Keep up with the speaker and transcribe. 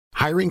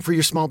Hiring for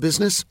your small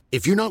business?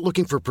 If you're not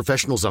looking for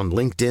professionals on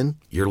LinkedIn,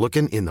 you're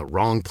looking in the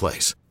wrong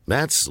place.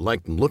 That's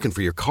like looking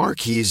for your car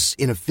keys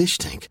in a fish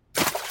tank.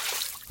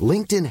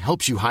 LinkedIn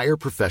helps you hire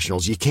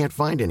professionals you can't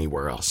find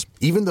anywhere else,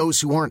 even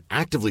those who aren't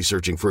actively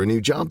searching for a new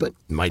job but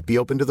might be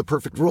open to the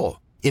perfect role.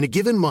 In a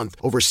given month,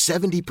 over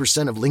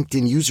 70% of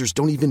LinkedIn users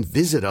don't even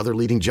visit other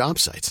leading job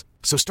sites.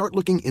 So start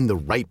looking in the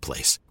right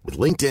place. With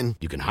LinkedIn,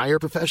 you can hire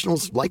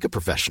professionals like a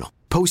professional.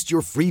 Post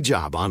your free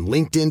job on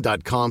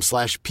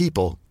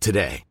linkedin.com/people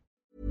today.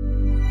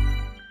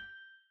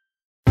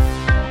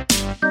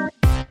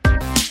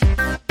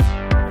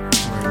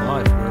 We're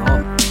live, we're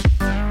on.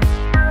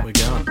 We're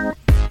going.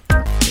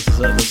 This is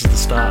it, this is the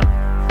start.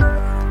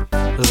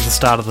 This is the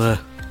start of the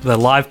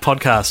live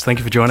podcast. Thank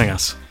you for joining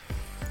us.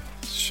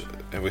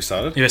 Have we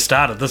started? You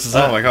started, this is it.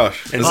 Oh my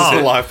gosh. This is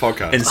a live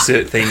podcast.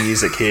 Insert theme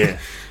music here.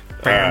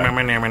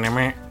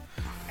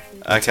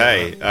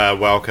 Okay,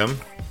 welcome.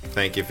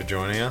 Thank you for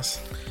joining us.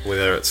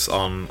 Whether it's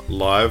on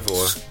live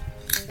or...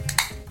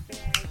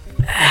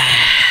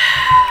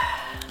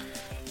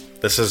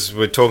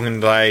 We're talking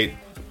today,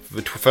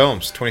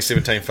 films,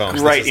 2017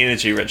 films. Great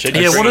energy, Richard.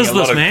 Yeah, what is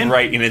this, man?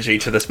 Great energy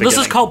to this beginning.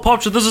 This is Cult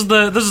Popture. This is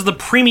the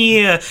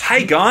premiere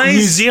Hey, guys.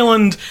 New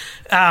Zealand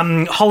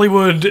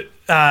Hollywood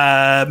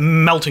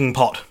melting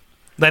pot.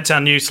 That's our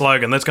new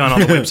slogan. That's going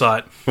on the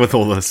website. With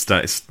all the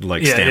stammers.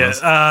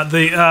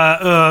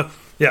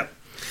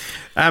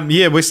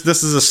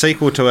 This is a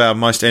sequel to our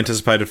most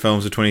anticipated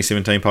films of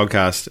 2017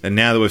 podcast. And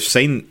now that we've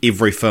seen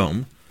every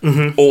film...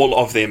 Mm-hmm. All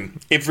of them.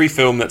 Every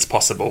film that's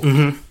possible.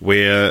 Mm-hmm.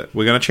 We're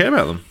going to chat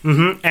about them.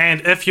 Mm-hmm.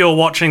 And if you're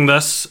watching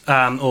this,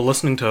 or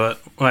listening to it,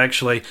 well,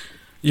 actually,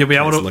 you'll be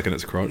able to... Look at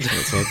its crotch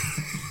outside.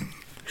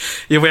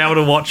 You'll be able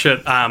to watch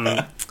it...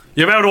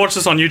 You'll be able to watch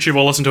this on YouTube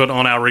or listen to it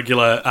on our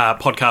regular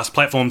podcast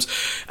platforms.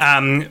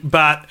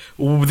 But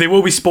there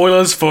will be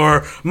spoilers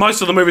for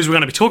most of the movies we're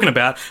going to be talking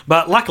about.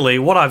 But luckily,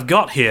 what I've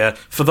got here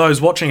for those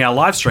watching our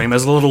live stream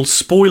is a little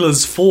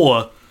spoilers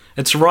for.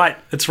 It's right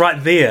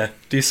there.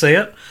 Do you see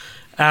it?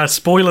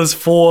 Spoilers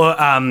for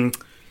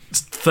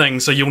thing,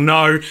 so you'll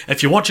know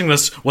if you're watching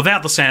this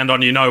without the sound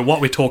on, you know what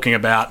we're talking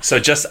about. So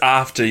just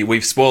after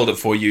we've spoiled it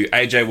for you,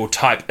 AJ will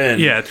type in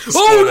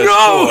spoilers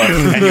for,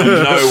 and you'll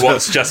know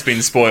what's just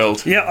been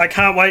spoiled. Yeah, I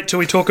can't wait till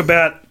we talk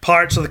about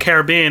Pirates of the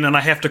Caribbean, and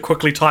I have to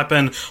quickly type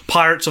in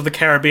Pirates of the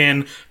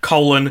Caribbean,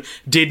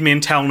 Dead Men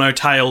Tell No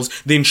Tales,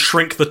 then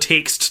shrink the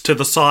text to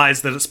the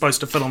size that it's supposed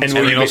to fit on the And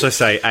screen. we can also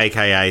say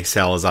AKA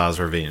Salazar's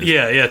Revenge.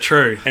 Yeah,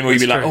 true. And we'll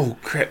be like, oh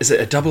crap, is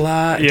it a double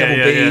R, double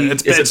B?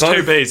 It's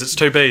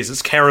two B's,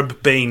 it's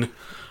Carib Bean.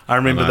 I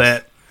remember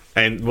that.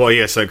 And, well,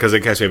 yeah, so, because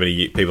in case we have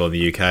any people in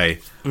the UK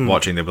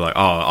watching, they'll be like,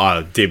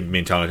 Dead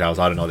Men Tell No Tales,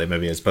 I don't know what that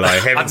movie is, but I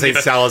haven't seen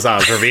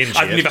Salazar's Revenge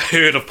yet. I've never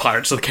heard of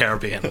Pirates of the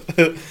Caribbean.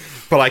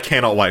 But I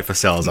cannot wait for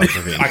Salazar's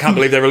Revenge. I can't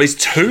believe they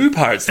released 2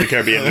 Pirates of the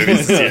Caribbean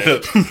movies this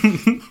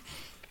year.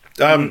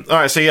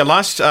 Alright, so yeah,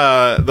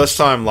 this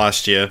time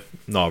last year,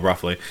 no,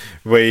 roughly,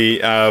 we,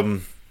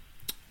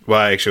 well,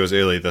 actually, it was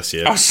early this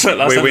year. Oh, shit,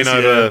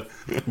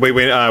 we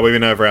went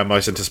over our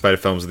most anticipated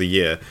films of the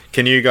year.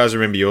 Can you guys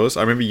remember yours?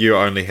 I remember you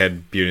only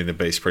had Beauty and the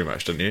Beast, pretty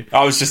much, didn't you?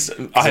 I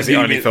had the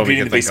only film you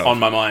Beauty and can the Beast think of. on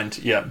my mind,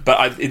 yeah.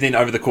 But then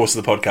over the course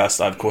of the podcast,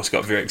 I, of course,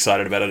 got very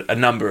excited about a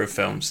number of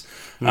films.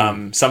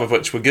 Some of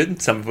which were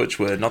good, some of which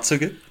were not so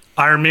good.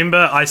 I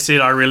remember I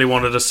said I really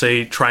wanted to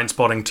see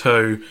Trainspotting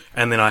 2,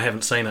 and then I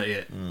haven't seen it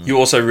yet. You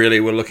also really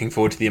were looking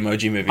forward to the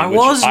Emoji Movie, I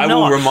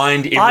will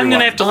remind everyone. I'm going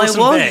to have to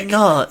listen back.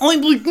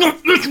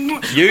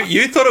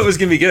 You thought it was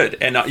going to be good,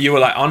 and you were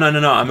like, oh,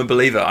 no, I'm a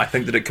believer. I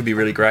think that it could be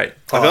really great.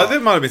 I feel like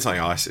that might have been something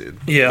I said.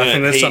 Yeah, I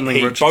think that's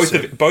something Richard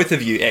said. Both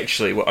of you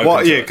actually were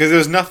open to it. Because there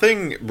was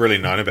nothing really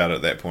known about it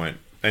at that point.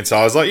 And so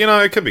I was like,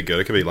 it could be good.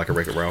 It could be like a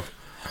Wreck-It Ralph.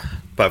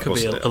 But of Could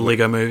course, be a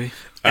Lego movie.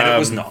 And it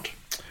was not.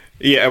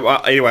 Yeah,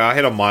 well, anyway, I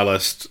had on my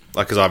list,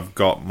 because I've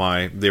got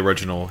the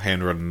original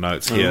handwritten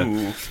notes here.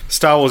 Ooh.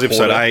 Star Wars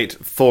Episode 8,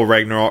 Thor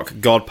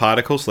Ragnarok, God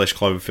Particle /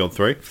 Cloverfield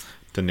 3.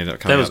 Didn't end up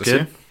coming out this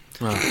year.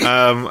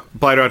 Oh.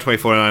 Blade Runner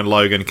 2049,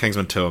 Logan,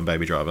 Kingsman 2, and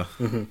Baby Driver.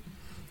 Mm-hmm.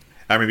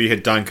 I remember you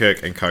had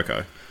Dunkirk and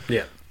Coco.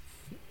 Yeah.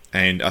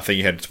 And I think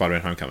you had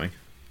Spider-Man Homecoming.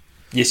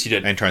 Yes, you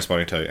did. And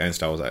Trainspotting 2, and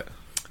Star Wars 8.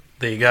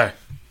 There you go.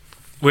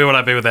 Where would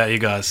I be without you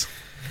guys?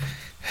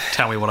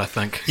 Tell me what I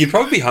think. You'd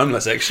probably be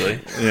homeless,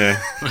 actually.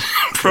 Yeah.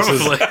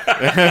 Probably.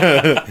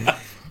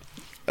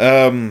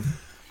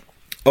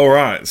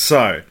 Alright,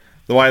 so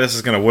the way this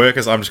is going to work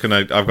is I've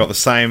got the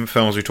same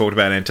films we talked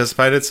about and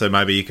anticipated, so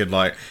maybe you could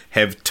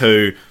have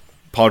 2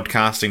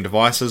 podcasting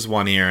devices,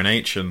 one ear in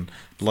each, and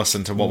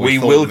listen to what we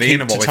thought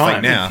then and what we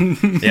think now.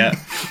 Yeah.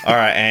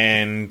 Alright,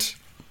 and...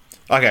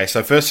 Okay,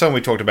 so first film we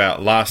talked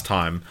about last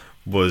time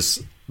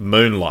was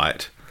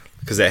Moonlight,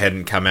 because that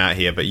hadn't come out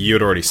here, but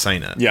you'd already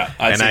seen it. Yeah,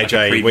 and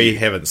AJ, we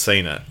haven't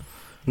seen it.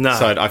 No.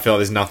 So I feel like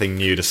there's nothing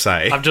new to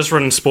say. I've just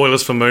written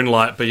spoilers for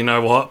Moonlight, but you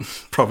know what?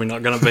 Probably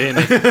not going to be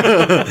any.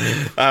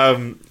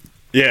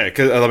 Yeah,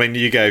 because I mean,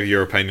 you gave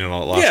your opinion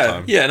on it last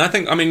time. Yeah, and I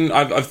think, I mean,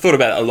 I've thought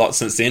about it a lot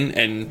since then,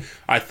 and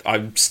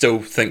I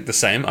still think the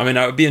same. I mean,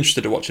 I would be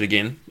interested to watch it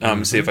again,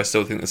 see if I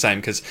still think the same,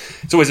 because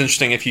it's always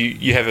interesting if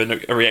you have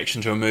a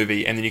reaction to a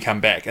movie, and then you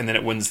come back, and then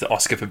it wins the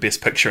Oscar for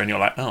Best Picture, and you're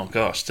like, oh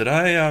gosh,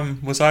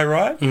 was I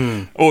right?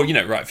 Or,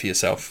 right for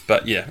yourself,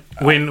 but yeah.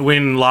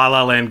 When La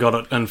La Land got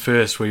it in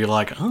first, were you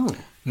like, oh...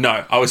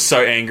 No, I was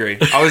so angry.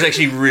 I was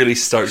actually really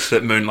stoked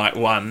that Moonlight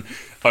won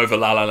over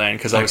La La Land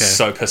because I was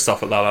so pissed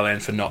off at La La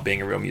Land for not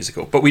being a real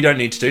musical. But we don't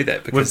need to do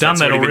that because we've done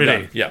that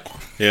already.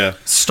 Yeah.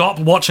 Stop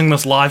watching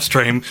this live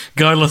stream.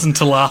 Go listen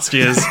to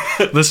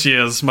this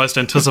year's most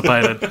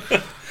anticipated.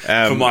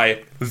 For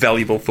my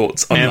valuable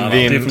thoughts on La La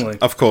Land. Definitely.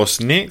 Of course,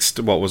 next,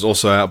 what was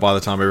also out by the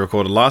time we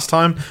recorded last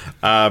time,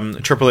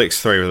 Triple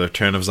X3 with the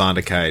Return of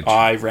Xander Cage.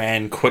 I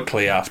ran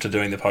quickly after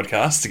doing the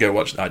podcast to go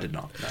watch. I did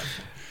not. No.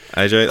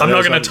 AJ, I'm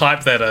not going to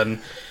type that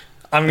in.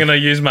 I'm going to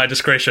use my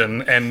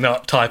discretion and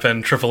not type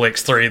in Triple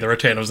X3, The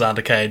Return of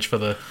Xander Cage for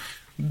the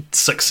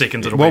 6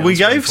 seconds it'll be on we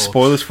screen gave for.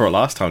 Spoilers for it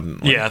last time,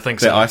 didn't we? Yeah, I think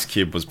the so. Ice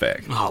Cube was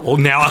back. Oh, well,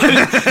 now...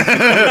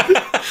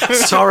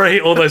 Sorry,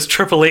 all those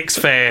Triple X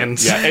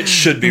fans. Yeah, it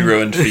should be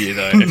ruined for you,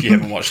 though, if you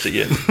haven't watched it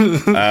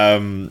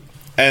yet.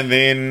 And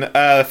then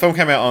the film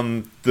came out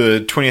on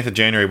the 20th of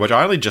January, which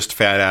I only just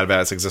found out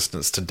about its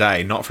existence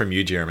today. Not from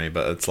you, Jeremy,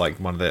 but it's like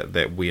one of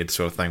that weird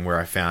sort of thing where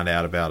I found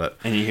out about it.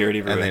 And you hear it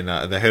everywhere. And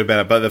then they heard about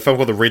it. But the film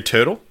called The Red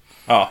Turtle.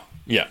 Oh,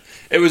 yeah.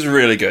 It was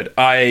really good.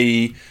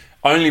 I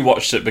only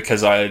watched it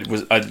because I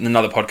was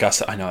another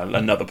podcast I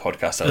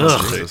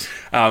listened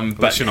to.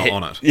 But you're not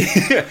on it.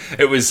 Yeah,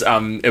 it was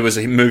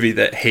a movie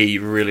that he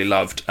really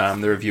loved.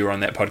 The reviewer on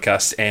that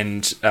podcast,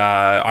 and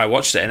I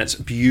watched it, and it's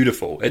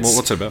beautiful. It's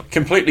what's it about?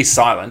 Completely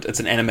silent. It's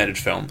an animated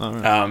film,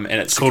 and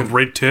it's called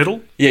Red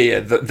Turtle. Yeah,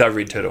 the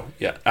Red Turtle.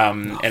 Yeah,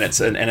 and it's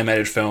an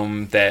animated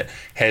film that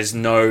has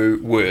no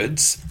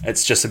words.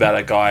 It's just about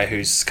a guy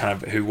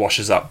who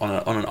washes up on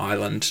an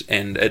island,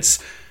 and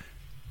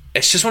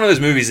it's just one of those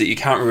movies that you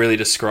can't really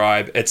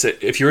describe.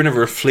 If you're in a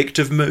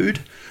reflective mood,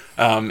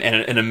 and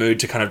in a mood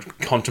to kind of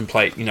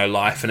contemplate,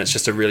 life, and it's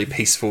just a really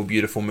peaceful,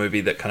 beautiful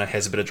movie that kind of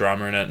has a bit of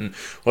drama in it and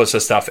all that sort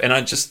of stuff. And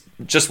I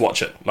just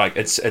watch it. Like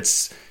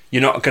it's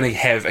you're not going to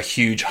have a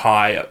huge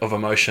high of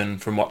emotion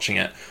from watching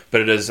it,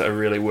 but it is a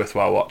really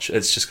worthwhile watch.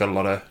 It's just got a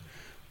lot of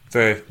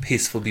very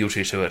peaceful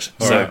beauty to it.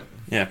 Right.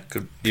 Yeah,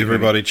 good.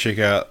 Everybody check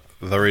out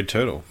The Red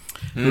Turtle.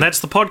 And that's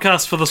the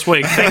podcast for this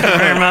week. Thank you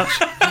very much.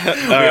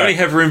 We only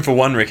have room for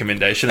one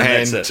recommendation,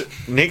 and that's it.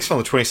 Next on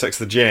the 26th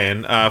of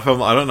Jan, a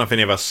film I don't know if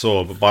any of us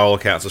saw, but by all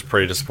accounts it's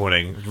pretty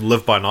disappointing.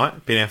 Live by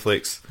Night, Ben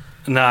Affleck's.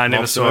 No, I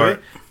never saw it.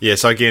 Yeah,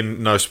 so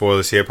again, no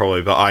spoilers here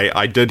probably, but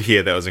I did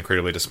hear that was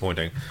incredibly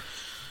disappointing.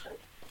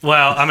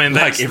 Well, I mean,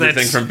 that's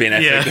everything from Ben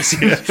Affleck this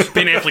year.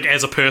 Ben Affleck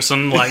as a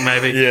person, like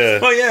maybe. Yeah.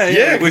 Oh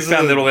yeah. We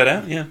found all that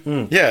out. Yeah.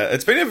 Yeah,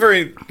 it's been a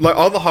very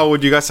on the whole.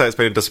 Would you guys say it's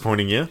been a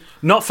disappointing year?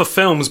 Not for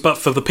films, but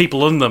for the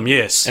people in them.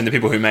 Yes. And the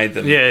people who made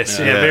them. Yes.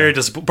 Yeah. Very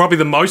probably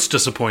the most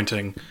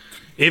disappointing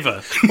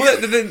ever.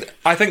 Well,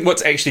 I think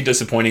what's actually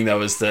disappointing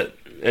though is that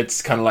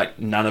it's kind of like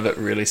none of it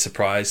really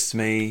surprised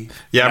me.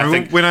 Yeah, I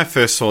remember when I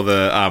first saw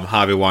the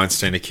Harvey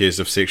Weinstein accused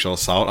of sexual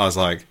assault, I was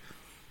like,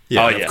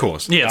 yeah, of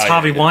course. Yeah, it's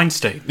Harvey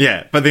Weinstein.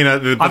 Yeah, but then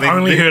I've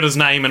only heard his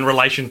name in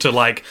relation to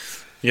like,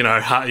 getting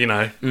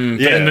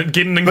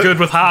in good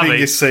with Harvey. Then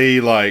you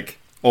see like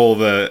all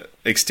the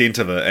extent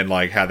of it and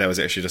like how that was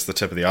actually just the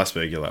tip of the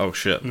iceberg. You're like, oh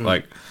shit!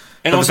 Like,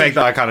 and also, the fact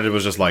that I kind of did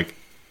was just like,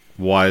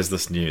 why is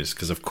this news?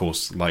 Because of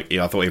course, like,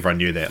 I thought everyone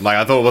knew that. Like,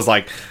 I thought it was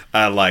like,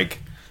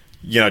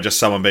 just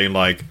someone being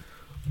like,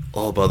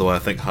 oh, by the way, I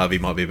think Harvey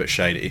might be a bit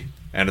shady,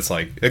 and it's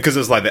like because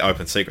it's like the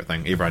open secret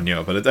thing. Everyone knew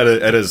it, but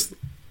it is.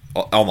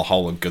 On the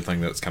whole, a good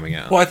thing that it's coming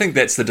out. Well, I think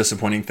that's the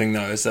disappointing thing,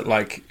 though, is that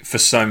like for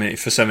so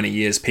many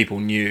years, people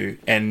knew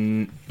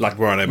and like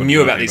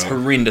knew about these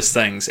horrendous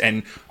things,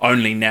 and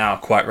only now,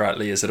 quite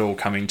rightly, is it all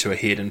coming to a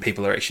head, and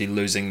people are actually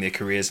losing their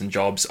careers and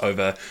jobs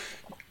over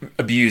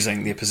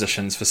abusing their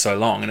positions for so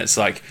long, and it's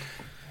like,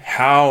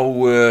 how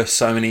were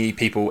so many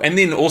people, and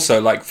then also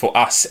like for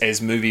us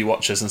as movie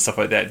watchers and stuff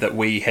like that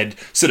we had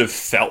sort of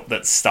felt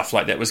that stuff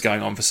like that was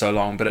going on for so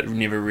long, but it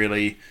never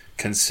really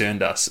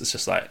concerned us. It's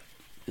just like.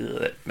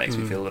 That makes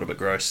me feel a little bit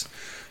gross.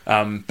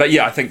 But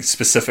yeah, I think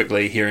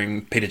specifically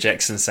hearing Peter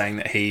Jackson saying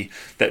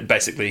that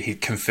basically he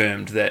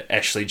confirmed that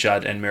Ashley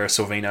Judd and Mira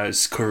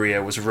Sorvino's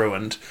career was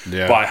ruined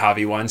by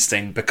Harvey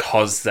Weinstein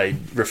because they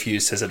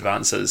refused his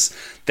advances.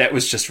 That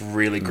was just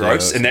really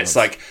gross, and that's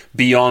like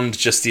beyond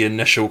just the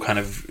initial kind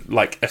of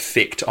like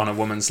effect on a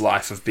woman's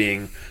life of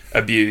being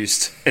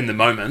abused in the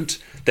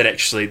moment. That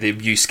actually the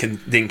abuse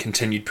then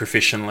continued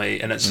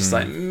professionally, and it's just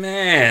like,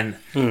 man,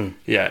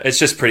 yeah, it's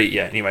just pretty.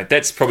 Yeah, anyway,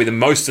 that's probably the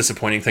most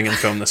disappointing thing in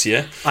film this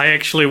year. I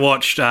actually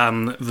watched the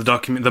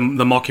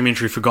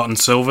mockumentary Forgotten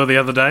Silver the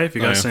other day. Have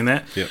you guys seen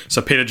that? Yep.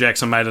 So Peter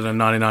Jackson made it in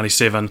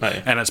 1997,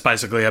 and it's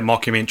basically a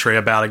mockumentary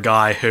about a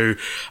guy who,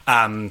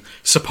 a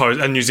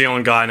New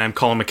Zealand guy named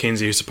Colin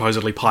McKenzie, who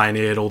supposedly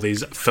pioneered all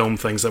these film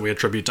things that we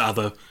attribute to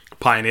other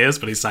pioneers,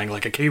 but he's saying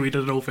like a Kiwi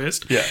did it all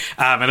first. Yeah.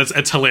 And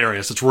it's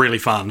hilarious. It's really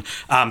fun.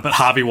 But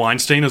Harvey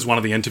Weinstein is one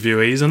of the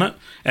interviewees in it,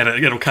 and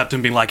it'll cut to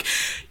him being like,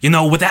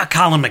 without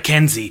Colin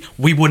McKenzie,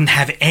 we wouldn't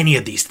have any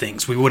of these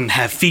things. We wouldn't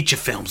have feature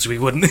films. We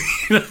wouldn't.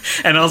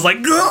 And I was like,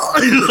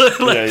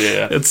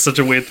 yeah. It's such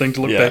a weird thing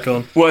to look back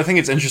on. Well, I think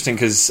it's interesting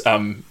because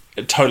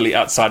totally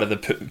outside of the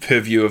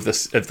purview of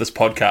this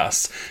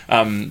podcast,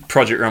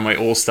 Project Runway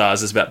All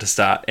Stars is about to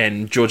start,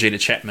 and Georgina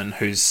Chapman,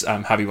 who's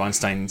Harvey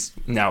Weinstein's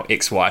now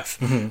ex-wife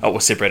or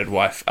separated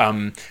wife,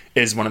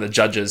 is one of the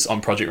judges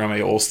on Project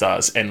Runway All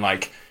Stars, and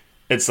like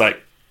it's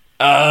like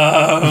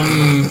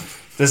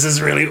this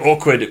is really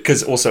awkward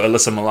because also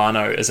Alyssa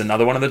Milano is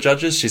another one of the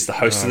judges. She's the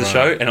host of the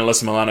show, and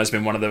Alyssa Milano's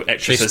been one of the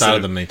actresses. She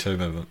started the Me Too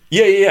movement.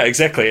 Yeah,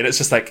 exactly, and it's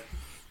just like,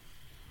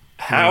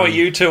 how are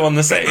you two on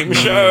the same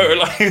show?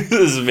 Like, this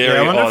is very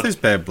I wonder odd. if there's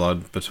bad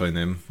blood between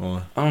them.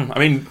 Or I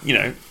mean,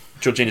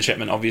 Georgina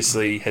Chapman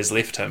obviously has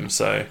left him,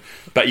 so...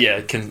 But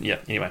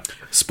anyway.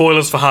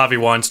 Spoilers for Harvey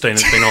Weinstein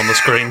has been on the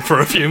screen for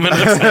a few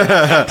minutes.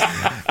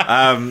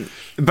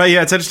 But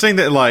yeah, it's interesting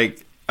that,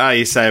 like,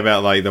 you say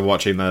about, like, the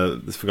watching the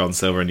Forgotten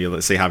Silver and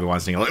you see Harvey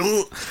Weinstein, you're like,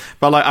 ugh.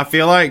 But, like, I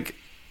feel like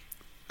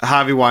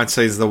Harvey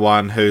Weinstein's the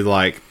one who,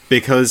 like,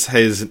 because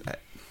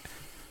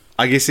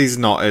I guess he's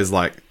not as,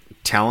 like,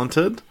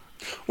 talented...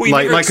 Well,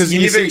 you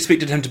never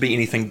expected him to be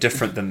anything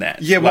different than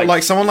that. Yeah, but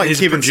like someone like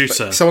Kevin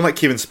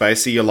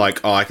Spacey, you're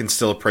like, I can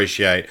still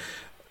appreciate.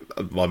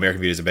 Well, American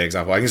Beauty is a bad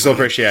example. I can still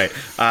appreciate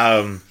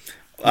A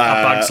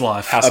Bug's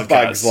Life,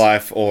 Bug's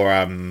Life, or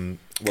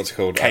what's it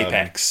called?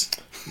 K-Pax.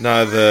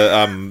 No,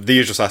 the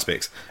Usual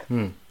Suspects.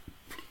 But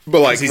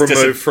like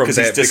removed from that because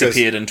he's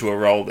disappeared into a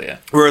role there.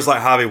 Whereas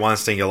like Harvey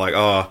Weinstein, you're like,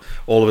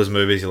 all of his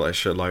movies, you're like,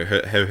 shit, like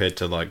who had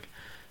to like.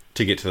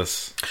 To get to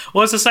this.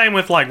 Well, it's the same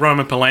with like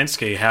Roman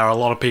Polanski, how a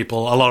lot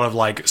of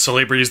like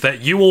celebrities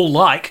that you all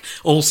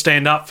all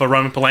stand up for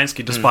Roman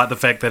Polanski despite the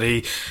fact that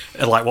he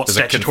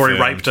statutory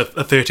raped a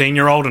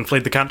 13-year-old and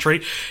fled the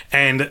country.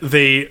 And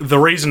the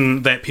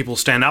reason that people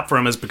stand up for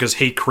him is because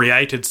he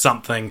created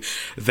something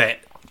that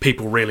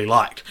people really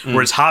liked.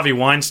 Whereas Harvey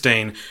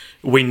Weinstein,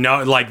 we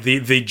know, like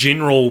the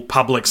general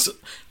public's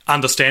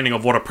understanding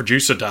of what a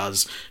producer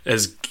does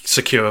is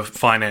secure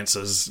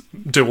finances,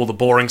 do all the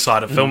boring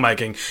side of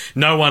filmmaking.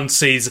 No one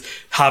sees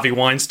Harvey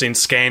Weinstein's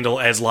scandal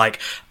as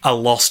like a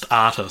lost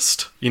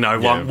artist,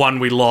 one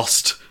we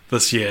lost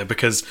this year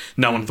because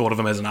no one thought of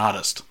him as an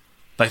artist.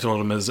 They thought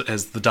of him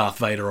as the Darth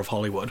Vader of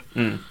Hollywood.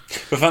 But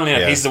funnily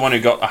enough, he's the one who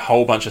got a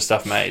whole bunch of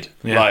stuff made.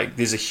 Yeah. Like,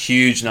 there's a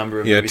huge number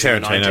of movies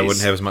in the 90s. Tarantino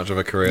wouldn't have as much of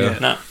a career. Yeah.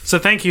 No. So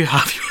thank you,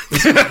 Harvey.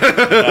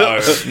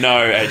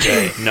 No,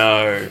 AJ,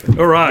 no.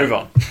 All right. Move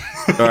on.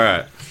 All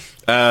right.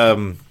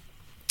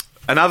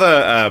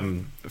 Another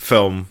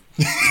film.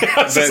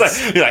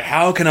 You're like,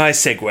 how can I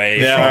segue?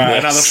 Yeah,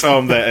 another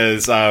film that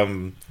is,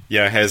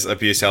 has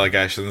abuse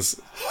allegations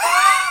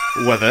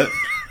with it.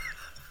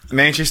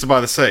 Manchester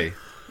by the Sea.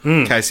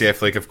 Casey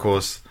Affleck, of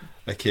course,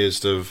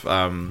 accused of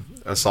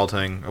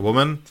assaulting a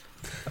woman.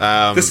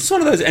 This is one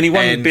of those, and he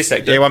won Best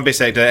Actor. Yeah, he won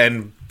Best Actor,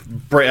 and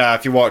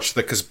if you watch,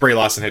 because Brie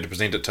Larson had to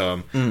present it to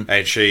him,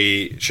 and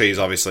she's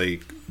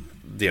obviously,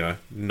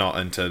 not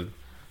into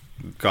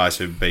guys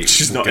who beat.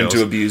 She's not girls.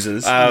 into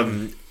abusers.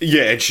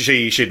 Yeah, and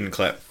she didn't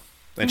clap,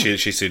 and she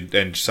said,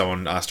 and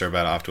someone asked her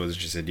about it afterwards,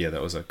 and she said, yeah,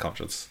 that was a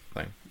conscious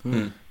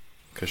thing,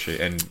 because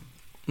there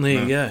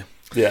you go.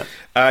 Yeah.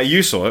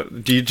 You saw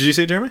it. Did you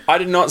see it, Jeremy? I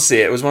did not see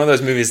it. It was one of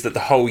those movies that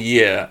the whole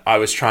year I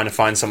was trying to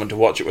find someone to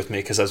watch it with me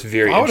because I was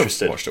very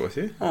interested. I would have watched it with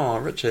you. Oh,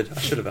 Richard, I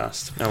should have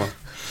asked. Oh, well.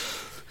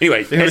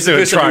 Anyway, as the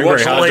person who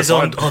watched always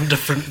on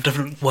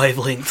different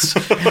wavelengths.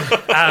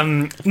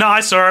 No,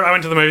 I saw it. I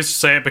went to the movies to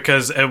see it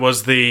because it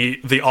was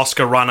the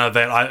Oscar runner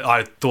that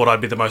I thought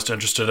I'd be the most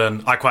interested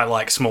in. I quite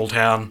like small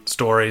town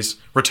stories,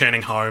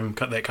 returning home,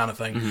 that kind of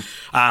thing.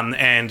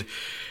 And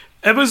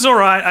it was all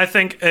right. I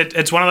think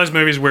it's one of those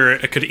movies where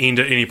it could end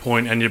at any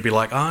point and you'd be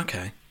like, oh,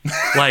 okay.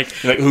 Like,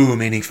 ooh,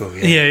 meaningful.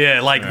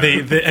 Yeah. Like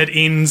it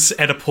ends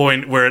at a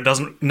point where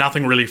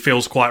nothing really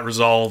feels quite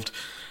resolved.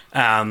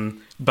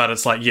 But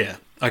it's like, yeah,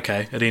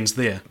 okay, it ends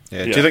there.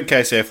 Yeah. Do you think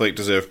Casey Affleck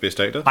deserved Best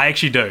Actor? I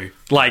actually do.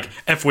 Like,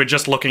 if we're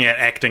just looking at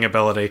acting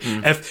ability,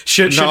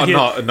 should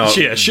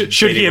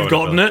he have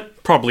gotten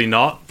it? Probably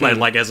not.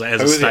 Like as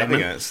a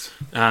statement. Against?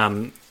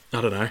 I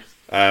don't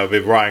know.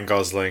 With Ryan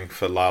Gosling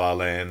for La La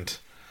Land.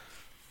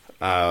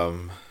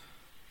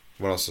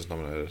 What else is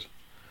nominated?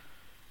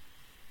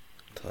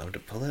 Time to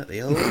pull out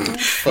the old.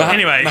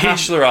 Anyway,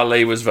 Mahershala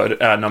Ali was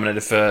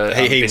nominated for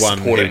Best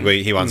Supporting.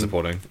 He won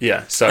supporting.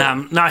 Yeah.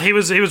 So no, he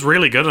was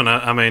really good in it.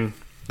 I mean,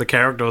 the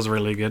character was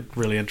really good,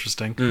 really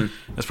interesting.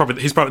 He's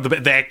probably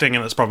the acting,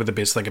 and it's probably the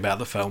best thing about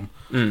the film.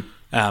 But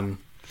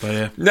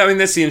yeah. No, I mean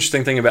that's the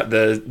interesting thing about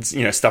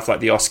the stuff like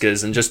the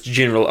Oscars and just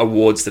general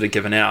awards that are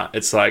given out.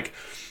 It's like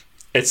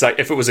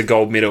if it was a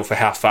gold medal for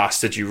how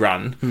fast did you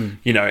run,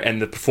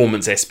 and the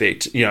performance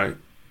aspect,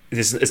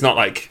 it's not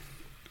like.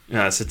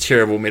 It's a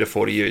terrible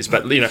metaphor to use,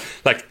 but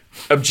like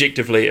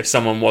objectively, if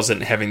someone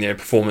wasn't having their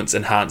performance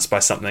enhanced by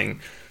something,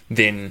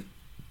 then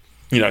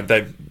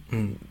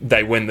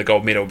they win the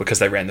gold medal because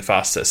they ran the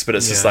fastest. But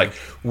it's just like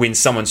when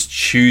someone's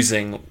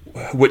choosing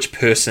which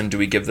person do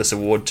we give this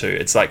award to,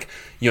 it's like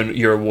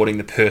you're awarding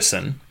the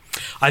person.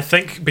 I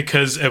think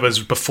because it was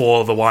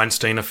before the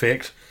Weinstein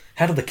effect.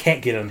 How did the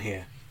cat get in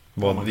here?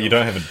 Well, you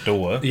don't have a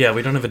door. Yeah,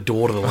 we don't have a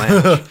door to the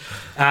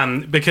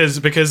lounge. Because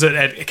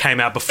it came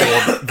out before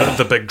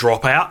the big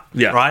dropout,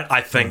 right?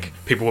 I think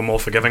people were more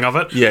forgiving of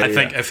it. I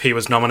think if he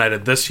was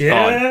nominated this year...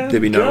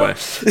 there'd be no way.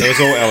 It was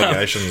all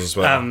allegations as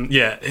well.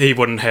 He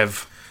wouldn't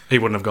have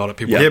got it.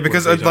 People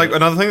because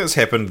another thing that's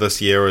happened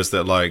this year is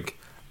that, like,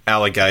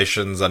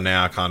 allegations are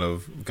now kind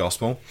of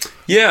gospel.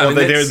 Yeah. Well,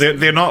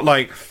 they're not,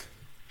 like...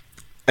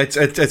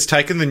 It's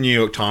taken the New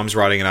York Times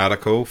writing an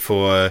article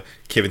for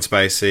Kevin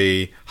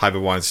Spacey, Harvey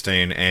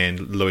Weinstein, and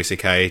Louis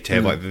C.K. to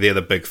have like they're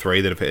the big three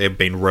that have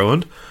been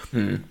ruined.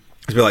 It's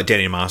a bit like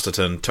Danny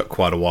Masterton took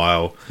quite a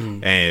while,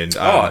 and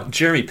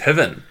Jeremy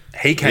Piven,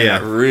 he came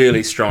out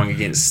really strong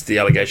against the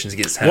allegations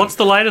against him. What's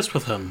the latest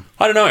with him?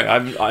 I don't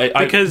know.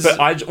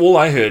 All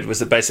I heard was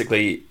that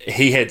basically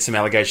he had some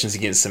allegations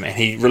against him, and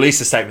he released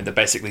a statement that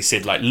basically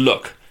said, like,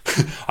 look.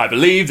 I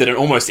believe that in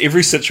almost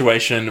every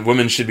situation,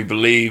 women should be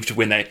believed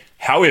when they...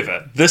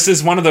 However, this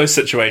is one of those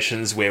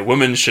situations where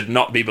women should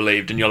not be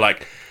believed, and you're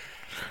like,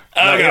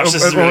 this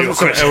is really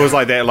awkward. It was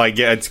like that, like,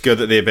 yeah, it's good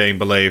that they're being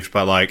believed,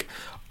 but, like,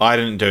 I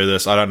didn't do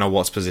this. I don't know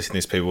what's possessing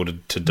these people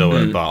to do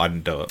it, but I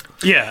didn't do it.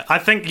 Yeah, I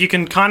think you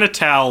can kind of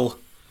tell...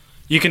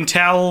 You can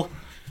tell...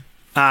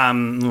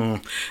 you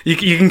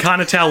can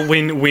kind of tell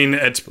when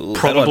it's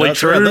probably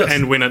true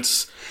and when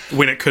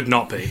it could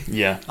not be.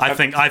 Yeah. I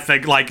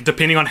think like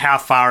depending on how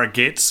far it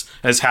gets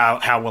is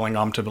how willing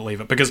I'm to believe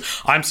it, because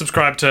I'm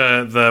subscribed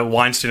to the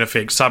Weinstein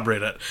Effect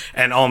subreddit,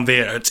 and on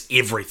there it's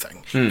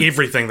everything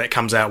that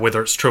comes out, whether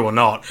it's true or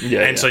not.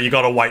 So you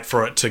got to wait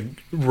for it to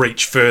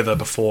reach further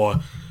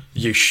before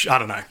you I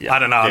don't know.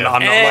 I'm not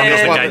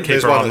the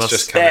gatekeeper on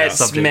this. That's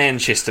subject.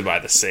 Manchester by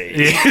the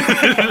Sea.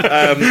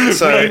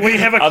 So we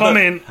have a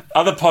comment.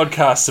 Other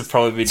podcasts have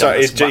probably done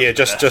this.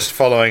 Just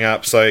following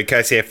up. So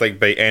Casey Affleck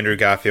beat Andrew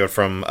Garfield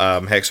from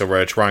Hacksaw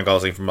Ridge, Ryan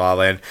Gosling from La La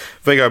Land,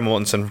 Viggo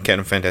Mortensen from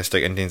Captain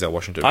Fantastic, and Denzel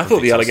Washington. I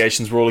thought the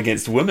allegations were all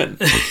against women,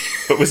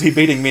 but was he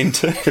beating men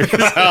too?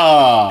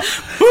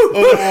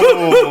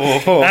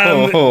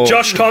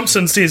 Josh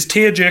Thompson says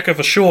tearjerker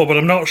for sure, but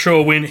I'm not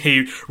sure when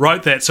he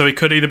wrote that, so he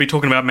could either be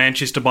talking about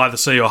Manchester by the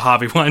Sea or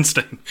Harvey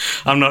Weinstein.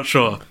 I'm not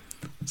sure.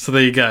 So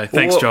there you go.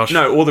 Thanks, Josh.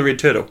 No, or the Red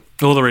Turtle.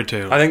 Or the Red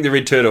Turtle. I think the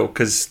Red Turtle,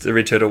 because the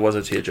Red Turtle was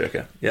a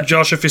tearjerker. Yeah.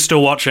 Josh, if you're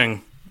still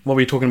watching, what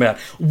were you talking about?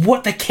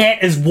 What the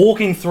cat is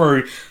walking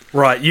through.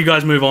 Right, you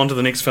guys move on to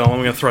the next film. I'm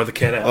going to throw the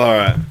cat out. All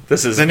right.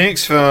 The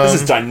next film...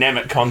 This is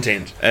dynamic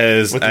content.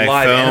 Is with a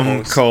live film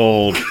animals.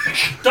 called...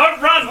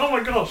 Don't run! Oh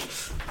my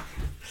gosh!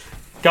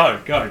 Go.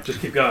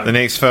 Just keep going. The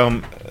next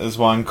film is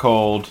one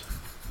called...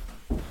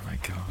 Oh my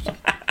god.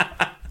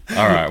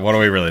 All right, what do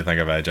we really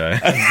think of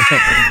AJ?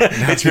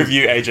 Let's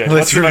review AJ.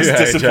 What's the most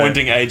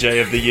disappointing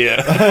AJ of the year?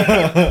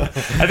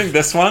 I think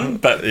this one,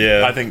 but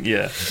I think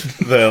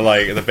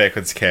the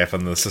backwards cap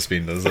and the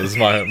suspenders is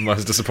my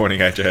most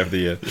disappointing AJ of the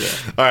year. Yeah.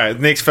 All right,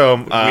 next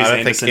film. I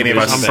don't think any of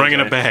us. I'm bringing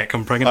it back.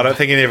 I don't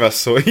think any of us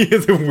saw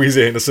the Wes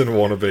Anderson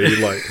wannabe.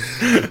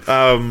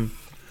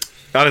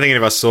 I don't think any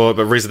of us saw it,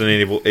 but Resident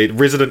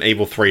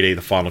Evil 3D,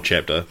 the final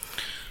chapter.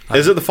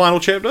 Is it the final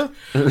chapter?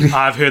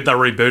 I've heard they're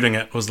rebooting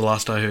it, was the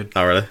last I heard.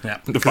 Oh, really? Yeah.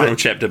 The final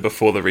chapter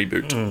before the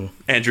reboot.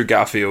 Andrew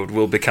Garfield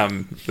will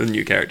become the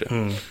new character.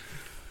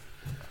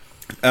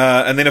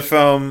 And then a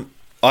film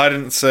I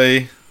didn't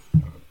see.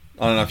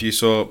 I don't know if you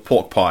saw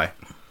Pork Pie.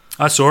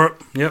 I saw it,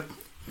 yep.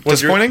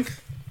 Disappointing?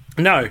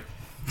 No.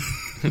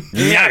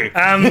 No.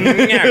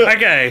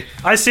 Okay.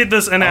 I said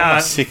this in our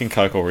second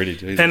Coke already.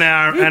 Jesus. In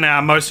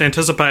our most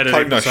anticipated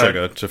Coke, no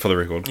episode. sugar, for the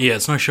record. Yeah,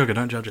 it's no sugar.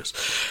 Don't judge us.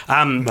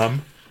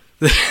 Mum.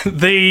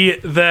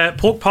 The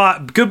Pork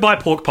Pie, Goodbye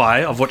Pork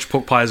Pie, of which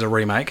Pork Pie is a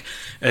remake,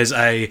 is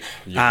a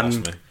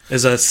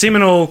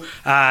seminal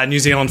New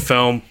Zealand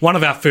film. One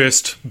of our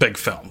first big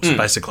films,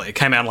 basically. It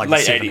came out in like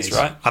late the 70s, 80s,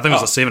 right? I think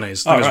it was the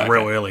 70s. I think it was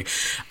real early.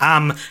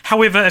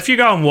 However, if you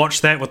go and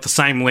watch that with the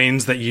same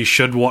lens that you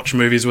should watch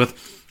movies with,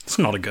 it's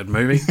not a good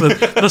movie.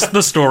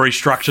 The story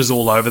structure's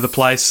all over the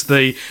place.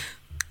 The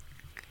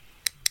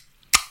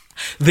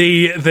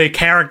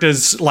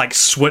characters like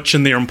switch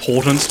in their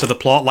importance to the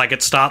plot. Like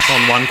it starts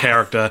on one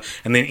character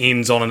and then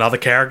ends on another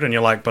character, and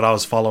you're like, but I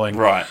was following.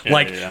 Right.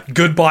 Yeah,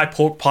 Goodbye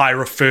Pork Pie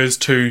refers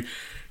to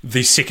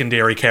the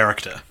secondary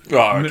character.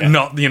 Oh, okay.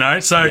 Not,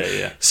 so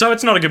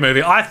it's not a good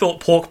movie. I thought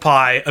Pork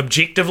Pie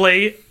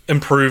objectively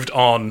improved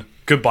on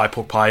Goodbye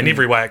Pork Pie in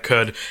every way it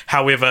could.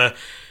 However,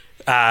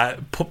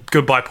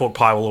 Goodbye Pork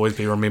Pie will always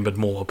be remembered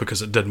more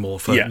because it did more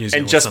for New Zealand.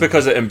 And just cinema.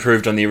 because it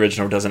improved on the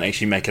original doesn't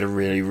actually make it a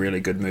really, really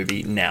good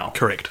movie now.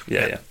 Correct.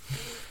 Yeah.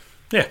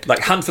 Like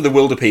Hunt for the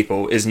Wilder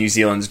People is New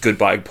Zealand's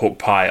Goodbye Pork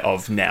Pie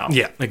of now.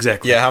 Yeah,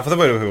 exactly. Yeah, Hunt for the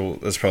Wilder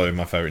People is probably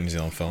my favourite New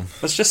Zealand film.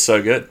 It's just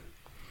so good.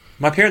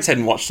 My parents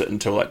hadn't watched it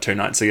until like 2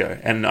 nights ago,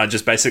 and I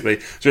just basically...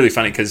 It's really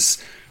funny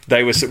because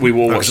we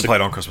all watched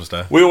played on Christmas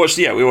Day. We watched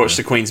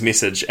the Queen's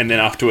Message, and then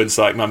afterwards,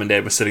 like, Mum and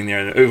Dad were sitting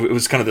there, and it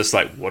was kind of this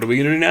like, what are we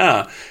going to do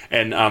now?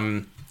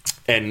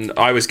 And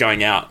I was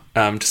going out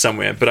to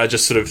somewhere, but I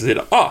just sort of said,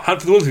 "Oh,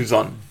 Hunt for the Wilderpeople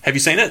on. Have you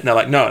seen it?" And they're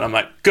like, "No." And I'm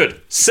like, "Good.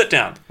 Sit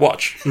down,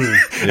 watch,"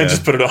 and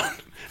just put it on,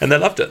 and they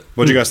loved it.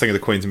 What do you guys think of the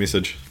Queen's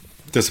Message?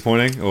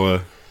 Disappointing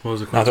or? What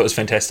was the I thought it was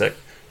fantastic.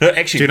 No,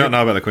 actually, do you not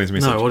know about the Queen's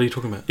Message? No, what are you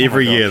talking about?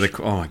 Every year,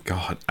 oh my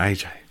god,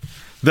 AJ.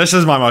 This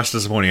is my most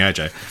disappointing,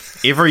 AJ.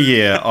 Every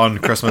year on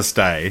Christmas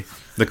Day,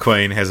 the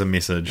Queen has a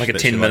message. Like a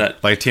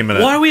 10-minute. Like a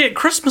 10-minute. Why are we at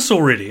Christmas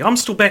already? I'm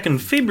still back in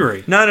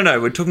February. No,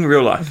 we're talking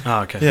real life.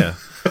 Oh, okay. Yeah.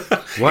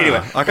 Wow. Anyway,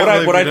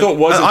 what I thought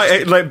was...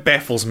 it like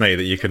baffles me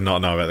that you could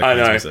not know about the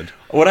Queen's Message.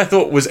 What I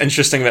thought was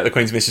interesting about the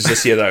Queen's Message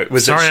this year, though,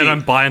 was Sorry, that I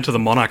don't buy into the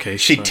monarchy.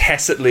 she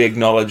tacitly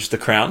acknowledged the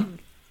Crown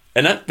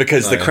in it,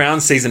 because The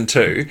Crown Season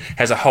 2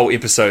 has a whole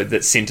episode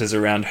that centres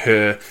around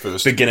her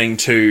beginning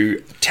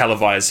to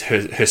televise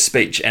her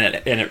speech,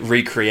 and it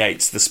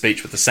recreates the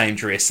speech with the same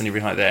dress and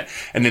everything like that.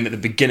 And then at the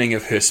beginning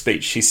of her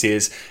speech, she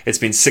says, "It's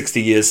been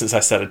 60 years since I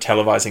started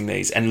televising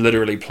these," and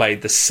literally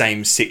played the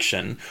same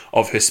section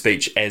of her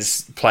speech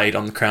as played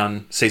on The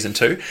Crown Season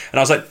 2. And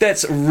I was like,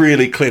 that's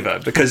really clever,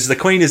 because the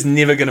Queen is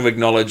never going to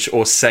acknowledge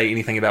or say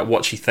anything about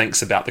what she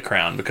thinks about the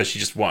Crown, because she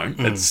just won't.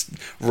 It's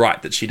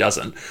right that she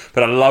doesn't.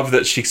 But I love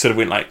that she sort of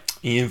went like,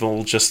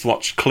 "You've just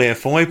watched Claire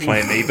Foy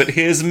play me, but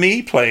here's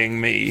me playing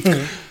me."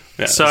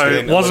 Yeah, so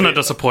it wasn't a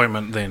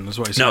disappointment then, is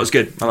what you said? No, it was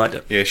good. I liked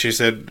it. Yeah, she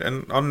said,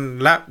 and on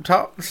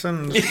laptops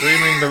and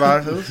streaming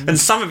devices. And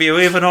some of you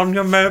even on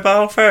your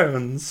mobile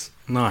phones.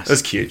 Nice.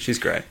 That's cute. She's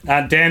great.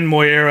 Dan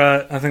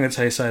Moira, I think that's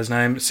how you say his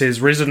name,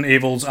 says Resident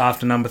Evils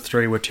after number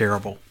 3 were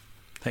terrible.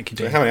 Thank you,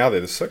 Dan. How many are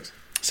there? There's 6?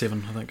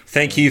 7, I think.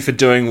 Thank you for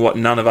doing what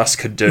none of us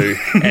could do,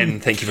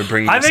 and thank you for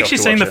bringing yourself I've actually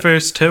to seen watch the it.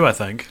 first 2, I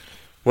think.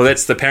 Well,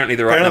 that's apparently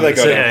the right Apparently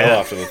number. they go downhill Yeah.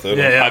 after the third one.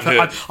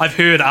 Yeah, I've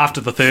heard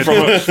after the third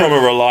one. From a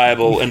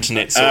reliable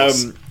internet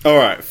source.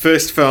 Alright,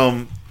 first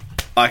film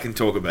I can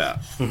talk about.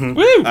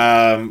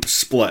 Woo!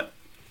 Split.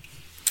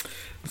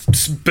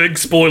 Big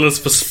spoilers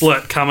for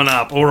Split coming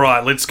up. All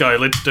right, let's go.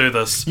 Let's do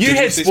this. You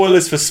had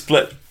spoilers for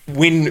Split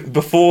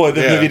before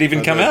the movie had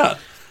even come out.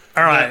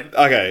 All right.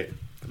 Okay,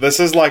 this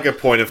is like a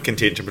point of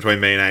contention between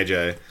me and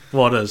AJ.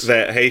 What is?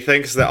 That he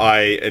thinks that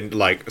I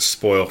like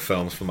spoil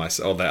films for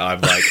myself. That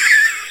I'm like,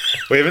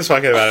 we haven't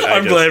spoken about it.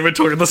 I'm glad we're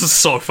talking. This is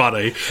so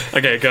funny.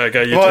 Okay, go.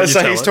 Well,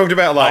 so he's talked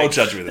about like I'll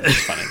judge with it.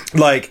 It's funny.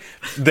 like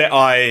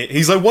that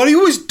he's like, why do you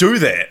always do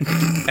that?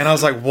 And I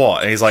was like,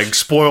 what? And he's like,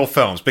 spoil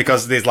films,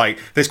 because there's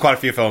quite a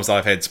few films that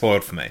I've had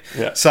spoiled for me.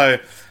 Yeah. So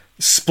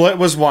Split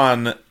was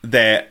one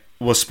that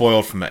was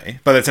spoiled for me,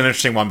 but it's an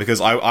interesting one because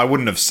I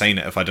wouldn't have seen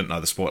it if I didn't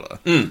know the spoiler.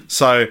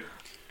 So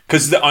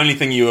because the only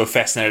thing you were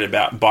fascinated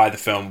about by the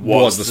film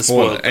was the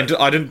spoiler. And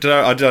I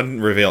didn't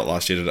reveal it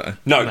last year, did I?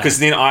 No, because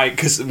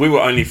because we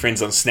were only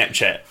friends on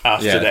Snapchat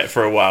after that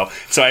for a while.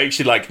 So I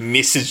actually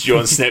messaged you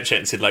on Snapchat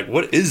and said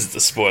what is the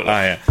spoiler?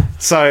 Oh yeah.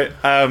 So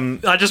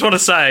I just want to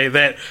say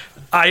that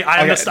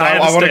I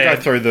understand. I want to go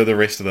through the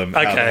rest of them,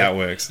 how it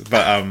works.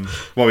 But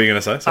what were you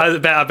going to say? Sorry.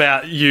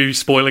 About you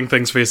spoiling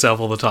things for yourself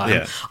all the time.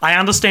 Yeah. I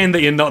understand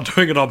that you're not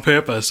doing it on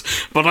purpose,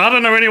 but I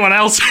don't know anyone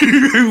else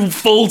who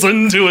falls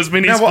into as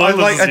many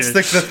spoilers as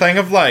it's you. the thing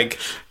of I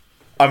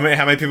mean,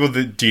 how many people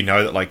do you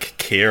know that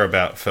care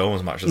about film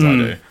as much as I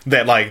do?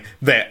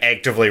 That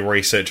actively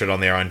research it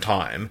on their own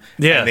time.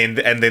 Yeah. And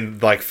then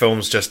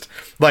films just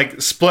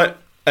Split.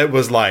 It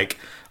was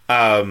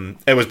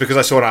it was because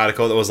I saw an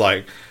article that was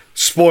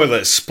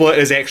spoilers, Split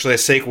is actually a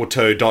sequel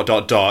to ...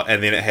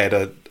 and then it had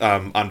a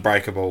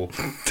Unbreakable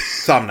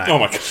thumbnail. Oh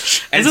my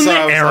gosh. Isn't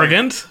that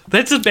arrogant?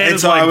 That's as bad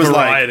as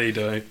Variety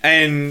doing.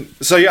 And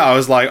so I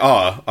was like,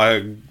 oh,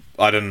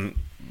 I didn't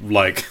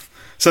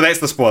so that's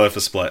the spoiler for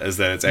Split, is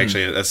that it's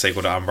actually a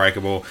sequel to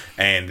Unbreakable,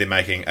 and they're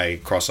making a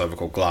crossover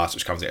called Glass,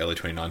 which comes out early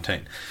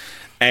 2019.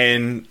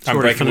 And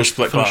Unbreakable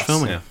Split Glass.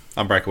 Filming. Yeah,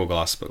 Unbreakable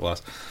Glass, Split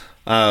Glass.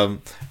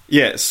 And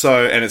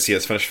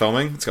it's finished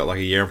filming. It's got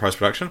a year in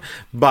post-production.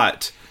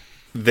 But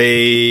so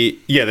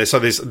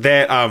there's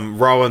that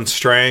Rowan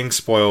Strang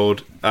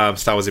spoiled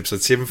Star Wars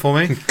Episode 7 for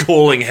me.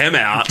 Calling him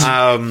out.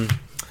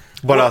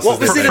 What else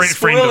was is there there? to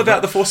spoil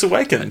about The Force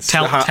Awakens?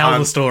 Tell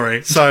the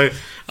story. So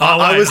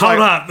I was hold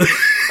up.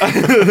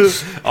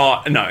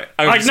 Oh no!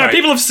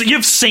 People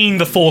you've seen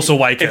The Force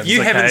Awakens. If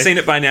you haven't seen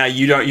it by now,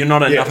 you're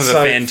not enough of a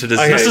fan to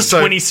deserve. This is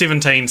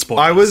 2017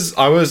 spoilers.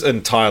 I was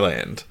in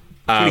Thailand.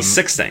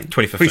 2016,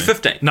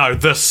 2015. No,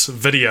 this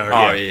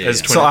video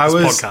is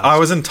 20. So I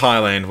was in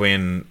Thailand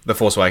when The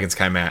Force Awakens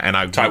came out, and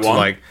I got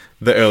to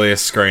the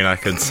earliest screen I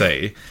could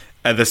see.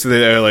 And this is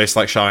the earliest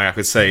showing I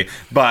could see.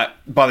 But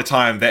by the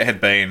time that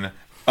had been,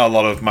 a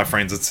lot of my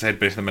friends had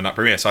been to the midnight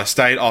premiere, so I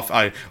stayed off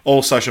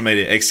all social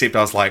media, except I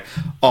was like,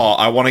 oh,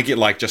 I want to get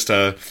just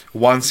a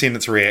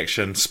 1-sentence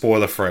reaction,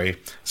 spoiler free.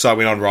 So I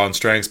went on Rowan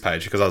Strang's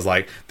page, because I was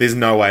like, there's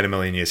no way in a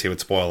million years he would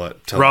spoil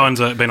it.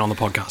 Rowan's been on the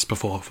podcast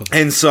before.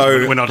 And so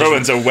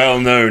Rowan's a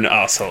well-known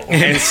asshole.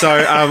 And so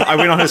I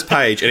went on his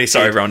page, and he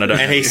said, sorry, Rowan, I don't.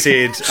 And he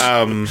said,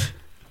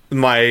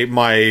 my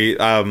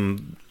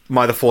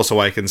The Force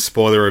Awakens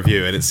spoiler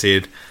review, and it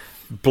said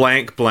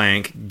blank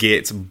blank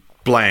gets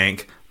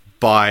blank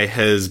by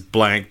his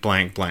blank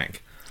blank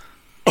blank.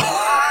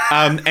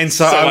 And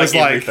so I was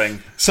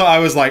everything.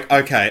 like,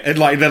 okay, and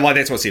like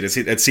that's what it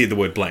said. It said the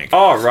word blank.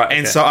 Oh, right. Okay.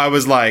 And so I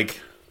was like,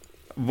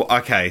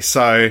 okay,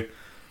 so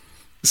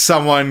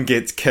someone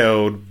gets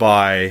killed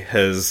by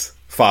his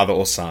father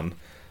or son,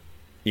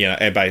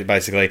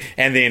 basically,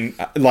 and then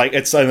like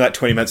it's only like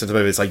 20 minutes into the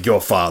movie, it's like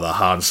your father,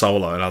 Han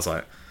Solo, and I was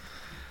like,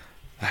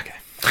 okay.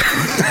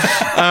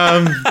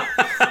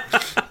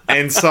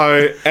 And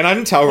I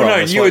didn't tell Ron. No,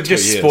 you were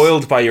just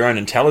spoiled by your own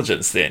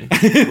intelligence then.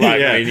 Yeah.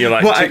 I mean, you're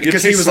like,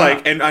 because he was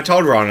like, and I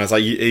told Ron, I was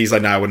like, he's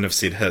like, no, I wouldn't have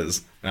said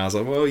his. And I was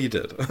like, well, you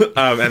did.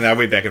 And then I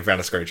went back and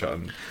found a screenshot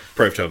and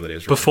proved to him that he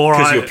was right.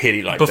 Because you're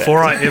petty like that.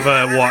 Before I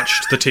ever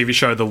watched the TV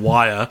show The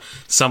Wire,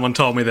 someone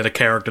told me that a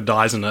character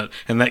dies in it,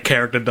 and that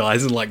character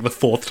dies in like the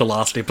 4th to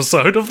last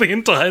episode of the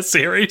entire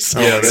series.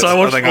 Yeah, so I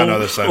watched I know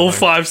the same all thing.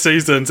 5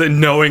 seasons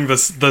and knowing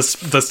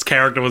this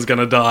character was going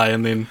to die,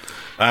 and then...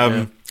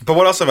 But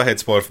what else have I had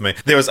spoiled for me?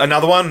 There was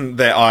another one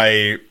that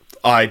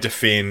I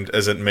defend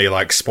isn't me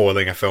like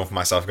spoiling a film for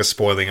myself, because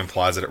spoiling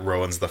implies that it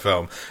ruins the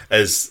film.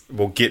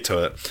 We'll get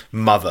to it.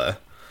 Mother.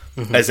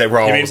 As that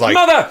Rowan was like...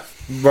 Mother!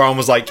 Rowan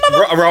was like...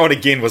 Rowan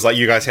again was like,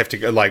 you guys have to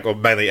go, like, or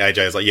mainly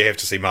AJ was like, you have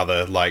to see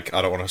Mother, like,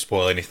 I don't want to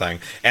spoil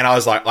anything. And I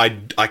was like,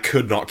 I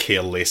could not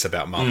care less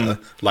about Mother.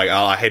 Like,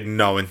 I had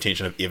no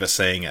intention of ever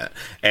seeing it.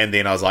 And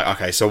then I was like,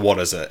 okay, so what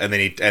is it? And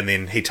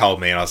then he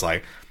told me, and I was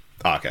like,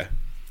 oh, okay.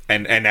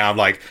 And now I'm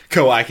like,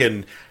 cool, I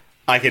can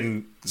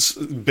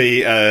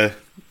be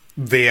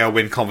there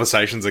when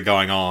conversations are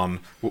going on,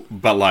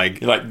 but like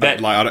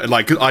that,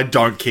 I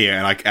don't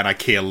care, and I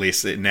care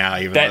less now.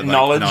 Even that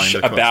though, like, knowledge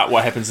about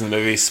what happens in the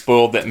movie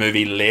spoiled that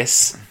movie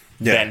less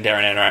than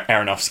Darren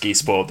Aronofsky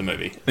spoiled the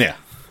movie. Yeah.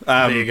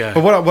 There you go.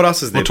 But what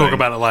else has there We'll talk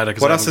about it later.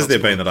 What else has there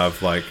been that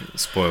I've like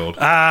spoiled?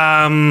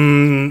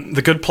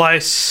 The Good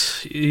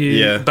Place.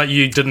 Yeah. But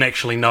you didn't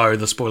actually know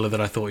the spoiler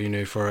that I thought you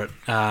knew for it.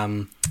 I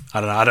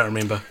don't know. I don't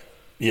remember.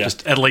 Yeah.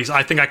 Just at least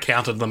I think I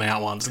counted them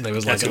out once, and there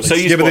was like so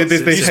you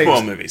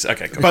spoil movies.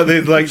 Okay, cool. But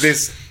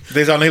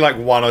there's only like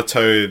one or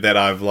two that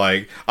I've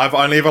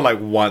only ever like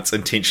once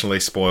intentionally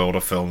spoiled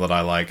a film that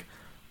I like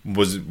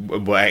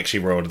were actually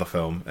ruined the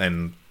film,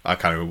 and I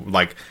kind of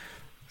like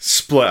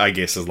Split. I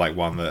guess is like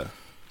one that.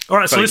 All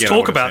right, so let's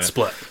talk about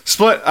Split.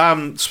 Split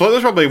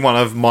was probably one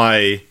of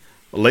my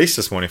least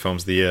disappointing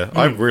films of the year.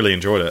 I really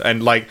enjoyed it,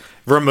 and like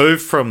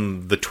removed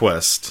from the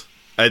twist,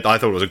 I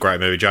thought it was a great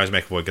movie. James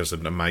McAvoy gives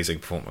an amazing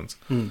performance.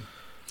 And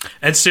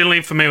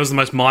certainly for me, it was the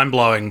most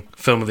mind-blowing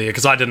film of the year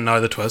because I didn't know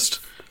the twist.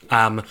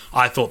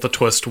 I thought the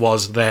twist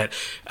was that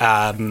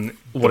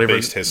whatever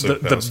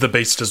the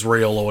beast is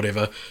real or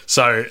whatever.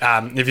 So,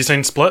 have you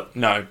seen Split?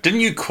 No. Didn't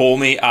you call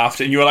me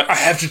after and you were like, I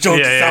have to talk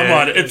to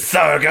someone? Yeah. It's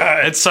so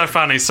good. It's so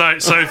funny. So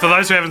for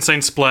those who haven't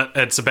seen Split,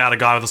 it's about a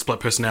guy with a split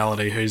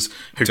personality who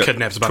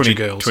kidnaps a bunch of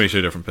girls.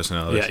 22 different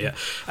personalities. Yeah.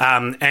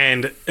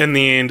 And in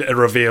the end, it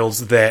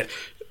reveals that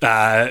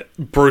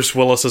Bruce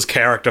Willis's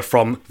character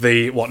from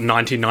the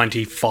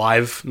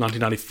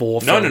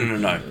 1994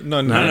 film. No.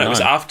 It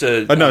was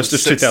after. Oh no, it's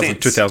just 2000.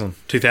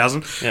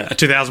 2000. Yeah. A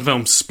 2000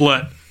 film,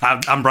 Split,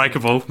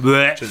 Unbreakable.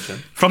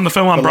 From the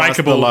film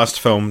Unbreakable, the last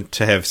film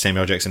to have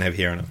Samuel Jackson have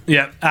hair in it.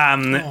 Yeah.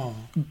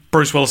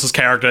 Bruce Willis's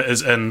character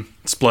is in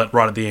Split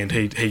right at the end.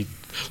 He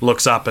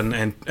looks up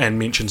and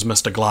mentions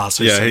Mr. Glass.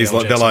 Yeah, he's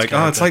like, they're like,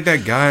 character. Oh, it's like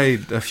that guy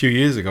a few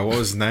years ago. What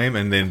was his name?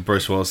 And then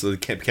Bruce Willis, the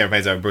camera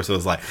pans over, Bruce Willis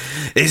was like,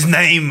 his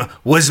name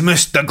was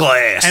Mr.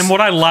 Glass. And what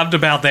I loved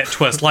about that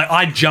twist, like,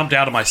 I jumped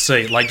out of my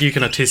seat. Like, you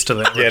can attest to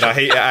that. Yeah, no,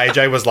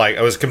 AJ was like,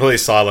 it was completely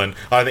silent.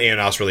 I don't think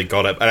anyone else really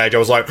got it. And AJ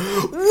was like,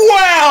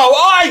 wow,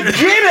 I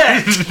get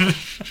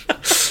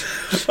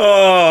it!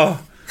 Oh.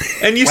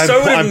 And you would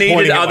have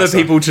needed other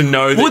people to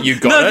know that you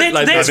got it.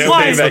 That's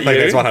why.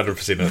 That's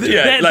 100% of it.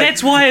 Yeah,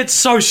 that's why it's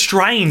so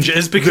strange,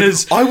 is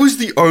because... I was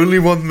the only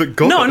one that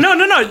got it. No.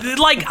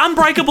 Like,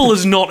 Unbreakable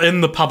is not in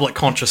the public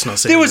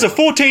consciousness anymore. There was a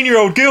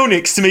 14-year-old girl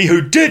next to me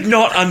who did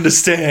not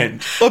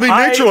understand. I mean,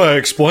 naturally, I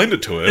explained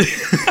it to her.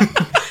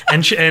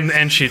 and she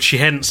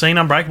hadn't seen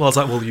Unbreakable. I was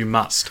like, well, you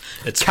must.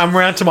 It's come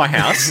round to my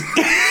house.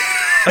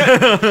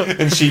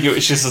 And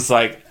she's just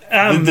like...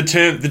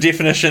 the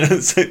definition,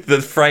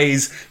 the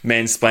phrase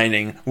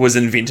mansplaining was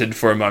invented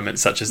for a moment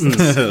such as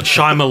this.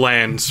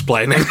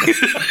 Shyamalan-splaining.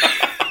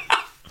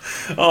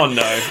 Oh,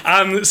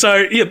 no. So,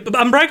 yeah,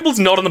 Unbreakable's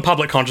not in the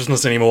public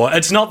consciousness anymore.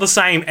 It's not the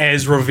same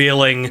as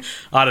revealing,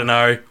 I don't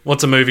know,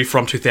 what's a movie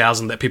from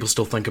 2000 that people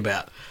still think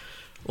about?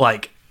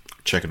 Like...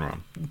 Chicken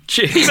Run.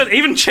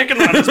 Even Chicken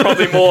Run is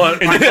probably more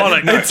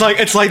iconic.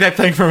 It's like that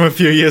thing from a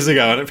few years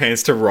ago, and it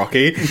pans to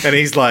Rocky, and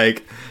he's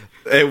like...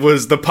 It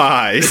was the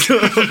pies.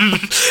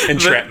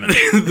 Entrapment.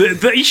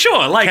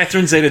 Sure, like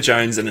Catherine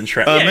Zeta-Jones and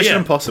Entrapment. Mission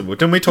Impossible.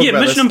 Didn't we talk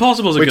about this? Mission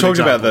Impossible is a good example. We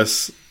talked about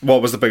this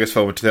what was the biggest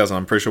film of 2000?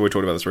 I'm pretty sure we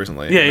talked about this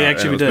recently. Yeah,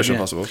 actually we did. Mission yeah.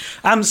 Impossible.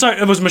 So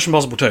it was Mission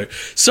Impossible 2.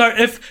 So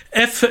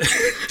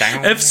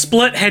if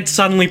Split had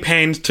suddenly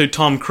panned to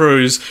Tom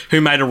Cruise, who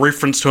made a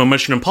reference to a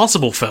Mission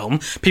Impossible film,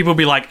 people would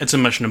be like, it's a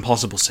Mission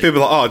Impossible sequel.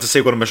 People are like, oh, it's a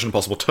sequel to Mission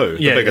Impossible 2,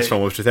 the biggest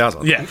film of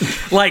 2000. Yeah.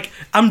 Like,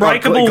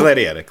 Unbreakable...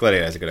 Gladiator.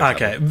 Gladiator's a good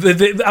example. Okay.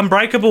 The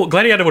Unbreakable...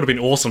 Gladiator would have been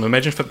awesome.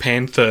 Imagine if it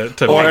panned to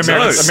or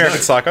American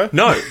Psycho.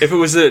 No, if it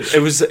was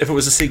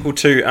a sequel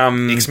to...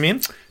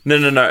 X-Men?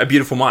 No, A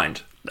Beautiful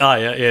Mind. Oh,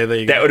 yeah, there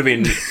you go. That would have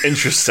been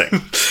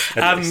interesting.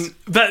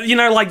 But,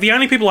 like, the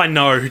only people I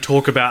know who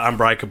talk about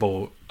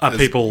Unbreakable are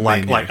people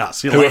like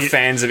us. Who are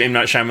fans of M.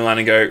 Night Shyamalan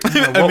and go,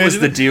 what was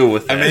the deal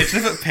with that? Imagine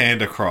if it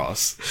panned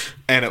across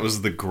and it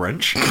was The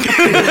Grinch.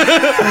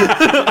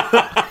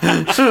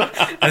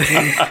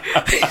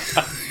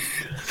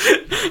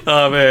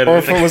 Oh, man. Or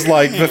if it was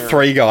like the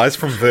three guys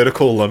from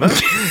Vertical Limit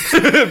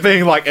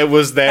being like, it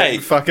was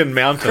that fucking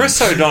mountain. Chris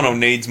O'Donnell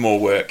needs more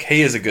work.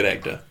 He is a good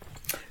actor.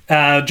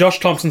 Josh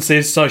Thompson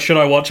says, so should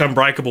I watch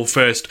Unbreakable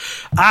first?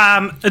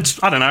 I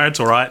don't know, it's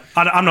alright.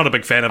 I'm not a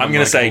big fan of I'm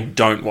going to say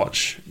don't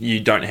watch. You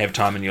don't have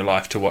time in your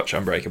life to watch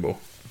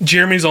Unbreakable.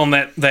 Jeremy's on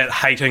that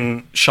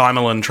hating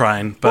Shyamalan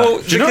train,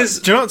 but he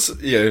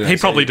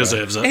probably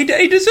deserves it.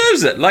 He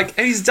deserves it. Like,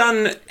 he's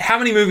done... How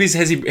many movies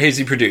has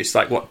he produced?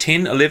 Like, what,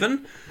 10,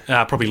 11?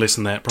 Probably less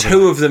than that.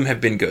 Two of them have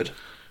been good.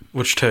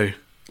 Which two?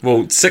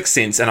 Well, Sixth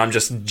Sense, and I'm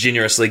just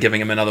generously giving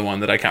him another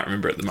one that I can't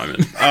remember at the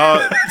moment.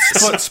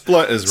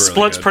 Split is really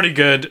Split's good. pretty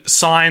good.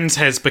 Signs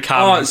has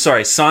become... Oh,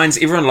 sorry, Signs.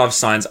 Everyone loves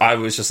Signs. I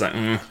was just like,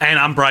 And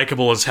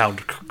Unbreakable is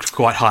held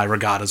quite high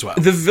regard as well.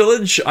 The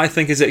Village, I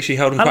think, is actually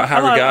held in quite high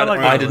regard.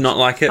 I did not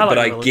like it, but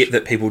I Village. get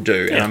that people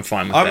do, and I'm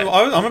fine with that.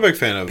 I'm a big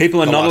fan of...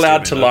 People are not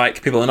allowed to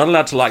like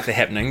The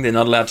Happening. They're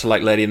not allowed to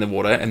like Lady in the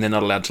Water, and they're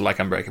not allowed to like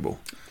Unbreakable.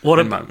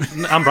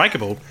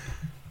 Unbreakable?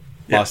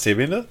 Last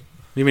Airbender?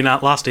 You mean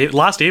Last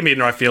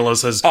Airbender? I feel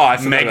is his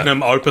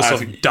magnum opus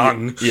of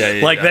dung.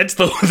 That's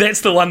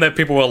the one that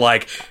people were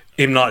like,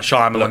 M. Night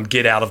Shyamalan,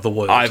 get out of the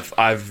woods.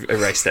 I've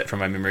erased that from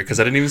my memory because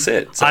I didn't even see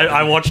it. So.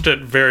 I watched it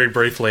very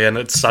briefly, and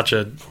it's such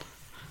a...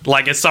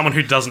 Like, as someone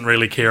who doesn't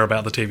really care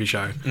about the TV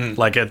show,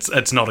 like,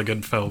 it's not a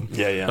good film,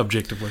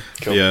 objectively.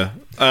 Cool. Yeah.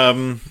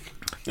 An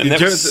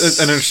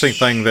interesting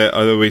thing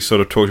that we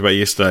sort of talked about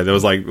yesterday, there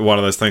was, like, one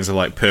of those things of,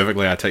 like,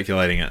 perfectly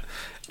articulating it,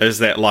 is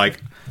that,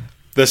 like,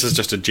 this is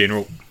just a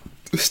general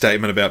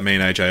statement about me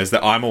and AJ, is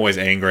that I'm always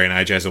angry and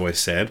AJ's always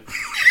sad.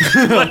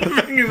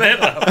 Bringing that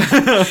up.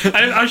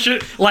 I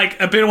should, like,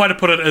 a better way to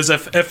put it is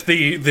if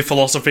the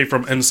philosophy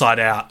from Inside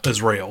Out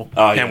is real,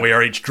 and we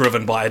are each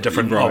driven by a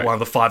different one of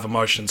the 5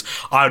 emotions,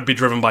 I would be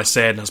driven by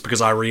sadness because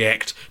I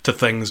react to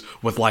things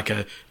with like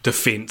a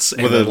defense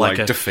and with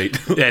a defeat.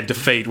 Yeah,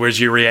 defeat. Whereas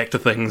you react to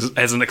things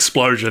as an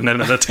explosion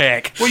and an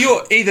attack. Well,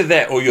 you're either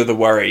that or you're the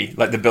worry,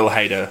 like the Bill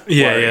Hader.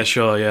 Yeah,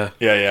 sure, yeah.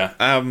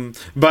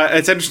 But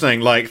it's interesting,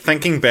 like,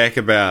 thinking back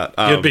about...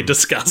 You'd be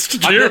disgust.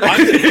 I'm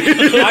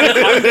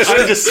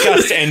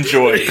disgust and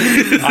joy.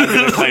 I'm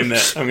going to claim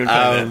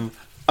that.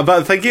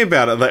 But thinking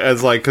about it,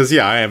 it's like, because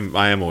I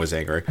am always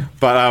angry.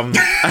 But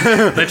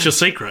that's your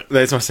secret.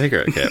 That's my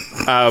secret, yeah.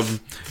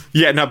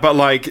 But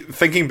like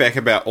thinking back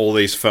about all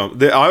these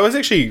films, I was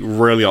actually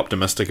really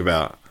optimistic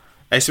about.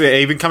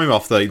 Even coming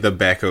off the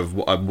back of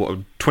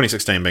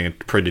 2016 being a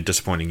pretty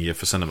disappointing year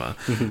for cinema.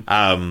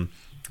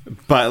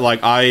 But like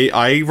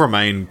I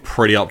remain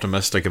pretty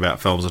optimistic about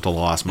films until the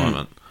last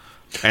moment.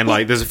 And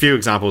like, there's a few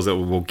examples that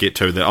we'll get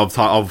to that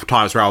of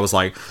times where I was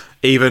like,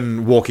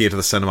 even walking into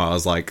the cinema, I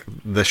was like,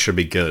 this should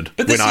be good.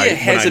 But this year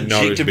has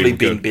objectively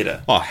been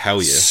better. Oh,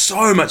 hell yeah.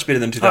 So much better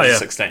than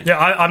 2016. Yeah,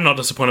 I'm not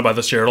disappointed by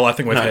this year at all. I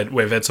think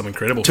we've had some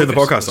incredible... Turn the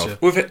podcast off.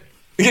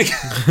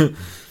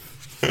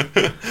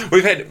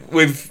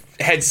 We've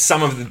had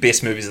some of the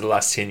best movies of the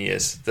last 10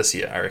 years this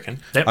year, I reckon.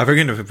 Yep. I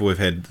reckon we've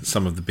had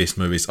some of the best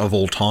movies of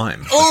all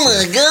time. Oh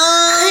my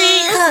god,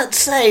 you can't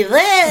say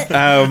that.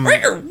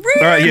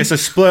 Alright, yeah, so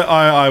Split,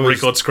 I was...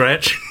 Record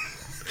scratch.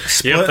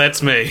 Yep,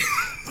 that's me.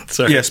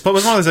 Sorry. Yeah, Split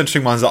was one of those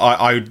interesting ones that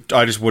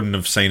I just wouldn't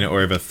have seen it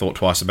or ever thought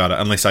twice about it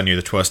unless I knew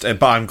the twist.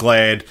 But I'm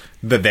glad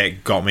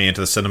that got me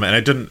into the cinema. And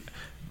it didn't...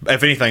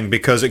 If anything,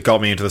 because it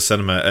got me into the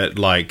cinema,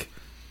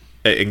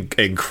 it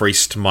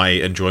increased my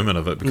enjoyment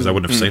of it because I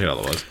wouldn't have seen it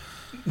otherwise.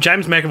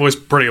 James McAvoy's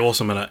pretty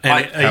awesome in it.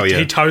 And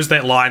he toes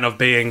that line of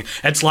being...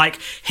 It's like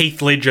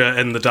Heath Ledger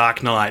in The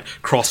Dark Knight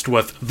crossed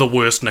with the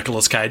worst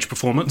Nicolas Cage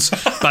performance.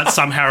 But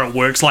somehow it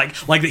works. Like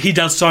he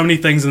does so many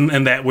things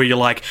in that where you're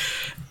like...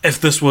 If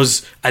this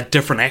was a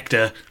different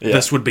actor,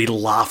 this would be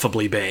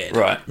laughably bad.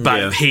 Right.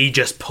 But he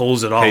just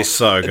pulls it off. He's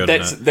so good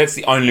in it. That's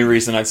the only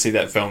reason I'd see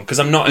that film. Because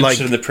I'm not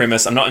interested in the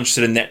premise. I'm not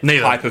interested in that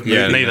type of movie.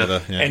 Yeah,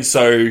 neither. Yeah. And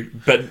so...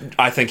 But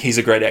I think he's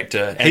a great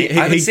actor. And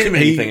I haven't seen him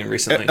in anything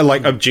recently.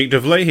 Like,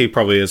 objectively,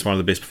 probably is one of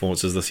the best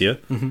performances this year.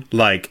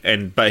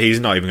 But he's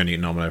not even going to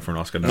get nominated for an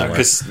Oscar. No,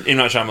 because M.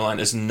 Night Shyamalan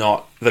is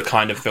not the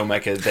kind of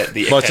filmmaker that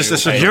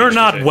the you're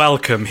not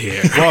welcome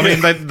here. Well, I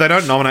mean, they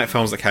don't nominate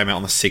films that came out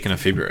on the 2nd of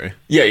February.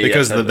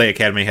 Because the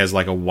Academy has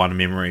like a 1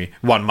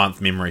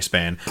 month memory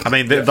span. I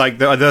mean,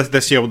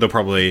 this year they'll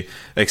probably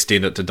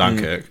extend it to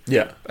Dunkirk.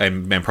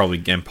 And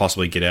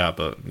possibly Get Out.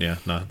 But yeah,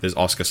 no, there's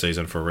Oscar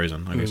season for a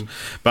reason, I guess.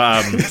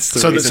 But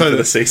so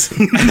the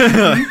season.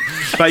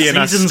 But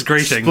yeah, season's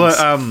greetings.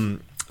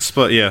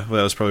 Split, yeah, well,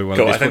 that was probably one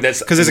of the I think that's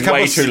because there's a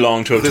couple too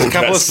long to have talked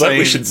about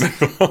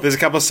Split. There's a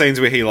couple of scenes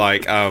where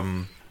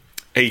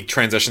he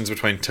transitions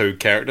between two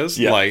characters.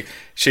 Yeah. Like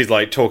she's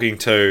like talking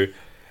to,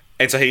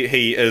 and so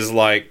he is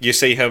like, you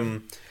see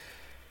him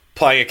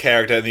playing a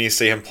character, and then you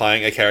see him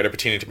playing a character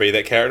pretending to be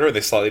that character, and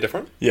they're slightly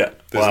different. Yeah,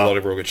 there's a lot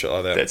of real good shit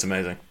like that. That's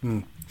amazing.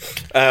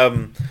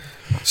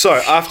 So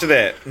after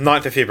that,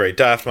 9th of February,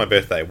 day after my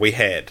birthday, we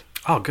had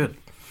good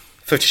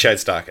 50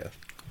 Shades Darker.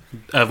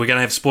 We're going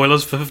to have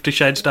spoilers for 50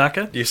 Shades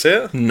Darker? You see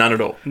it? None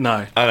at all. No.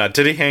 I don't know.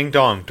 Did he hang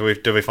Dong?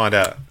 Did we find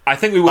out? I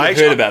think we would have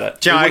heard about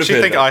it. I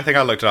think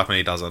I looked it up and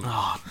he doesn't.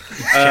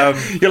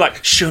 You're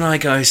like, should I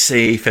go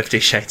see 50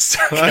 Shades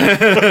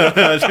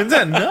Darker? Turns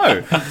out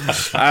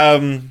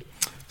no.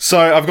 So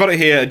I've got it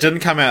here. It didn't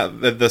come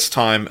out at this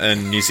time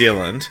in New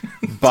Zealand,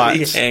 but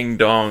Did he hang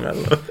Dong? I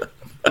love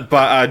it.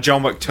 But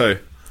John Wick 2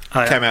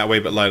 came out a wee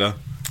bit later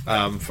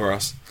for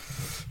us.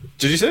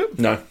 Did you see it?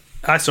 No.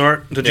 I saw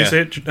it. Did you see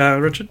it,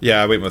 Richard?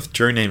 Yeah, I went with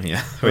Drew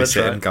Nemia. We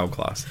sat right. in gold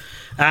class.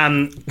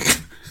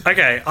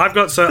 Okay,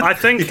 I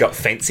think You got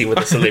fancy with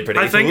a celebrity.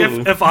 I think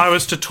if I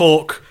was to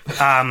talk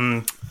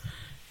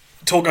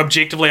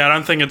objectively, I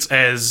don't think it's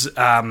as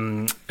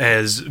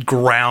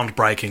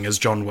groundbreaking as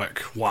John Wick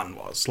 1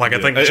 was. Like,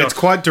 I think it's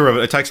quite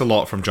derivative. It takes a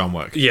lot from John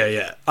Wick.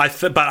 Yeah.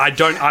 But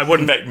I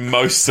wouldn't. In fact,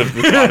 most of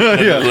the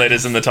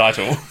letters in the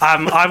title.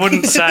 I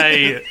wouldn't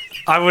say.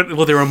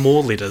 Well, there are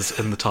more letters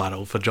in the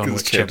title for John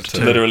Wick Chapter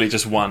 2. Literally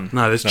just one.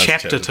 No, there's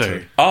Chapter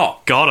 2.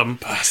 Oh, got him.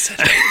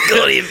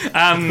 Got him.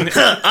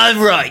 I'm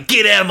right.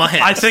 Get out of my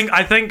house.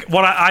 I think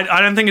what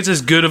I don't think it's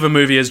as good of a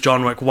movie as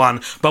John Wick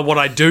 1, but what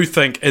I do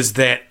think is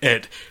that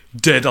it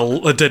did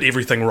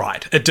everything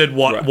right. It did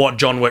what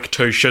John Wick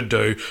 2 should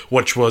do,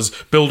 which was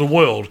build a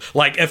world.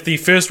 Like, if the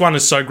first one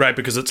is so great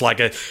because it's like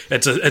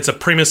it's a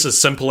premise as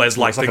simple as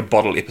it's like a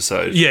bottle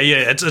episode. Yeah,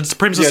 it's a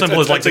premise as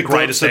simple as like the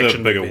greatest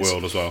action bigger movies.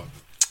 world as well.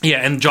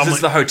 Yeah, and John Wick... This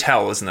is the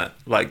hotel, isn't it?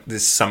 Like,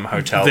 there's some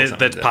hotel.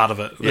 That's part of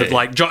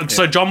it.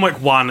 So John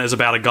Wick 1 is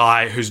about a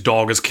guy whose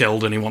dog is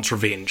killed and he wants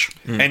revenge.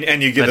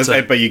 And you get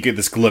you get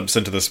this glimpse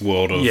into this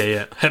world of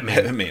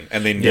hitmen,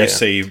 and then you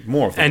see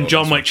more of them. And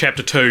John Wick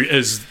Chapter 2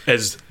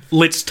 is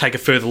let's take a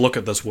further look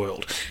at this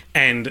world.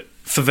 And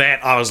for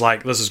that, I was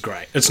like, this is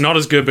great. It's not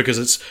as good because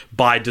it's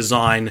by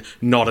design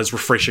not as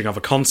refreshing of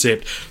a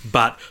concept,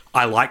 but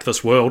I like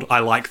this world. I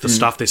like the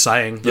stuff they're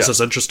saying. This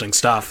is interesting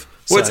stuff.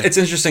 Well, it's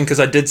interesting because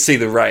I did see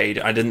The Raid.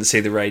 I didn't see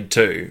The Raid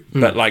 2.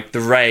 But, like,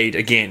 The Raid,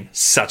 again,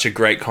 such a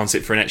great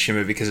concept for an action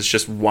movie because it's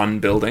just one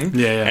building.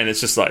 Yeah. And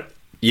it's just like...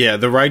 Yeah,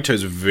 The Raid 2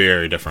 is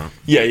very different.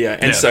 Yeah.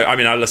 And so, I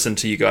mean, I listened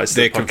to you guys,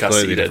 the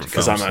podcast that you did,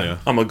 because films,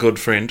 I'm a good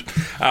friend.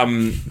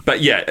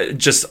 But, yeah,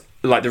 just...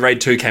 Like, The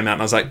Raid 2 came out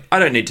and I was like, I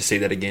don't need to see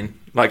that again.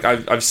 Like,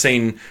 I've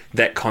seen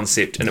that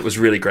concept and it was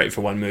really great for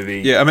one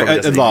movie. Yeah, I mean,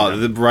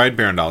 the Raid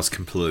Barrendale is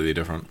completely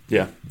different.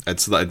 Yeah.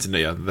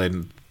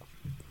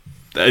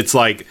 It's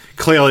like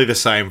clearly the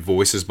same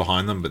voices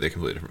behind them, but they're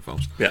completely different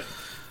films. Yeah.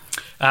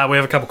 We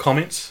have a couple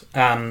comments.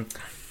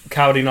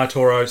 Kaori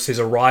Naitoro says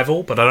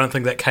Arrival, but I don't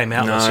think that came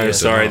out this year. No,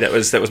 sorry, that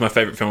was my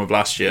favourite film of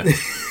last year.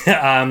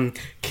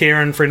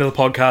 Karen, friend of the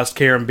podcast,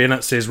 Karen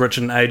Bennett says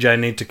Richard and AJ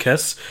need to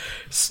kiss.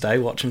 Stay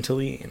watching till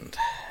the end.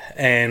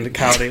 And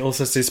Kaori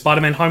also says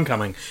Spider-Man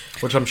Homecoming,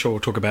 which I'm sure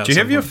we'll talk about. Do you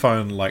have your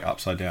phone like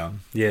upside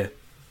down? Yeah.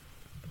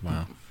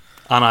 Wow.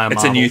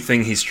 It's a new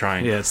thing he's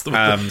trying. Yeah, it's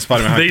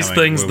Spider-Man these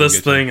things, this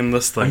thing, and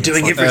this thing. I'm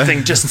doing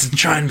everything just to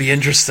try and be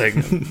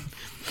interesting.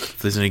 If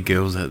there's any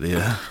girls out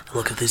there,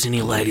 look, if there's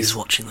any ladies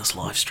watching this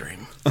live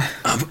stream,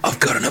 I've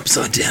got an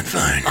upside down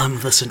phone. I'm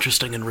this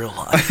interesting in real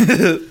life.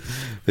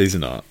 These are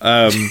not.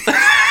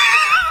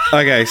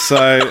 Okay,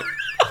 so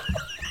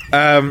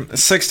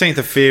 16th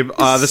of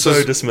Feb. This so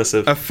was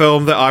dismissive. A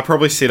film that I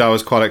probably said I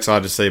was quite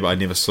excited to see, but I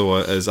never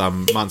saw it. Is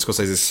Martin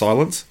Scorsese's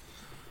Silence?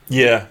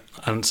 Yeah.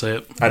 I didn't see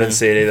it. I didn't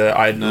see it either.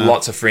 I had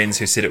lots of friends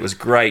who said it was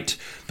great,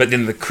 but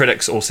then the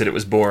critics all said it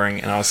was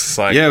boring, and I was just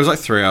like... Yeah, it was like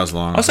 3 hours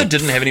long. I also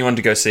didn't have anyone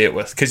to go see it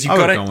with, because you've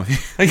got to...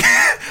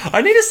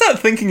 I need to start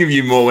thinking of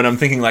you more when I'm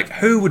thinking, like,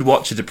 who would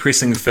watch a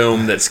depressing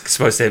film that's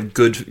supposed to have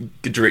good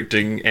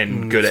directing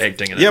and good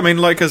acting in it? Yeah, I mean,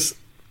 like, because...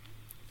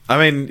 I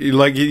mean,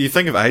 like, you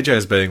think of AJ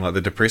as being, like,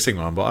 the depressing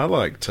one, but I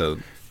like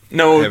to...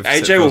 No,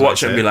 AJ will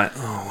watch it and be like,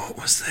 oh, what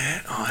was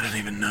that? Oh, I don't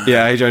even know.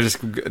 Yeah,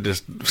 AJ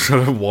just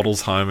sort of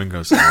waddles home and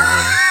goes,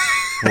 oh,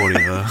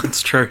 whatever.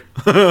 It's true.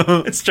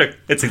 It's true.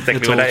 It's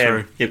exactly what I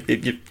am. Yep.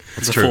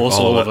 It's a force,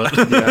 all of it.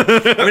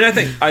 Yeah. I mean, I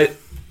think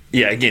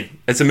yeah, again,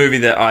 it's a movie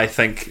that I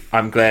think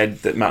I'm glad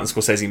that Martin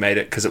Scorsese made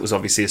it, because it was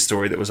obviously a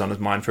story that was on his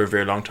mind for a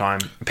very long time.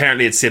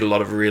 Apparently it said a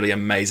lot of really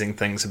amazing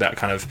things about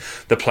kind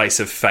of the place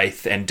of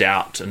faith and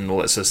doubt and all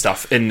that sort of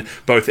stuff in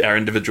both our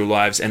individual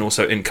lives and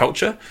also in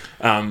culture.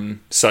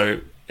 So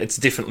it's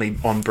definitely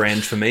on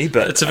brand for me,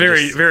 but it's a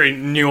very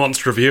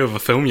nuanced review of a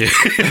film you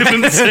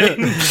haven't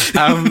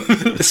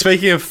seen.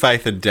 Speaking of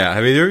faith and doubt,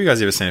 have either of you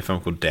guys ever seen a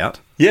film called Doubt?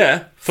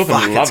 Yeah,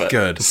 fucking love it's it.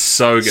 good.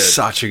 So good.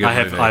 Such a good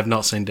movie. I have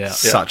not seen Doubt.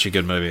 Such a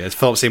good movie. It's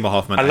Philip Seymour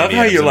Hoffman. I love Amy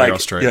how Adams, you're and like,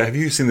 Meryl Streep. yeah, have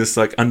you seen this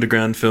like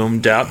underground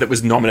film Doubt that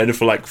was nominated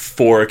for like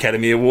 4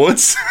 Academy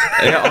Awards?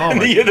 Yeah, oh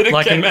my The year that it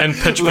Like came in out.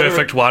 Pitch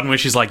Perfect 1, where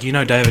she's like,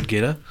 David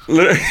Guetta?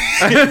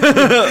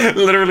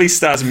 Literally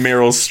stars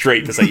Meryl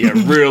Streep. It's like, yeah,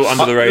 real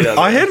under the radar.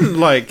 I hadn't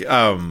like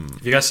Have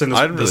you guys seen this,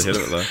 I hadn't really this hit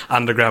it though.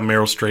 underground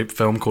Meryl Streep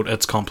film called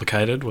It's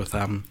Complicated with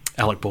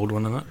Alec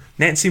Baldwin in it?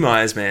 Nancy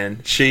Myers,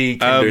 man, she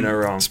can do no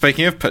wrong.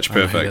 Speaking of Pitch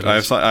Perfect,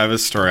 I hate I have a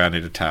story I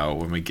need to tell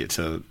when we get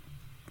to.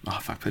 Oh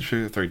fuck! Pitch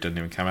Perfect 3 didn't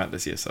even come out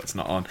this year, so it's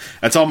not on.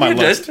 It's on my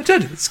list. It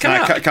did. It's coming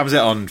out. It comes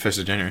out on 1st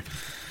of January.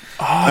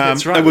 Oh,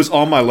 that's right. It was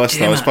on my list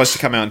though. It was it. supposed to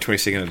come out on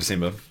 22nd of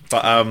December,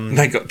 but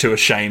They got too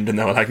ashamed and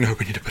they were like, no,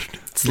 we need to put it.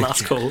 It's the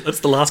last call.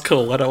 It's the last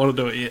call. I don't want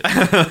to do it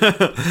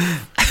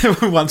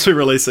yet. once we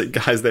release it,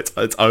 guys,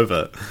 it's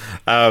over.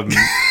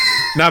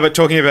 No, but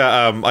talking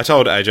about, I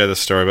told AJ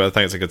this story, but I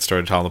think it's a good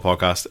story to tell on the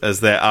podcast,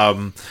 is that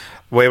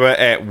we were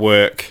at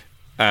work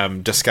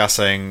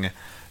discussing...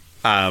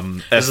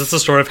 Is this the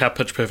story of how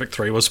Pitch Perfect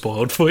 3 was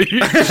spoiled for you?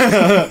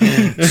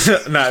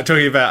 no,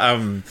 talking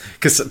about...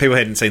 Because people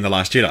hadn't seen The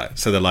Last Jedi,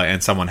 so they're like,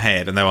 and someone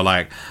had, and they were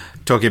like,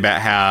 talking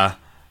about how...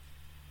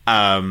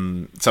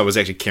 so it was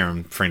actually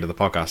Kieran, friend of the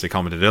podcast, who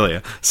commented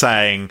earlier,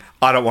 saying,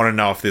 I don't want to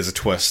know if there's a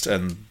twist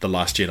in The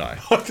Last Jedi.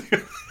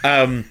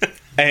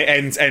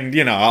 And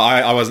you know,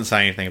 I wasn't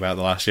saying anything about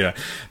The Last Jedi,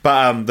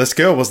 but this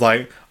girl was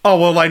like, oh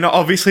well, like no,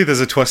 obviously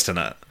there's a twist in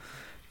it,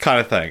 kind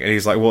of thing. And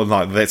he's like, well,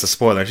 no, that's a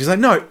spoiler. And she's like,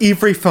 no,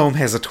 every film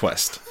has a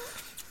twist.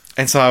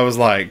 And so I was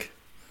like,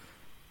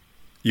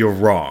 you're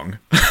wrong.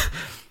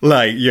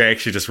 Like, you're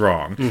actually just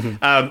wrong.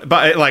 Mm-hmm.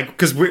 But like,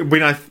 because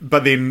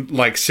but then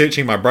like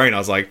searching my brain, I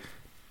was like,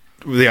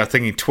 yeah,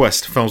 thinking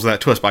twist, films without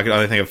twist, but I could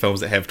only think of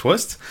films that have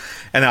twists.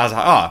 And then I was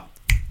like,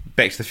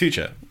 Back to the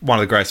Future, one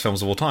of the greatest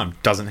films of all time,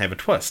 doesn't have a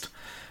twist.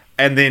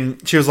 And then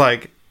she was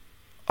like,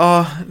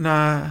 oh,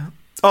 no.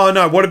 Oh,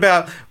 no, what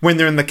about when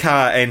they're in the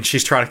car and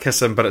she's trying to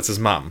kiss him, but it's his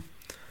mum?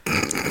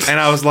 And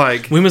I was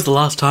like... When was the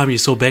last time you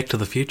saw Back to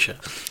the Future?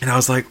 And I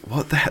was like,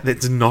 what the heck?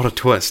 That's not a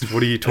twist.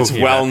 What are you talking about?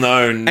 It's well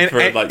known.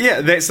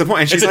 Yeah, that's the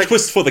point. And she's it's a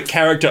twist for the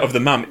character of the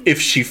mum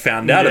if she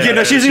found out about it. Yeah,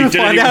 no, she doesn't even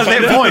find out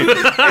at that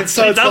point. And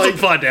so She doesn't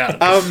find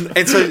out.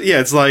 And so, yeah,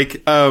 it's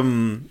like,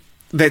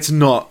 that's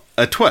not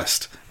a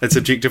twist. It's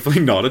objectively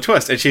not a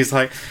twist. And she's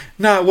like,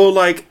 no, well,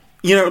 like...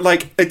 You know,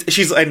 like,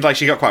 she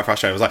got quite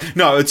frustrated. I was like,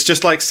 no, it's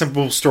just like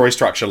simple story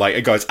structure. Like,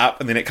 it goes up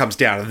and then it comes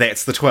down, and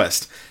that's the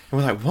twist. And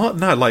we're like, what?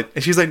 No, like,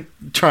 and she's like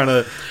trying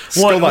to.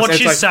 What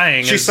she's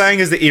saying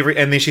is that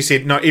and then she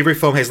said, no, every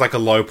film has like a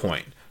low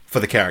point for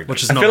the character.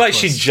 Which is I not feel a like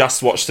twist. she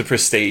just watched The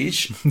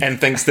Prestige and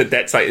thinks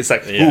that's like, it's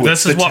like, Yeah.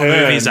 This is the what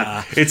turn. movies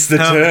are. It's the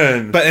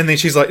turn. But and then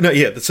she's like, no,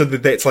 yeah, so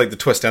that's like the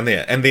twist down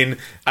there. And then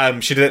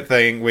she did that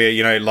thing where,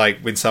 you know, like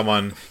when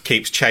someone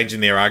keeps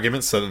changing their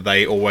arguments so that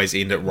they always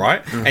end it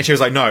right. And she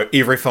was like, no,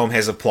 every film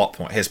has plot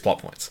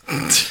points.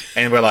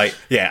 And we're like,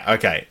 yeah,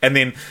 okay. And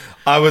then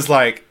I was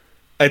like,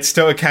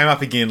 it came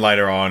up again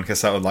later on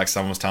because like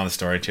someone was telling the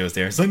story and she was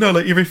there. It's like, no,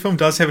 like every film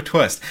does have a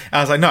twist. And I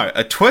was like, no,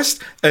 a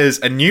twist is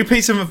a new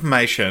piece of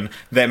information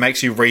that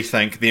makes you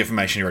rethink the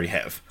information you already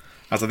have.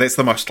 I was like, that's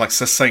the most like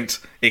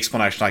succinct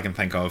explanation I can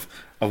think of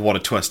what a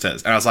twist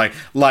is. And I was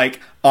like,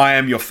 I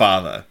Am Your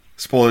Father.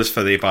 Spoilers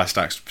for The Empire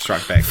Strikes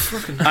Back.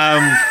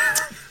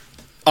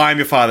 I Am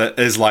Your Father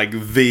is like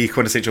the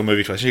quintessential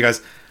movie twist. And she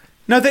goes,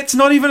 no, that's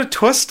not even a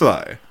twist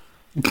though.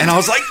 And I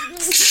was like,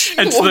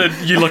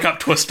 you look up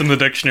twist in the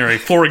dictionary.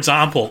 For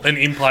example, in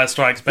Empire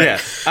Strikes Back.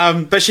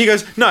 yeah. But she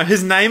goes, no,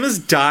 his name is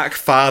Dark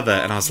Father.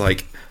 And I was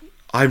like,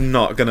 I'm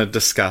not going to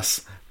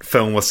discuss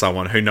film with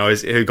someone who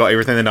got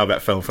everything they know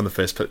about film from the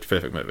first Pitch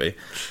Perfect movie,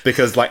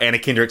 because like Anna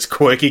Kendrick's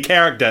quirky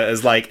character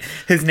is like,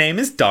 his name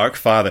is Dark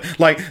Father.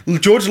 Like,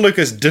 George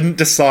Lucas didn't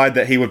decide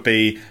that he would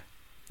be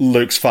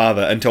Luke's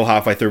father until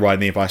halfway through writing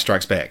The Empire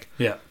Strikes Back.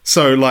 Yeah.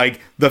 So like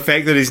the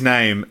fact that his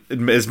name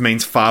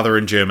means father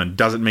in German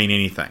doesn't mean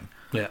anything.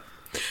 Yeah.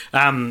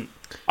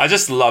 I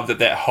just love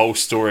that whole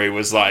story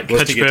was like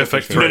Pitch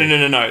Perfect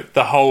 3. No.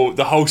 The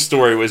whole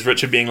story was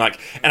Richard being like,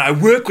 and I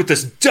work with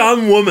this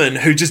dumb woman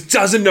who just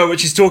doesn't know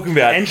what she's talking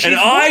about, and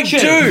I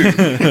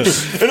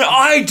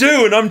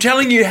do, and I'm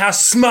telling you how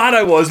smart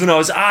I was when I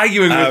was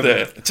arguing with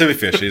her. To be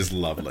fair, she's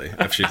lovely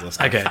if she's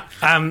listening. Okay.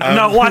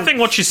 No, I think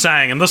what she's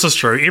saying, and this is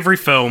true, every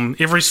film,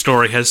 every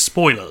story has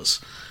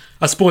spoilers.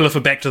 A spoiler for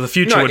Back to the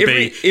Future would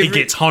be he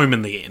gets home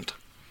in the end.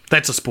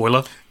 That's a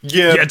spoiler.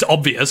 Yeah. It's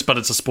obvious, but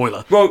it's a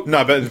spoiler. Well,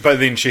 no, but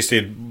then she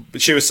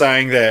was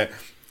saying that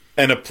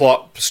in a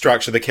plot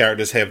structure, the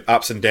characters have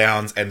ups and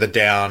downs, and the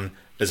down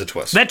is a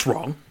twist. That's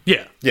wrong.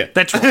 Yeah. Yeah.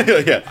 That's wrong.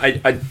 Yeah.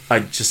 I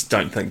just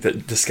don't think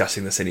that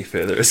discussing this any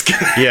further is good.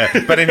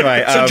 Yeah. But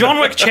anyway, So John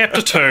Wick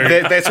Chapter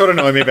 2. that's what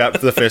annoyed me about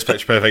the first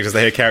Pitch Perfect is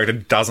that her character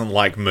doesn't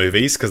like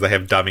movies because they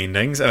have dumb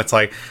endings, and it's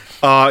like,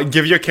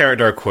 give your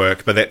character a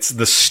quirk, but that's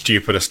the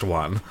stupidest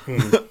one.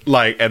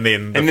 Like, and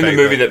then the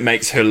movie that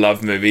makes her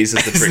love movies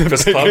is The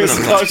Breakfast Club. And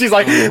I'm like, she's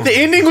like, the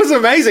ending was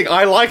amazing.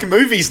 I like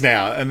movies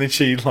now, and then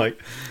she like,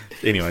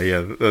 anyway,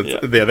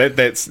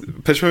 that's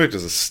Pitch Perfect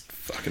is a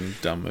fucking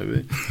dumb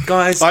movie,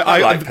 guys.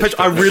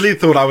 I really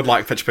thought I would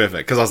like Pitch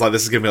Perfect because I was like,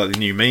 this is gonna be like the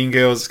new Mean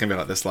Girls. It's gonna be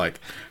like this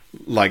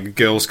like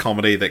girls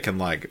comedy that can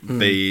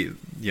be,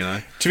 you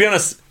know. To be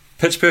honest,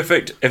 Pitch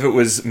Perfect, if it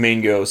was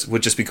Mean Girls,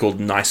 would just be called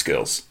Nice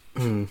Girls.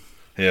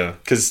 Yeah,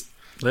 because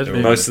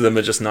most of them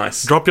are just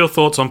nice. Drop your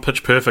thoughts on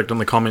Pitch Perfect in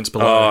the comments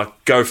below. Oh,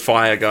 go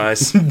fire,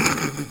 guys.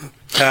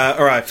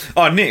 all right.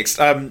 Next,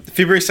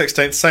 February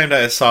 16th, same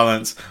day as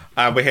Silence,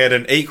 we had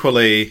an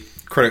equally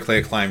critically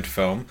acclaimed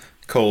film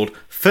called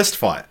Fist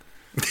Fight.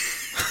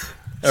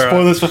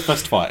 Spoilers for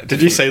Fist Fight.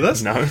 Did you see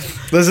this? No.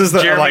 This is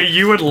the Jeremy,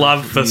 you would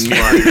love Fist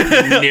Fight.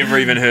 Never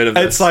even heard of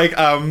this. It's like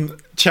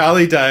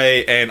Charlie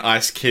Day and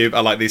Ice Cube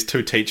are like these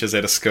two teachers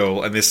at a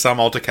school, and there's some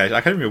altercation.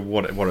 I can't remember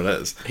what it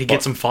is. He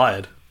gets him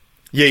fired.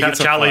 Yeah, he gets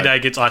Charlie Day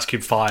gets Ice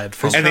Cube fired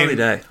from Charlie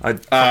Day.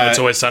 It's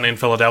Always Sunny in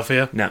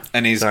Philadelphia. No,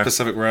 and he's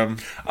Pacific Rim.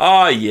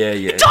 Oh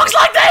yeah. Talks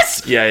like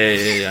this.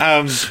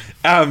 Yeah.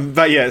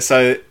 But yeah,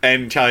 so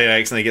and Charlie Day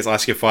accidentally gets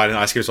Ice Cube fired, and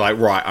Ice Cube's like,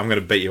 right, I'm going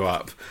to beat you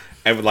up.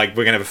 And like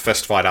we're gonna have a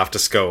fist fight after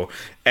school,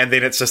 and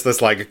then it's just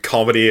this like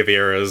comedy of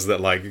errors that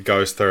like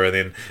goes through, and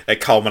then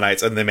it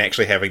culminates in them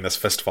actually having this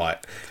fist fight.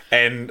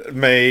 And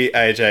me,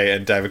 AJ,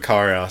 and David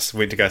Corias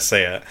went to go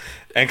see it,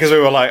 and because we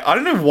were like, I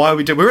don't know why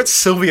we did. We were at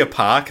Sylvia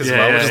Park as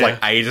well, which is like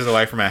ages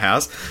away from our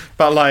house,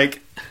 but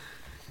like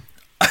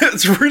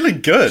it's really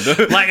good.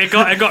 Like it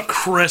got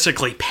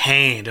critically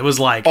panned. It was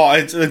like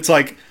it's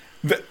like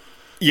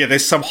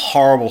there's some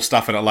horrible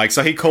stuff in it. Like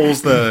so he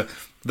calls the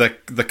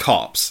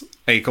cops.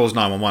 He calls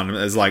 911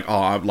 and is like,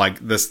 like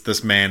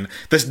this man,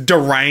 this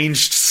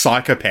deranged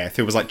psychopath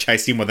who was like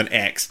chasing him with an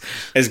axe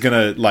is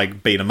gonna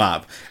like beat him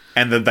up,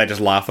 and then they just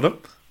laugh at him.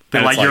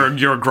 They're like,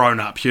 you're a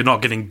grown up. You're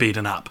not getting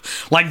beaten up.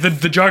 Like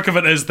the joke of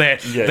it is that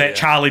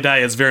Charlie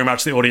Day is very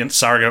much the audience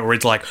surrogate, where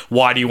it's like,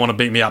 why do you want to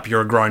beat me up? You're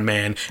a grown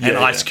man. And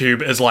Ice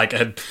Cube is like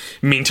a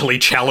mentally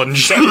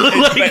challenged.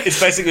 It's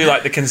basically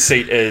like the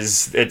conceit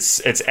is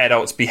it's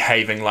adults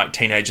behaving like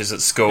teenagers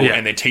at school,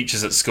 and they're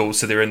teachers at school,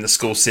 so they're in the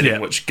school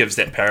setting, which gives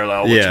that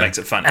parallel, which makes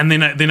it fun. And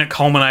then it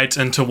culminates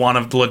into one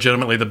of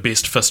legitimately the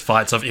best fist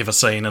fights I've ever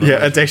seen.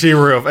 It's actually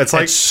real.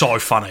 It's so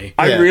funny.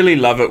 I really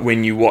love it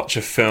when you watch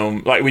a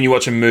film, like when you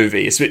watch a movie.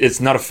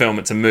 It's not a film,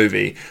 it's a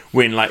movie,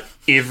 when like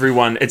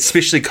everyone,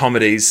 especially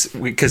comedies,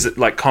 because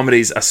like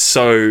comedies are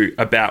so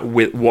about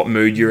what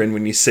mood you're in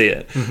when you see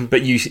it,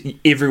 but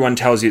everyone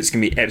tells you it's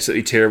gonna be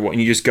absolutely terrible, and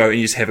you just go and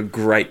you just have a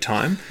great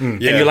time,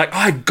 and you're like,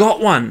 I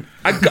got one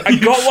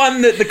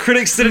that the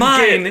critics didn't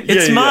get.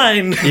 It's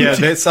mine. Yeah,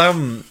 that's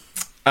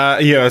I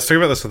was talking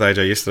about this with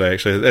AJ yesterday.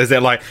 Actually, is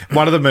that like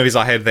one of the movies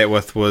I had that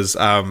with was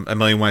A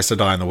Million Ways to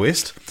Die in the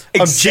West.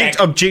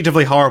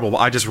 Objectively horrible, but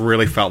I just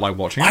really felt like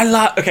watching it.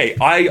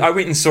 I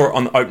went and saw it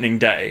on the opening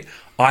day.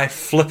 I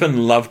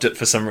flippin' loved it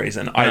for some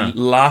reason. I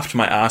laughed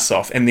my ass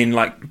off, and then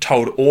like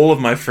told all of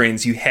my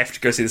friends, "You have to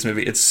go see this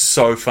movie. It's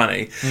so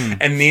funny."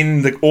 And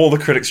then all the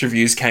critics'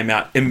 reviews came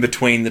out in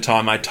between the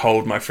time I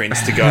told my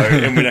friends to go,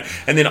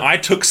 and then I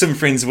took some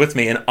friends with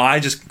me, and I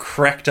just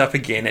cracked up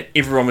again. And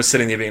everyone was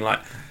sitting there being like,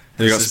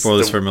 You got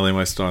spoilers for A Million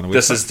Ways to Die in the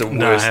West. This is the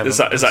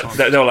worst.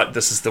 They were like,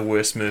 this is the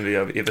worst movie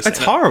I've ever seen. It's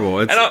horrible.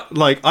 It's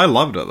I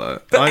loved it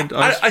though. But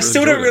I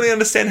still don't really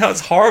understand how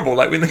it's horrible.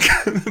 Like when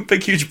the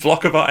big huge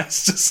block of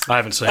ice just. I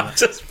haven't seen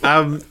it.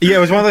 It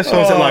was one of those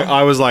films that like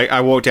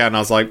I walked out and I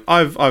was like,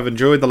 I've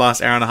enjoyed the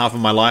last hour and a half of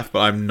my life, but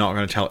I'm not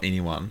going to tell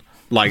anyone.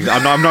 Like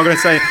I'm not going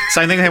to say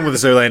same thing happened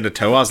with Zoolander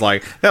 2. I was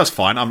like, that was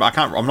fine. I'm not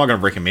going to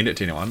recommend it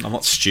to anyone. I'm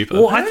not stupid.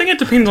 Well, I think it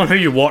depends on who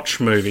you watch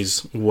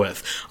movies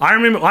with. I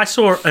remember I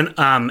saw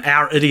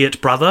Our Idiot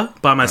Brother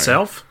by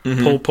myself,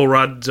 Paul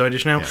Rudd, Zoe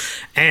Deschanel,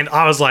 and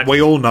I was like,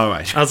 we all know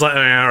it. I was like,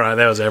 all right,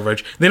 that was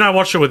average. Then I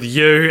watched it with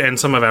you and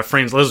some of our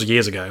friends. This was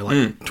years ago,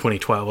 like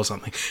 2012 or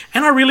something,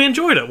 and I really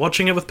enjoyed it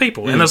watching it with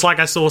people. And it's like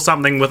I saw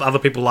something with other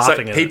people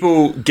laughing at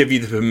people give you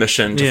the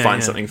permission to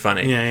find something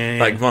funny.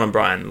 Like Von and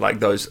Brian, like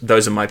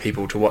those are my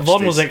people to watch.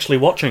 Von was actually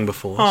watching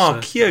before. Oh,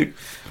 so. Cute.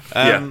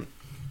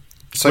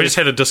 So we just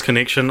had a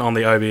disconnection on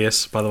the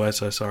OBS, by the way,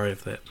 so sorry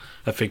if that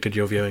affected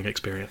your viewing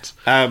experience.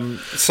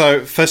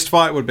 So Fist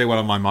Fight would be one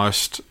of my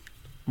most...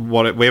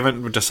 we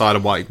haven't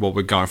decided what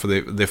we're going for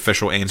the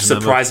official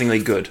antonym. Surprisingly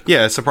good.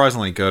 Yeah,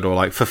 surprisingly good or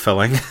like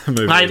fulfilling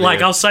movie.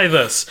 I'll say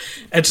this: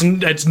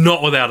 it's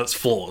not without its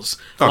flaws.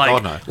 Oh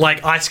God, no!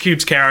 Like Ice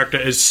Cube's character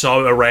is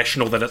so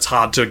irrational that it's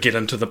hard to get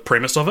into the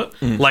premise of it.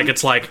 Like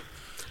it's like,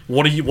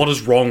 what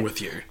is wrong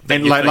with you?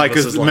 And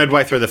because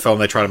midway through the film,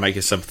 they try to make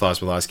you sympathise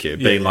with Ice Cube,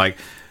 being like,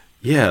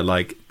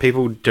 like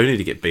people do need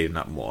to get beaten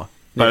up more,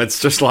 but it's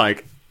just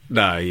like,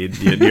 no, you're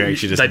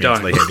actually just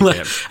mentally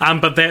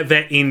handicapped. But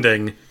that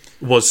ending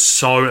was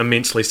so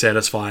immensely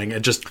satisfying.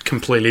 It just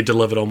completely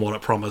delivered on what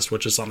it promised,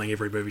 which is something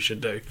every movie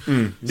should do.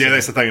 Yeah,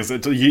 that's the thing. Is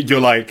that you're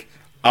like,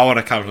 I want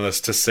to come to this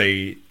to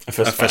see a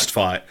fist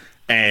fight,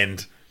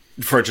 and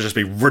for it to just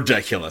be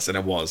ridiculous, and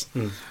it was.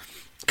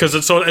 Because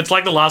it's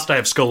like the last day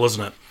of school,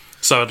 isn't it?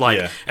 So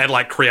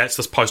it creates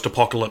this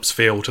post-apocalypse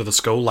feel to the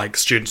school. Like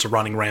students are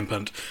running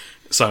rampant.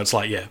 So it's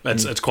like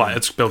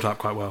it's built up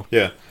quite well.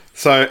 Yeah.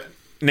 So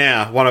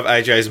now one of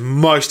AJ's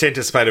most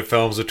anticipated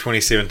films of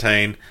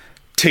 2017.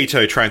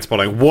 T2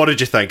 Trainspotting. What did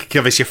you think?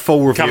 Give us your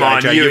full review. Come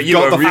on, AJ. you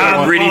were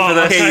ready for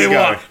this. Here you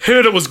go.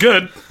 Heard it was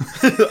good.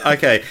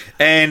 Okay,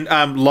 and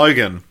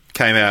Logan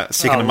came out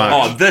 2nd of March.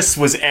 Oh, this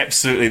was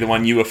absolutely the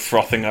one you were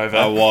frothing over.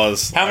 I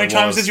was. How many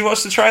times did you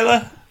watch the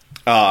trailer?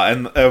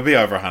 And it'll be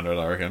over 100,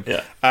 I reckon.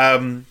 Yeah.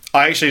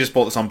 I actually just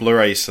bought this on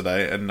Blu-ray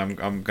yesterday, and I'm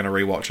going to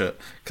rewatch it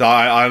because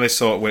I only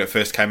saw it when it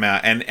first came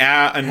out. And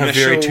our initial, how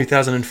very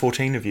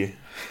 2014 of you.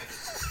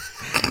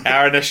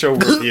 Our initial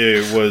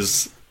review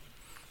was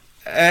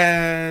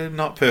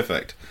not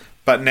perfect,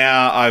 but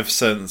now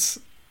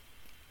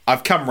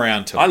I've come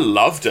round to it. I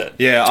loved it.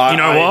 Yeah, you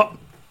know what?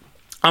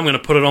 I'm going to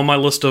put it on my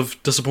list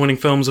of disappointing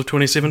films of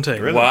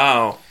 2017. Really?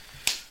 Wow.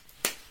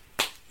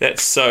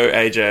 That's so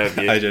AJ of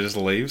you. AJ just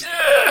leaves.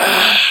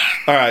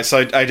 Alright,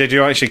 so AJ, do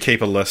you actually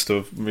keep a list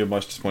of your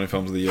most disappointing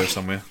films of the year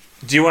somewhere?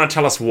 Do you want to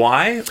tell us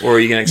why, or are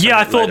you going to explain Yeah,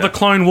 I it thought later? the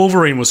clone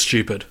Wolverine was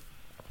stupid.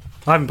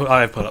 I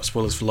have put up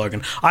spoilers for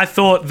Logan. I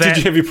thought that...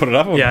 Have you put it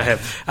up? Or Yeah, I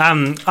have.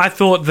 I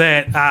thought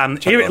that...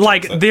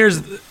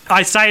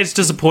 I say it's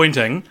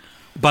disappointing,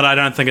 but I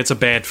don't think it's a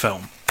bad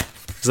film.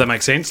 Does that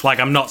make sense? Like,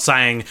 I'm not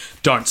saying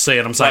don't see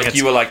it. I'm saying Like,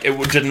 you were like,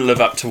 it didn't live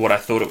up to what I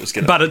thought it was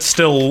going to. But it's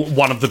still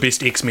one of the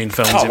best X-Men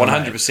films Oh, ever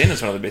 100%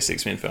 is one of the best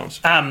X-Men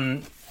films.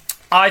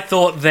 I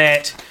thought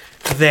that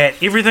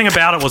everything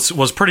about it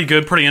was pretty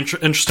good, pretty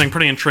interesting,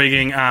 pretty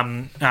intriguing,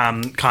 kind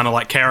of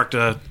like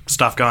character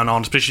stuff going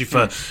on, especially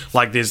for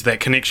like there's that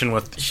connection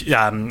with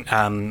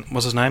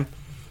what's his name?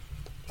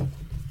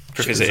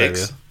 Professor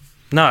X.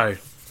 No.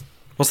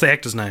 What's the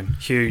actor's name?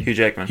 Hugh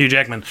Jackman. Hugh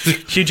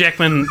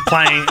Jackman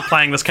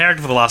playing this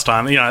character for the last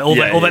time. You know,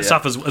 all that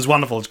stuff is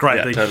wonderful. It's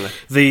great. Yeah, totally.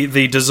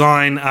 The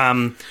design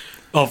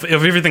of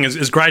everything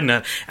is great in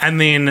it. And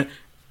then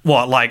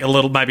like a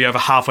little, maybe over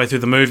halfway through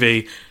the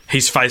movie,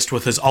 he's faced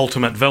with his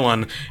ultimate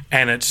villain,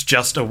 and it's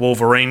just a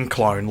Wolverine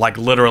clone. Like,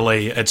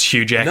 literally, it's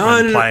Hugh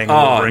Jackman playing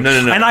Wolverine.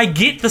 No. And I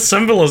get the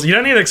symbolism. You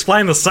don't need to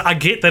explain this. I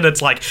get that it's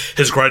like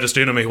his greatest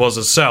enemy was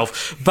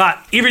himself,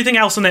 but everything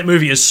else in that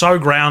movie is so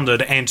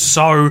grounded and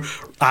so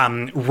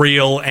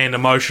real and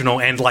emotional,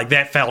 and like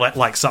that felt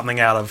like something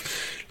out of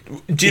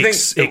Do you think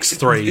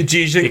X3? Do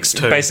you think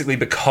X2? basically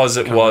because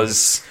it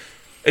was?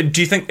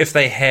 Do you think if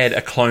they had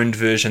a cloned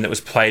version that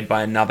was played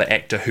by another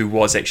actor who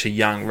was actually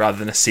young rather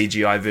than a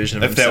CGI version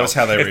of himself, that was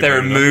how they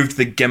removed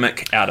the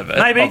gimmick out of it,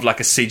 Maybe. of like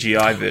a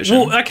CGI version?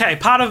 Well, okay.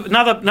 Part of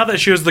another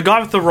issue is the guy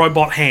with the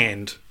robot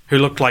hand who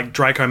looked like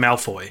Draco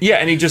Malfoy. Yeah,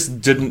 and he just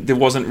didn't. There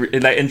wasn't.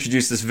 They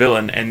introduced this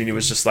villain, and then he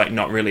was just like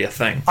not really a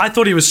thing. I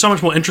thought he was so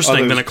much more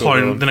interesting than a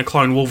cool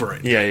clone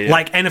Wolverine. Yeah.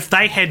 Like, and if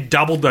they had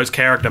doubled those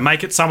character,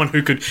 make it someone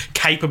who could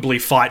capably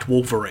fight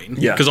Wolverine.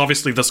 Yeah. Because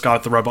obviously this guy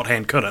with the robot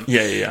hand couldn't.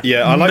 Yeah.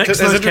 Yeah, I liked Mix his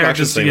those introduction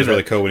characters scene was together.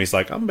 really cool when he's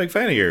like, I'm a big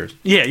fan of yours.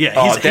 Yeah.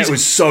 Oh, that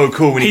was so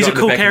cool when he he's got a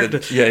cool in the back character.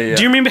 of the, yeah.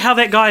 Do you remember how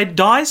that guy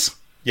dies?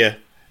 Yeah.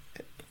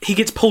 He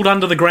gets pulled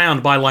under the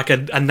ground by like a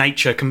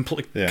nature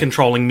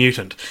controlling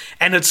mutant,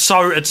 and it's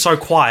so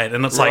quiet,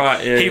 and it's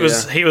like he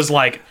was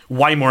like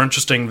way more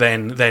interesting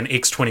than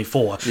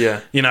X-24.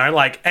 Yeah, you know,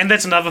 like, and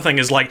that's another thing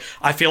is like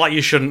I feel like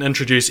you shouldn't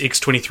introduce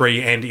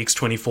X-23 and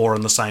X-24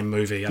 in the same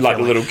movie. Like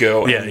the little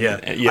girl. Yeah.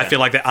 I feel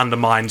like that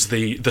undermines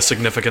the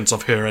significance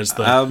of her as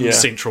the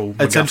central.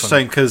 It's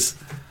interesting because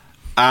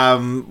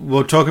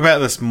we'll talk about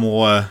this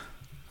more.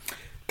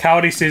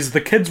 Cowardy says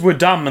the kids were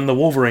dumb in the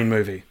Wolverine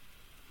movie.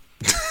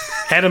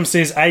 Adam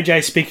says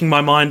AJ speaking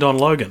my mind on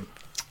Logan.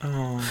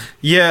 Yeah,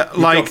 You've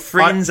like got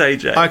friends,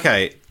 AJ.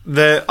 Okay,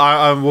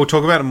 we'll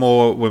talk about it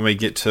more when we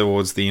get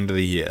towards the end of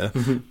the year.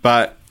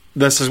 But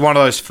this is one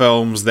of those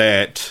films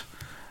that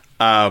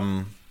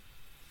it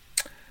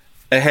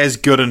has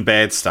good and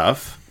bad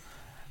stuff,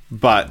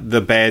 but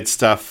the bad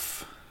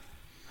stuff,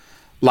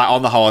 like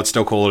on the whole, I'd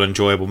still call it an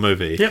enjoyable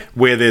movie. Yep.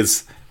 Where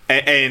there's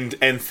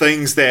and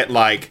things that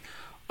like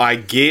I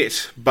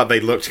get, but they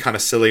looked kind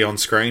of silly on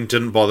screen.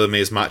 Didn't bother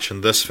me as much in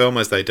this film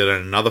as they did in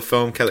another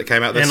film that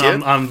came out this year.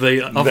 And I'm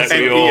the opposite. That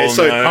we all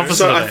know.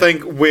 So I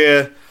think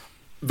where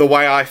the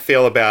way I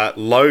feel about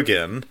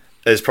Logan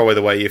is probably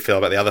the way you feel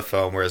about the other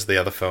film, whereas the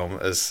other film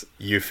is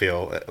you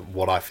feel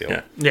what I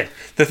feel. Yeah.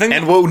 The thing,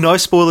 And no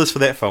spoilers for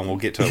that film. We'll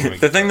get to it. When we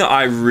the thing that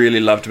I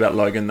really loved about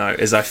Logan, though,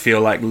 is I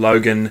feel like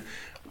Logan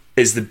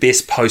is the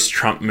best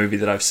post-Trump movie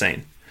that I've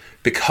seen,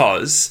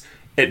 because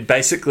it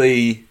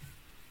basically.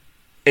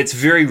 It's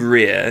very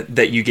rare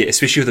that you get,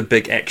 especially with a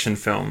big action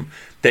film,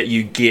 that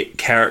you get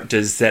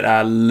characters that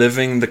are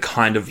living the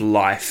kind of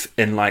life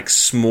in like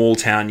small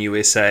town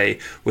USA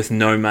with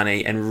no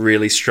money and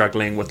really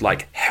struggling with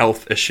like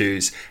health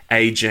issues,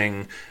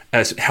 aging,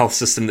 a health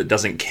system that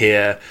doesn't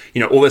care,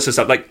 all this sort of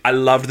stuff. Like, I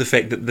loved the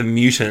fact that the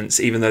mutants,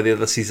 even though they're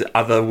these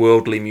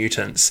otherworldly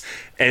mutants,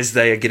 as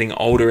they are getting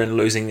older and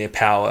losing their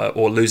power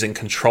or losing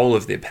control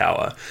of their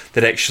power,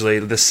 that actually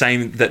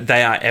that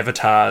they are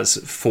avatars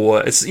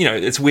for,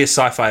 it's where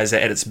sci-fi is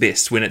at its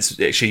best, when it's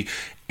actually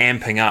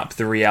amping up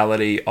the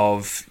reality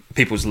of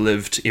people's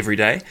lived every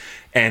day.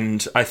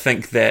 And I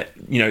think that,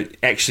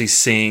 actually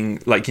seeing,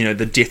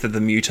 the death of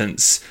the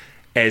mutants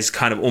as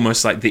kind of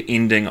almost like the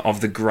ending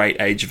of the great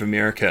age of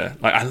America.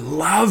 Like, I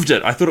loved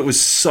it. I thought it was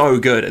so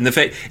good. And the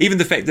fact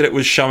that it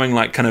was showing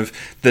like kind of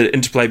the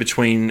interplay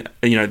between,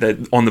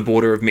 on the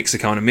border of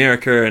Mexico and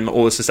America and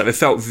all this stuff. It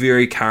felt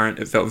very current.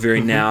 It felt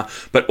very now,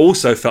 but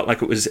also felt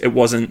like it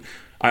wasn't.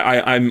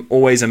 I'm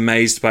always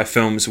amazed by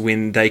films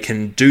when they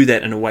can do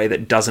that in a way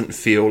that doesn't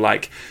feel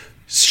like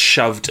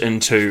shoved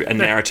into a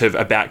narrative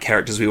about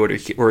characters we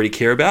already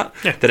care about.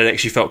 That it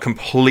actually felt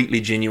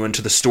completely genuine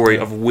to the story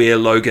of where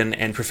Logan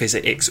and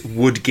Professor X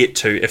would get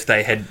to if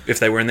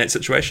they were in that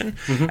situation.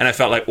 And I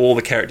felt like all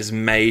the characters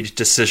made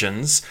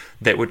decisions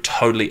that were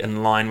totally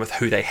in line with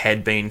who they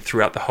had been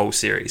throughout the whole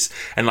series.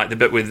 And like the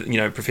bit with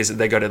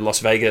they go to Las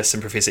Vegas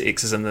and Professor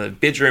X is in the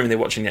bedroom and they're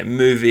watching that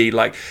movie,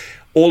 like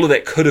all of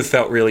that could have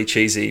felt really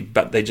cheesy,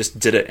 but they just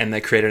did it and they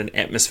created an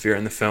atmosphere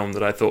in the film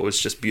that I thought was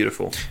just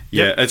beautiful.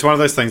 Yeah, it's one of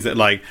those things that,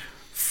 like,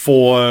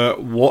 for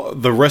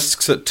what the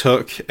risks it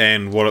took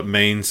and what it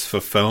means for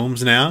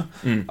films now,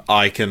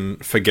 I can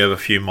forgive a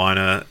few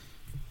minor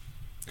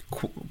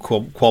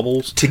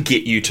quabbles to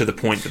get you to the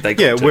point that they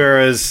got to.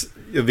 Whereas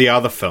the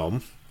other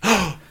film,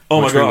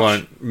 which we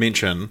won't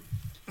mention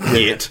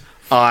yet,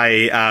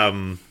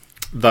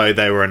 though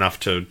they were enough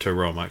to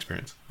ruin my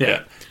experience.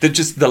 Yeah.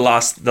 The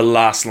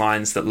last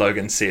lines that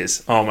Logan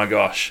says, oh my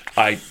gosh,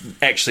 I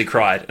actually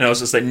cried. And I was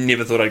just like,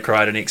 never thought I'd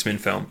cry at an X-Men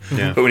film.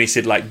 Yeah. But when he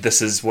said, like, this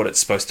is what it's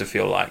supposed to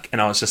feel like, and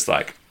I was just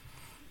like...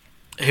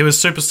 He was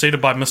superseded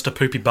by Mr.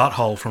 Poopy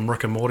Butthole from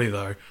Rick and Morty,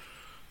 though.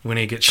 When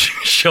he gets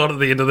shot at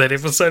the end of that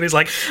episode, he's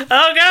like, oh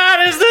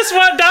God, is this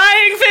what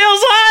dying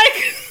feels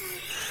like?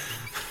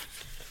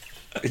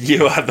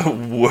 You are the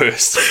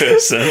worst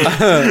person.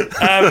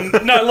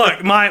 No,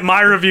 look,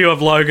 my review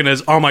of Logan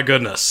is, oh my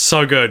goodness,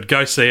 so good.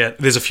 Go see it.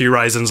 There's a few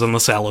raisins in the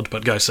salad,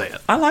 but go see it.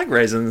 I like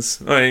raisins.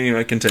 Continue.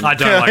 I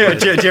don't like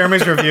raisins.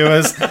 Jeremy's review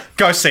is,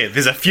 go see it.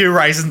 There's a few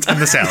raisins in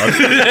the salad.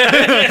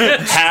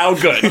 How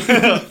good.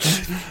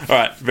 All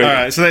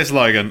right, so that's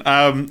Logan.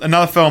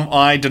 Another film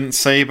I didn't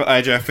see, but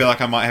AJ, I feel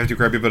like I might have to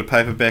grab your bit of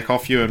paper back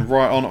off you and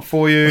write on it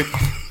for you.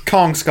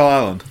 Kong Skull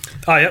Island.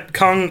 Oh, yep,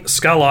 Kong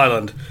Skull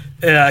Island.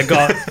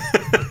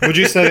 Would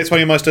you say that's one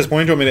of your most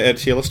disappointing? Do you want me to add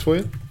to your list for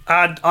you?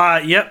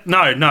 Yep.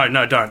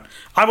 No, don't.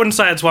 I wouldn't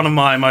say it's one of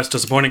my most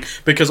disappointing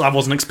because I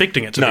wasn't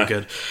expecting it to be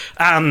good.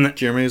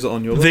 Jeremy, is it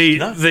on your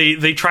list?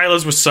 The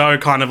trailers were so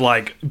kind of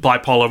like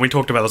bipolar. We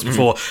talked about this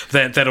before,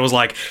 that it was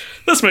like,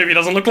 this movie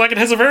doesn't look like it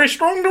has a very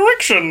strong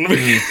direction.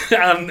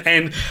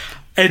 And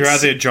it's... You're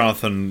out there,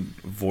 Jonathan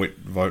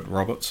Vogt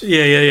Roberts.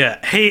 Yeah.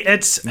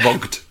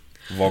 Vogt.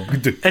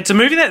 It's a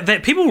movie that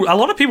a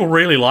lot of people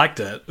really liked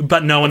it,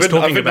 but no one's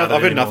talking about it.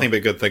 I've heard nothing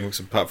but good things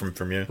apart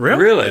from you.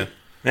 Really? Yeah.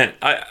 Man,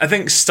 I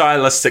think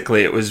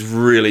stylistically it was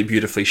really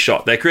beautifully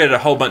shot. They created a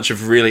whole bunch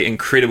of really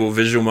incredible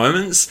visual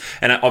moments,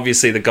 and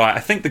obviously the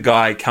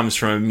guy comes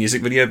from a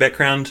music video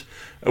background,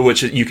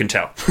 which you can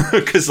tell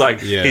because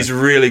he's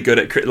really good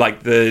at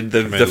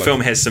the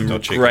film has some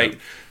great.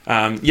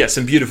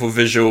 Some beautiful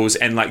visuals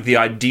and like the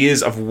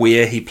ideas of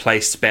where he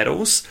placed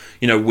battles,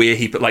 where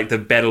he put like the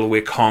battle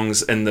where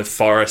Kong's in the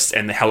forest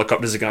and the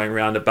helicopters are going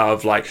around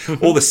above, like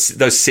all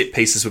those set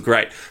pieces were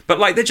great, but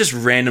like they just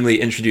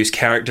randomly introduced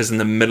characters in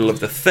the middle of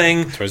the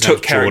thing,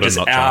 took characters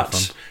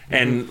out,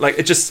 and like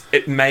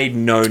it made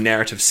no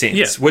narrative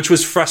sense, which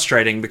was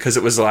frustrating because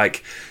it was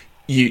like,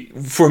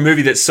 for a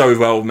movie that's so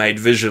well made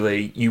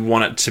visually, you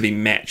want it to be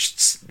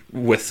matched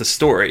with the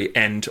story.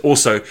 And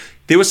also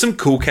there were some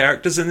cool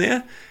characters in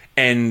there,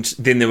 and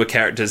then there were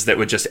characters that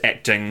were just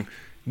acting.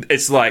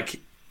 It's like,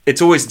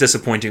 it's always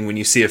disappointing when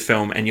you see a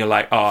film and you're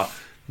like, oh,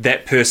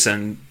 that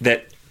person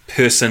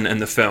in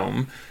the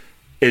film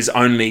is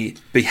only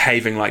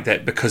behaving like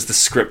that because the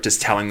script is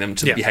telling them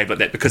to behave like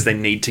that because they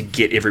need to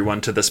get everyone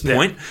to this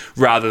point,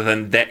 rather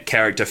than that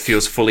character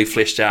feels fully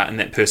fleshed out and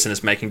that person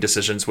is making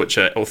decisions which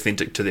are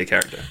authentic to their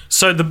character.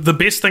 So the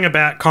best thing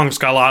about Kong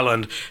Skull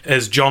Island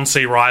is John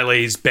C.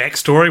 Reilly's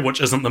backstory,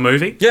 which isn't the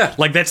movie. Yeah.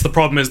 Like, that's the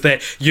problem, is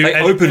that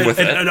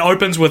it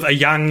opens with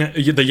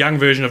the young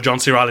version of John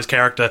C. Reilly's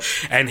character,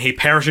 and he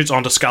parachutes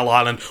onto Skull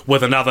Island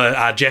with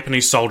another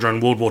Japanese soldier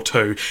in World War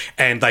II,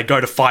 and they go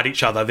to fight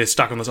each other. They're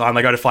stuck on this island,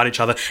 they go to fight each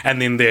other,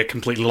 and then they're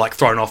completely like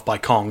thrown off by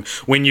Kong.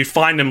 When you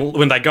find him,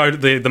 when they go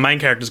to the main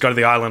characters go to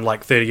the island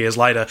like 30 years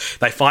later,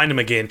 they find him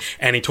again,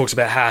 and he talks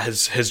about how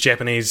his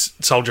Japanese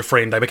soldier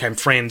friend, they became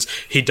friends,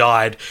 he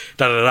died,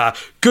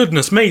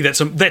 Goodness me,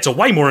 that's a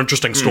way more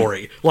interesting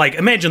story. Like,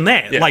 imagine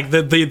that. Like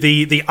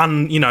the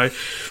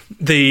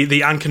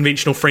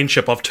unconventional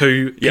friendship of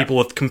two people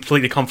with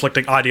completely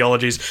conflicting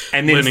ideologies,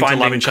 and then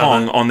finding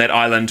Kong on that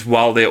island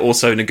while they're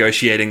also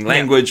negotiating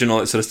language and all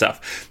that sort of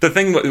stuff. The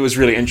thing that was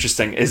really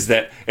interesting is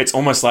that it's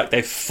almost like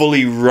they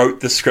fully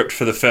wrote the script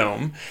for the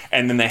film,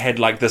 and then they had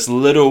like this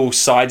little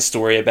side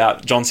story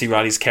about John C.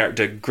 Reilly's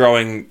character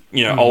growing,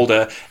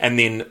 older, and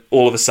then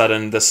all of a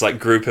sudden this like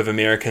group of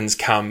Americans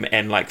come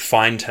and like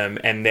find him,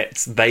 and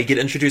they get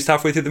introduced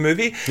halfway through the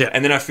movie. Yeah.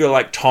 And then I feel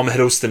like Tom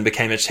Hiddleston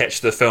became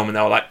attached to the film, and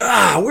they were like,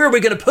 where are we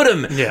going to put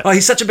him? Yeah. Oh,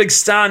 he's such a big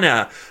star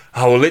now.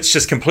 Oh, well, let's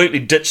just completely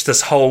ditch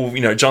this whole,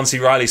 John C.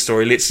 Reilly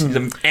story. Let's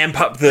amp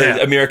up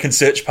the American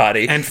Search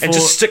Party and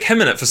just stick him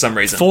in it for some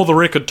reason. For the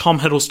record, Tom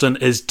Hiddleston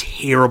is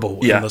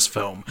terrible in this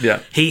film.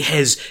 Yeah. He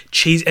has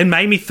cheese. It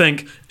made me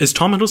think, is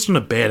Tom Hiddleston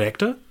a bad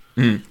actor?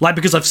 Like,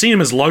 because I've seen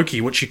him as Loki,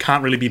 which you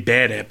can't really be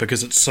bad at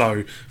because it's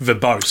so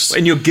verbose.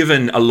 And you're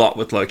given a lot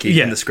with Loki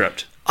in the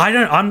script. I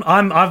don't.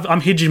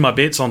 I'm hedging my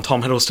bets on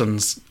Tom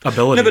Hiddleston's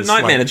abilities. No, but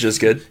Night Manager's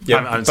good.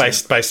 Yeah,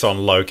 based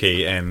on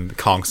Loki and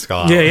Kong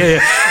Skull. Yeah.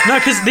 No,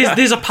 because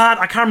there's a part,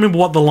 I can't remember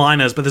what the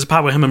line is, but there's a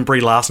part where him and Brie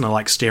Larson are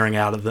like staring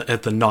out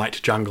at the night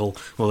jungle,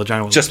 or the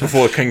jungle just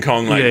before King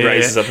Kong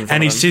raises up in front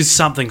and of he him. says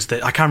something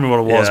that I can't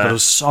remember what it was, but it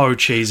was so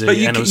cheesy. But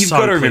and it was you've so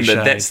got to remember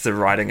cliche. that's the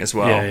writing as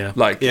well. Yeah.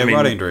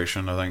 Writing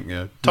direction. I think.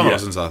 Yeah, Tom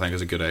Hiddleston, I think,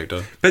 is a good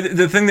actor. But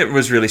the thing that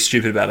was really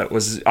stupid about it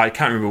was, I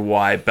can't remember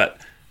why, but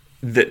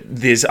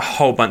there's a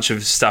whole bunch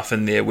of stuff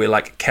in there where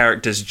like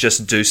characters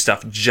just do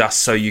stuff just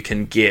so you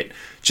can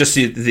just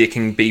so there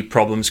can be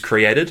problems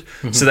created.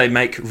 So they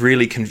make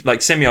really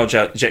like Samuel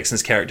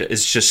Jackson's character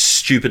is just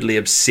stupidly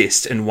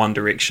obsessed in one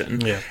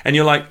direction. Yeah. And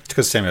you're like, It's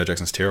because Samuel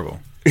Jackson's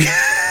terrible.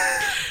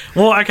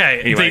 Well,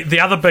 okay. Anyway. The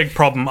other big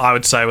problem I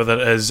would say with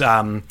it is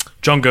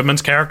John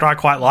Goodman's character. I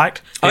quite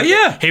liked.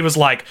 He was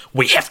like,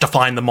 we have to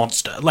find the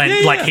monster.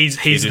 Like he's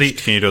Can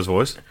you do his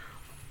voice?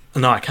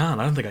 No, I can't.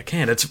 I don't think I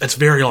can. It's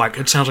very like,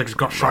 it sounds like he's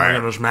got something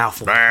in his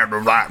mouth.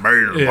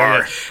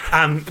 Yeah.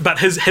 But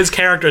his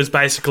character is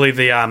basically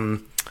the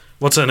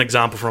what's an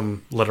example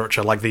from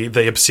literature, like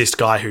the obsessed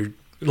guy who,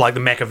 like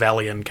the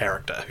Machiavellian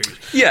character who.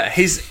 Yeah,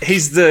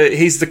 he's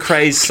the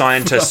crazed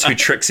scientist who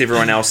tricks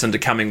everyone else into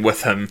coming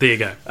with him. There you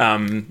go.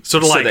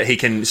 Sort of like so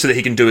that he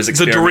can do his the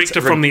experiments.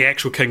 director from the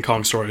actual King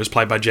Kong story was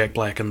played by Jack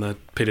Black in the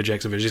Peter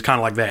Jackson version. He's kind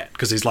of like that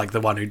because he's like the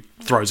one who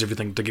throws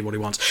everything to get what he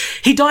wants.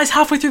 He dies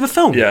halfway through the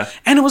film. Yeah,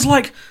 and it was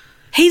like,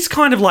 he's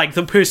kind of like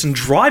the person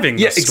driving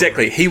this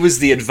exactly. story. He was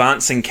the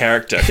advancing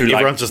character who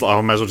Everyone's just like,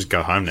 I might as well just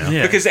go home now.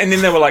 Yeah. and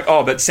then they were like,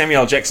 oh, but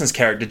Samuel Jackson's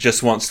character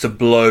just wants to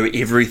blow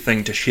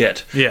everything to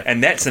shit. Yeah.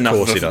 And that's enough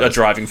of a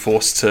driving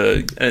force to,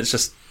 and it's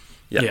just,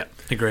 Yeah,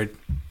 agreed.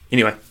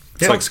 Anyway.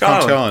 It's like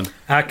Scott.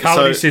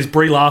 Carly says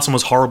Brie Larson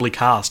was horribly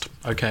cast.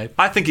 Okay.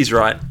 I think he's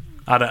right.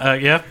 I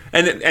don't, yeah.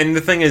 And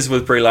the thing is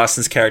with Brie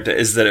Larson's character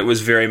is that it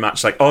was very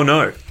much like, oh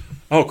no,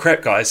 oh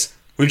crap, guys,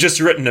 we've just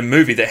written a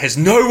movie that has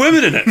no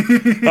women in it.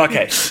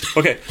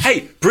 Okay.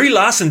 Hey, Brie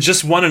Larson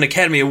just won an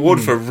Academy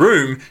Award for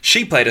Room.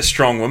 She played a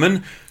strong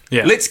woman.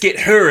 Yeah. Let's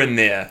get her in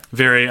there.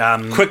 Very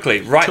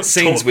quickly. Write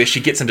scenes where she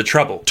gets into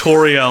trouble.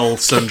 Toriel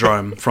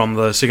syndrome from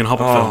the second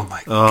Hobbit film. Oh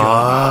my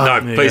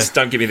god! No, please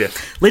don't get me there.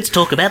 Let's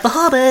talk about The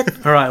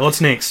Hobbit. All right,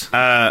 what's next?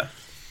 Okay,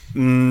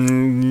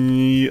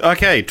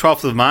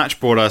 12th of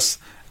March brought us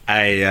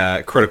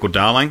a Critical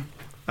Darling.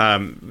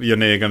 You're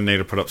going to need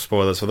to put up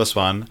spoilers for this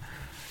one.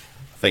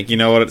 I think you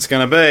know what it's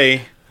going to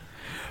be.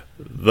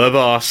 The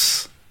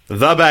Boss,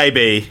 the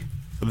Baby,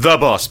 the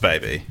Boss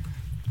Baby.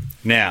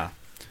 Now,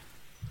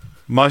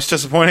 most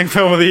disappointing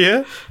film of the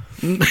year?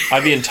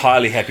 I'd be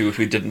entirely happy if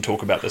we didn't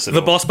talk about this at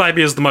all. The Boss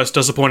Baby is the most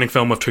disappointing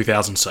film of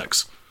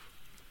 2006.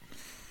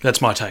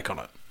 That's my take on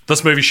it.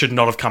 This movie should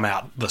not have come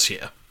out this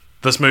year.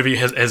 This movie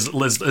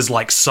is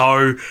like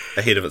so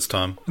ahead of its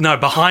time. No,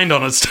 behind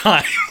on its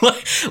time.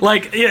 It's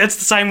the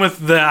same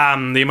with the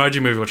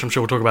Emoji Movie, which I'm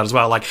sure we'll talk about as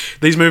well. Like,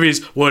 these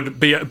movies would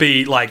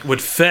be like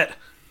would fit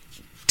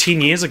 10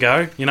 years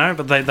ago,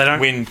 but they don't.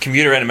 When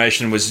computer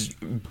animation was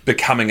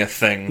becoming a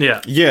thing.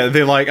 Yeah,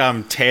 they're like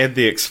Tad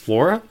the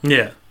Explorer.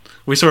 Yeah.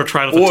 We saw a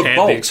trailer for Tad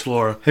the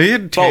Explorer. Have you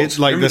had Tad,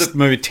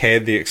 movie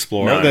Tad the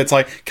Explorer? No. That's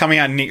like coming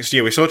out next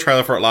year. We saw a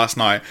trailer for it last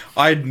night.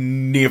 I'd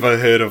never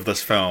heard of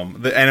this film.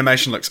 The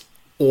animation looks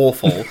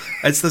awful.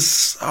 It's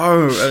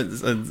so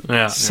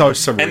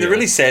surreal. And the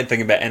really sad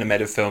thing about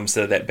animated films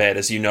that are that bad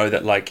is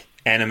that like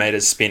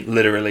animators spent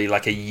literally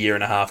like a year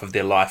and a half of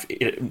their life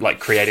like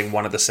creating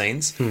one of the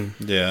scenes.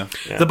 Yeah.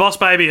 The Boss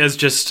Baby is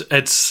just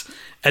it's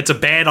a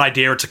bad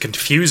idea. It's a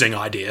confusing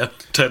idea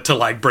to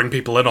like bring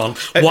people in on.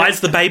 Why is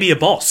the baby a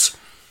boss?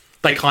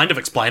 They kind of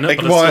explain it,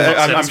 but it's still not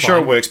satisfying. I'm sure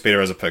it works better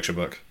as a picture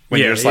book.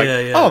 When you're just like,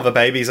 oh, the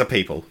babies are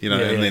people,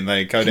 and then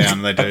they go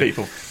down and they do.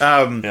 People.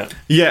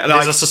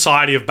 There's a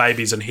society of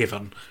babies in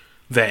heaven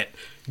that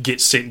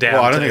gets sent down.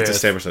 Well, I don't think Earth. it's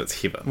established that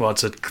it's heaven. Well,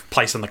 it's a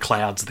place in the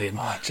clouds then.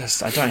 I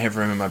don't have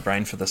room in my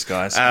brain for this,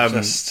 guys. I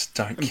just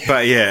don't care.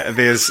 But yeah,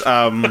 there's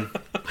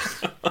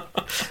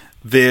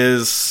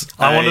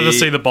I wanted to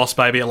see The Boss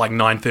Baby at like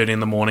 9:30 in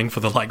the morning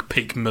for the like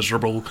peak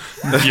miserable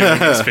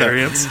viewing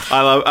experience.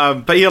 I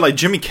love, but yeah, like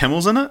Jimmy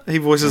Kimmel's in it. He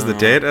voices the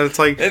dad, and it's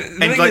like, and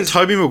like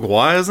Tobey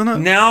Maguire's in it.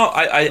 Now,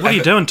 what are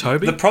you doing,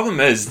 Toby? The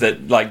problem is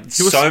that like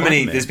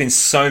there's been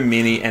so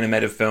many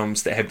animated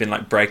films that have been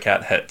like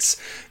breakout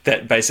hits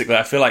that basically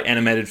I feel like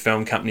animated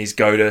film companies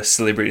go to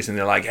celebrities and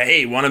they're like,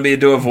 "Hey, want to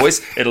do a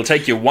voice? It'll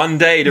take you one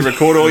day to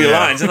record all your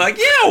lines." And like,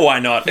 yeah, why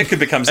not? It could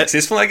become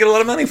successful. I get a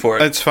lot of money for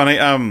it. It's funny.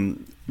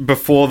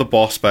 Before The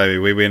Boss Baby,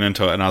 we went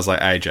into it and I was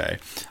like, AJ,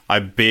 I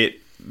bet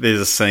there's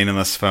a scene in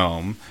this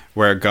film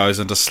where it goes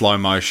into slow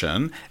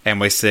motion and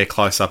we see a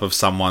close-up of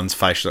someone's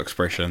facial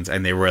expressions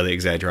and they're really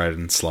exaggerated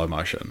in slow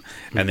motion.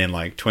 And then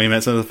like 20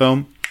 minutes into the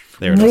film,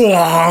 there it is.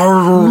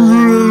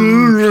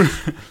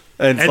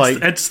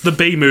 It's the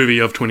B movie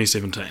of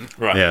 2017.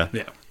 Right. Yeah.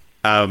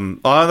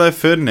 Although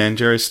Ferdinand,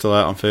 Jerry's still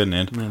out on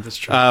Ferdinand. No, that's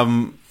true.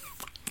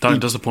 Don't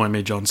disappoint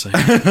me, John C.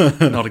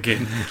 Not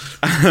again.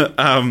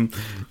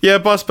 Yeah,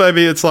 Boss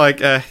Baby, it's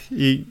like,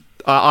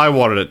 I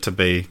wanted it to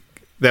be,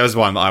 there was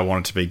one that I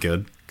wanted to be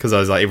good, because I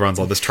was like, everyone's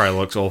like, this trailer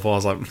looks awful. I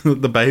was like,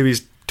 the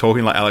baby's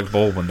talking like Alec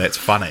Baldwin, that's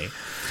funny.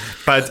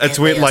 But it's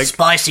weird, like...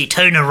 spicy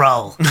tuna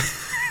roll.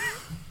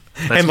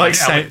 And like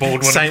St.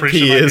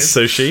 Pierre's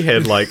sushi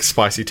had like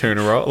spicy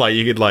tuna roll. Like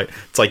you could like,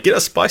 it's like, get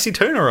a spicy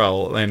tuna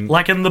roll. And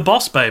like in The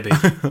Boss Baby.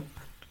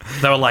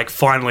 They were like,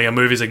 finally, a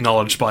movie's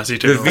acknowledged spicy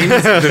tuna roll.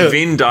 The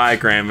Venn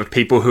diagram of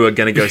people who are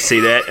going to go see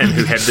that and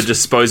who have the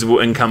disposable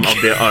income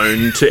of their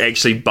own to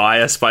actually buy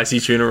a spicy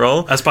tuna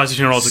roll. A spicy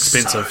tuna roll is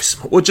expensive.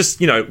 So or just,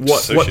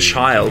 what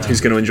child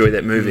who's going to enjoy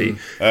that movie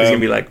is going to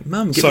be like,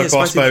 Mum, get me a spicy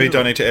Boss Baby, tuna roll.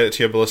 don't need to add it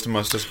to your list of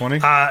most disappointing?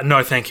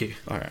 No, thank you.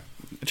 All right.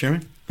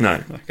 Jeremy?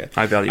 No. Okay.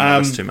 I value my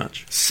list too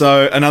much.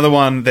 So, another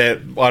one that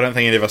I don't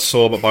think any of us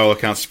saw, but by all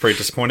accounts is pretty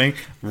disappointing,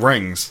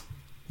 Rings.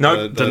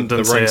 No,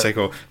 the Ring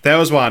sequel. That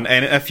was one.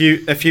 And if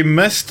you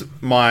missed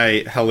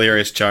my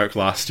hilarious joke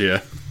last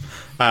year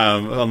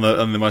on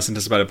the most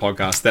anticipated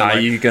podcast, that are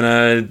you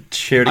gonna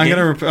share it again?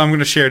 I'm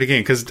gonna share it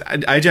again because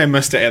AJ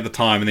missed it at the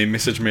time and then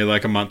messaged me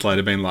like a month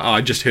later, being like, "Oh,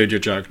 I just heard your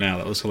joke now.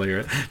 That was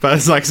hilarious." But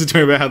it's like, so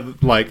talking about how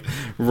like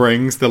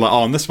Rings, they're like,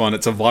 "Oh, on this one,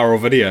 it's a viral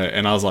video,"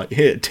 and I was like,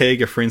 "Yeah, tag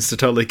your friends to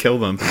totally kill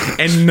them,"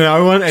 and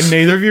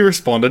neither of you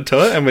responded to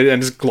it, and we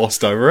just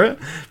glossed over it.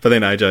 But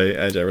then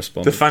AJ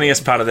responded. The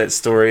funniest part of that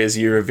story is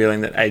you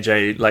revealing that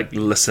AJ like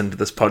listened to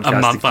this podcast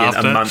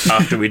a month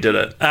after we did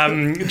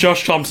it.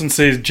 Josh Thompson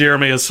says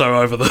Jeremy is so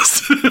over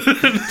this.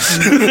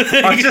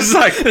 I'm just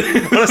like,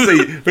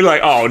 honestly, we're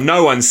like, oh,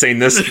 no one's seen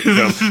this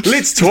film.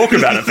 Let's talk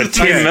about it for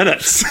 10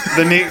 minutes.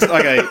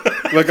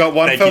 We've got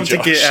one film to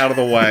get out of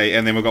the way,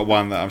 and then we've got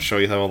one that I'm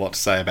sure you have a lot to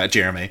say about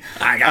Jeremy.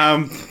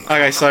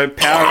 Okay, so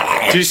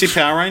did you see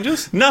Power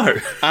Rangers? No.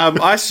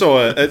 I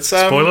saw it. It's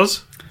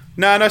spoilers?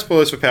 No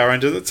spoilers for Power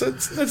Rangers.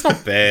 It's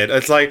not bad.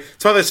 It's one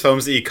of those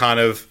films that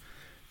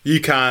you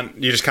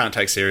just can't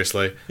take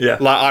seriously. Yeah.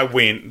 Like I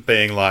went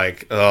being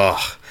like,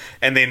 ugh.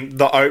 And then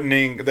the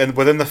opening, then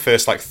within the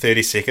first like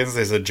 30 seconds,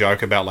 there's a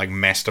joke about like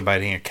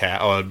masturbating a cat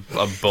or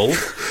a bull.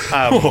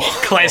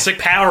 Classic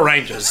Power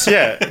Rangers.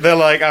 Yeah, they're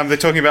like, they're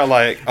talking about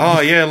like, oh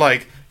yeah,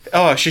 like,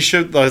 oh she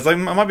should. Like, it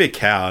might be a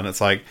cow, and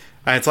it's like,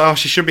 oh,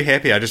 she should be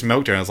happy. I just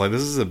milked her. And it's like,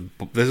 this is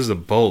a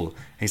bull. And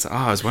he's like, oh,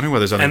 I was wondering why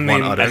there's only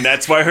one udder. And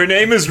that's why her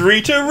name is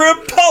Rita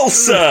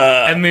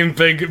Repulsa. And then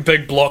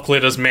big block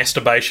letters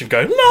masturbation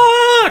go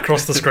la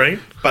across the screen.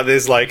 But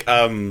there's like,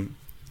 I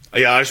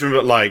just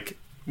remember like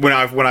when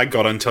I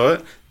got into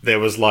it, there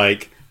was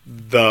like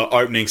the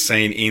opening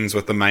scene ends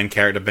with the main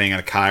character being in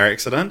a car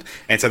accident,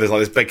 and so there's like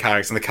this big car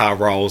accident, the car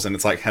rolls, and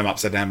it's like him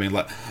upside down being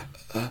like,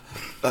 and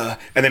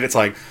then it's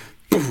like,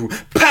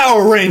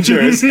 Power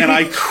Rangers, and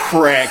I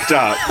cracked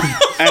up,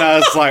 and I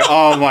was like,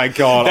 "Oh my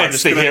god, I'm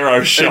just gonna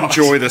hero shot.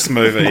 Enjoy this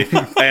movie."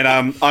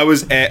 And I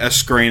was at a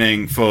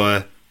screening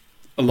for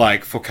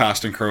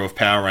cast and crew of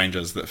Power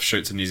Rangers that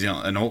shoots in New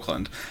Zealand, in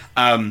Auckland,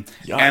 and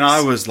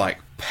I was like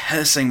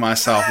pissing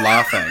myself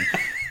laughing.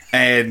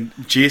 And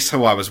Jess,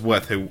 who I was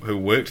with, who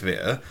worked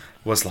there,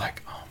 was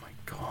like, "Oh my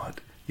god,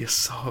 you're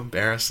so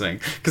embarrassing,"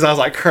 because I was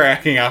like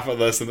cracking up at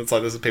this, and it's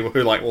like this is people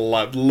who like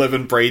live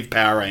and breathe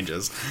Power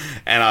Rangers,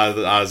 and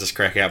I was just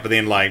cracking up. But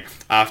then like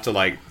after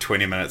like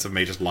 20 minutes of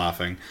me just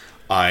laughing,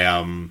 I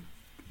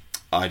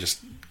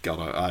just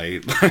got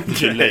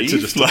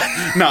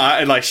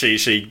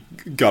she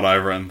got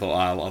over it and thought,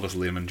 I'll just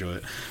let him enjoy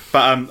it.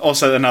 But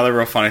also another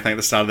real funny thing at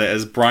the start of that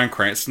is Bryan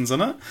Cranston's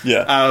in it.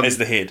 Yeah, as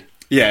the head.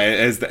 Yeah,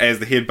 as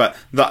the head, but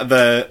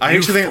I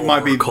actually think it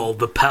might be called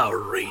the Power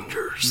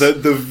Rangers.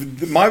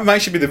 Might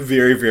should be the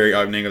very, very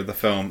opening of the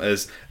film.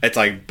 It's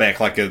like back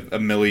like a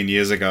million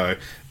years ago,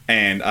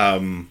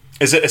 and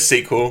is it a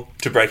sequel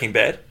to Breaking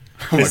Bad?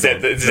 Is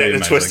that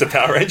the twist of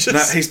Power Rangers?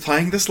 No, he's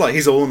playing this like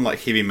he's all in like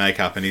heavy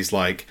makeup, and he's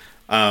like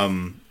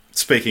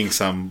speaking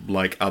some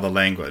like other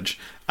language,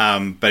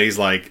 but he's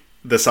like.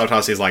 The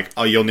subtitle says like,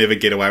 "Oh, you'll never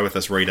get away with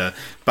this, Rita,"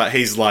 but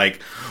he's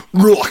like,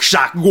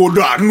 Rita.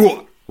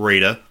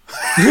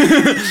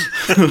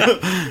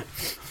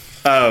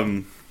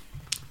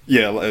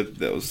 Yeah,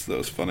 that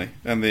was funny.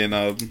 And then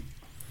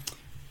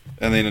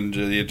and then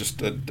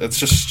it's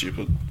just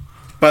stupid.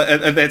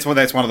 But that's one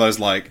of those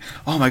like,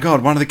 oh my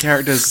god, one of the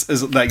characters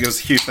is like, it was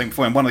a huge thing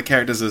before, and one of the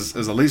characters is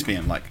a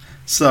lesbian, like,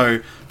 so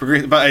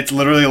progressive. But it's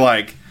literally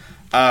like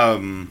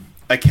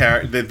a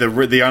character.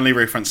 The only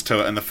reference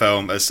to it in the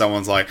film is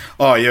someone's like,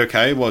 "Oh, are you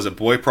okay? Was it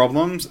boy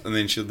problems?" And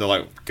then they're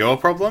like, "Girl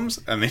problems,"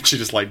 and then she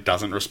just like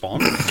doesn't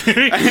respond,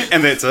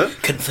 and that's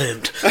it.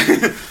 Confirmed.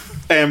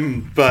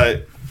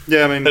 But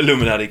yeah, I mean,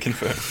 Illuminati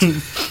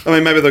confirmed. I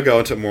mean, maybe they'll go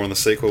into it more in the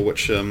sequel,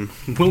 which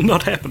will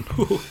not happen.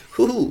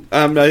 No,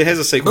 it has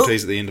a sequel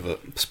tease at the end of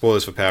it.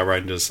 Spoilers for Power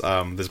Rangers.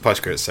 There's a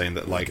post-credit scene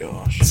that like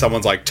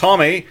someone's like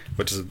Tommy,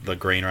 which is the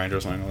Green Ranger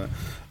or something like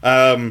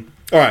that.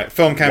 All right,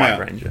 film came White out.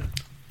 Ranger.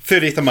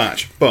 30th of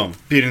March. Boom.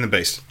 Beauty and the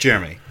Beast.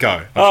 Jeremy,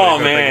 go. Oh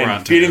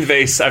man, Beauty and the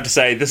Beast. I have to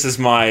say, this is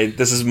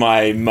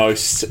my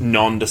most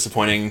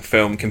non-disappointing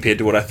film compared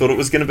to what I thought it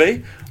was going to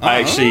be. I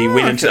actually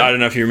went into. I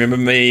don't know if you remember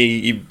me.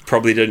 You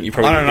probably didn't. You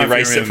probably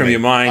erased it from your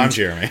mind. I'm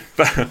Jeremy.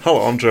 But,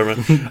 hello, I'm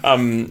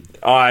Jeremy.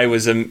 I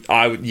was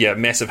a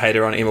massive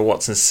hater on Emma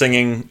Watson's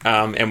singing,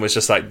 and was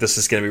just like, this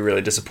is going to be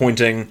really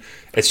disappointing.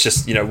 It's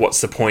just, what's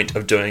the point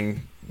of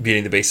doing Beauty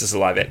and the Beast as a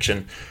live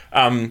action?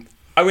 I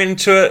went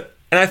into it.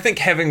 And I think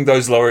having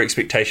those lower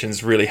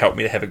expectations really helped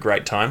me to have a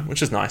great time,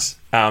 which is nice.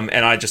 And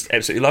I just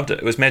absolutely loved it.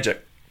 It was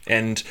magic.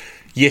 And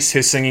yes,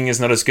 her singing is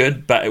not as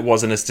good, but it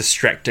wasn't as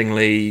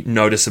distractingly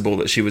noticeable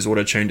that she was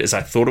auto-tuned as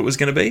I thought it was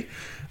going to be.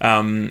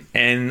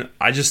 And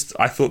I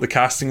thought the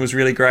casting was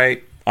really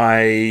great.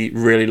 I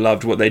really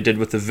loved what they did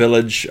with the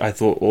village. I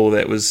thought all of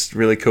that was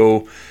really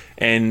cool.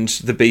 And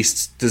the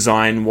Beast's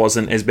design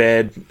wasn't as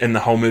bad in the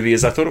whole movie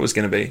as I thought it was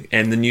going to be.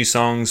 And the new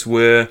songs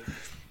were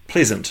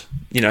pleasant.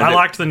 I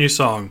liked the new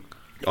song.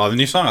 Oh, the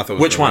new song I thought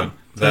was which one?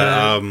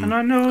 And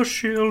I know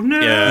she'll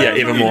never. Yeah,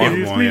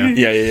 Evermore.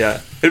 Yeah.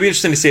 It'd be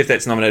interesting to see if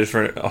that's nominated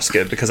for an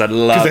Oscar, because I'd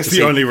love. That's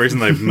the only reason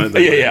they've made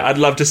that. Yeah. I'd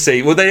love to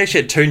see. Well, they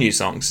actually had two new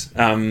songs,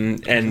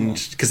 and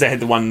because they had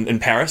the one in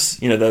Paris,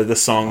 the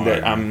song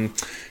that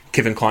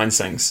Kevin Kline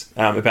sings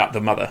about the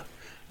mother,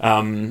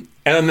 and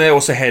then they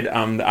also had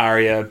the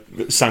aria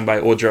sung by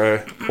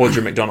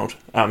Audra McDonald,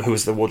 who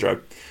was the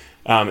wardrobe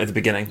at the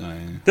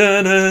beginning.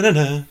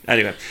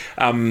 Anyway.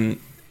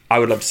 I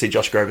would love to see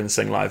Josh Groban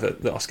sing live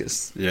at the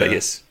Oscars. Yeah.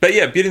 But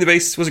yeah, Beauty and the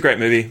Beast was a great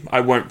movie.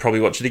 I won't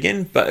probably watch it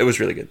again, but it was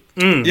really good.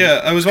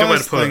 Yeah, it was one of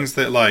those things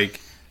that like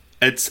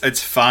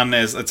it's fun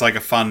as it's like a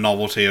fun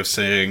novelty of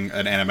seeing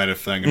an animated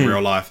thing in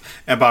real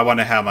life. But I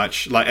wonder how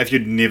much, like, if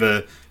you'd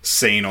never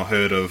seen or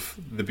heard of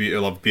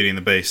Beauty and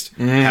the Beast,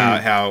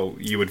 how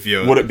you would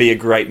view it. Would it be a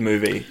great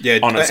movie? Yeah,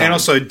 and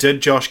also,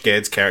 did Josh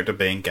Gad's character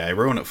being gay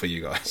ruin it for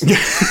you guys?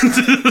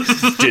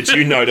 Did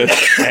you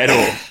notice at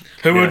all?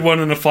 Who would win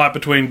in a fight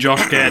between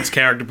Josh Gad's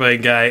character being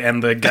gay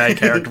and the gay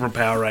character from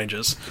Power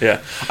Rangers? Yeah,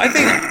 I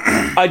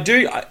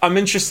think I'm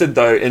interested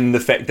though in the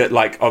fact that,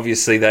 like,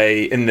 obviously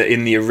they in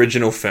the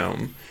original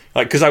film,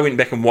 like, because I went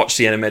back and watched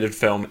the animated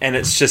film, and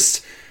it's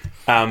just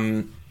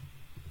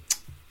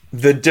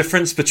the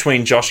difference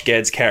between Josh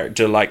Gad's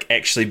character, like,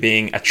 actually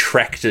being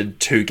attracted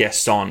to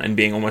Gaston and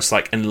being almost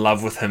like in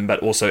love with him,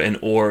 but also in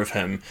awe of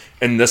him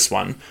in this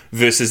one,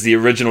 versus the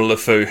original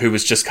LeFou, who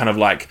was just kind of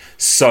like,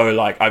 so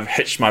like, I've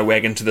hitched my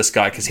wagon to this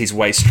guy because he's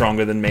way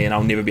stronger than me and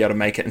I'll never be able to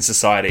make it in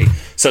society.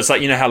 So it's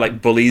like, how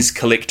like bullies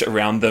collect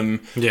around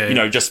them,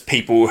 just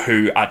people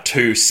who are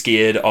too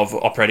scared of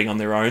operating on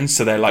their own,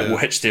 so they like will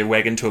hitch their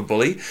wagon to a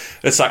bully.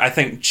 It's like, I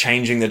think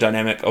changing the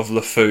dynamic of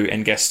LeFou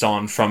and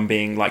Gaston from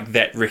being like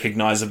that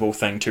recognizable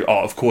thing to, oh,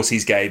 of course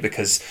he's gay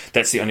because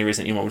that's the only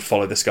reason anyone would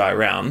follow this guy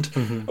around.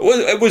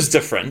 It was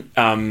different,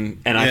 and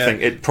I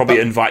think it probably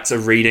invites a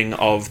reading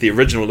of the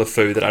original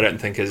LeFou that I don't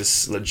think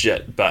is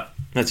legit, but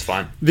that's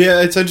fine.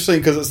 Yeah, it's interesting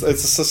because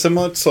it's a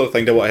similar sort of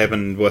thing to what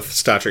happened with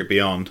Star Trek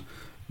Beyond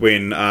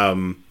when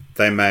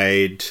they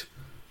made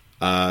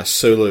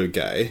Sulu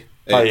gay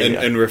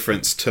in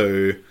reference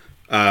to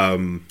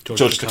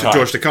George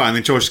Takei. And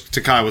then George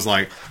Takei was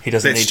like, he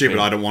doesn't that's need stupid, to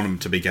be. I don't want him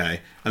to be gay.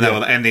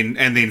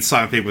 And then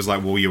some people was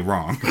like, well, you're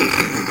wrong.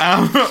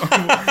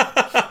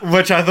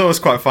 Which I thought was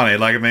quite funny.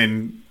 Like, I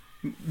mean,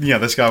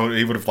 this guy,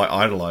 he would have like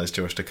idolized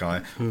George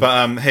Takei.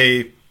 But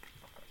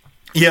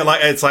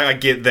it's like, I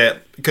get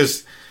that,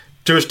 because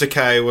George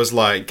Takei was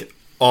like,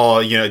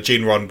 oh,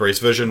 Gene Roddenberry's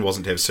vision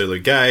wasn't to have Sulu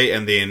gay,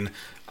 and then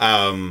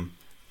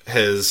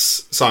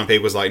his Simon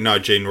Pegg was like, no,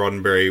 Gene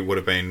Roddenberry would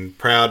have been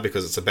proud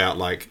because it's about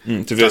like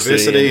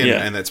diversity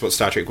and that's what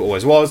Star Trek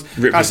always was.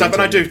 But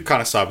I do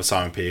kind of side with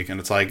Simon Pegg, and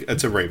it's like,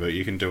 it's a reboot,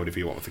 you can do whatever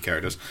you want with the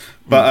characters.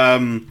 But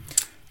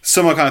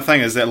similar kind of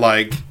thing is that,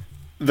 like,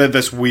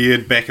 this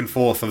weird back and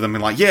forth of them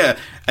being like, yeah,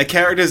 a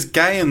character's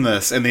gay in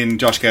this, and then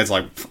Josh Gad's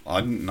like, I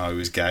didn't know he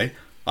was gay,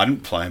 I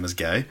didn't play him as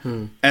gay,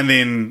 and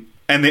then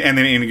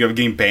ended up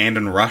getting banned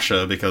in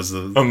Russia because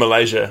of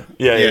Malaysia,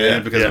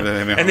 because of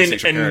having a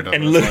homosexual character.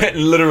 And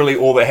literally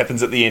all that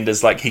happens at the end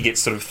is like he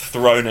gets sort of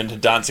thrown into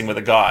dancing with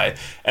a guy,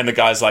 and the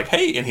guy's like,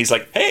 hey, and he's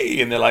like,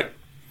 hey, and they're like,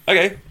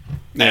 okay.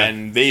 Yeah.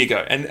 And there you go.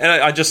 And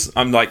I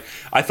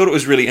thought it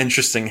was really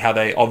interesting how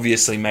they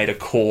obviously made a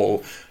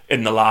call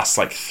in the last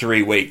like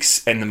 3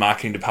 weeks in the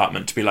marketing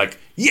department to be like,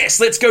 yes,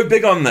 let's go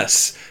big on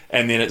this.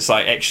 And then it's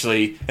like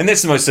actually, and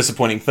that's the most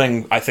disappointing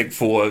thing I think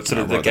for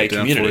sort of the gay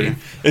community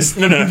is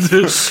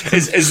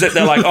is that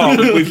they're like,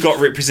 oh, we've got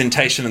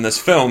representation in this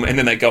film, and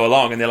then they go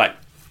along and they're like,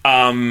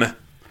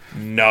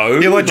 no.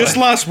 Yeah, like just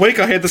last week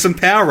I had this in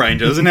Power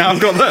Rangers, and now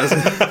I've got this.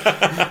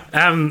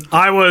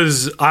 I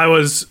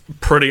was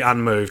pretty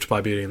unmoved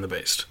by Beauty and the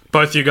Beast.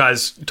 Both you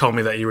guys told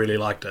me that you really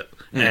liked it,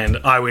 and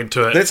I went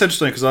to it. That's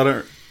interesting because I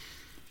don't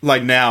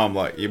like now. I'm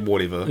like, yeah,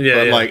 whatever. Yeah,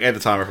 but yeah. like at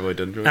the time, I probably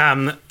didn't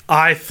enjoy it.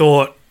 I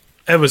thought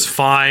it was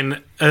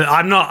fine.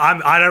 I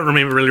don't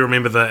really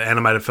remember the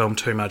animated film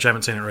too much. I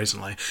haven't seen it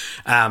recently.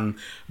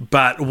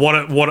 But what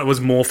it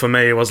was more for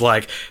me was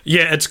like,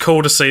 yeah, it's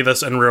cool to see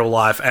this in real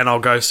life, and I'll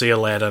go see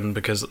Aladdin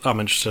because I'm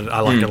interested.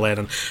 I like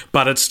Aladdin,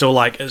 but it's still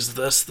like, is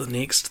this the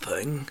next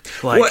thing?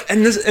 Like, well,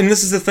 and this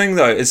is the thing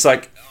though. It's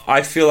like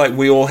I feel like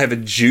we all have a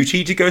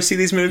duty to go see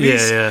these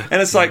movies. Yeah.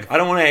 And it's like I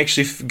don't want to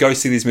actually go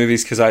see these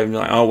movies because I'm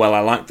like, oh well,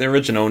 I like the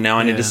original. Now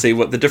I need to see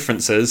what the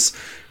difference is.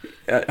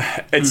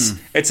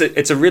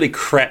 It's a really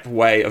crap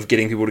way of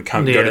getting people to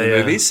go to the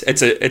movies.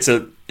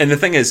 And the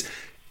thing is,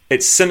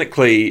 it's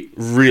cynically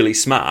really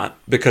smart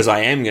because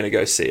I am going to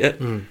go see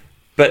it,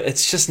 but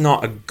it's just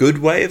not a good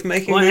way of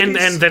making movies.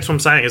 And that's what I'm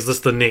saying. Is this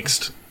the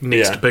next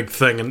big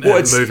thing in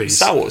it's movies?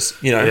 Star Wars,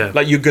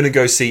 like you're going to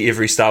go see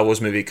every Star Wars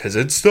movie because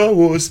it's Star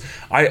Wars.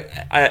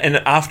 And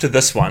after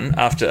this one,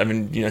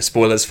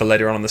 spoilers for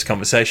later on in this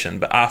conversation,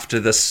 but after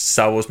this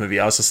Star Wars movie,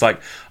 I was just like,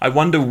 I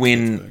wonder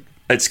when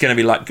it's going to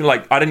be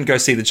like I didn't go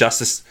see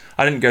Justice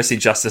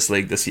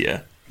League this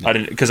year. I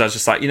didn't, because I was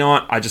just like, you know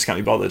what, I just can't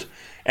be bothered.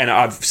 And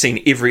I've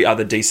seen every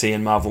other DC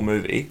and Marvel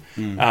movie,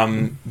 but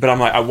I'm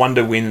like, I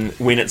wonder when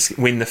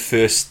the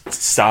first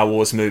Star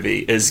Wars movie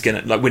is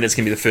when it's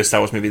gonna be the first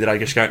Star Wars movie that I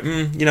just go,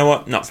 you know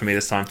what, not for me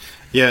this time.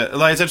 Yeah,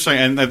 like it's interesting,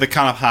 and it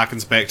kind of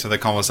harkens back to the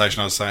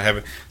conversation I was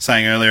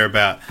saying earlier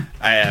about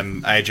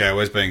AJ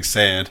always being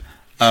sad.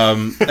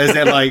 Is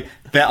that like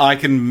that I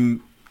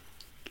can.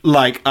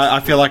 Like,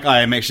 I feel like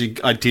I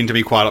tend to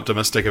be quite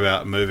optimistic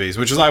about movies,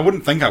 which is, I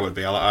wouldn't think I would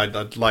be.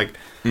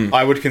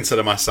 I would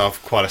consider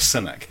myself quite a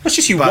cynic. It's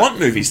just you want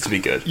movies to be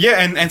good. Yeah,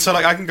 and so,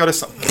 like, I can go to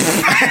some...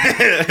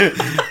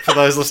 For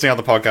those listening on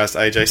the podcast,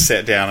 AJ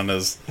sat down and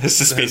his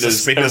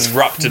suspenders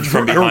erupted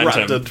from behind him.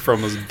 Erupted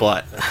from his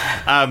butt.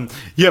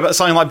 Yeah, but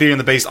something like Beauty and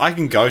the Beast, I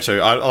can go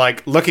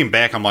to. Looking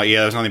back, I'm like,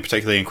 yeah, there's nothing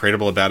particularly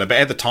incredible about it. But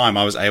at the time,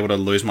 I was able to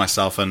lose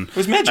myself in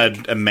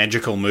a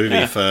magical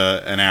movie for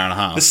an hour and a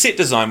half. The set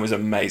design was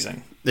amazing.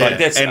 Yeah, I can,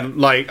 it's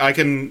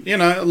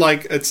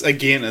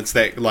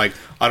that, like,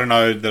 I don't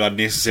know that I'd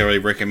necessarily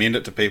recommend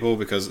it to people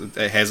because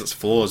it has its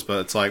flaws,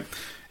 but it's like,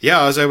 yeah,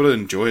 I was able to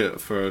enjoy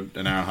it for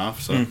an hour and a half,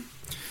 so...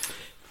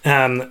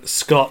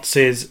 Scott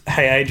says,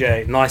 hey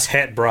AJ, nice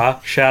hat,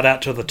 brah. Shout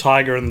out to the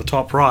tiger in the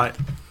top right.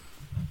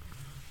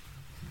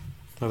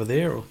 Over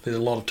there, or there's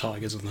a lot of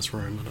tigers in this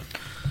room, isn't it?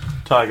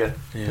 Tiger.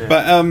 Yeah.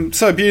 But,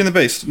 so Beauty and the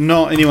Beast,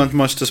 not anyone's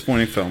most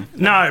disappointing film.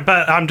 No,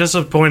 but I'm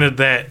disappointed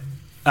that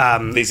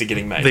these are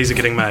getting made.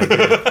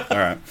 Yeah. All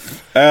right.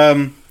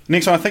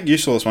 Next one, I think you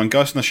saw this one,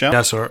 Ghost in the Shell. Yeah,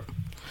 I saw it.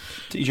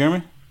 Did you,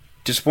 Jeremy?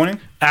 Disappointing?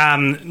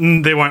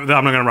 They won't.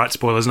 I'm not going to write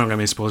spoilers. Not going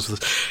to be spoilers for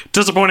this.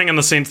 Disappointing in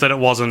the sense that it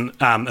wasn't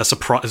a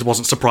surprise. It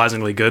wasn't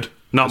surprisingly good.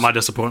 Not my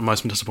disappointment.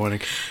 Most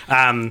disappointing.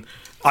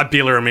 I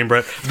barely remember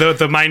it.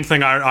 The main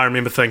thing I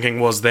remember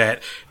thinking was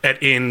that it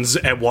ends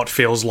at what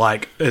feels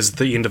like is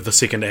the end of the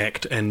second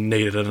act and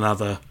needed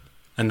another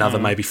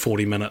maybe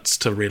 40 minutes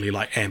to really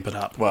like amp it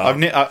up. Well,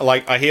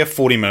 I hear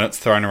 40 minutes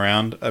thrown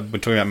around. We're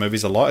talking about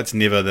movies a lot. It's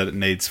never that it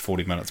needs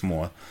 40 minutes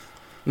more.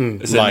 So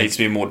it needs to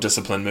be a more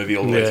disciplined movie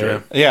all the way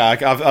through. Yeah,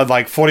 I've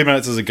like 40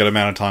 minutes is a good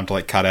amount of time to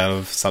like cut out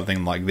of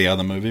something like the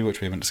other movie,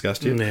 which we haven't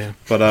discussed yet. Yeah.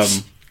 But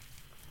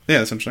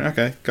yeah, it's interesting.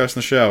 Okay, Ghost in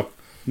the Shell,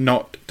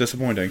 not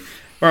disappointing.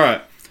 All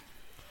right,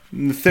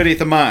 the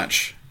 30th of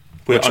March.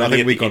 We're on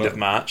the end of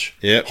March.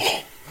 Yep.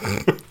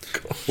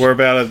 We're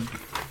about a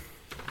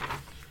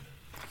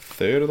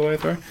third of the way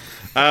through.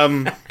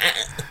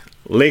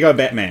 Lego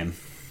Batman.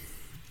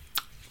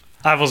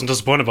 I wasn't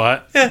disappointed by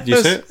it. Yeah, you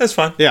see it? That's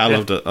fine. Yeah, I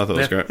loved it. I thought it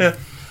was great. Yeah.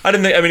 I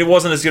didn't think. I mean, it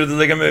wasn't as good as the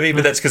Lego Movie,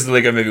 but that's because the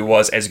Lego Movie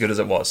was as good as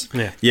it was.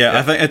 Yeah.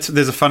 I think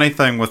there's a funny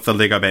thing with the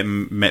Lego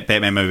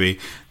Batman movie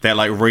that,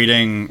 like,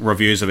 reading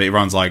reviews of it,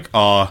 everyone's like,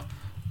 oh,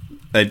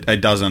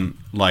 it doesn't,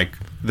 like,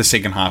 the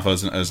second half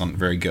isn't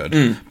very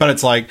good. But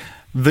it's like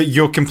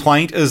your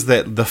complaint is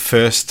that the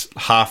first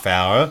half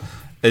hour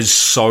is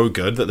so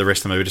good that the rest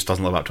of the movie just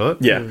doesn't live up to it.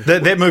 Yeah.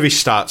 That movie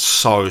starts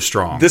so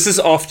strong. This is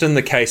often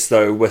the case,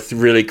 though, with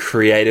really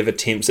creative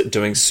attempts at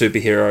doing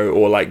superhero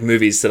or, like,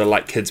 movies that are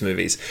like kids'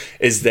 movies,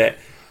 is that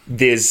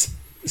there's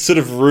sort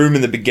of room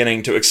in the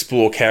beginning to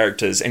explore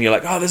characters, and you're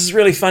like, oh, this is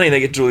really funny,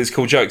 they get to do all these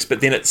cool jokes, but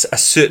then at a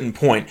certain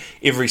point,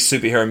 every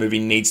superhero movie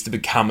needs to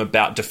become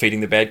about defeating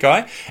the bad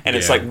guy, and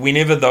it's like,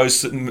 whenever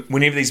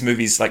these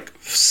movies, like,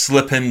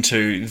 slip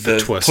into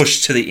the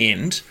push to the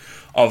end,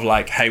 of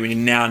like, hey, we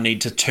now need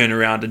to turn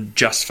around and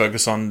just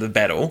focus on the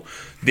battle,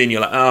 then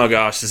you're like, oh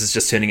gosh, this is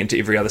just turning into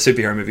every other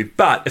superhero movie.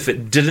 But if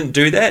it didn't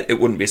do that, it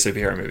wouldn't be a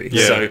superhero movie.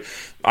 Yeah. So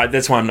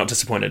that's why I'm not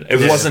disappointed.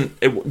 It wasn't,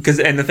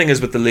 and the thing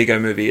is with the Lego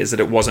movie is that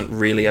it wasn't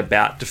really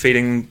about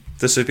defeating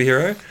the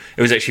superhero.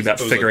 It was actually about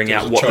figuring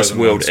out what this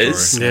world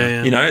is.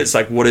 Yeah. You know, it's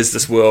like, what is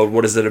this world?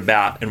 What is it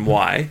about, and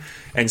why?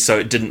 And so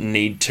it didn't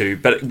need to,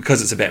 but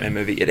because it's a Batman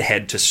movie, it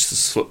had to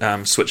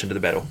switch into the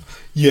battle.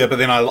 Yeah, but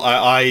then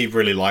I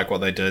really like what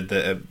they did.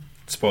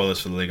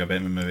 Spoilers for the Lego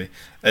Batman movie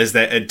is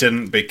that it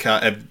didn't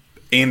become. It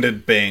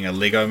ended being a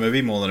Lego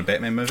movie more than a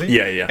Batman movie.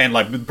 Yeah. And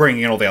like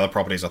bringing in all the other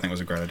properties, I think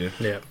was a great idea.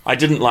 Yeah. I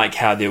didn't like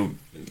how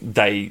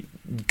they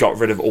got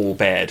rid of all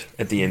bad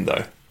at the end,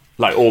 though.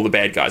 Like, all the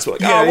bad guys were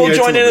like, we'll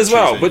join in as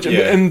well. But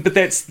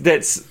that's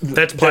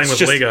playing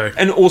with Lego.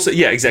 And also,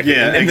 yeah, exactly.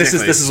 Yeah, and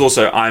exactly. This is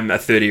also, I'm a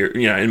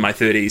 30, in my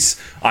 30s,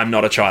 I'm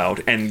not a child,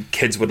 and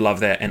kids would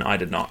love that, and I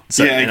did not.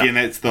 So,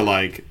 that's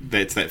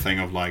that thing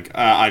of like,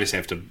 I just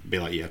have to be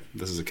like, yeah,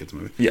 this is a kids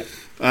movie. Yeah.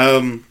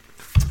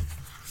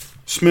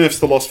 Smurfs: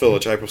 The Lost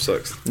Village, April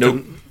 6th.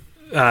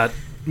 Nope.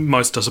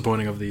 Most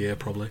disappointing of the year,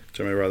 probably.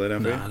 Do you want me to write that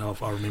down for you? No,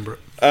 I remember it.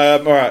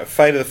 All right,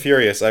 Fate of the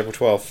Furious, April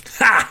 12th.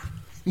 Ha!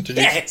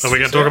 Yes! Are we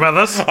going to talk about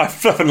this? I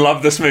fucking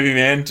love this movie,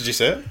 man. Did you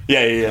see it?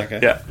 Yeah.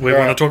 Okay. Yeah. We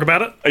want to talk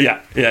about it?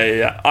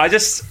 Yeah. I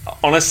just,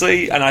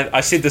 honestly, and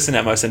I said this in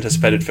our most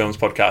anticipated films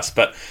podcast,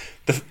 but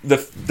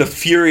the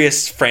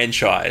Furious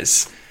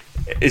franchise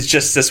is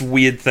just this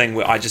weird thing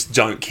where I just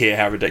don't care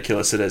how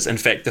ridiculous it is. In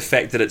fact, the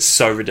fact that it's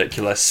so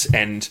ridiculous,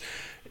 and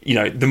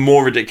the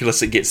more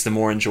ridiculous it gets, the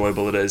more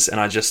enjoyable it is,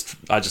 and I just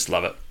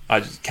love it. I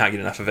just can't get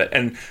enough of it.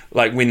 And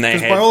like when they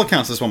had, by all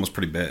accounts, this one was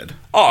pretty bad.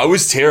 Oh, it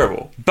was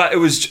terrible. But it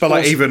was. But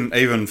like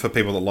even for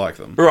people that like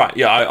them, right?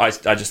 Yeah, I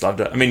just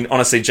loved it. I mean,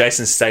 honestly,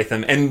 Jason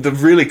Statham, and the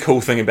really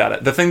cool thing about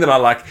it, the thing that I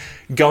like,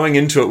 going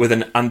into it with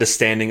an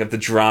understanding of the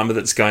drama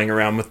that's going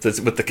around with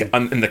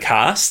in the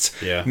cast,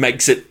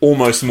 makes it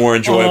almost more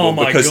enjoyable. Oh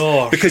my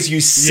gosh. Because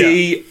you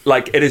see,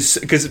 like, it is,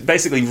 because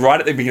basically right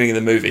at the beginning of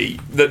the movie,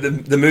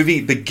 the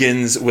movie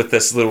begins with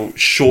this little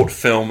short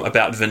film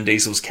about Vin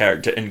Diesel's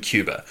character in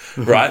Cuba,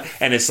 right?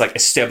 And it's like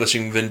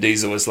establishing Vin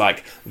Diesel as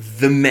like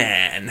the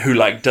man who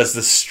like does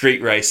the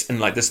street race in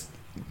like this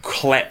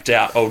clapped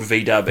out old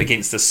V-dub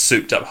against this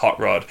souped up hot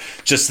rod,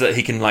 just so that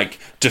he can like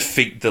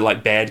defeat the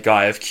like bad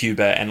guy of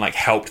Cuba and like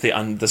help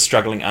the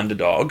struggling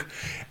underdog.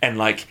 And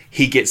like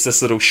he gets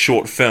this little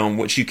short film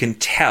which you can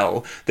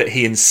tell that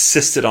he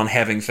insisted on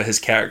having for his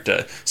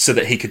character so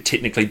that he could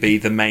technically be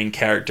the main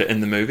character in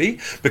the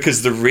movie,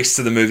 because the rest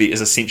of the movie is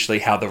essentially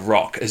how The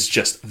Rock is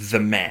just the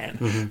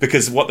man.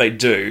 Because what they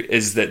do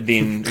is that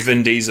then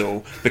Vin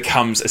Diesel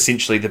becomes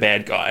essentially the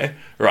bad guy,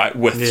 right,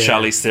 with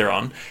Charlize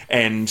Theron,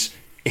 and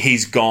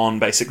he's gone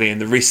basically, and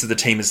the rest of the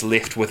team is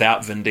left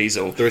without Vin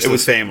Diesel. The rest of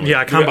his family.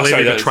 Yeah, I can't believe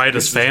he betrayed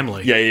his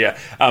family. Yeah.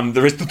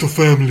 The rest of the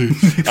family.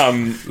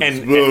 And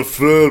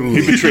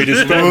he betrayed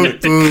his family.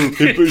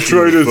 He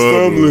betrayed his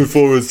family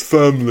for his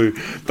family.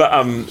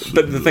 But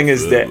the thing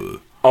is that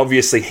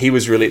obviously he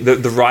was really,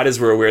 the writers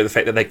were aware of the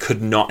fact that they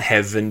could not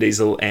have Vin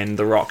Diesel and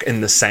The Rock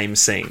in the same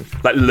scene.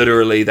 Like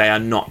literally they are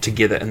not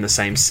together in the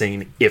same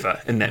scene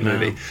ever in that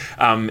movie.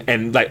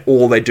 And like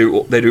they do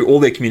all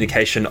their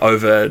communication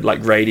over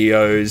like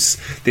radios.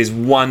 There's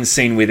one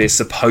scene where they're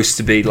supposed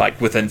to be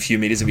like within a few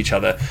meters of each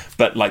other,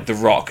 but like The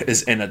Rock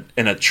is in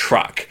a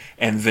truck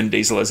and Vin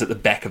Diesel is at the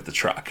back of the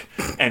truck,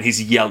 and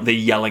they're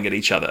yelling at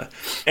each other,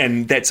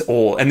 and that's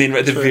all. And then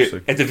at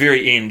the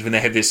very end, when they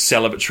have this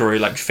celebratory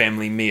like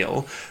family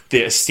meal,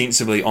 they're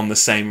ostensibly on the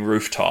same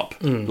rooftop,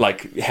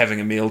 like having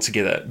a meal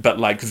together, but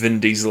like Vin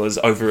Diesel is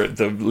over at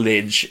the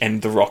ledge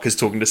and The Rock is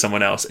talking to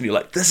someone else, and you're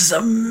like, this is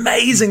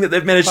amazing that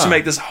they've managed to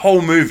make this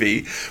whole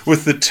movie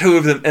with the two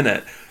of them in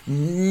it,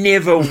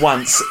 never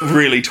once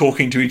really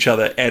talking to each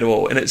other at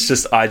all. And it's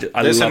just, I love it.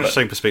 That's an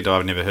interesting perspective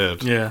I've never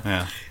heard.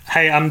 Yeah.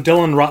 Hey,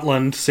 Dylan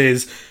Rutland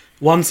says,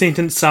 1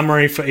 sentence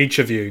summary for each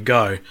of you.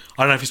 Go. I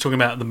don't know if he's talking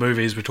about the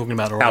movies we're talking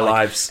about, or our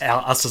lives,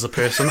 us as a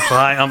person.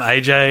 Hi, I'm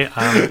AJ.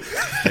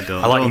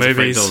 I like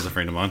movies. Dylan's a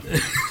friend of mine.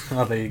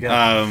 Oh, there you go. Do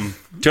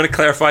you want to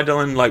clarify,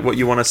 Dylan, like what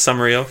you want a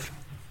summary of?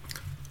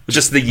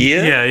 Just the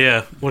year?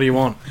 Yeah. What do you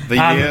want? The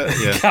year,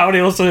 yeah. Cody,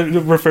 also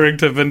referring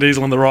to Vin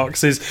Diesel and The Rock,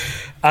 says,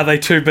 are they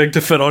too big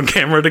to fit on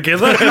camera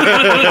together?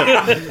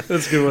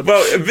 That's a good one.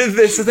 Well,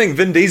 that's the thing.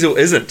 Vin Diesel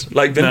isn't.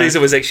 Like, Vin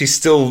Diesel is actually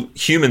still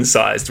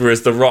human-sized,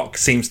 whereas The Rock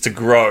seems to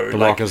grow. The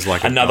Rock is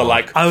like another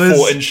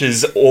 4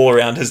 inches all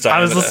around his diameter.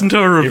 I was listening to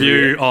a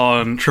review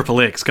on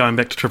Triple X, going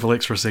back to Triple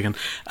X for a second.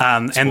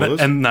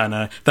 And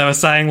no. They were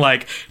saying,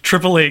 like,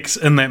 Triple X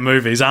in that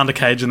movie, Xander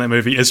Cage in that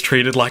movie, is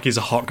treated like he's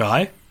a hot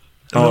guy.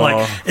 And they're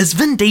like, is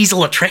Vin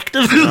Diesel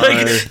attractive?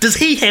 Like, does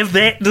he have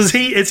that? Is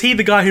he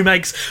the guy who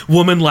makes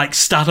women like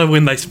stutter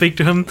when they speak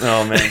to him?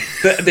 Oh man,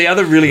 the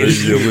other really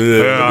interesting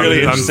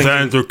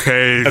thing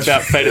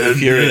about Fate of the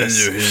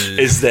Furious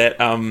is that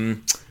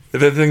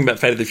the thing about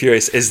Fate of the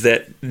Furious is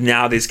that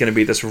now there's going to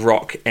be this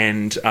Rock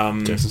and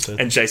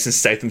Jason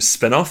Statham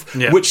spin-off,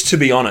 which, to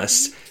be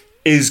honest,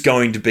 is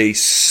going to be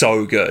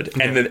so good.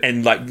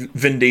 And like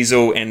Vin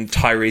Diesel and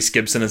Tyrese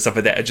Gibson and stuff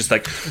like that are just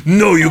like,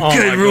 no, you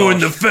can't ruin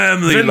the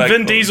family.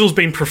 Vin Diesel's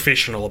been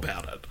professional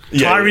about it.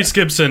 Tyrese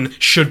Gibson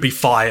should be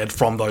fired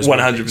from those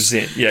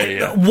 100%.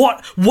 Yeah.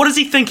 What does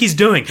he think he's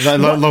doing? A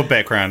little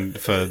background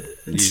for you.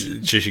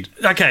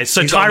 Okay,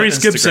 so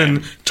Tyrese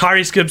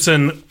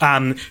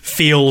Gibson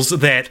feels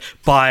that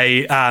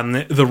by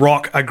The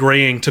Rock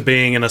agreeing to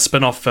being in a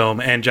spin-off film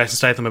and Jason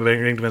Statham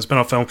agreeing to be in a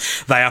spin-off film,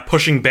 they are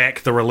pushing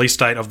back the release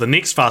date of the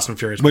next Fast and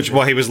Furious movie.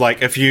 He was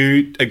like, if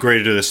you agree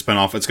to do this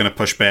spin-off, it's going to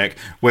push back.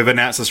 We've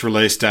announced this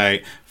release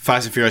date.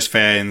 Fast and Furious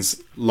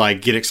fans,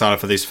 like, get excited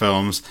for these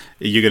films.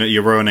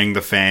 You're ruining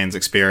the fans'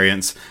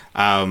 experience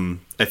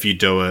if you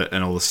do it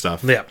and all this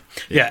stuff.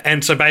 Yeah.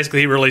 And so basically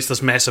he released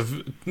this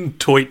massive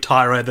tweet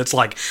tirade that's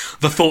like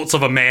the thoughts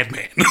of a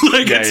madman.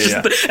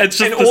 It's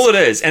just all it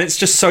is, and it's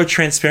just so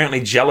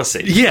transparently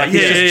jealousy.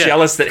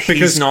 Jealous that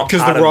he's not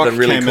part The Rock of the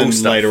really came cool in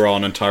stuff. later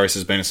on, and Tyrese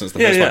has been since the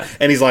first one.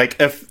 And he's like,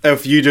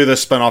 if you do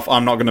this spin-off,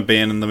 I'm not going to be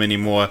in them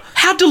anymore.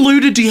 How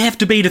deluded do you have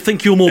to be to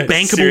think you're more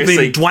bankable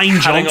than Dwayne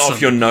Johnson? Cutting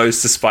off your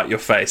nose to spite your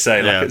face,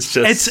 eh? Like, it's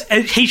just...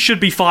 he should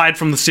be fired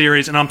from the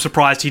series, and I'm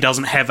surprised he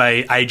doesn't have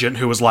a agent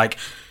who was like,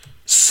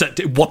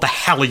 what the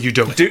hell are you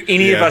doing? Do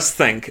any of us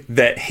think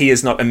that he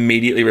is not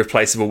immediately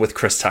replaceable with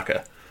Chris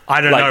Tucker?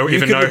 I don't know who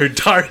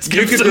Tyrese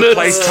Gibson is. You could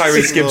replace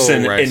Tyrese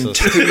Gibson in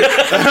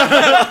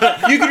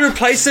 2... You could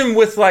replace him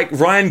with, like,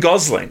 Ryan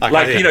Gosling. You could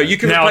replace him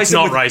with... Now it's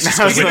not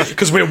racist,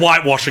 because we're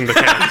whitewashing the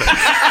character.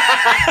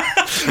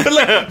 But,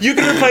 like, you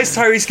can replace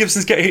Tyrese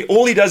Gibson's character.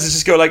 All he does is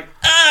just go, like,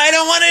 I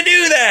don't want to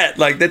do that.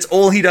 Like, that's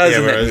all he does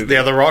in that movie.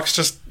 The Rock's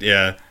just...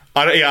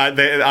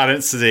 I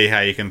don't see how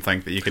you can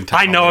think that you can take...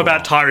 I know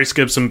about Tyrese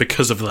Gibson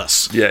because of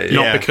this.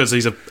 Not because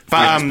he's a...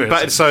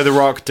 But so The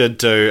Rock did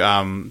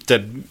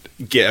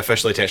get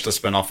officially attached to the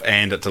spin-off,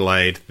 and it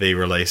delayed the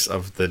release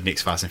of the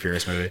next Fast and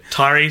Furious movie.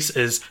 Tyrese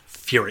is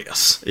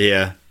furious.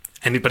 Yeah.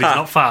 But he's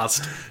not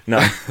fast.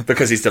 No,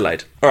 because he's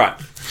delayed. All right.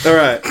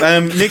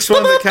 Next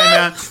one that came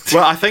out,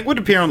 well, I think would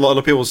appear on a lot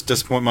of people's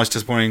most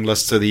disappointing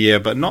lists of the year,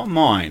 but not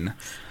mine.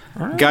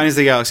 Guardians of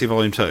the Galaxy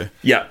Volume 2.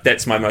 Yeah,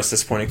 that's my most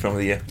disappointing film of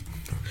the year.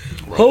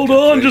 Hold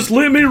on, just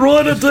let me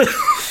write it down.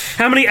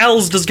 How many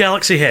L's does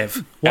Galaxy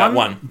have?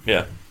 One,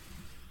 yeah.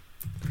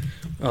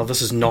 Oh,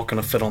 this is not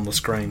going to fit on the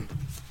screen.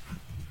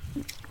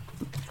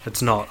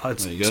 It's not.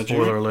 It's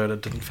spoiler alert,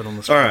 it didn't fit on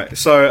the screen. Alright,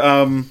 so,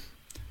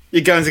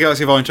 Guardians of the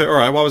Galaxy Volume 2.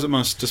 Alright, why was it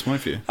most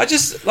disappointing for you? I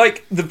just,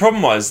 like, the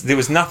problem was there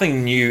was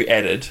nothing new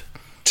added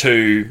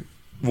to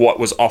what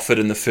was offered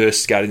in the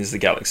first Guardians of the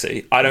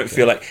Galaxy. I don't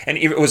feel like...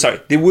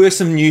 there were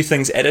some new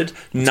things added.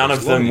 None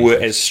of them were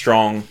as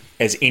strong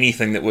as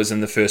anything that was in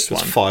the first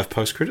one. 5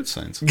 post-credit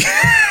scenes.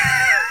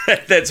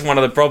 That's one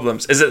of the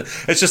problems.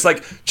 It's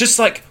just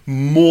like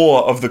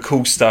more of the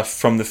cool stuff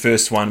from the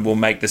first one will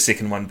make the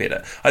second one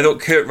better. I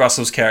thought Kurt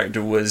Russell's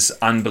character was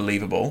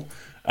unbelievable.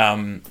 He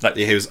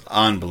was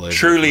unbelievable.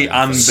 Truly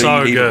unbelievable.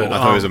 So good. I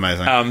thought he was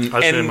amazing.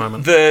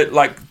 And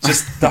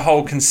the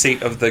whole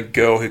conceit of the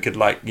girl who could,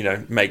 like, you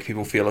know, make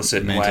people feel a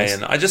certain way,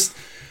 and I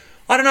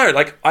don't know,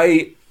 like,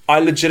 I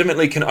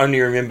legitimately can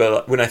only remember,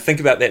 like, when I think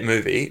about that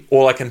movie,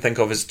 all I can think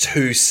of is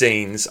 2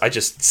 scenes. I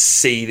just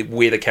see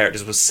where the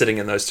characters were sitting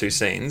in those 2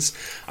 scenes.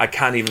 I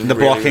can't even. The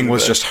blocking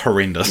was just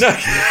horrendous. No,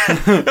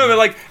 but,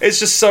 like, it's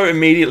just so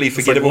immediately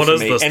forgettable for me.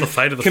 What is this? And the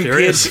fate of the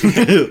Furious?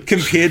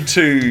 Compared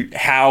to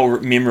how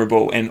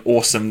memorable and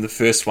awesome the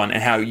first one,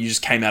 and how you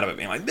just came out of it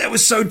being like, that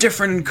was so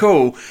different and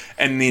cool,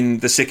 and then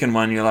the second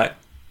one, you're like,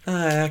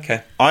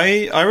 okay.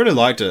 I really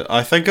liked it.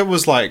 I think it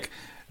was like.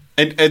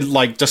 It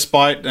like,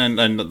 despite,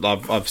 and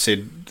I've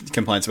said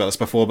complaints about this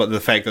before, but the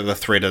fact that the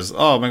threat is,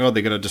 oh my god,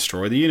 they're going to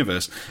destroy the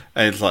universe.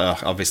 It's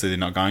like, obviously they're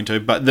not going to,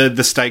 but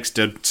the stakes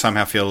did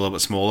somehow feel a little bit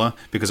smaller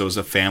because it was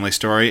a family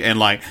story, and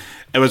like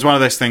it was one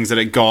of those things that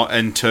it got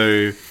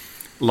into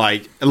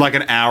like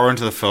an hour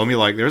into the film, you're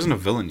like, there isn't a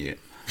villain yet,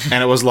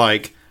 and it was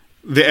like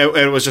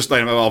it was just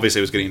like, obviously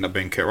it was going to end up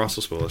being Kurt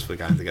Russell spoilers for the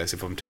Guardians of the Galaxy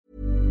film.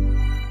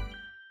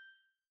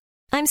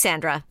 I'm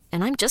Sandra,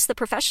 and I'm just the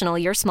professional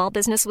your small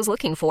business was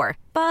looking for.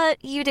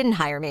 But you didn't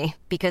hire me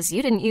because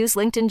you didn't use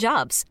LinkedIn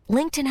Jobs.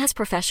 LinkedIn has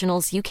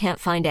professionals you can't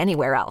find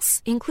anywhere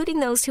else,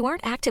 including those who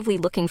aren't actively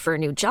looking for a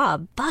new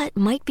job, but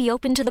might be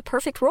open to the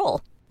perfect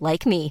role,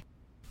 like me.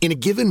 In a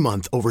given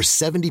month, over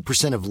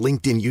 70% of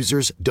LinkedIn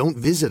users don't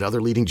visit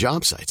other leading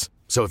job sites.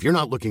 So if you're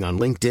not looking on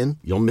LinkedIn,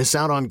 you'll miss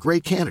out on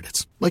great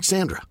candidates like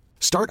Sandra.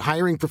 Start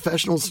hiring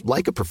professionals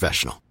like a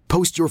professional.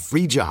 Post your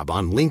free job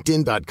on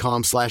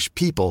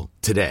linkedin.com/people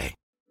today.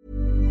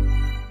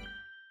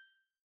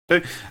 So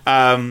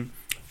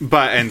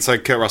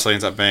Kurt Russell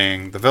ends up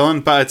being the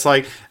villain, but it's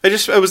like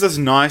it was this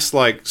nice,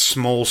 like,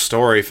 small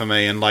story for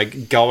me, and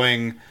like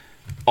going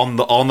on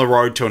the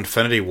road to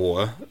Infinity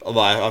War,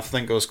 like, I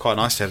think it was quite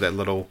nice to have that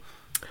little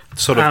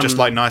sort of just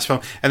like nice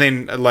film, and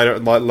then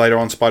later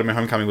on Spider-Man: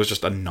 Homecoming was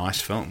just a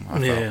nice film.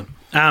 I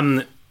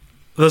felt.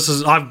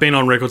 I've been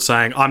on record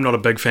saying I'm not a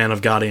big fan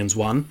of Guardians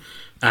 1.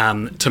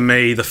 To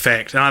me, the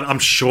fact, and I'm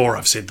sure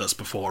I've said this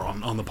before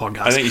on the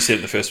podcast. I think you said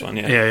it the first one,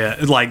 yeah. Yeah.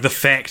 Like, the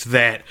fact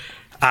that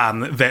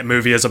that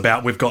movie is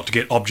about we've got to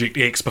get Object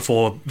X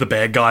before the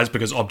bad guys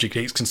because Object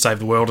X can save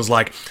the world is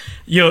like,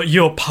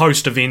 you're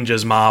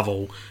post-Avengers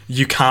Marvel,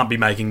 you can't be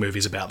making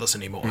movies about this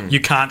anymore. You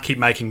can't keep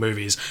making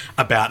movies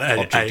about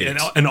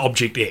an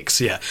Object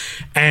X, yeah.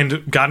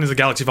 And Guardians of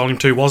the Galaxy Volume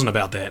 2 wasn't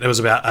about that. It was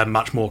about a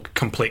much more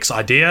complex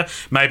idea.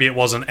 Maybe it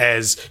wasn't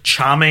as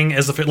charming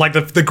as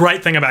the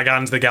great thing about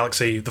Guardians of the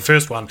Galaxy, the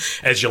first one,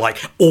 is you're like,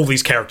 all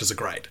these characters are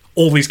great.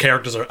 All these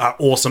characters are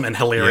awesome and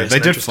hilarious. Yeah,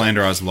 they did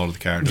flanderize a lot of the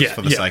characters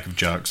for the sake of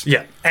jokes.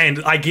 Yeah,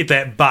 and I get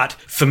that, but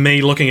for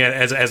me, looking at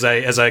it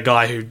as a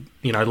guy who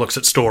looks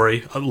at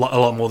story a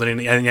lot more than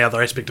any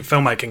other aspect of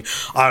filmmaking,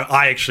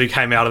 I actually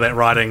came out of that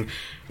writing.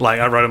 Like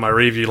I wrote in my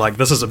review, like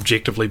this is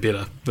objectively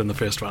better than the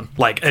first one.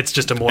 Like it's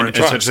just a more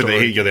interesting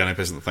story. You're the only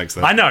person that thinks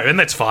that. I know, and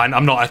that's fine.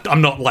 I'm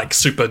not like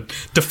super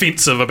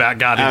defensive about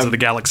Guardians of the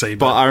Galaxy.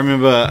 But I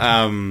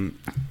remember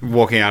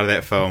walking out of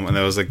that film, and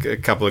there was a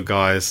couple of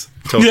guys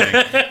talking,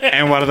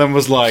 and one of them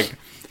was like,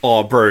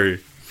 "Oh, bro,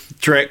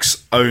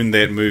 Drax owned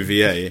that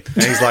movie, eh?"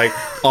 And he's like,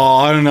 "Oh,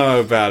 I don't know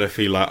about if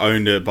he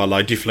owned it, but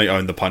definitely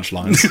owned the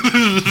punchlines."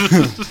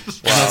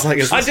 Wow. I was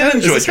like, I did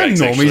enjoy Drax.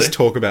 How normies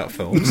talk about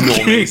films.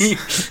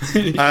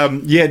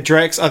 Normies. Yeah,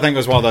 Drax. I think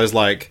was one of those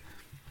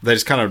they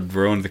just kind of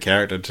ruined the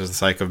character to the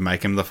sake of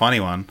making him the funny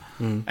one,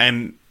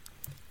 and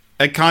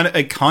it kind of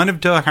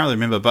did. I can't really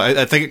remember, but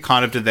I think it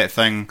kind of did that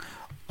thing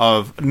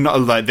of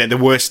the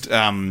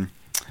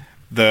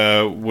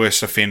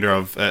worst offender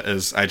of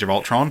is Age of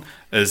Ultron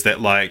is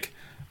that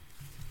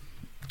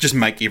just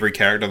make every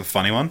character the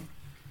funny one.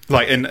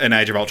 Like in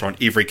Age of Ultron,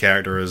 every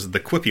character is the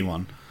quippy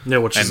one.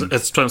 Yeah,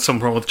 it's some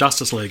problem with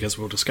Justice League, as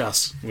we'll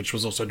discuss, which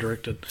was also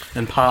directed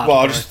in part. Well,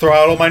 I'll just throw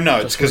out all my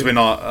notes because we're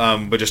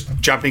not. We're just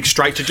jumping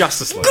straight to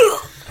Justice League.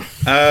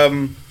 It's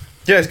Guardians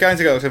of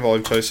the Galaxy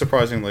Volume 2,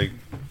 surprisingly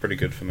pretty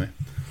good for me.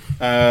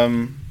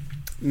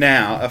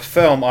 Now, a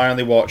film I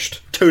only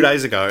watched 2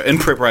 days ago in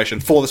preparation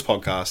for this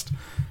podcast.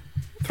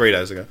 3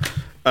 days ago.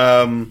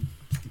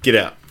 Get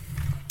Out.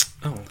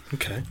 Oh,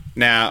 okay.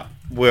 Now,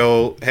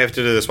 we'll have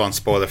to do this one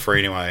spoiler free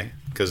anyway,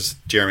 because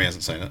Jeremy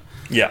hasn't seen it.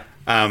 Yeah.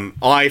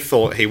 I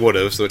thought he would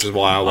have, which is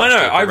why I watched it.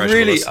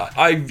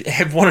 I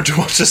have wanted to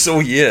watch this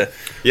all year.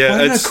 Yeah,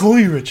 why did I call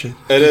you Richard?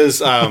 It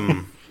is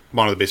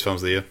one of the best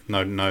films of the year.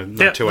 No two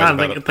ways about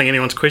it. I don't think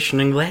anyone's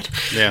questioning that.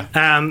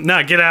 Yeah.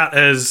 No, Get Out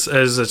is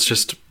it's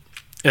just...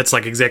 It's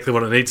exactly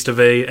what it needs to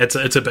be. It's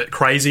a bit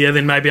crazier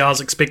than maybe I was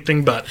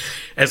expecting, but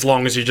as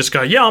long as you just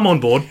go, yeah, I'm on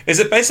board. Is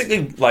it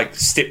basically like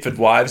Stepford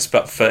Wives,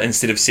 but for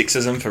instead of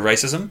sexism, for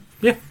racism?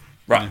 Yeah.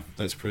 Right. Yeah,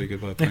 that's a pretty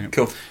good way of putting it.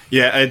 Cool.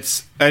 Yeah,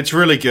 it's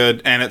really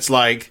good, and it's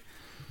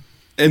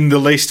in the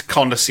least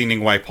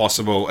condescending way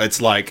possible.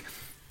 It's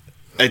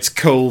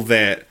cool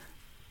that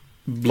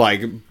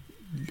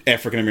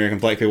African American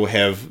black people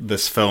have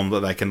this film that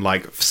they can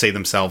see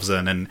themselves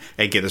in and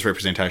get this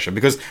representation,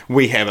 because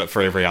we have it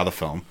for every other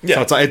film.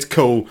 Yeah. So it's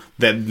cool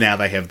that now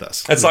they have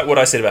this. It's like what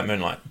I said about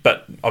Moonlight,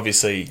 but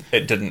obviously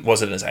it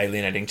wasn't as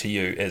alienating to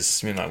you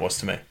as Moonlight was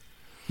to me.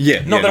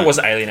 Yeah. Not that it was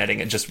alienating,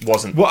 it just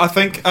wasn't. Well, I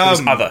think it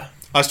was other.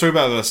 I was talking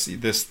about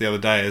this the other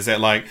day, is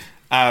that I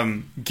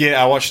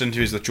watched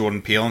interviews with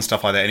Jordan Peele and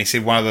stuff like that, and he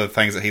said one of the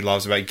things that he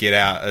loves about Get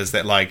Out is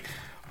that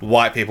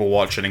white people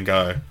watch it and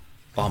go,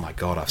 oh my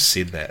god, I've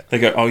said that. They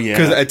go, oh yeah,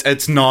 because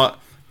it's not.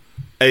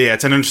 Yeah,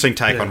 it's an interesting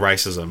take on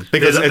racism.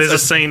 Because there's a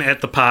scene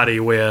at the party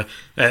where,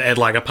 at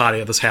a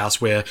party at this house,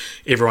 where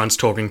everyone's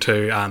talking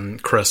to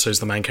Chris, who's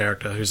the main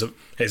character, he's a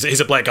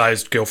black guy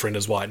whose girlfriend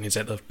is white, and he's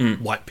at the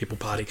white people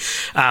party,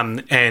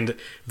 and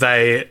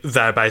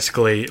they're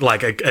basically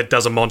it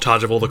does a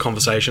montage of all the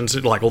conversations,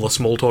 all the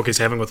small talk he's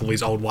having with all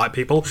these old white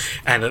people,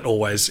 and it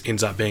always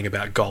ends up being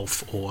about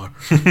golf or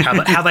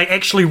how they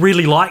actually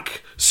really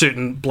like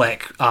certain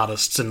black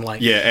artists and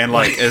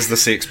is the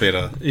sex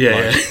better?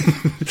 Yeah.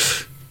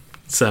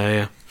 So,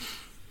 yeah.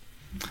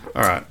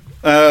 All right.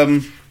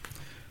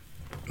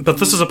 But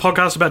this is a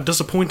podcast about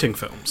disappointing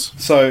films.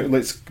 So,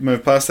 let's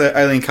move past that.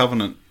 Alien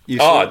Covenant. You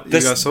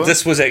guys saw it?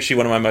 This was actually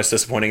one of my most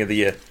disappointing of the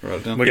year.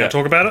 Right, we're going to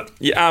talk about it?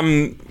 Yeah,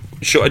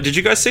 sure. Did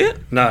you guys see it?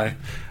 No.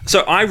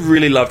 So, I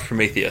really loved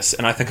Prometheus,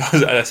 and I think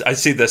I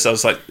see this, I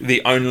was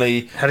the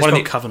only... How do you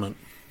spell Covenant?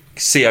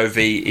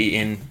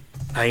 Coven.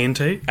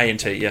 A-N-T?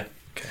 A-N-T, yeah.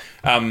 Okay.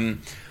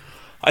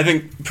 I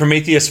think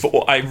Prometheus,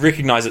 I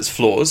recognise its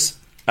flaws.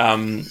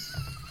 And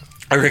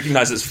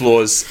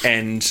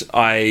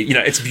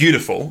it's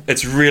beautiful.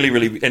 It's really,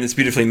 really, and it's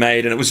beautifully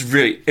made, and it was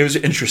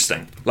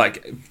interesting.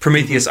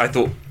 Prometheus, I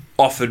thought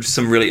offered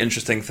some really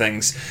interesting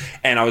things,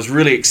 and I was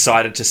really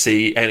excited to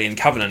see Alien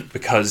Covenant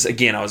because,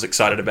 again, I was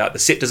excited about the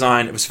set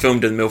design. It was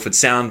filmed in Milford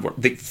Sound,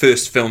 the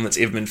first film that's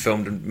ever been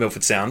filmed in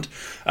Milford Sound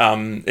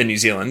in New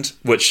Zealand,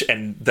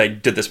 and they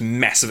did this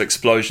massive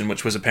explosion,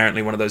 which was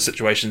apparently one of those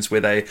situations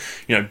where they,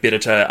 better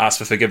to ask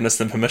for forgiveness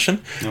than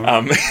permission.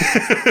 And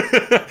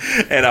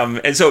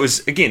so it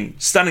was, again,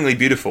 stunningly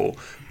beautiful,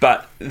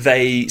 but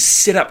they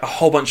set up a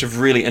whole bunch of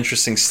really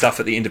interesting stuff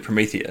at the end of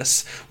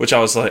Prometheus, which I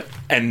was like,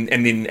 and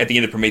then at the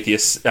end of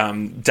Prometheus,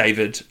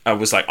 David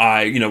was like,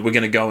 we're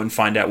going to go and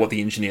find out what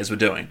the engineers were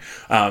doing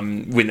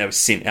when they were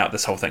sent out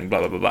this whole thing, blah,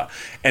 blah, blah, blah.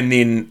 And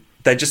then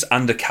they just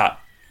undercut.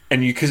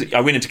 And because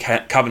I went into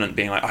Covenant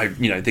being like,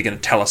 they're going to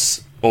tell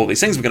us all these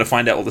things, we're going to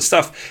find out all this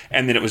stuff,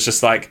 and then it was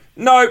just like,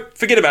 no,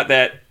 forget about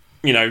that.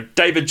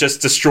 David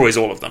just destroys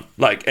all of them.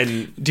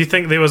 And do you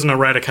think there was an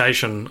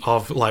eradication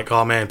of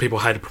oh man, people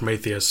hated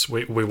Prometheus,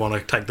 we want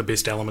to take the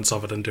best elements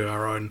of it and do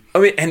our own? I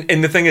mean,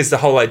 and the thing is, the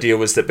whole idea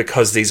was that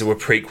because these were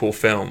prequel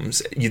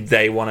films,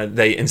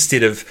 they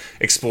instead of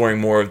exploring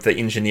more of the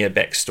engineer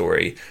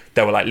backstory,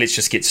 they were like, let's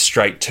just get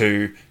straight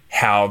to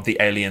how the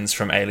aliens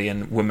from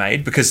Alien were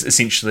made, because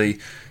essentially,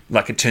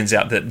 it turns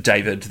out that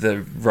David,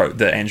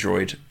 the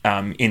android,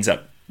 ends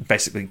up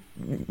basically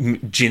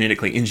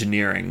genetically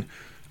engineering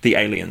the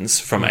aliens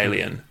from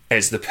Alien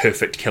as the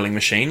perfect killing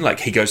machine.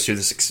 He goes through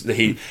this.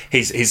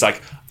 He's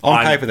like,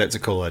 on paper, that's a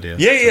cool idea.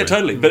 Yeah,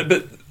 totally.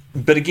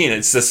 But again,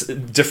 it's this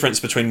difference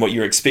between what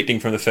you're expecting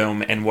from the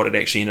film and what it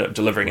actually ended up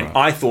delivering. Right. And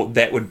I thought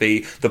that would be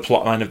the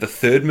plotline of the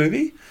third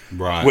movie.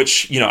 Right.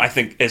 Which, I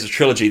think as a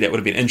trilogy that would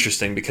have been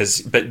interesting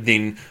but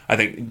then I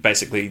think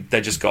basically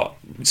they just got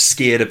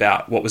scared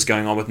about what was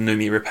going on with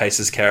Noomi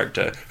Rapace's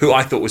character, who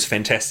I thought was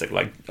fantastic,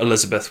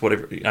 Elizabeth,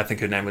 whatever, I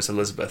think her name was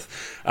Elizabeth.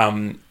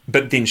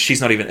 But then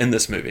she's not even in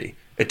this movie.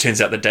 It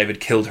turns out that David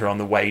killed her on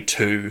the way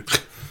to...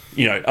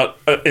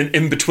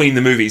 in between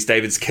the movies,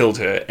 David's killed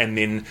her, and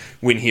then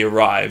when he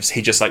arrives,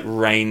 he just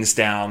rains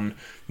down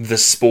the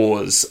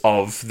spores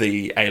of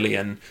the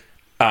alien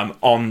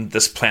on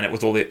this planet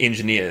with all the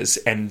engineers,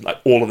 and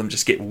all of them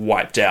just get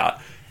wiped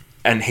out,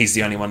 and he's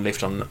the only one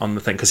left on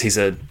the thing because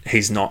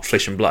he's not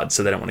flesh and blood,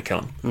 so they don't want to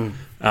kill him.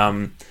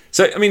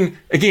 So, I mean,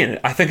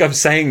 again, I think I'm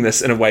saying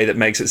this in a way that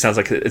makes it sound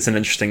like it's an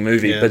interesting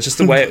movie, but just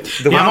the way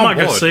I might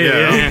go see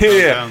it.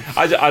 Yeah.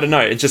 I don't know.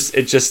 It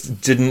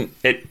just didn't.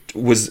 It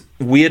was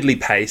weirdly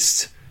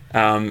paced.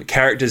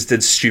 Characters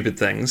did stupid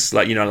things,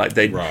 when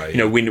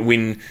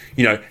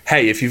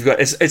hey, if you've got,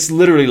 it's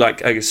literally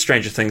like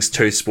Stranger Things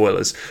 2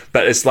 spoilers,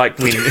 but it's like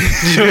when,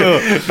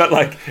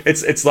 but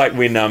it's like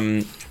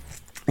when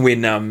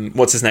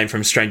what's his name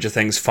from Stranger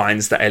Things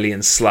finds the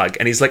alien slug,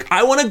 and he's like,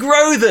 I want to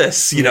grow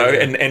this,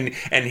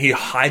 and he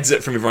hides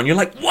it from everyone. You're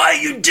like, why are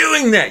you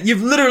doing that?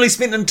 You've literally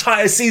spent an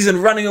entire season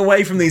running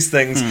away from these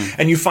things,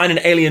 and you find an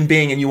alien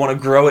being and you want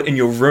to grow it in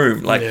your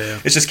room.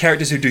 It's just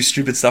characters who do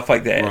stupid stuff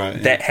like that.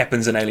 Right, that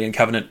happens in Alien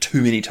Covenant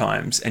too many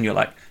times, and you're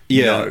like,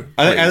 no.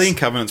 I think Alien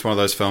Covenant's one of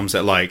those films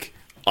that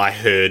I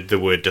heard the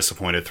word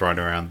disappointed thrown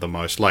around the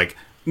most.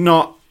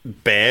 Not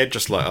bad,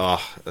 just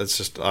it's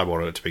just I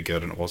wanted it to be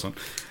good and it wasn't.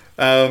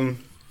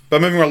 But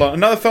moving right along,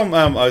 another film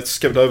I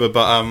skipped over.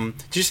 But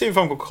did you see a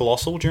film called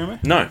Colossal, Jeremy?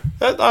 No.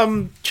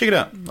 Check it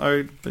out.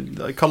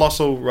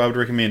 Colossal, I would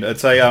recommend.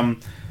 It's a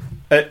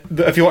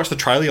if you watch the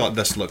trailer,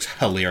 this looks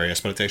hilarious,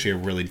 but it's actually a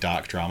really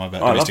dark drama about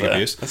domestic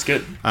abuse. That's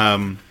good.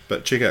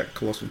 But check out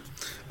Colossal.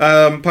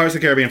 Pirates of the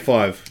Caribbean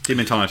 5, Dead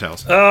Men Tell No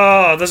Tales.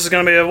 Oh, this is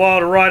going to be a while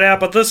to write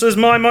out, but this is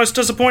my most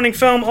disappointing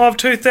film of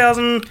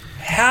 2017.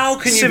 How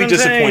can you be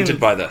disappointed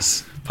by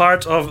this?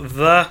 Pirates of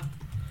the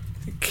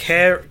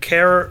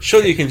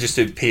Surely you can just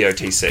do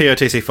POTC.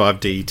 POTC 5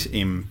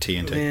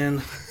 DMTNT.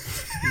 Man,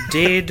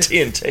 Dead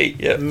TNT.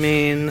 Yeah.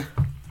 Men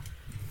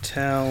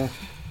Tell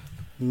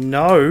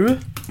No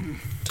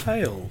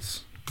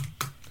Tales.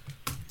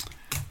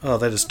 Oh,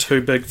 that is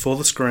too big for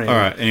the screen. All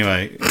right.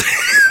 Anyway,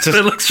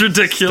 it looks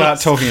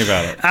ridiculous. Start talking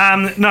about it.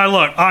 No,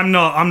 look, I'm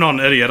not an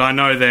idiot. I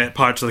know that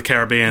Pirates of the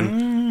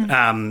Caribbean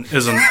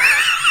isn't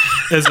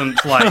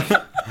like.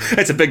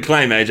 It's a big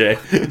claim, AJ.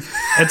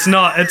 It's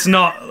not.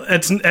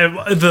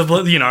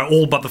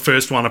 All but the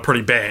first one are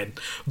pretty bad.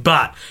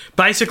 But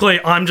basically,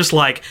 I'm just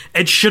like,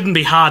 it shouldn't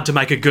be hard to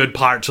make a good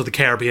Pirates of the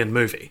Caribbean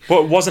movie.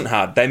 Well, it wasn't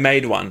hard. They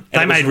made one.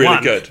 And it was really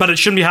good. But it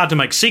shouldn't be hard to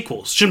make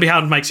sequels. It shouldn't be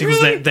hard to make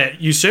sequels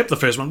that usurp the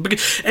first one.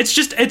 Because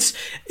it's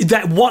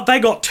that what they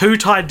got too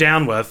tied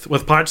down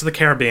with Pirates of the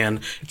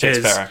Caribbean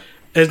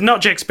is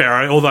not Jack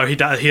Sparrow, although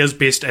he is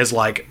best as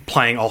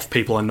playing off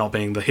people and not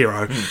being the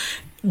hero.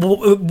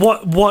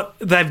 What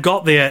they've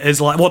got there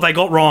is what they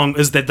got wrong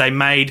is that they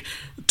made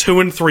 2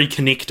 and 3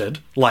 connected.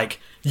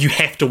 You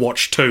have to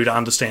watch 2 to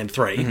understand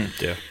 3.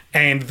 Mm-hmm. Yeah.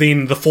 And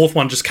then the 4th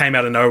one just came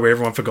out of nowhere,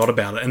 everyone forgot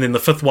about it. And then the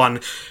 5th one,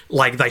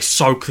 they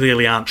so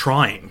clearly aren't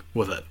trying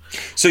with it.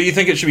 So you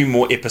think it should be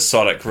more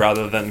episodic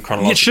rather than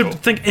chronological? You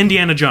should think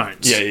Indiana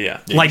Jones.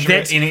 Yeah. They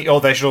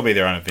should all be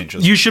their own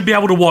adventures. You should be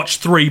able to watch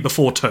 3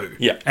 before 2.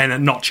 Yeah. And it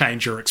not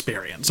change your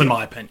experience, in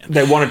my opinion.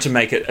 They wanted to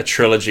make it a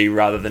trilogy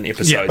rather than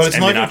episodes. Yeah, but it's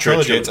not even a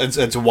trilogy.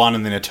 It's one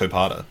and then a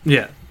 2-parter.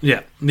 Yeah,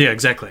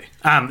 exactly.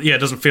 It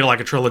doesn't feel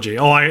like a trilogy.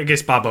 Oh, I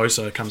guess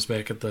Barbossa comes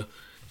back at the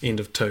end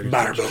of 2.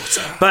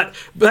 Barbossa. But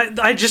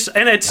I just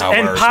and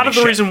part of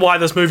the reason why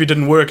this movie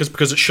didn't work is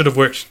because it should have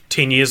worked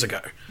 10 years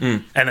ago,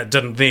 and it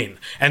didn't then.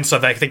 And so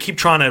they keep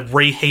trying to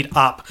reheat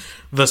up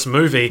this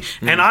movie.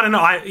 And I don't know.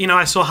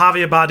 I saw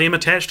Javier Bardem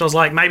attached. I was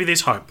like, maybe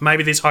there's hope.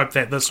 Maybe there's hope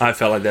that this. I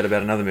felt like that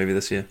about another movie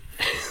this year.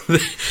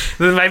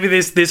 Maybe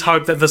there's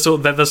hope that this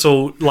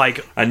will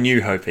a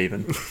new hope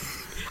even.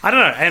 I don't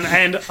know.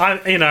 And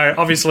I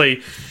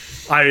obviously.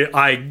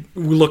 I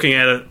looking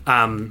at it,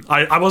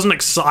 I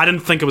wasn't I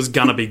didn't think it was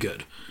gonna be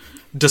good,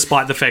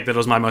 despite the fact that it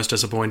was my most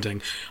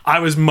disappointing. I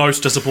was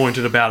most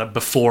disappointed about it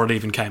before it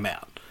even came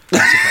out.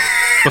 Basically.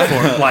 Before,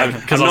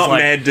 I'm not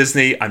mad,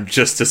 Disney. I'm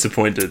just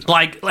disappointed.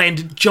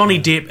 And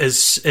Johnny Depp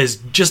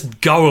is just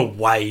go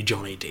away,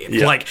 Johnny Depp.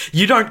 Yeah.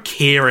 You don't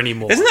care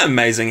anymore. Isn't it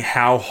amazing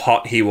how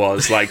hot he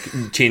was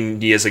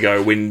 10 years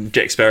ago when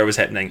Jack Sparrow was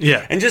happening?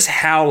 Yeah. And just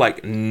how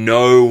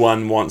no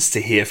one wants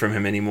to hear from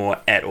him anymore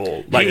at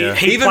all.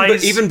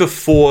 Even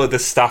before the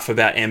stuff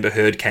about Amber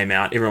Heard came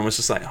out, everyone was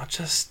just like, oh,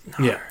 just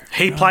no. Yeah.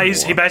 He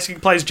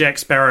basically plays Jack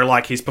Sparrow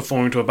like he's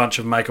performing to a bunch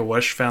of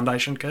Make-A-Wish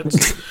Foundation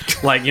kids.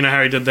 You know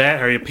how he did that?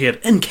 How he appeared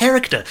in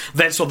character.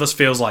 That's what this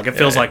feels like. It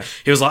feels like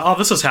he was like, oh,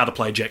 this is how to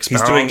play Jack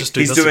Sparrow.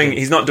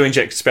 He's not doing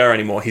Jack Sparrow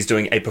anymore. He's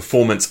doing a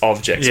performance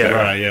of Jack Sparrow.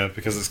 Right, yeah,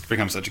 because it's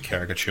become such a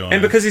caricature.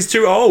 And because he's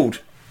too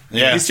old.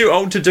 Yeah. He's too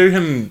old to do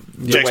him.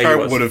 Jack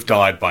Sparrow would have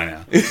died by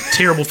now.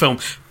 Terrible film.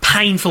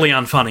 Painfully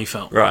unfunny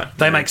film. Right.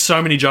 They make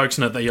so many jokes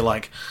in it that you're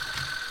like...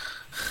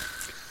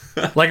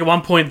 at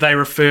one point they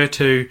refer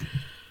to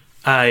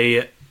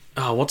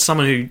what's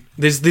someone who...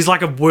 There's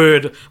a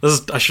word...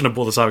 I shouldn't have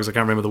brought this up because I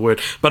can't remember the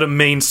word, but it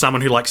means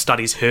someone who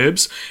studies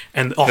herbs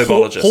and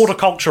herbologist.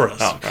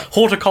 Horticulturist. Oh, right.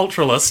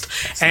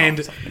 Horticulturalist. And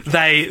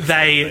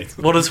they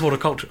what is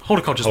horticulture?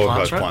 Horticulture's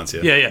plants, right? Plants,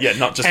 yeah. Yeah,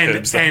 not just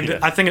herbs. And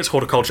I think it's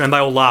horticulture, and they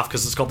all laugh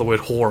because it's got the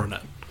word whore in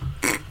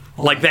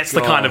it. That's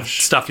the kind of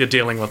stuff you're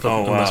dealing with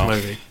in this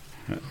movie.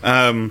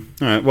 All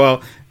right,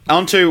 well,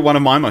 on to one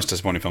of my most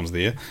disappointing films of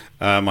the year.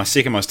 My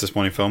second most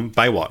disappointing film,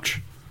 Baywatch.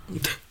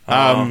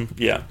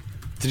 Yeah.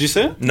 Did you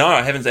see it? No,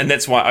 I haven't, and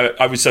that's why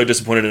I was so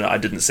disappointed in it. I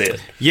didn't see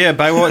it. Yeah,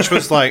 Baywatch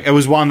was it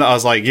was one that I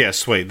was like, yeah,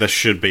 sweet, this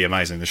should be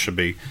amazing. This should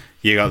be.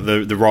 You got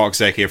the Rock,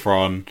 Zac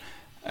Efron,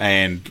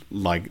 and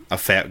a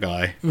fat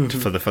guy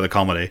for the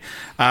comedy.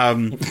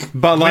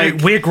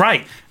 But we're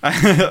great.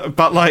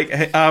 But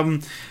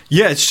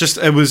yeah, it's just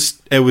it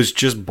was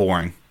just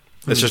boring.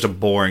 It's just a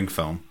boring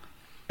film,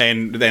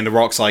 and then the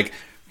Rock's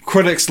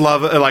critics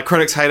love it,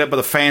 critics hate it, but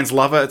the fans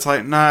love it.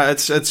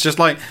 It's it's just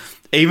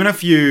even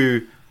if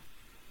you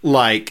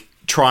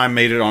try and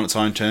meet it on its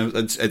own terms,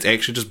 it's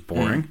actually just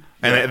boring.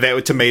 And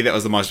that to me, that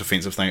was the most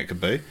offensive thing it could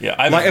be. Yeah,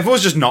 if it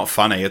was just not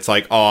funny, it's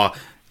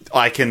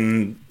I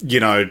can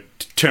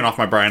turn off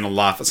my brain and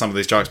laugh at some of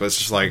these jokes, but it's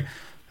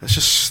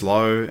just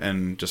slow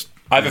and just.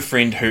 I have a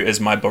friend who is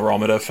my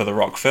barometer for the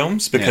Rock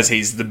films because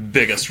he's the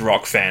biggest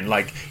Rock fan.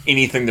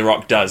 Anything the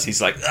Rock does,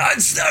 he's like, "Oh,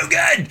 it's so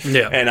good!"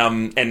 Yeah,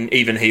 and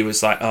even he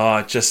was like, "Oh,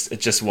 it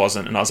just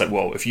wasn't." And I was like,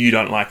 "Well, if you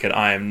don't like it,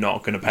 I am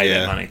not going to pay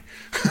that money."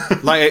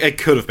 It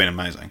could have been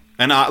amazing,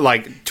 and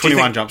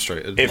 21 Jump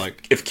Street.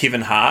 If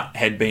Kevin Hart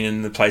had been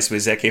in the place where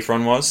Zac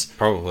Efron was,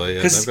 probably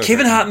because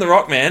Kevin Hart and the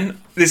Rock,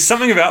 man, there's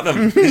something about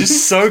them. They're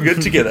just so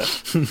good together.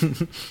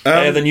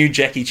 They are the new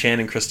Jackie Chan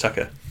and Chris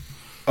Tucker.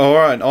 All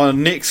right,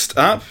 next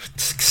up,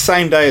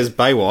 same day as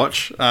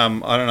Baywatch. I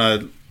don't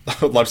know.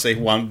 I'd like to see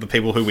the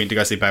people who went to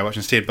go see Baywatch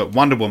instead, but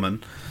Wonder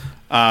Woman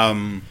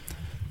came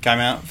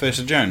out 1st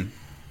of June.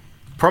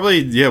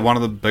 Probably, one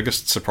of the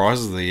biggest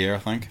surprises of the year, I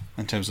think,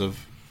 in terms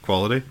of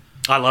quality.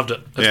 I loved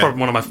it. It's probably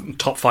one of my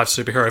top 5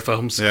 superhero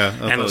films. Yeah,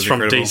 and it's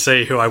from incredible.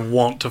 DC, who I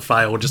want to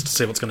fail just to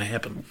see what's going to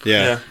happen.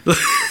 Yeah.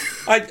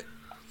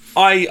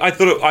 I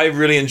thought I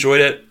really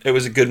enjoyed it. It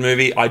was a good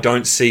movie. I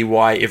don't see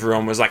why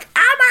everyone was like,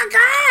 "Oh my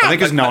god!" I think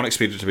because no one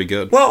expected it to be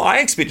good. Well, I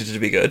expected it to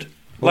be good.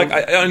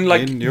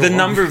 The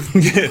number of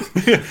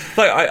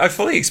I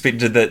fully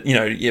expected that.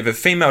 You have a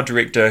female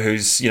director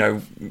who's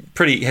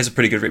has a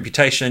pretty good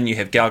reputation. You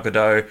have Gal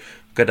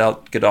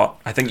Gadot.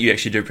 I think you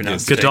actually do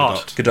pronounce it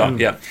Gadot.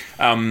 Yeah.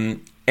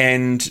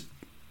 And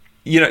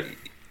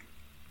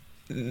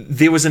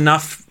there was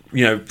enough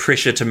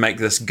pressure to make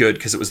this good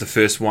because it was the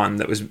first one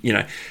that was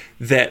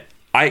that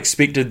I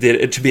expected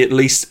it to be at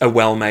least a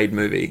well-made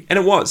movie, and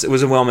it was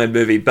a well-made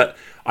movie. But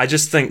I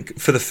just think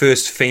for the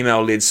first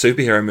female-led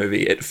superhero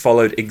movie, it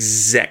followed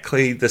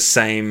exactly the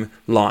same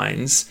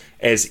lines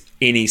as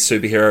any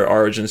superhero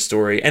origin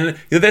story, and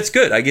that's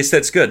good. I guess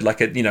that's good.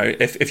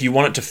 If you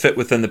want it to fit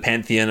within the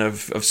pantheon of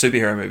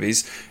superhero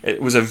movies,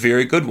 it was a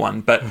very good one.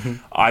 But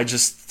I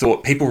just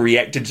thought people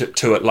reacted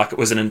to it like it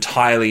was an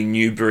entirely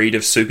new breed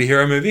of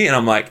superhero movie, and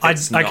I'm like,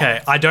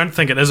 I don't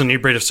think it is a new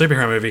breed of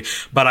superhero movie,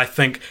 but I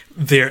think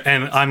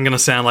and I'm going to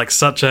sound like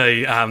such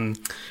a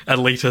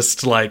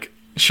elitist,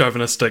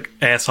 chauvinistic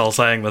asshole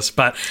saying this,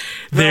 but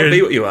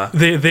be what you are.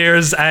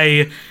 There's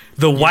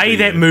the way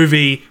that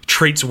movie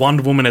treats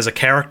Wonder Woman as a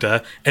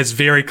character is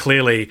very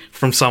clearly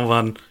from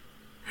someone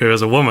who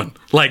is a woman,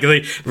 in a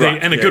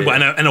good way,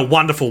 in a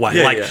wonderful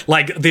way.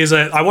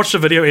 I watched a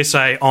video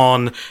essay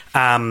on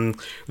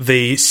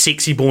the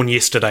sexy born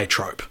yesterday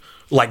trope.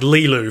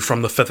 Lilu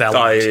from The Fifth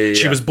Element.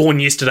 She was born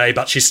yesterday,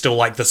 but she's still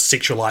the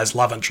sexualized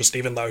love interest,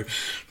 even though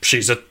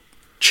she's a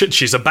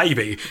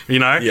baby,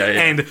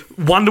 And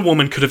Wonder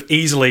Woman could have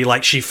easily,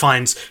 she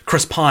finds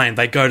Chris Pine,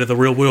 they go to the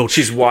real world.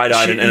 She's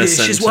wide-eyed and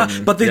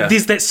innocent. But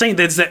there's that scene,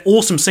 there's that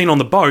awesome scene on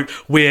the boat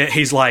where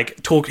he's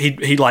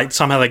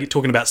somehow they get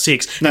talking about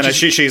sex.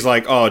 She's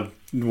like, "Oh,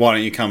 why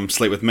don't you come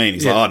sleep with me?" And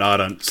he's like, "Oh, no, I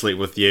don't sleep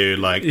with you."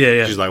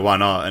 She's like, "Why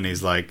not?" And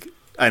he's like,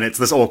 and it's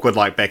this awkward,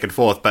 back and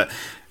forth, but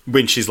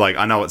when she's like,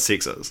 I know what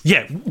sex is.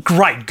 Yeah,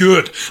 great,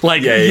 good.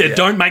 Like,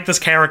 don't make this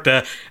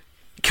character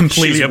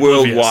completely she's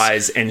oblivious. world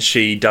wise, and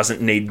she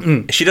doesn't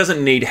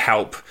need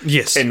help.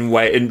 Yes.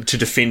 in to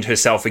defend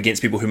herself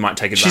against people who might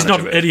take advantage. She's not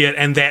of an it. idiot,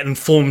 and that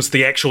informs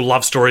the actual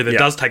love story that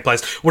does take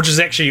place, which is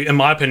actually, in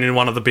my opinion,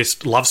 one of the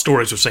best love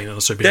stories we've seen in a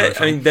superhero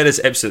film. I mean, that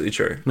is absolutely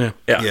true.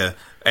 Yeah.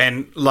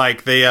 And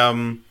like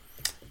the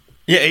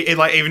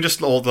like even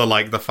just all the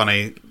like the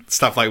funny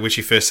stuff, like when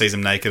she first sees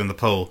him naked in the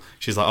pool,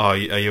 she's like,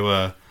 "Oh, are you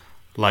a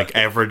like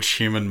average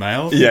human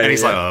male?" Yeah, and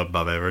he's like, "Oh,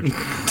 above average."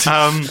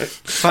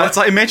 But it's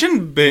like,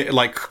 imagine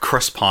like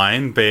Chris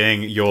Pine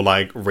being your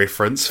like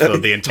reference for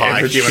the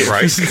entire human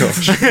race.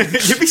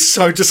 You'd be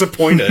so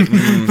disappointed.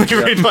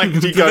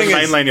 You go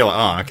mainland, you're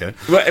like, "Oh, okay."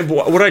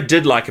 What I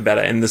did like about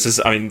it, and this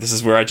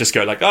is where I just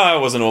go like, "Oh,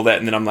 it wasn't all that,"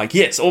 and then I'm like,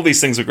 "Yes, all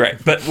these things were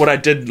great." But what I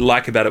did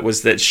like about it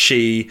was that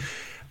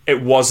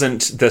it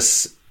wasn't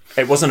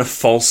a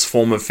false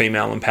form of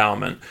female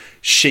empowerment.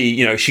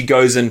 She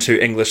goes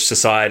into English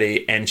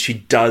society, and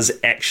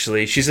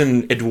she's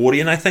in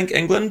Edwardian, I think,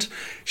 England.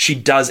 She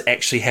does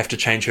actually have to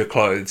change her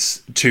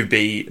clothes to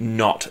be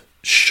not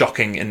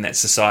shocking in that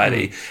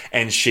society.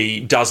 And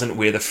she doesn't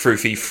wear the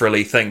froofy,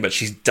 frilly thing, but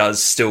she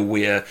does still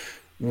wear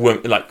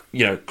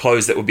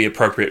clothes that would be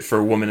appropriate for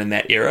a woman in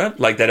that era.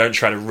 Like, they don't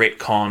try to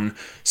retcon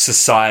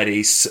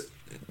society's,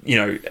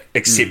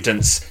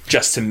 acceptance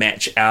just to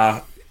match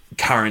our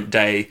current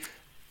day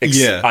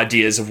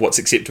ideas of what's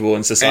acceptable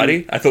in society.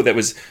 And I thought that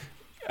was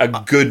a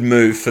good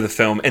move for the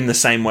film, in the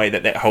same way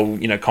that whole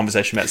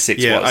conversation about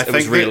sex was. I think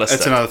was realistic.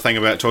 That's another thing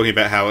about talking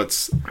about how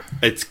it's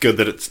good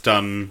that it's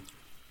done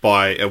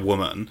by a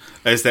woman,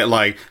 is that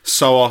like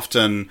so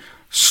often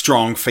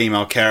strong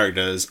female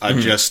characters are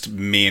just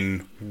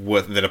men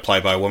that are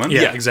played by a woman.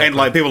 Yeah, exactly. And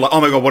like people are like,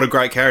 oh my god, what a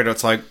great character.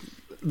 It's like,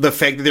 the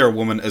fact that they're a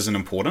woman isn't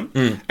important.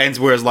 And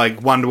whereas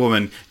like Wonder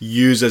Woman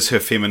uses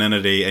her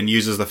femininity and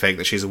uses the fact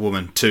that she's a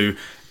woman to...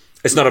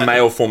 It's not a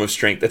male form of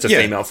strength, it's a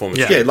female form of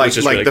strength. Yeah, like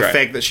really the great.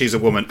 fact that she's a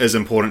woman is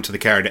important to the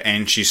character,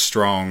 and she's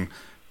strong,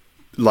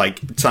 like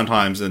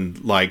sometimes in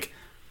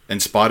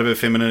spite of her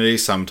femininity,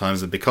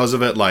 sometimes because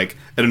of it, like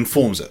it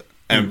informs it,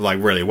 and like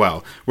really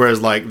well.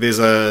 Whereas like there's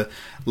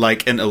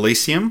in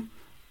Elysium,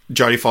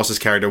 Jodie Foster's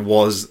character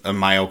was a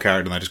male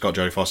character, and they just got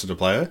Jodie Foster to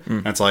play her.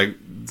 And it's like...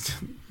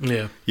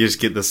 Yeah. You just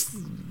get this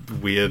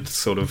weird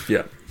sort of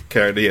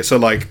character. Yeah. So,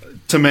 like,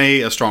 to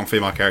me, a strong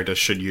female character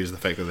should use the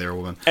fact that they're a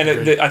woman. And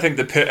I think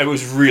it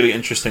was really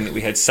interesting that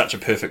we had such a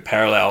perfect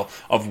parallel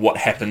of what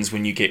happens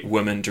when you get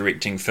women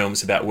directing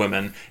films about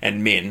women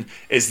and men,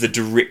 is the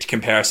direct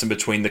comparison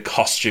between the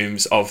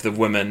costumes of the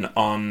women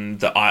on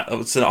the island.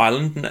 What's the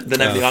island? The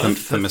name of the island?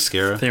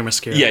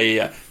 Themyscira.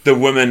 Yeah. The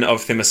women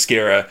of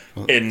Themyscira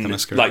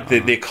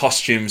their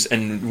costumes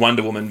in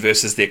Wonder Woman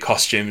versus their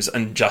costumes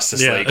in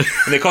Justice League.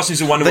 And their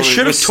costumes in Wonder Woman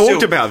should have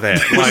talked about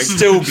that. Were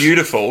still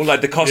beautiful.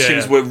 Like, the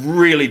costumes were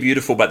really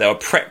beautiful, but they were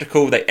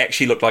practical. They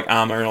actually looked like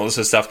armor and all this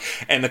sort of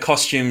stuff. And the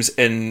costumes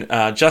in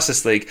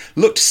Justice League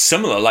looked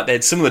similar. Like, they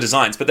had similar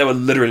designs, but they were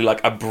literally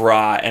like a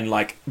bra and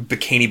like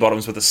bikini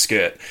bottoms with a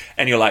skirt.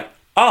 And you're like,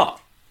 oh,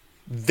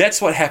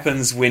 that's what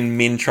happens when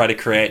men try to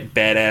create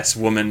badass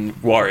woman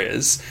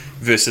warriors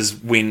versus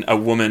when a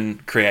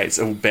woman creates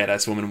a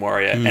badass woman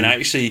warrior. And I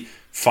actually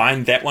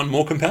find that one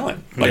more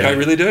compelling. Like, I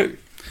really do.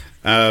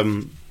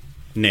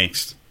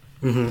 Next,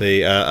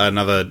 the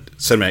another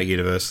cinematic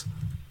universe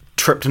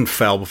tripped and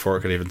fell before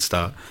it could even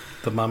start.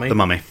 The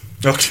Mummy.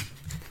 Okay.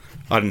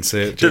 I didn't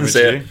see it. Didn't see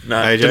it. No,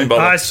 AJ? didn't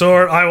bother. I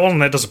saw it. I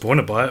wasn't that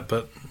disappointed by it,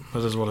 but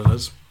it is what it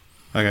is.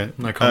 Okay.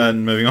 No comment.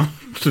 Moving on.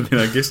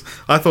 I guess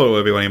I thought it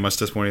would be one of your most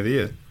disappointing of the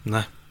year.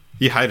 No.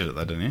 You hated it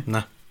though, didn't you?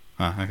 No.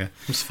 Oh, okay.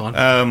 It's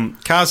fine.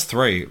 Cars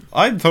 3.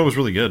 I thought it was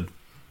really good.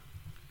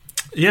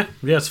 Yeah,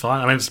 it's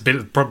fine. I mean, it's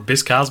probably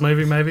best Cars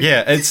movie, maybe.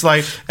 Yeah, it's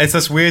like it's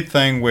this weird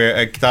thing where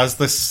it does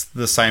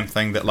the same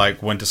thing that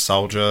like Winter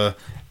Soldier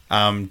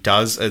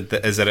does,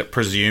 is that it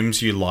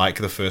presumes you like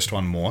the first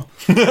one more.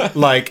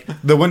 Like,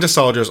 the Winter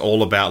Soldier is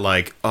all about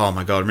like, oh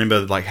my god,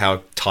 remember like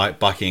how tight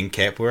Bucky and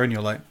Cap were, and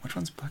you're like, which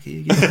one's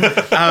Bucky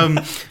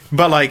again?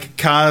 But like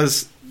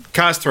Cars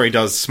 3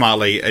 does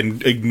smartly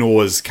and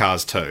ignores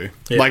Cars 2.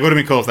 Yeah. Like, would have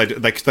been cool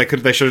if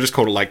they should have just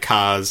called it like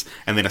Cars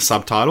and then a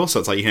subtitle. So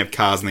it's like you can have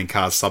Cars and then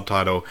Cars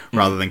subtitle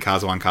rather than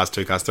Cars 1, Cars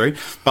 2, Cars 3.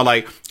 But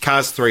like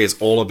Cars 3 is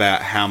all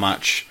about how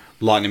much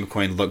Lightning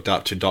McQueen looked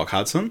up to Doc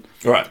Hudson.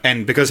 Right.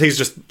 And because he's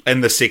just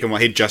in the second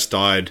one, he just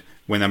died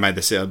when they made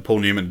Paul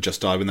Newman just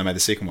died when they made the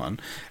second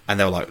one, and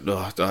they were like,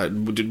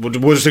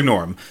 we'll just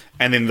ignore him.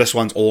 And then this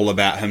one's all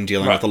about him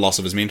dealing with the loss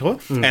of his mentor,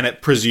 and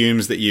it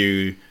presumes that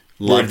you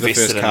loved the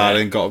first card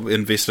and got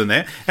invested in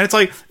that. And it's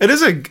like it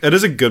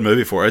is a good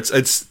movie for it.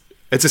 It's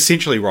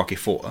essentially Rocky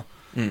IV.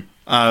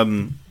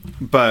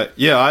 But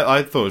yeah,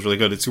 I thought it was really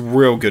good. It's a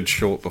real good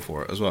short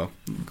before it as well.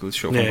 Good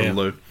short from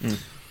Little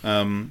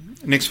Lou.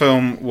 Next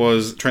film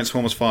was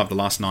Transformers 5: The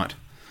Last Night.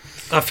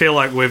 I feel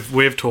like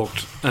we've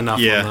talked enough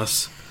on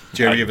this.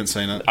 Jeremy, you haven't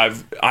seen it? I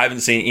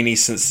haven't seen any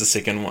since the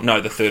second one.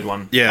 No, the third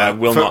one. Yeah, I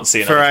will not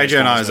see it. For AJ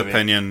and I's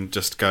opinion,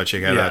 just go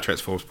check out our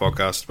Transformers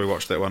podcast. We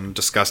watched that one and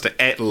discussed it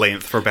at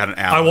length for about an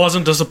hour. I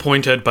wasn't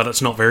disappointed, but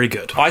it's not very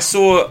good. I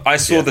saw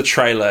the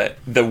trailer,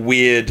 the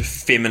weird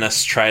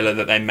feminist trailer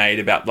that they made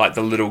about like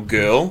the little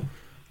girl.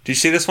 Do you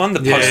see this one? The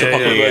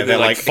post-apocalyptic where they're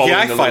like following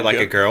I the fight like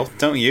girl. a girl,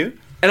 don't you?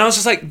 And I was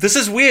just like, this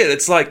is weird.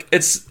 It's like I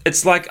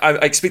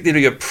expect there to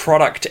be a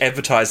product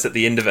advertised at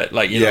the end of it.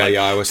 Like, you know, like,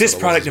 I always this thought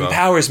it product was as well.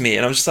 empowers me.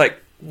 And I'm just like,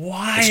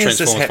 why is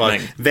this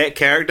happening? That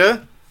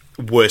character,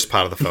 worst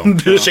part of the film.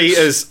 She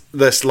is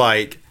this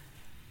like,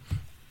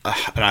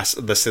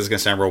 this is going to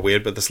sound real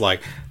weird, but this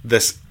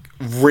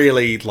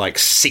really like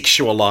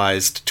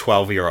sexualized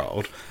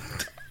 12-year-old.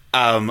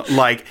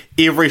 Like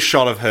every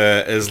shot of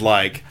her is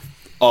like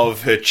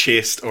of her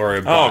chest or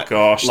her butt,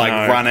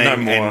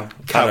 running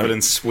and covered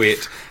in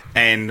sweat,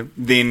 and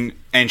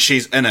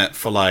she's in it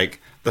for like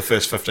the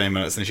first 15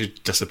 minutes, and she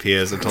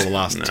disappears until the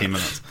last 10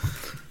 minutes.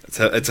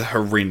 It's a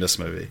horrendous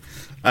movie.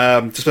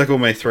 Despicable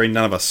Me 3,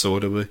 none of us saw,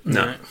 did we?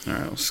 No. All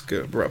right, we'll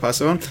skip right past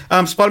that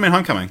one. Spider-Man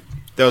Homecoming.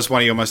 That was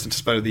one of your most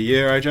anticipated of the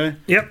year, AJ.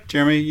 Yep.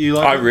 Jeremy, you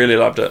liked it? I really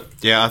loved it.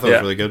 Yeah, I thought it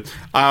was really good.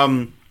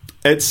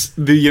 It's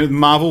the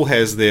Marvel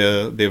has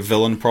their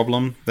villain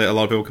problem that a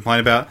lot of people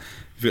complain about.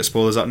 Have you got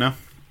spoilers up now?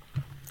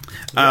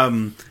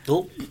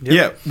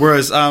 Yeah.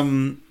 Whereas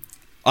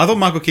I thought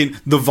Michael Keaton,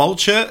 the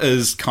Vulture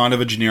is kind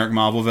of a generic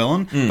Marvel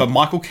villain, but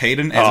Michael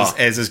Keaton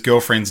as his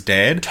girlfriend's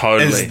dad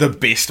is the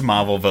best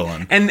Marvel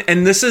villain.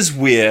 And this is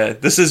where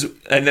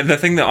and the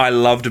thing that I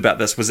loved about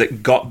this was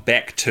it got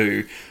back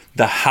to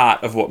the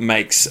heart of what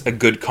makes a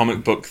good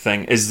comic book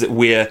thing, is that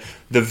where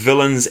the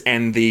villains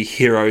and the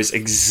heroes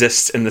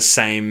exist in the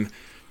same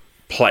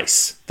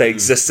place. They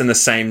exist in the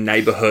same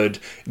neighborhood.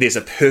 There's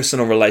a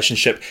personal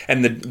relationship,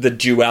 and the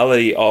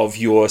duality of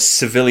your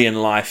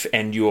civilian life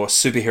and your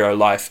superhero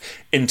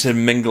life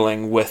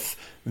intermingling with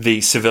the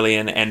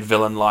civilian and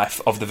villain life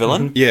of the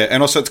villain. Yeah,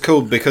 and also it's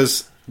cool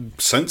because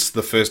since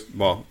the first,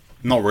 well,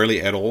 not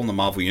really at all in the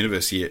Marvel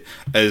universe yet,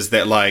 is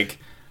that like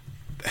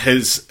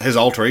his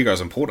alter ego is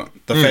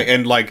important. The fact,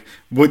 and like,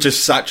 which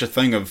is such a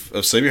thing of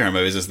superhero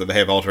movies, is that they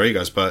have alter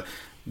egos, but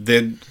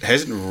that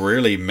hasn't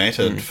really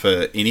mattered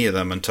for any of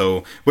them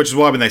until, which is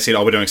why when they said,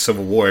 "Oh, we're doing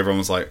Civil War," everyone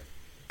was like,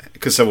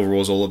 because Civil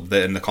War is all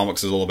in the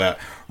comics is all about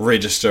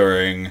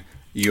registering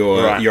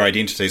your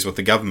identities with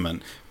the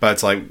government, but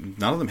it's like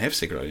none of them have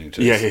secret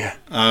identities. Yeah.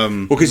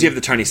 Well, because you have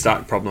the Tony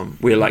Stark problem,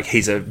 where like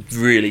he's a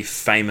really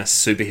famous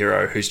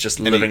superhero who's just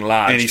living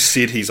large, and he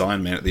said he's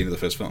Iron Man at the end of the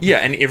first film. Yeah,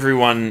 and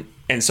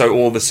so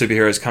all the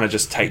superheroes kind of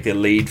just take their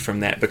lead from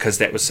that because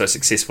that was so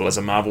successful as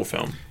a Marvel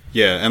film.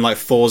 Yeah, and like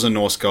Thor's a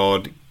Norse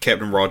god,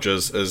 Captain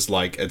Rogers is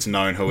like, it's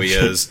known who he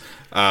is.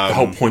 The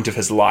whole point of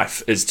his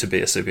life is to be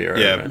a superhero.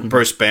 Yeah, right?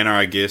 Bruce Banner,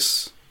 I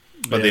guess.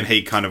 But then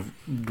he kind of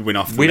went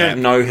off the We map.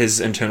 don't know his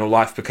internal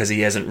life because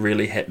he hasn't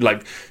really had...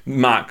 Like,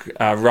 Mark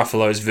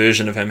Ruffalo's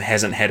version of him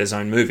hasn't had his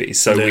own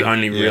movies, so we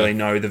only really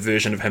know the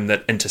version of him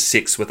that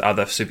intersects with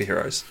other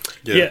superheroes.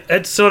 Yeah,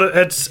 it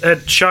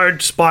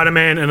showed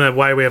Spider-Man in a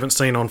way we haven't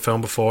seen on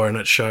film before, and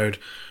it showed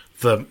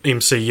the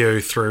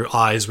MCU through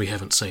eyes we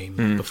haven't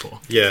seen before.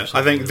 Yeah,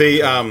 I think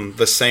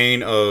the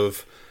scene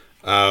of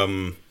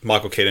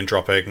Michael Keaton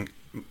dropping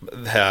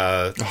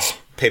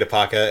Peter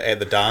Parker at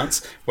the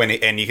dance,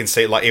 and you can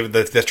see like even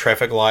the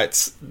traffic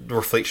lights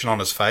reflection on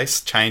his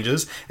face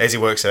changes as he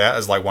works it out,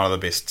 is like one of the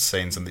best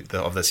scenes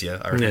of this year,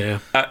 I reckon.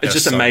 It's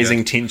just so amazing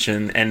good.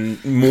 Tension,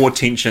 and more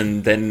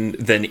tension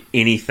than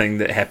anything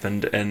that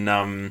happened in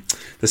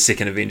the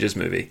second Avengers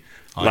movie.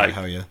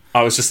 Hell yeah.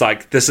 I was just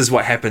like, this is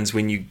what happens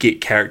when you get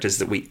characters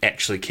that we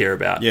actually care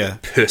about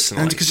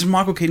personally. And because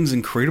Michael Keaton's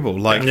incredible. We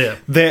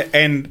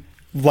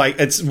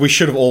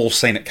should have all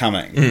seen it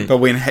coming. But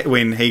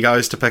when he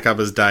goes to pick up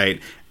his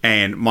date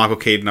and Michael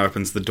Keaton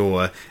opens the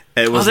door,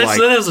 it was that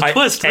was a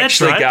twist.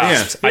 That's right.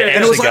 Gasped.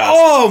 And it was like,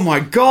 oh my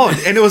god!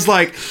 And it was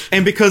like,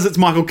 and because it's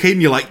Michael Keaton,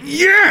 you're like,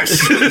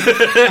 yes.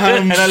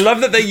 And I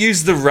love that they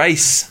use the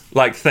race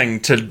thing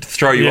to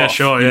throw you off.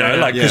 Sure,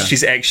 because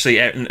she's actually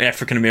an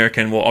African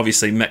American, well,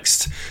 obviously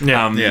mixed,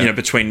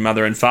 between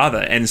mother and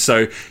father, and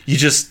so you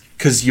just.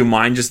 Because your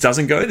mind just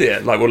doesn't go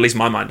there. Like, well, at least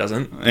my mind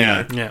doesn't.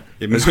 Yeah.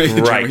 It was great.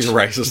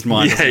 Racist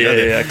mind.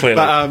 Yeah, clearly.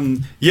 But,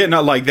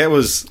 that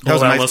was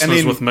all our amazing.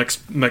 listeners with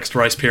mixed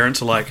race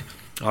parents are like,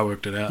 I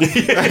worked it out.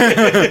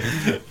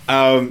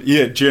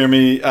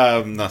 Jeremy.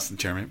 Not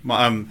Jeremy.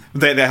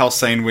 That whole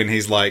scene when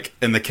he's like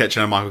in the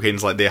kitchen and Michael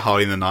Keaton's like there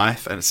holding the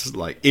knife, and it's just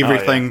like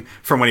everything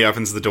from when he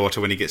opens the door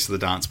to when he gets to the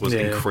dance was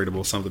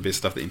incredible. Some of the best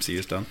stuff that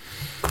MCU's done.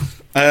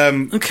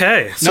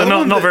 Okay,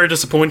 so not very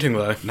disappointing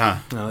though. No,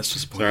 that's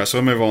disappointing. All right,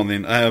 so we'll move on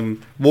then.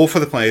 War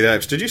for the Planet of the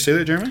Apes. Did you see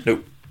that, Jeremy?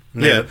 Nope.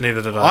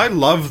 Neither did I. I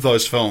love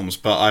those films,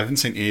 but I haven't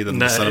seen any of them in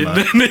the cinema.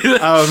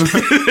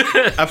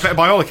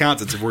 By all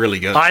accounts, it's really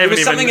good. There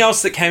was something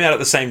else that came out at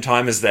the same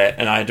time as that,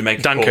 and I had to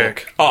make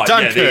Dunkirk. Oh,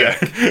 Dunkirk. Yeah,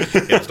 there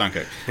you go. It's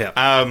Dunkirk.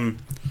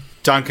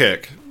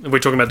 Dunkirk. We're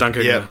talking about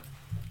Dunkirk. Yeah.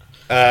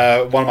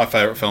 One of my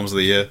favourite films of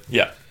the year.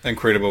 Yeah.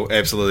 Incredible,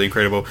 absolutely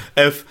incredible.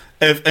 If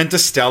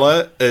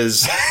Interstellar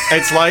is,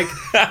 it's like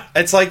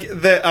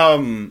the Are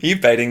you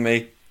baiting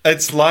me?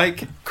 It's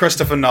like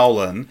Christopher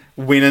Nolan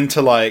went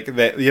into like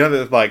that,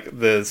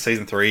 the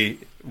season 3,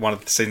 one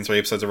of the season 3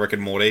 episodes of Rick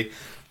and Morty,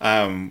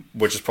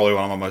 which is probably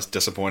one of my most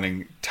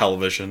disappointing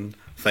television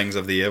things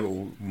of the year. But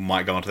we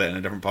might go into that in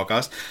a different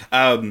podcast.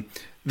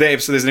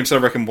 There's an episode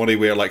of Rick and Morty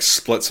where it like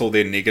splits all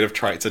their negative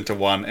traits into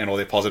one and all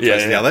their positive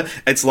traits into the other.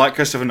 It's like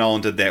Christopher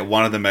Nolan did that.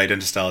 One of them made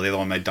Interstellar, the other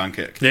one made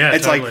Dunkirk. Yeah,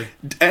 it's totally.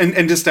 like, and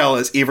Interstellar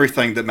is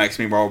everything that makes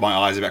me roll my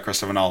eyes about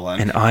Christopher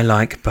Nolan. And I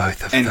like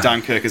both of them. And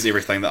Dunkirk is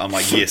everything that I'm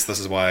like, yes, this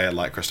is why I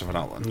like Christopher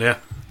Nolan. Yeah.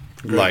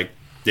 Like,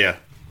 yeah.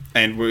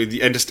 And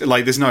just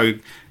like, there's no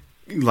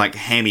like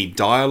hammy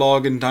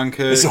dialogue in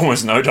Dunkirk. There's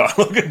almost no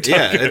dialogue in Dunkirk.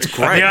 Yeah, it's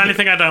great. The only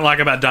thing I don't like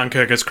about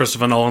Dunkirk is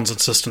Christopher Nolan's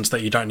insistence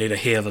that you don't need to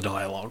hear the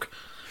dialogue.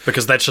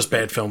 Because that's just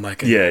bad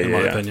filmmaking, in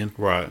my opinion.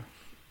 Right.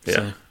 Yeah.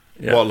 So,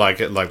 Yeah. What,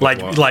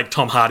 like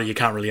Tom Hardy, you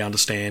can't really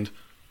understand.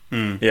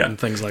 Yeah. And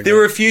things like there that.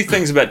 were a few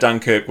things about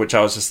Dunkirk which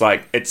I was just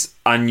like, it's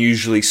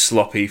unusually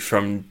sloppy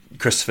from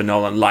Christopher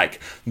Nolan, like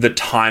the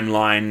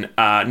timeline,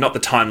 not the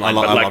timeline,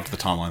 but like... I loved the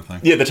timeline thing.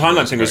 Yeah, the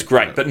timeline thing was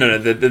great, but no,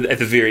 at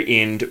the very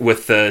end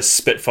with the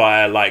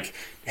Spitfire, like,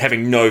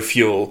 having no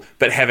fuel,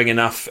 but having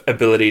enough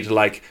ability to,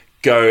 like,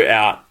 go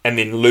out and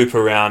then loop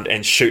around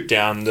and shoot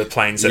down the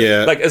planes.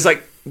 Yeah. Like, it's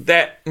like,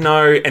 that,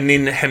 no, and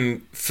then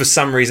him, for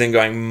some reason,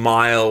 going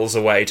miles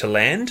away to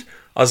land.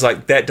 I was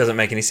like, that doesn't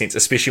make any sense,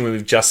 especially when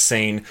we've just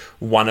seen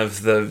one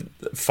of the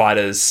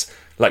fighters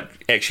like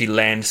actually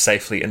land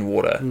safely in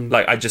water.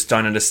 Like, I just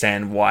don't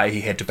understand why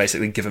he had to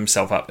basically give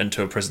himself up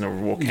into a prisoner of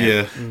war camp.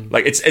 Yeah.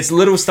 Like, it's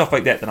little stuff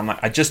like that I'm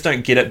like, I just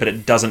don't get it, but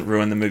it doesn't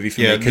ruin the movie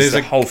for me because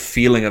the whole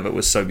feeling of it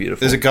was so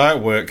beautiful. There's a guy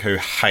at work who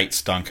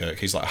hates Dunkirk.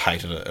 He's like,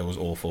 hated it. It was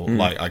awful.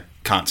 Like, I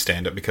can't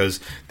stand it because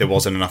there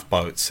wasn't enough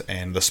boats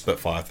and the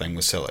Spitfire thing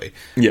was silly.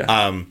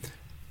 Yeah.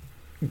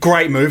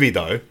 Great movie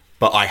though,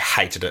 but I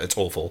hated it. It's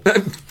awful.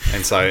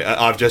 And so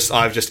I've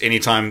just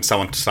anytime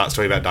someone starts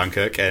talking about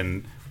Dunkirk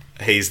and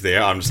he's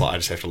there, I'm just like, I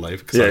just have to leave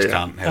because I just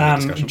can't have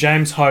a discussion.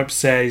 James Hope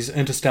says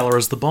Interstellar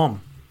is the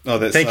bomb. Oh,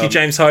 that's, Thank you,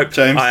 James Hope.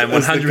 James, I am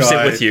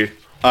 100% with you.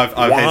 I've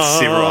had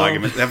several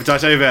arguments. Did I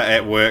tell you about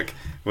at work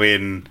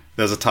when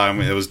there was a time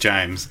when it was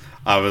James?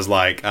 I was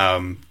like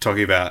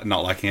talking about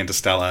not liking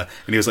Interstellar,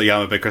 and he was like, "Yeah,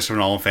 I'm a big Christopher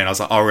Nolan fan." I was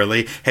like, "Oh,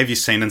 really? Have you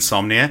seen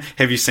Insomnia?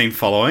 Have you seen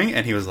Following?"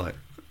 And he was like,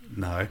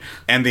 "No."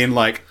 And then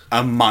like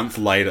a month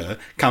later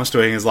comes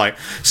to it and is like,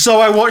 "So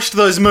I watched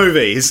those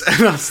movies,"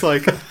 and I was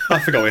like, I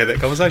forgot we had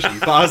that conversation,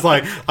 but I was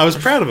like, I was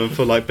proud of him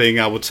for like being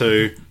able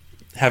to.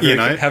 Have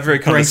very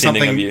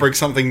condescending of you. Bring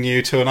something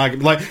new to an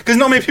argument, like, because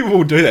not many people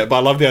will do that. But I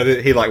love the idea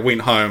that he like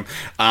went home,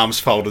 arms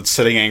folded,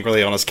 sitting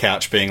angrily on his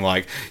couch, being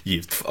like,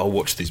 I'll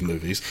watch these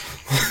movies."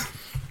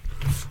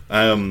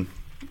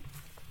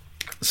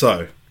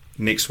 So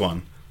next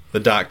one, The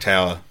Dark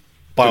Tower.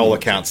 By all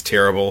accounts,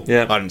 terrible.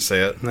 Yeah, I didn't see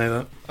it.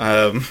 Neither.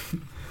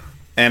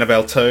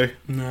 Annabelle 2.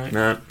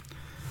 No.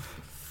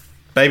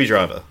 Baby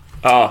Driver.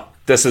 Oh,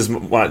 this is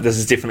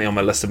definitely on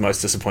my list of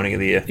most disappointing of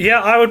the year.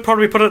 Yeah, I would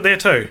probably put it there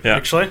too. Yeah.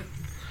 Actually.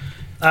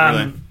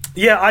 Really?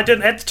 Yeah, I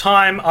didn't at the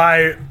time.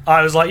 I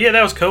was like, yeah,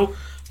 that was cool.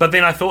 But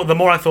then the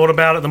more I thought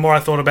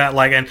about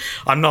like, and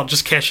I'm not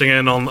just cashing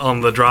in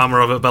on the drama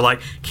of it, but like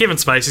Kevin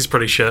Spacey's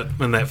pretty shit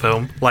in that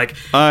film. Like,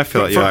 I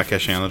feel like you are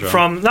cashing in on the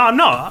drama. No, I'm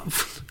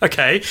not.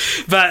 Okay,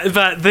 but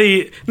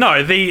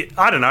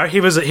I don't know. He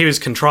was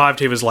contrived.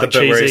 He was like the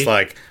bit cheesy. where he's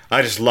like,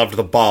 I just loved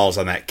the balls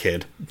on that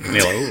kid. And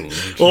you're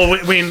like, ooh. Or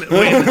when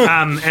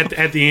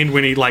at the end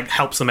when he like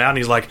helps them out and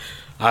he's like,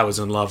 I was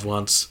in love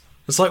once.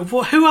 It's like,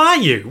 who are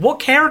you? What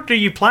character are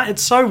you playing?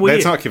 It's so weird.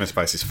 That's not Kevin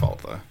Spacey's fault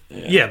though.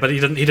 Yeah, but he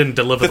didn't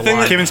deliver the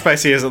line. Kevin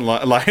Spacey isn't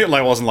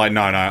wasn't like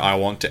no, I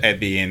want to at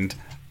the end.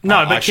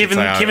 No, but Kevin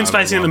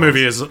Spacey in the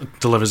movie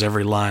delivers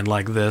every line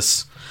like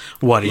this.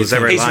 What is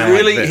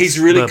he's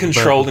really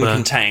controlled and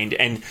contained,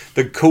 and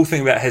the cool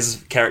thing about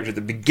his character at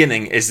the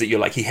beginning is that you're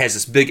like, he has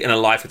this big inner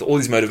life with all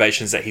these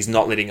motivations that he's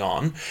not letting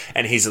on,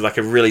 and he's like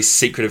a really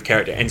secretive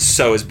character, and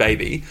so is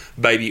Baby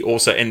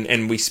also,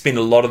 and we spend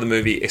a lot of the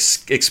movie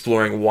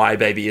exploring why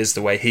Baby is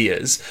the way he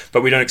is,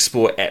 but we don't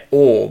explore at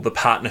all the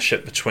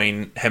partnership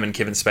between him and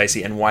Kevin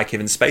Spacey and why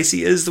Kevin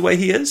Spacey is the way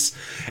he is.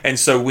 And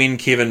so when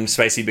Kevin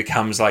Spacey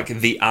becomes like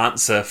the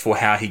answer for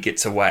how he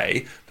gets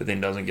away but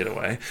then doesn't get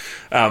away,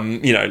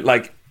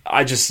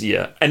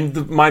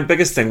 my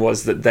biggest thing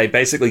was that they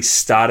basically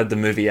started the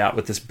movie out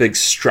with this big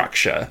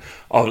structure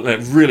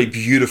of really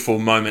beautiful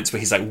moments where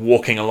he's like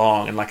walking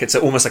along and like it's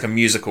almost like a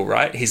musical,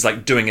 right? He's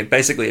like doing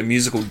basically a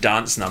musical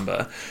dance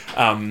number,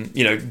 going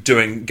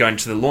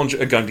to the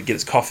laundry, going to get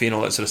his coffee and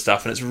all that sort of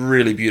stuff, and it's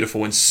really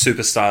beautiful and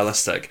super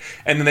stylistic.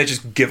 And then they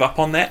just give up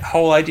on that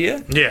whole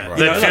idea. Yeah,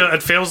 right.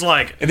 It feels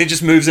like, and then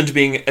just moves into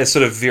being a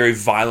sort of very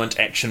violent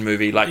action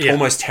movie, like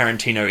almost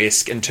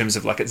Tarantino-esque in terms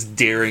of like it's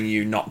daring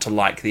you not to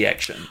like the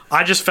action.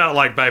 I just felt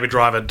like Baby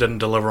Driver didn't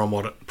deliver on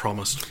what it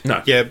promised.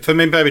 No. Yeah, for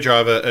me, Baby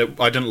Driver,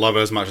 I didn't love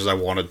it as much as I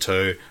wanted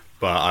to.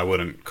 but I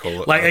wouldn't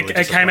call it. Like overly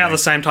it came out the disappointing.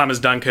 same time as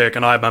Dunkirk,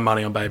 and I had my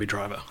money on Baby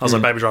Driver. I was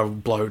like, Baby Driver will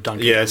blow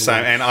Dunkirk. Yeah,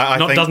 same. And I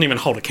think doesn't even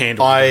hold a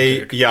candle.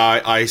 to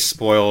Dunkirk. I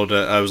spoiled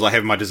it. I was like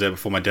having my dessert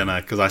before my dinner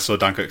because I saw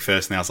Dunkirk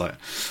first, and I was like,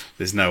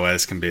 "There's no way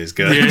this can be as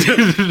good,"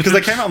 because they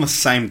came out on the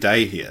same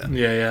day here.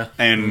 Yeah.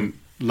 And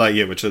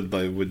which are,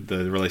 like, with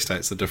the release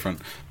dates are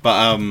different.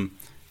 But and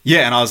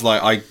I was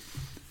like,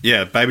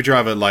 Baby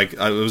Driver, like,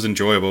 it was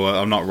enjoyable.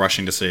 I'm not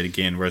rushing to see it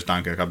again. Whereas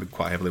Dunkirk, I'd be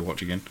quite happily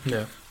watch again.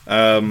 Yeah.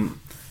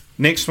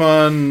 Next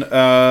one.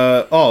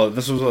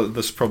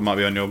 This probably might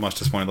be on your most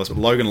disappointing list. But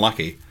Logan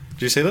Lucky.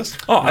 Did you see this?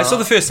 Oh, I saw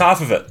the first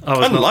half of it.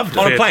 I loved it.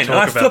 On a plane. And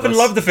I flipping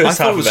loved the first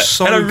half of it.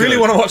 So and I really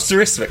good. want to watch the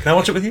rest of it. Can I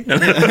watch it with you?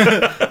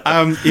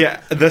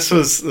 This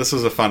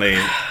was a funny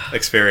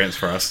experience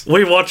for us.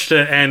 We watched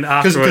it, and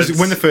afterwards,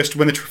 Because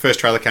when the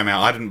first trailer came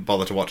out, I didn't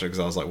bother to watch it because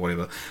I was like,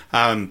 whatever.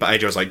 But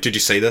AJ was like, "Did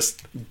you see this?"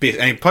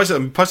 And he posted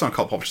on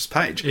Cult Pop's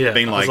page,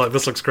 being I was like, like,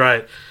 this looks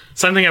great.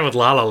 Same thing with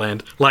La La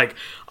Land. Like,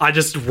 I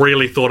just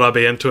really thought I'd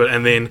be into it,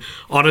 and then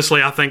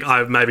honestly, I think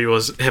I maybe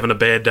was having a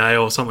bad day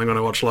or something when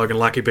I watched Logan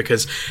Lucky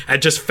because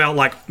it just felt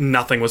like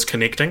nothing was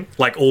connecting.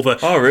 Like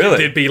really?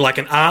 There'd be like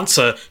an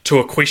answer to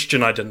a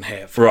question I didn't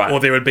have, right? Or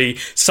there would be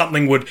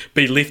something would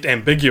be left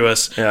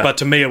ambiguous, but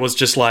to me it was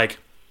just like,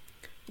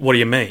 what do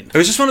you mean? It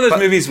was just one of those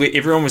movies where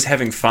everyone was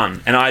having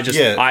fun, and I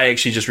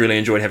actually just really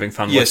enjoyed having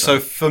fun. Yeah. with So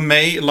them. for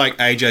me, like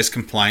AJ's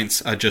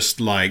complaints are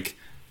just like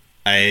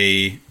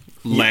a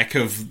lack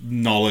of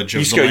knowledge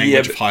of the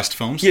language of heist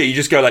films. Yeah, you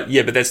just go like,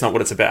 but that's not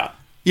what it's about.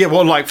 Yeah,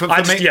 well, like for me,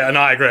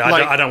 I agree.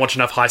 Like, I don't watch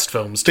enough heist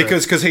films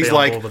because he's on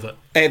like board with it.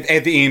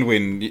 at the end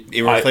when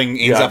everything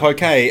ends up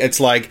okay. It's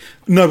like,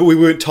 no, but we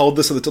weren't told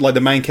this. Like the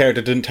main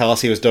character didn't tell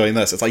us he was doing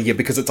this. It's like,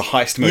 because it's a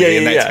heist movie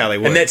and that's how they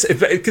work. And that's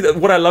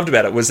what I loved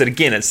about it was that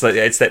again, it's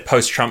that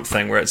post-Trump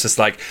thing where it's just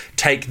like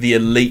take the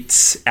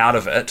elites out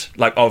of it,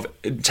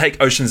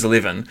 take Ocean's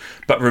 11,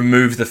 but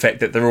remove the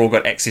fact that they've all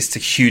got access to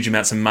huge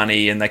amounts of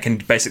money and they can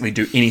basically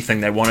do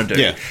anything they want to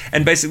do,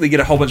 and basically get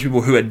a whole bunch of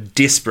people who are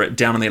desperate,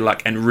 down on their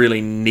luck, and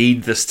really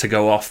need this to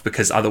go off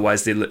because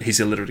otherwise he's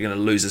literally going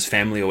to lose his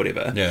family or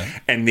whatever. Yeah.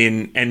 And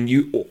then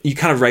you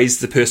kind of raise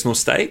the personal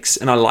stakes,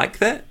 and I like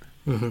that.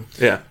 Mm-hmm.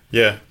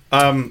 Yeah.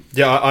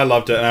 I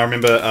loved it, and I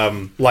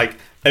remember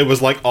it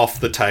was like off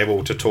the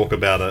table to talk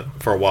about it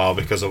for a while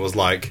because it was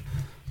like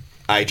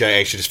AJ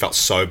actually just felt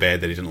so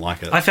bad that he didn't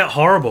like it. I felt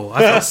horrible. I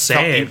felt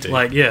sad. empty.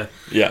 Like, yeah.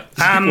 Yeah.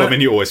 Well, I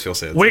mean, you always feel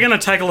sad. We're going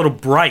to take a little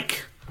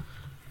break.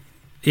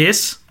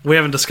 Yes, we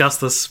haven't discussed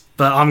this,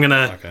 but I'm going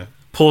to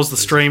pause the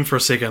stream for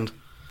a second.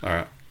 All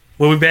right.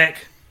 We'll be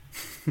back.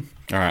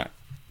 All right.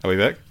 Are we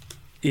back?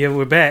 Yeah,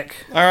 we're back.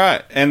 All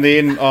right. And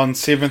then on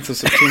 7th of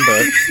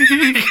September...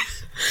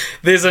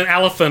 There's an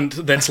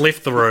elephant that's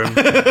left the room.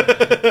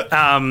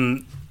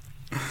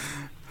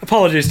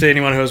 Apologies to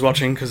anyone who was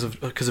watching because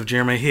of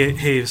Jeremy.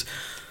 He's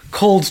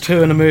called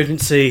to an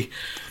emergency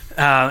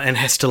and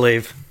has to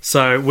leave.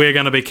 So we're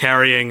going to be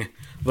carrying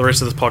the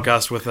rest of this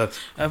podcast with a...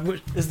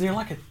 is there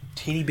like a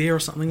teddy bear or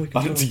something we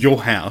can do? It's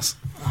your house.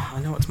 Oh, I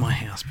know it's my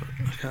house, but...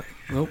 Okay.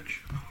 Nope.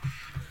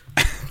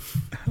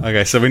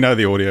 Okay, so we know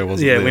the audio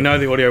wasn't there. Yeah, we know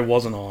the audio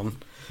wasn't on.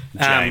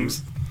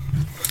 James.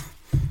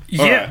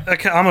 Yeah,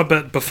 okay, I'm a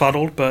bit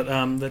befuddled, but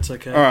that's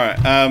okay. All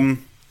right.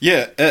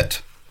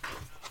 It.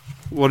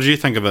 What did you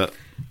think of it?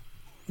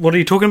 What are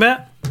you talking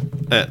about?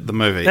 It, the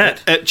movie.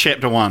 It. It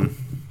Chapter 1.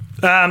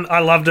 I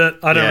loved it.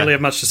 I don't really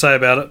have much to say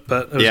about it,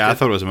 but it was I good.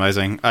 thought it was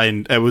amazing.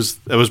 It was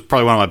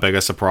probably one of my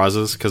biggest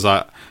surprises because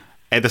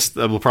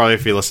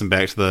if you listen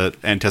back to the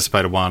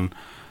anticipated one,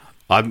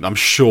 I'm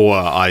sure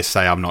I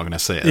say I'm not going to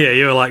see it. Yeah,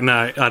 you were like,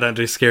 no, I don't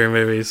do scary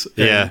movies.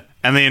 Yeah,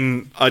 and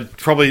then I've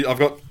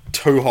got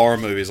 2 horror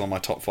movies on my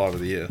top 5 of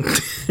the year.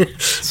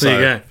 So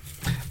there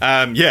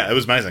you go. It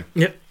was amazing.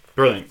 Yep.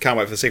 Brilliant. Can't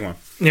wait for the second one.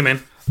 Yeah,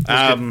 man.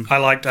 I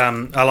liked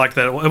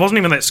that. It wasn't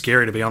even that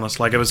scary, to be honest.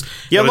 Like, it was.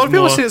 Yeah, it a lot of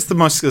people more- say it's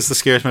the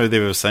scariest movie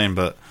they've ever seen,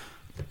 but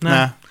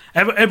nah.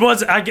 It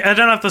was. I don't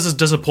know if this is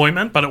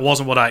disappointment, but it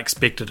wasn't what I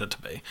expected it to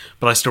be.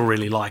 But I still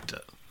really liked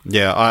it.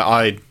 Yeah,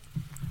 I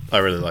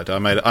really liked it.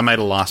 I made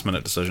a last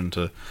minute decision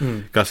to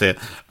go see it.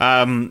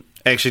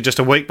 Actually, just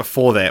a week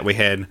before that, we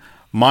had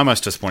my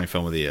most disappointing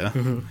film of the year,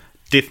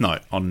 Death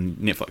Note on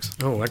Netflix.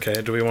 Oh,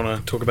 okay. Do we want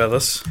to talk about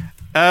this?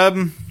 I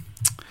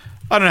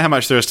don't know how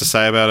much there is to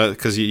say about it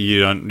because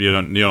you're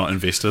not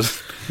invested.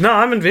 No,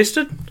 I'm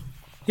invested.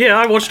 Yeah,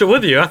 I watched it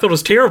with you. I thought it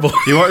was terrible.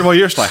 You're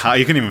just like,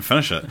 you couldn't even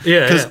finish it.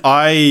 Yeah, because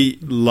I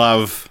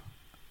love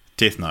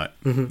Death Note,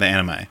 the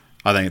anime.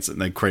 I think it's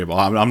incredible.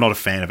 I'm not a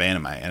fan of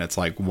anime, and it's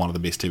like one of the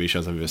best TV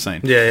shows I've ever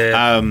seen.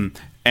 Yeah.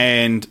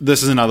 And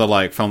this is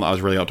another film that I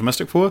was really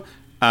optimistic for.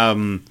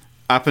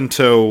 Up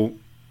until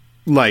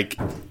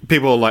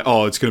people are like,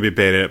 oh, it's going to be a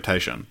bad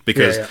adaptation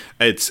because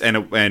it's and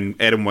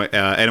Adam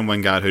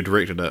Wingard, who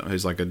directed it,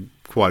 who's like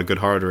quite a good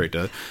horror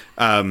director,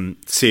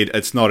 said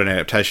it's not an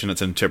adaptation,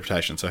 it's an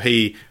interpretation. So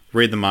he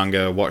read the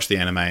manga, watched the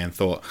anime, and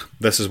thought,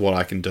 this is what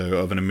I can do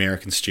of an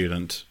American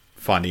student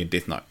finding a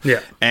Death Note.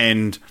 Yeah.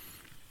 And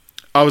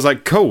I was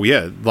like, cool,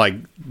 yeah, like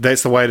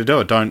that's the way to do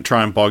it. Don't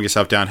try and bog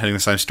yourself down hitting the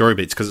same story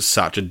beats because it's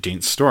such a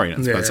dense story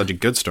and it's such a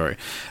good story.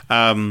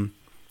 And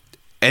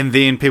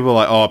then people are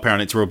like, oh,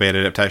 apparently it's a real bad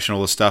adaptation,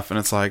 all this stuff, and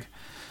it's like,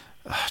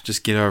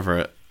 just get over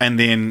it. And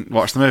then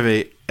watch the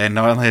movie, and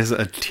not only is it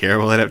a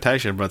terrible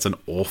adaptation, but it's an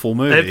awful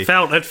movie. It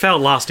felt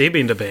Last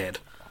Airbender bad.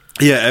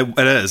 Yeah,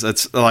 it is.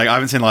 It's like I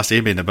haven't seen Last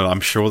Airbender, but I'm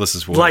sure this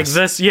is worse. Like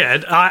this,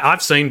 yeah.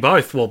 I've seen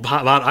both. Well,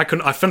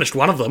 I finished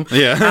one of them.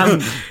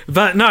 Yeah,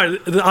 but no,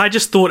 I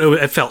just thought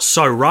it felt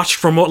so rushed.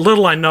 From what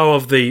little I know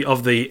of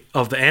the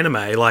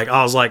anime, like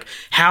I was like,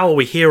 how are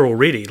we here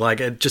already?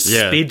 Like it just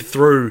sped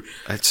through.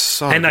 It's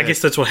so. And good. I guess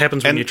that's what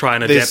happens when you try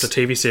and adapt a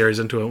TV series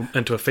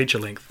into a feature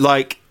length.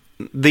 Like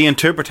the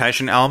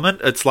interpretation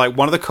element, it's like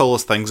one of the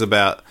coolest things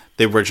about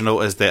the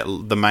original is that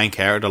the main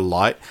character,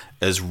 Light,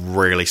 is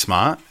really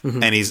smart,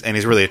 and he's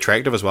really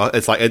attractive as well.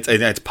 It's like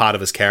it's part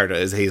of his character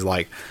is he's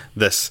like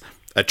this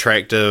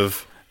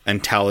attractive,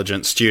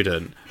 intelligent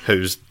student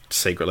who's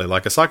secretly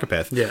like a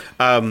psychopath. Yeah.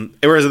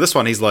 Whereas in this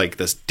one, he's like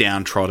this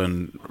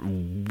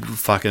downtrodden,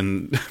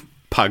 fucking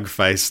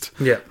pug-faced,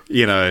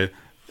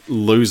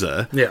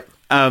 loser. Yeah.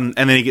 And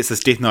then he gets this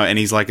death note, and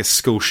he's like a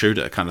school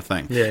shooter kind of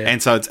thing. Yeah.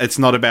 And so it's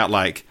not about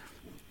like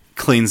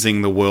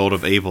cleansing the world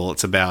of evil.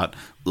 It's about,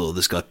 oh,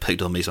 this guy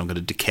picked on me, so I'm going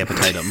to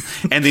decapitate him.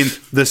 And then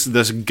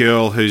this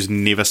girl who's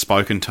never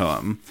spoken to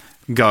him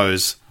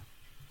goes,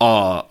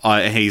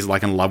 he's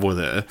like in love with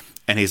her,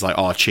 and he's like,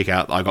 oh, check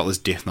out, I got this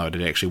death note,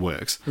 it actually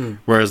works.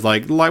 Whereas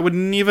like Light would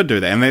never do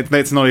that, and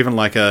that's not even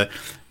like a,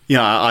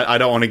 I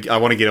don't want to. I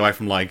want to get away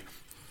from like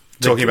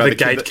talking about the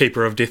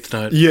gatekeeper of Death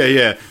Note.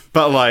 Yeah.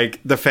 But like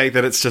the fact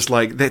that it's just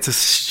like that's a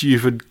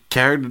stupid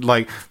character.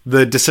 Like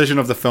the decision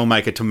of the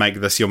filmmaker to make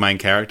this your main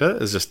character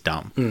is just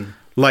dumb.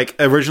 Like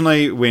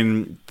originally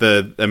when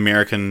the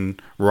American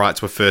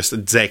rights were first,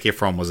 Zac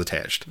Efron was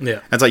attached.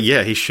 Yeah, and it's like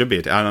he should be.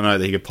 I don't know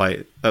that he could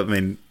play. I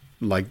mean,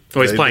 like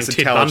he's playing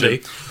Ted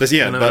Bundy. But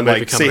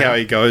like see how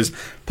he goes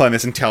playing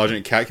this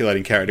intelligent,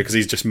 calculating character because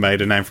he's just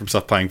made a name for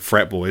himself playing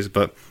frat boys,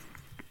 but.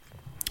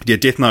 Yeah,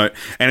 Death Note,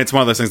 and it's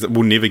one of those things that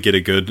will never get a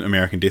good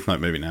American Death Note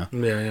movie now,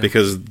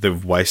 because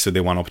they've wasted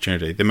their one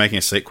opportunity. They're making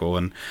a sequel,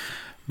 and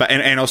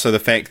also the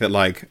fact that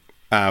like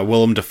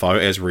Willem Dafoe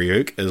as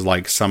Ryuk is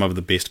like some of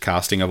the best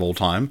casting of all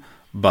time,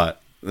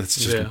 but it's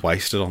just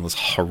wasted on this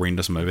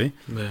horrendous movie.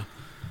 Yeah.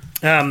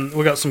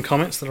 We got some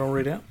comments that I'll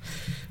read out.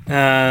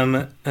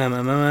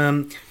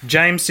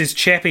 James says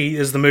Chappie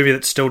is the movie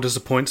that still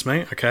disappoints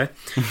me. Okay.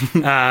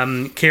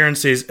 Kieran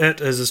says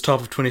It is his top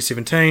of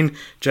 2017.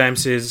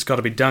 James says it's got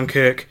to be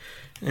Dunkirk.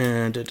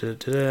 And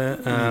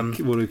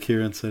what did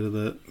Kieran say to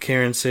that?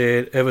 Kieran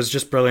said it was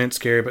just brilliant,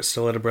 scary, but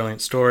still had a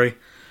brilliant story.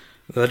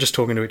 They're just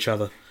talking to each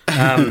other.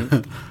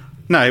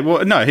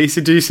 No. He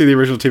said, "Do you see the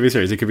original TV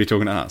series? He could be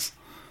talking to us."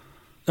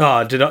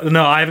 Oh, did I?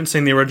 No, I haven't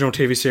seen the original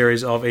TV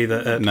series of either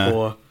It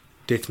or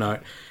Death Note.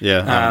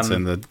 Yeah, I haven't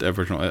seen the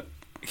original It.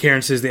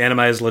 Kieran says the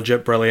anime is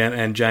legit brilliant,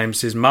 and James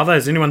says Mother.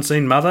 Has anyone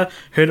seen Mother?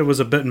 Heard it was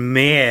a bit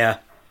meh.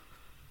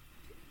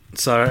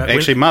 So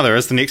actually, Mother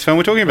is the next film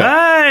we're talking about.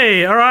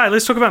 Hey, all right,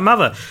 let's talk about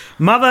Mother.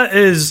 Mother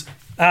is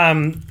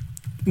Mother.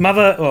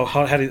 Oh,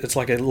 it's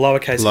like a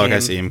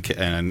lowercase M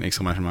and an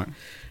exclamation mark.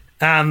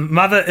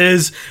 Mother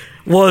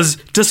was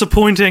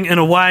disappointing in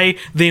a way,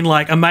 then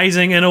like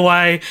amazing in a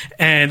way,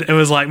 and it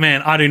was like,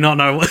 man, I do not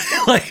know.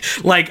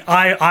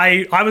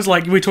 I was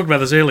like, we talked about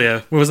this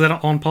earlier. Was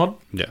that on pod?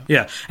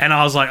 Yeah. And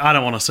I was like, I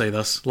don't want to see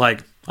this.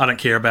 Like, I don't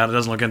care about it. It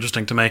doesn't look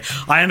interesting to me.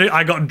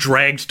 I got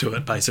dragged to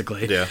it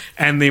basically. Yeah.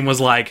 And then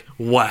was like,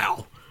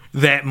 wow.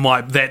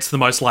 That's the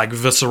most like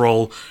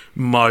visceral,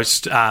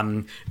 most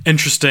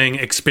interesting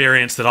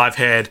experience that I've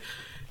had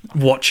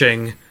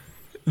watching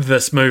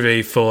this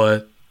movie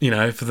for in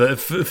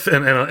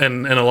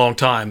a long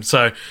time.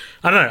 So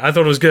I don't know. I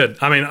thought it was good.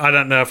 I mean, I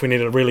don't know if we need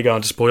to really go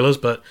into spoilers,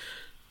 but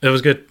it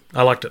was good.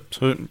 I liked it.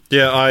 So,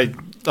 yeah, I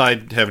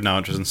have no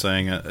interest in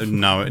seeing it,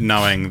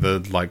 knowing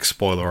the like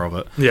spoiler of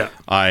it. Yeah,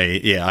 I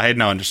had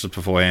no interest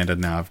beforehand, and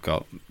now I've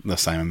got the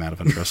same amount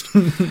of interest.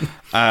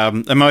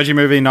 Emoji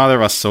Movie, neither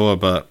of us saw,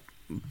 but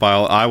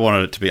I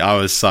wanted it to be. I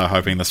was so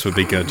hoping this would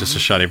be good, just to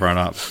shut everyone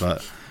up,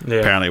 but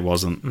apparently it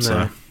wasn't. No.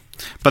 So,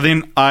 but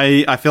then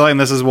I feel like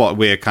this is what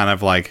we're kind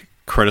of like.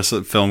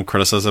 Film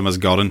criticism has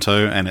gotten to,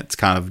 and it's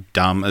kind of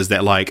dumb, is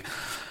that like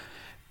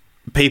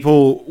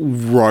people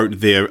wrote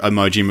their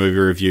Emoji Movie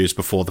reviews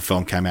before the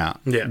film came out.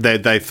 Yeah.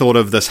 They thought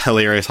of this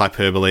hilarious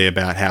hyperbole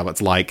about how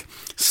it's like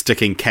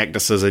sticking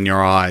cactuses in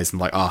your eyes,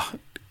 and like, oh,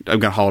 I'm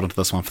going to hold onto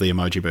this one for the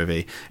Emoji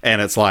Movie. And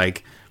it's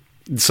like,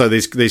 so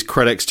these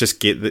critics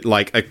just get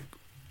like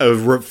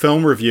a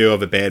film review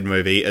of a bad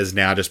movie is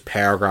now just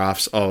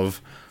paragraphs of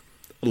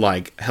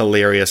like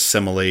hilarious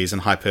similes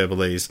and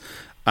hyperboles.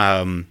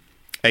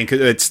 And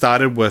it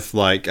started with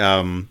like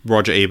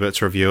Roger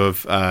Ebert's review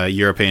of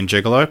European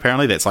Gigolo.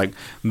 Apparently, that's like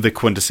the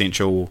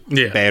quintessential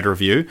bad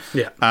review.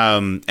 Yeah.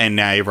 And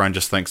now everyone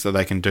just thinks that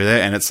they can do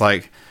that, and it's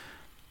like,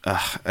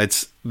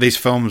 it's these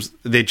films.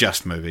 They're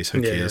just movies.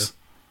 Who cares?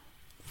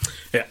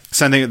 Yeah.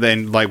 Same thing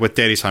then, like with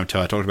Daddy's Home 2.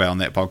 I talked about on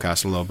that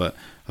podcast a little bit.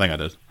 I think I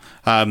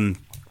did.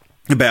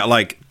 about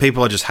like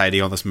people are just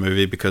hating on this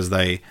movie because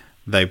they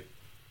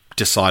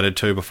decided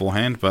to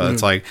beforehand, but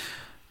it's like,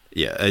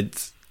 yeah,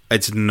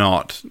 it's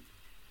not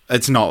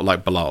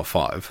like below a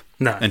 5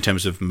 in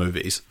terms of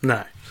movies.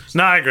 No,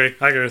 I agree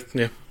with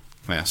you.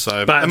 Yeah,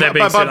 so but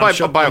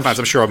by offense,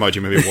 I'm sure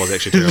Emoji Movie was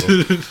actually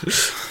terrible.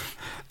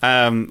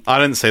 I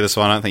didn't see this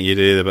one. I don't think you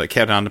did either. But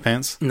Captain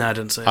Underpants. No, I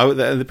didn't see it.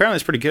 Apparently,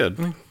 it's pretty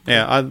good.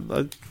 Yeah,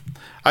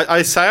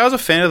 I say I was a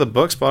fan of the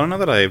books, but I don't know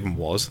that I even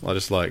was. I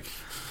just like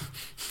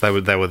they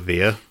were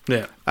there.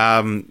 Yeah.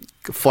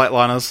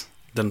 Flatliners.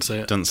 Didn't see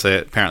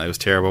it. Apparently, it was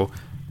terrible.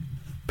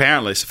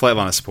 Apparently,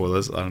 Flatliners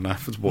spoilers. I don't know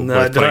if it's worth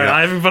no, putting up.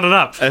 I haven't put it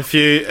up. If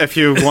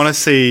you want to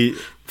see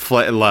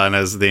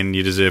Flatliners, then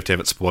you deserve to have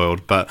it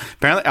spoiled. But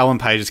apparently, Ellen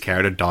Page's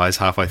character dies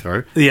halfway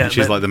through. Yeah, and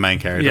she's like the main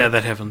character. Yeah,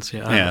 that happens.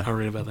 Yeah, I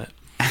read about that.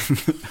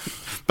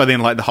 But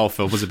then, like, the whole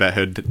film was about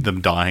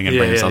them dying and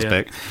bringing themselves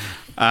back.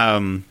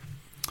 Now,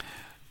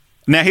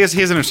 here's an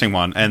interesting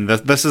one, and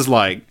this is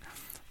like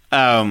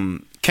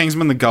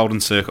Kingsman: The Golden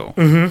Circle.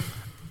 Mm-hmm.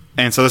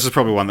 And so this is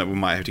probably one that we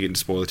might have to get into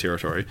spoiler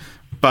territory.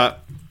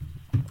 But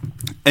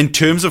in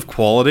terms of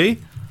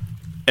quality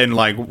and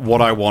like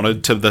what I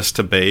wanted this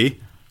to be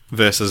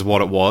versus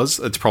what it was,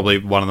 it's probably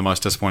one of the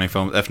most disappointing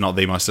films, if not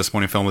the most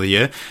disappointing film of the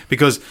year,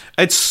 because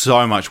it's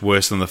so much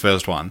worse than the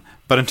first one.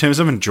 But in terms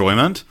of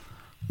enjoyment,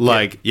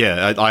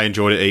 I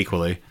enjoyed it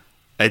equally.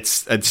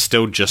 It's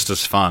still just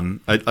as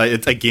fun.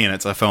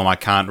 It's a film I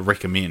can't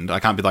recommend.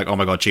 I can't be like, oh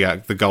my god, check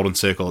out The Golden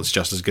Circle, it's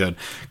just as good.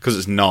 Because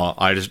it's not.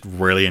 I just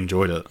really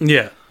enjoyed it.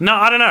 Yeah. No,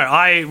 I don't know.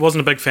 I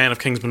wasn't a big fan of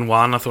Kingsman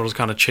 1. I thought it was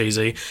kind of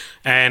cheesy.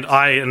 And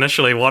I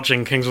initially,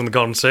 watching Kingsman: The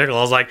Golden Circle,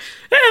 I was like,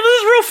 yeah,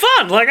 this is real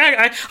fun. Like,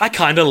 I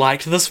kind of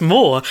liked this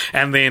more.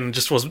 And then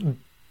just was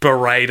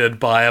berated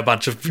by a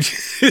bunch of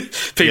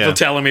people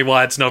telling me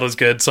why it's not as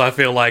good. So I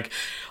feel like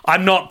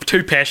I'm not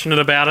too passionate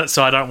about it,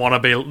 so I don't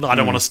want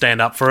to stand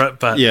up for it.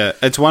 But yeah,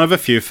 it's one of a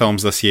few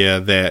films this year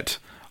that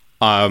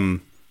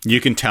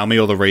you can tell me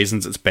all the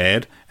reasons it's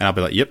bad, and I'll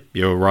be like, yep,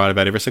 you're right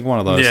about every single one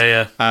of those.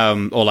 Yeah.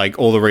 Or like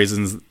all the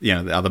reasons, the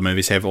other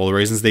movies have all the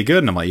reasons they're good,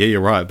 and I'm like, yeah,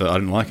 you're right, but I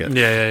didn't like it.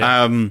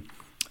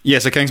 Yeah.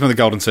 So Kingsman: The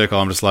Golden Circle,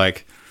 I'm just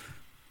like,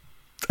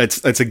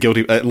 it's a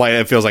guilty,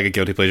 it feels like a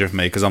guilty pleasure for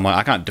me because I'm like,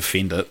 I can't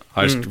defend it.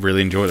 I just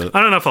really enjoyed it.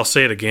 I don't know if I'll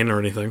see it again or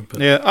anything.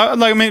 But. Yeah,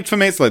 for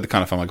me, it's like the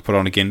kind of film I could put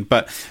on again.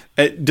 But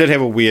it did have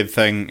a weird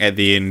thing at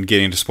the end,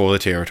 getting into spoiler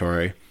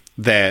territory,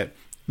 that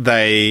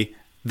they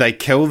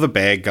kill the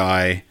bad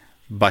guy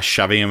by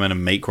shoving him in a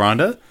meat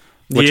grinder,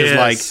 which is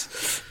like,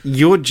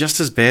 you're just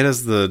as bad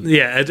as the...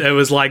 Yeah, it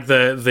was like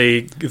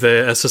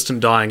the assistant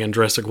dying in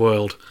Jurassic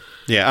World.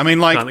 Yeah, I mean,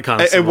 like,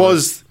 it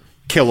was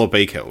kill or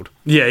be killed.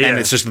 Yeah. And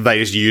it's just they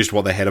just used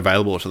what they had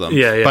available to them.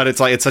 Yeah. But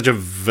it's like, it's such a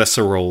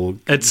visceral,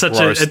 it's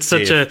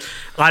such a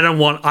I don't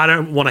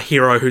want a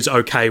hero who's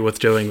okay with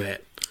doing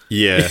that.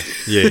 Yeah.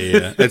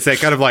 It's that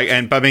kind of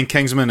like, but I mean,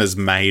 Kingsman is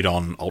made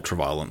on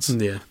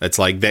ultraviolence. Yeah. It's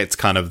like, that's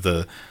kind of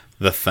the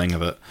thing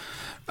of it.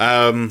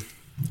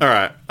 All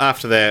right,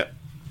 after that,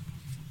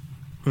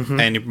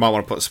 and you might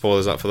want to put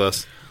spoilers up for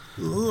this.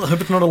 I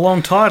hope it's not a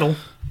long title.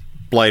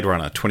 Blade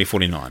Runner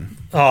 2049.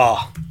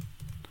 Oh.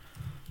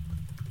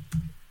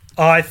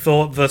 I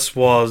thought this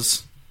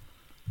was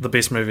the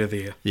best movie of the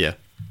year. Yeah.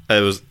 It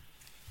was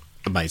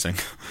amazing.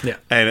 Yeah.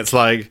 And it's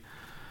like,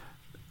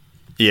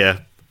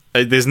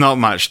 there's not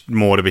much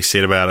more to be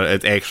said about it.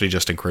 It's actually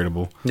just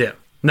incredible. Yeah.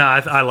 No,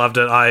 I loved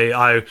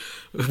it.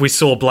 We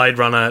saw Blade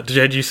Runner.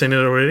 Had you seen it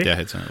already? Yeah, I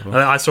had seen it.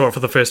 I saw it for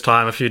the first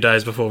time a few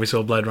days before we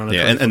saw Blade Runner.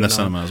 Yeah, in the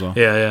cinema as well.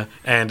 Yeah.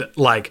 And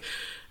like,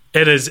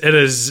 it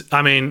is.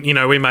 I mean,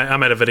 I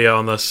made a video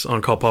on this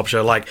on Cold Pop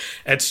Show. Like,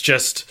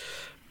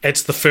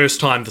 it's the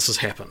first time this has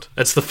happened.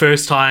 It's the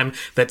first time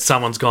that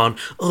someone's gone,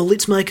 oh,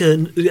 let's make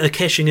a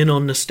cashing in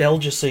on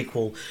nostalgia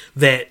sequel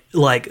that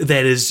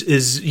is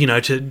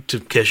to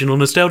cash in on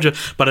nostalgia,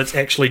 but it's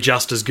actually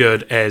just as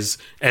good as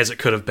it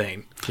could have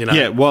been.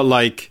 Yeah, well,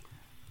 like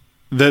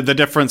the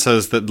difference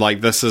is that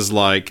like this is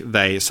like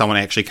someone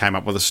actually came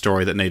up with a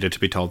story that needed to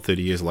be told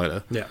 30 years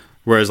later. Yeah.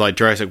 Whereas like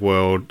Jurassic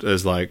World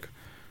is like,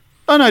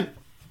 oh no,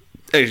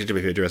 actually to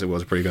be fair, Jurassic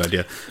World is a pretty good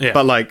idea. Yeah.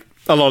 But like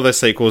a lot of those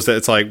sequels that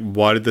it's like,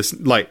 why did this,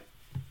 like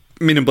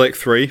Men in Black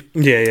 3?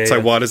 Yeah. It's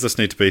like, why does this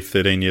need to be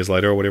 13 years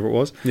later or whatever it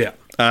was? Yeah.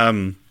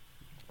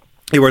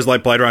 Whereas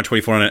like Blade Runner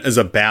 2049 is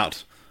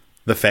about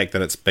the fact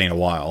that it's been a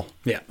while.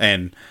 Yeah.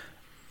 And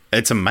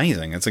it's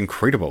amazing. It's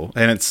incredible.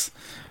 And it's,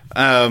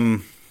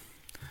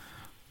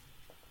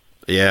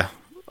 yeah.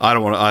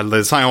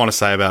 There's something I want to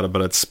say about it,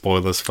 but it's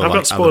spoilers for I've like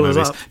got spoilers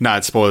other movies. up. No,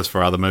 it's spoilers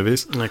for other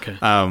movies. Okay.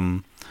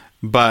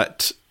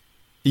 But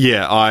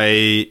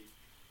yeah,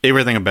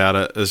 everything about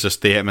it is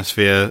just, the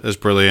atmosphere is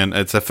brilliant.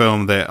 It's a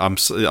film that I'm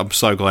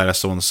so glad I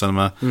saw in the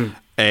cinema.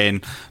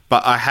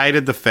 But I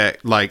hated the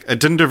fact, like, it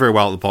didn't do very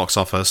well at the box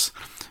office,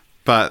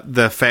 but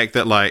the fact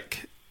that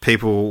like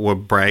people were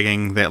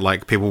bragging that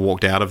like people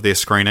walked out of their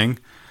screening,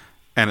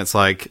 and it's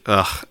like,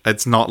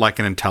 it's not like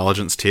an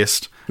intelligence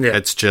test. Yeah.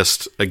 It's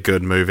just a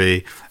good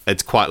movie.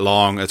 It's quite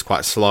long. It's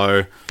quite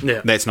slow.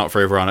 Yeah. That's not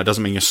for everyone. It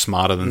doesn't mean you're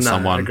smarter than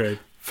someone agreed.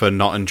 for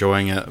not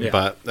enjoying it. Yeah.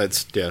 But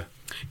it's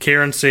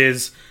Kieran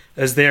says,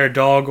 "Is there a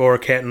dog or a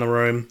cat in the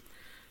room?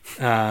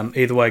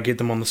 Either way, get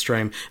them on the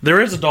stream." There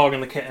is a dog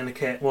and a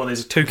cat. Well,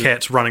 there's 2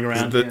 cats running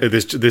around.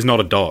 There's not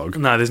a dog.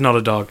 No, there's not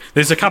a dog.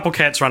 There's a couple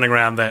cats running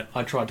around that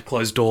I tried to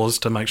close doors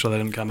to make sure they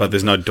didn't come in. But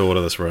there's no door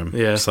to this room.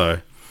 Yeah. So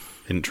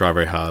didn't try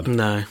very hard.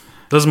 No.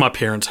 This is my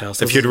parents'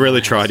 house. If you'd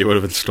really tried, you would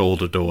have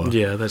installed a door.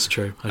 Yeah, that's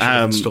true. I should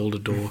have installed a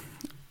door.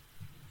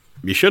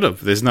 You should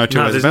have. There's no two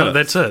ways about it.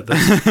 That's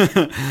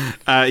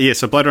it.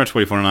 So Blade Runner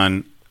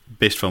 2049,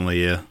 best film of the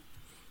year.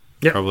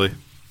 Yep. Probably.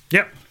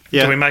 Yep.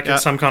 Yeah, Do we make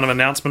some kind of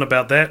announcement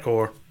about that,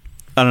 or?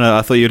 I don't know.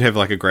 I thought you'd have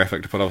like a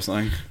graphic to put up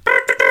something.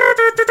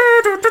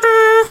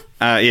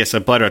 So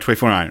Blade Runner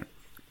 2049,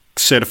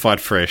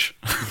 certified fresh.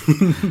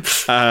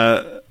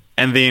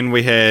 And then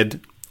we had,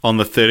 on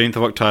the 13th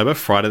of October,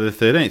 Friday the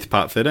 13th,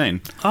 Part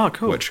 13. Oh,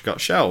 cool. Which got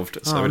shelved,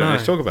 so we don't need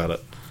to talk about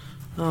it.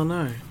 Oh,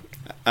 no.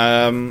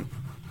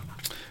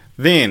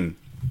 Then,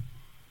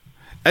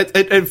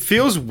 it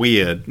feels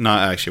weird. No,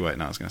 actually, wait,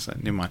 no, I was going to say,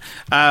 never mind.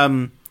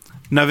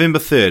 November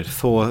 3rd,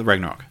 Thor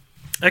Ragnarok.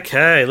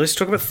 Okay, let's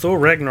talk about Thor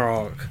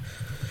Ragnarok.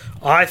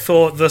 I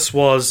thought this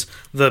was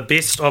the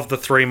best of the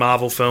 3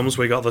 Marvel films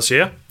we got this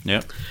year.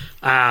 Yeah.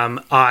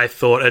 I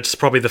thought it's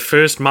probably the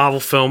first Marvel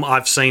film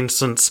I've seen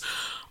since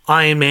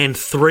Iron Man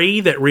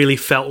 3 that really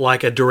felt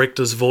like a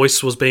director's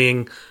voice was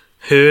being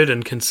heard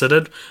and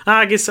considered.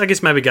 I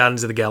guess maybe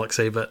Guardians of the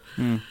Galaxy, but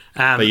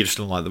But you just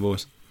don't like the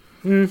voice.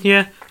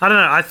 Yeah, I don't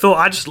know. I thought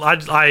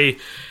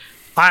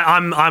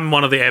I'm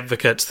one of the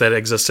advocates that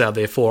exists out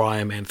there for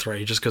Iron Man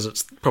 3, just because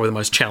it's probably the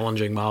most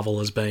challenging Marvel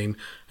has been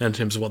in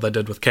terms of what they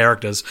did with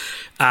characters.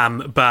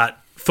 But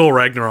Thor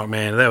Ragnarok,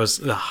 man, that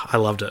was I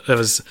loved it. It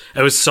was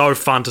so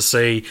fun to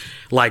see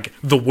like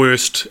the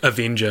worst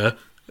Avenger.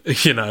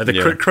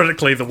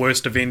 Critically the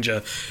worst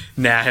Avenger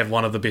now have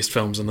one of the best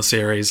films in the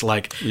series.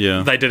 Like,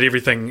 they did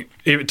everything.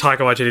 Taika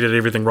Waititi did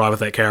everything right with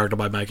that character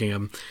by making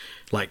him,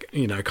 like,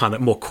 kind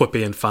of more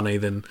quippy and funny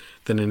than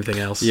anything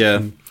else.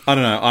 Yeah, I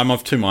don't know. I'm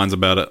of two minds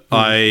about it.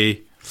 I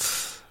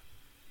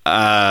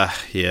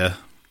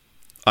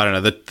don't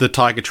know. The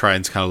Taika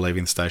train's kind of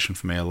leaving the station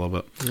for me a little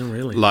bit. Oh,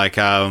 really? Like,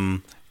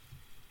 I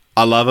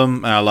love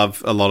him and I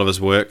love a lot of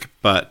his work,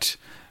 but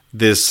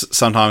there's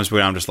sometimes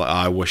where I'm just like,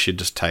 I wish you'd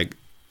just take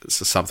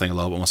something a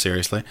little bit more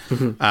seriously.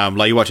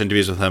 Like, you watch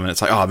interviews with him and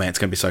it's like, oh man, it's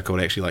gonna be so cool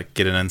to actually like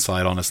get an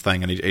insight on his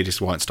thing, and he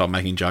just won't stop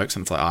making jokes,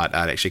 and it's like,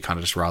 I'd actually kind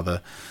of just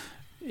rather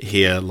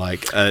hear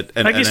like an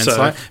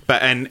insight. So.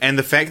 But and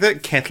the fact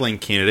that Kathleen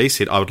Kennedy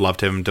said I would love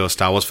to have him do a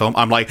Star Wars film,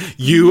 I'm like,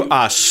 you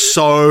are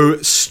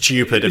so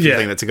stupid if you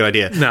think that's a good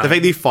idea. No. The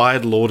fact that you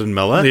fired Lord and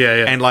Miller,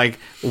 and like,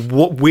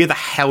 where the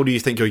hell do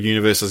you think your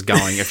universe is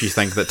going if you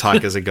think that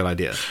Taika is a good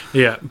idea?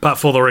 Yeah, but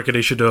for the record,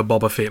 he should do a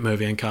Boba Fett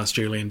movie and cast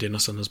Julian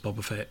Dennison as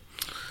Boba Fett.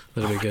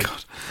 That'd be good.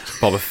 God.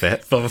 Boba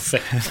Fett. Boba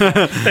Fett.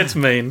 That's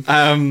mean.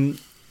 Taika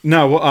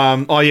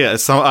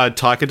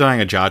doing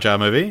a Jar Jar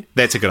movie.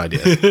 That's a good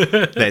idea.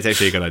 That's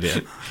actually a good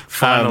idea.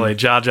 Finally,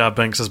 Jar Jar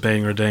Binks is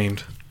being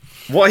redeemed.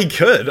 Well, he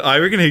could. I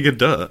reckon he could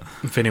do it.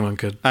 If anyone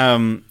could.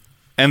 And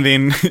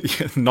then,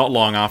 not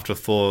long after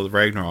Thor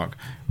Ragnarok,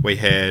 we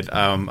had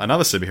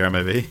another superhero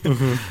movie,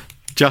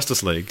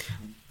 Justice League.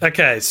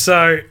 Okay,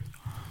 so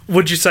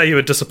would you say you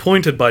were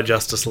disappointed by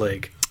Justice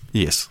League?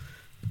 Yes.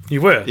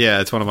 You were?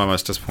 Yeah, it's one of my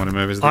most disappointing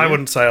movies of the I year.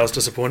 wouldn't say I was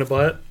disappointed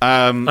by it.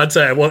 I'd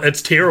say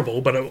it's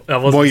terrible, but I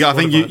wasn't. Well, I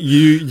think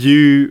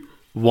you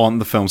want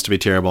the films to be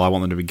terrible. I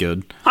want them to be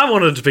good. I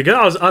wanted it to be good.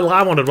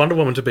 I wanted Wonder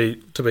Woman to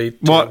be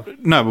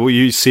What? No, well,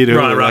 you said it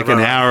an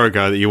hour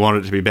ago that you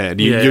wanted it to be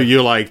bad.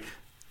 You're like,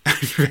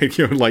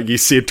 you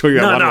said talking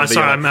about Wonder Woman.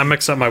 Sorry, I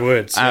mixed up my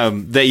words.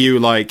 That you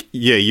like,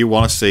 you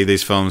want to see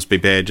these films be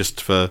bad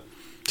just for.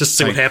 Just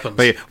see what happens.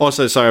 But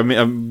also,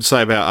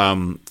 say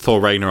about Thor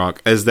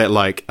Ragnarok is that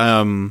like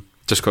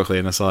just quickly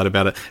an aside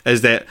about it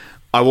is that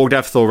I walked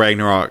out for Thor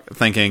Ragnarok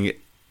thinking,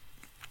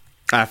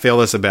 I feel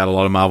this about a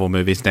lot of Marvel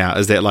movies now,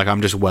 is that like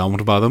I'm just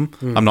whelmed by them.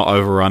 I'm not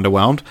over or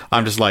underwhelmed.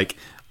 I'm just like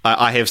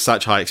I have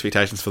such high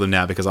expectations for them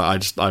now because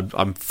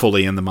I'm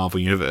fully in the Marvel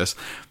universe,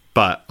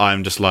 but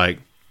I'm just like,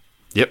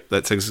 yep,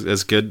 that's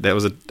as good. That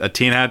was a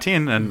 10 out of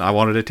 10, and I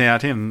wanted a 10 out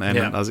of 10, and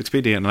I was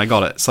expecting it, and I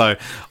got it. So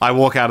I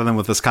walk out of them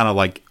with this kind of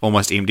like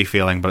almost empty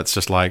feeling, but it's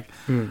just like,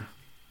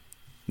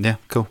 yeah,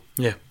 cool.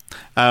 Yeah.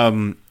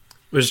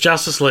 Whereas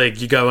Justice League,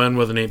 you go in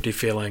with an empty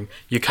feeling,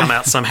 you come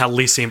out somehow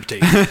less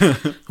empty,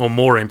 or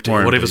more empty,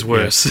 whatever's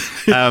worse.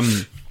 Yeah.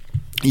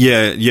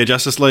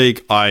 Justice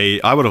League,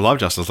 I would have loved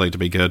Justice League to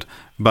be good,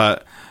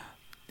 but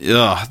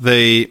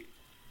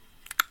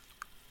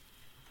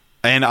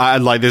and I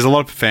like, there's a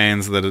lot of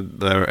fans that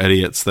are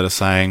idiots that are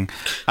saying,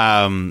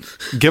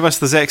 give us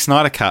the Zack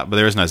Snyder cut, but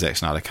there is no Zack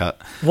Snyder cut.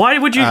 Why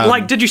would you,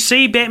 did you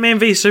see Batman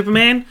v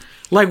Superman?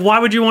 Like, why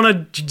would you want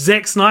a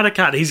Zack Snyder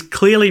cut? He's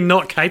clearly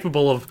not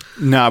capable of...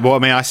 No, well, I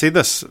mean, I said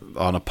this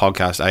on a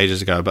podcast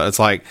ages ago, but it's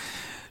like,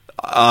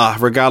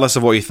 regardless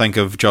of what you think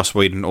of Joss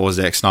Whedon or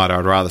Zack Snyder,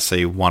 I'd rather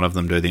see one of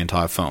them do the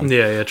entire film.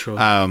 Yeah, true.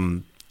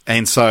 And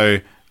so...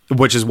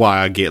 Which is why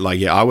I get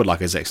like, I would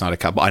like a Zack Snyder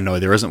cut, but I know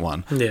there isn't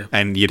one. Yeah.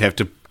 And you'd have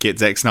to get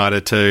Zack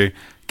Snyder to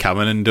come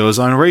in and do his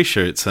own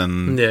reshoots,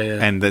 and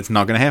and that's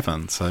not going to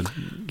happen. So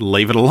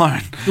leave it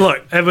alone.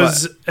 Look, it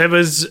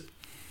was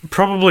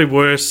probably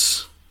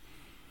worse.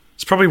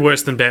 It's probably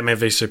worse than Batman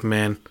v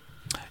Superman.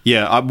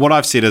 Yeah, what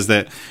I've said is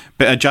that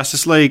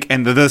Justice League,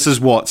 and this is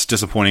what's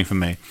disappointing for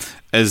me,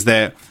 is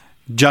that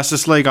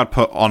Justice League I'd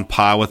put on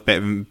par with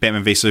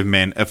Batman v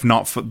Superman, if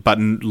not for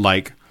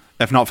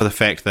the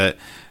fact that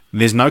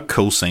there's no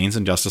cool scenes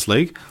in Justice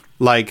League.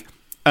 Like,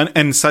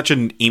 in such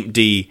an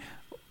empty,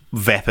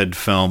 vapid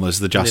film as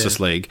the Justice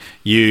League,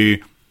 you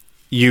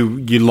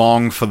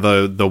long for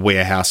the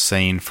warehouse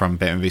scene from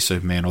Batman v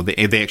Superman, or the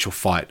actual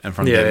fight in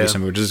front of Batman v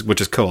Superman,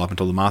 which is cool up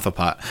until the Martha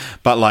part.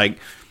 But like,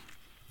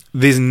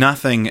 there's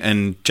nothing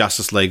in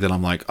Justice League that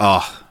I'm like,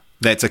 oh,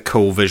 that's a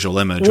cool visual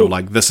image, or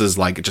like, this is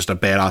like just a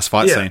badass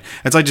fight scene.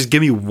 It's like, just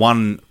give me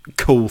one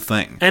cool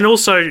thing. And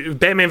also,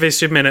 Batman v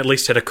Superman at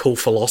least had a cool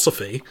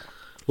philosophy.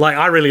 Like,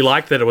 I really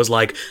liked that it was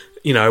like,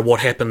 you know, what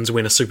happens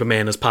when a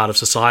Superman is part of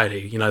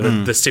society, you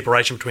know, the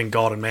separation between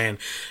God and man.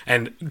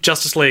 And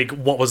Justice League,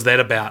 what was that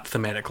about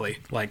thematically?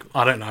 Like,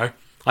 I don't know.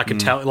 I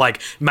could tell,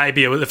 like,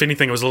 maybe, if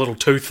anything, it was a little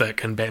too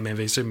thick in Batman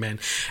v Superman.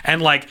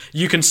 And, like,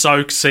 you can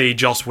so see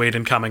Joss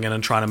Whedon coming in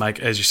and trying to make,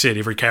 as you said,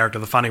 every character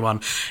the funny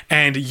one.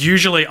 And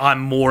usually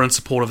I'm more in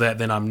support of that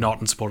than I'm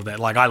not in support of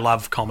that. Like, I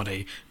love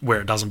comedy where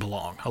it doesn't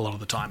belong a lot of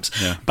the times.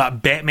 Yeah.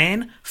 But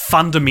Batman,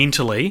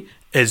 fundamentally,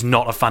 is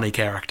not a funny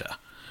character.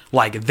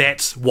 Like,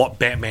 that's what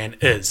Batman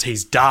is.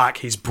 He's dark,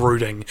 he's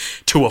brooding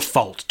to a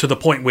fault, to the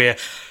point where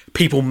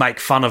people make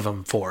fun of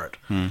him for it.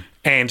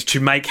 And to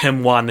make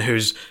him one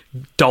who's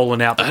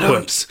doling out the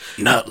quips.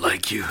 Not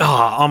like you.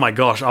 Oh my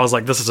gosh. I was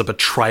like, this is a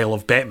betrayal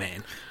of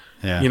Batman.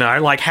 Yeah. You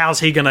know, like, how's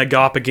he going to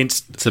go up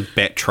against... It's a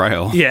bat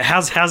trail. Yeah,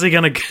 how's he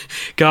going to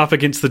go up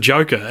against the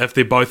Joker if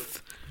they're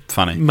both...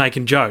 funny.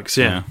 Making jokes,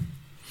 Yeah.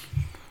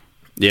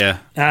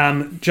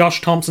 Josh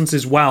Thompson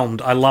says,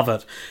 whelmed. I love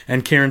it.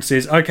 And Kieran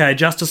says, okay,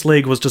 Justice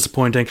League was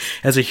disappointing.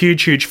 As a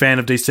huge fan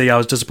of DC, I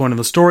was disappointed in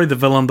the story, the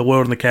villain, the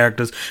world, and the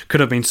characters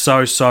could have been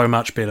so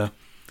much better.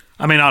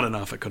 I mean, I don't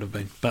know if it could have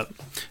been, but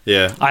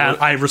yeah,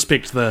 I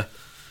respect the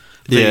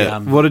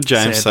what did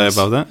James say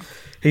about that?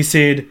 He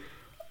said,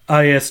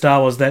 oh yeah, Star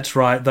Wars, that's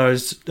right,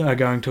 those are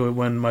going to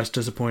win most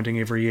disappointing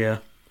every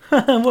year.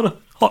 What a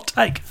hot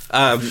take.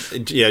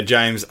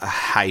 James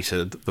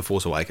hated The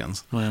Force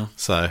Awakens. Wow.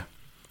 So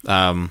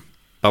but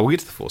we'll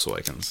get to The Force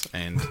Awakens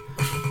and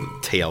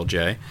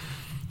TLJ.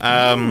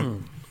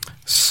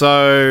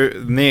 So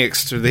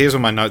next, here's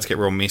where my notes get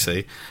real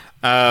messy.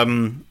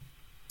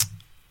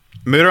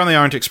 Murder on the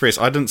Orient Express,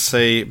 I didn't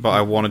see, but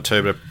I wanted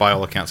to, but by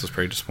all accounts, it was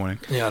pretty disappointing.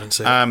 Yeah, I didn't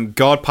see it.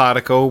 God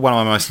Particle, one of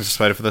my most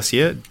anticipated for this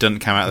year, didn't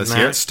come out this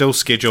year. It's still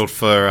scheduled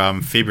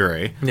for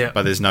February,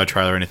 but there's no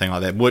trailer or anything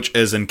like that, which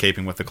is in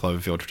keeping with the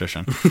Cloverfield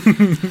tradition.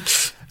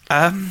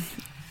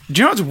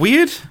 Do you know what's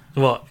weird?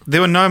 What?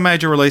 There were no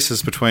major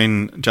releases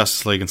between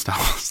Justice League and Star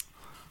Wars.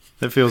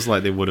 It feels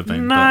like there would have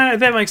been. No,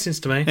 that makes sense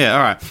to me. Yeah,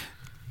 all right.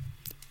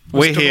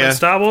 We're here.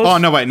 Star Wars? Oh,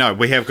 no, wait, no.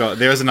 We have got...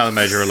 There is another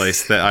major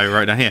release that I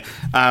wrote down here.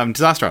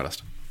 Disaster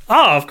Artist.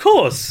 Oh, of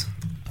course.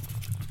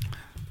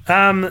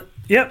 Yep,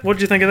 what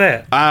did you think of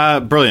that?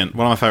 Brilliant.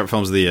 One of my favourite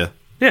films of the year.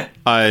 Yeah.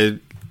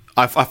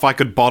 If I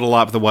could bottle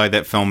up the way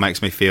that film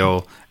makes me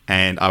feel,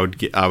 and I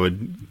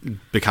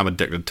would become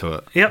addicted to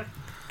it. Yep.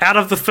 Out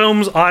of the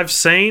films I've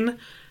seen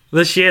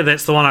this year,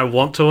 that's the one I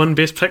want to win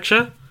Best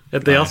Picture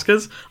at the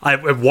Oscars.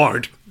 It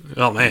won't.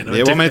 Oh man!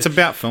 Yeah, well, I mean, it's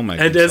about filmmaking.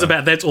 It is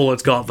about. That's all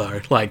it's got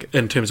though. Like,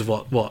 in terms of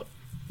what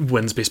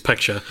wins Best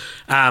Picture.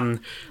 The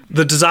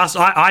Disaster.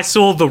 I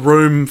saw The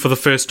Room for the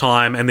first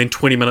time, and then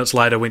 20 minutes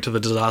later went to The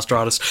Disaster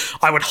Artist.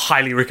 I would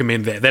highly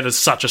recommend that. That is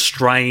such a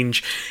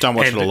strange. Don't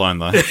watch it alone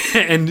though.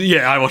 And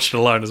yeah, I watched it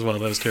alone as well.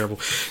 That was terrible.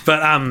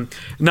 But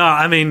no,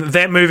 I mean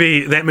that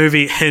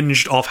movie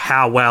hinged off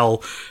how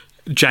well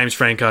James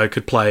Franco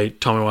could play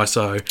Tommy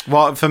Wiseau.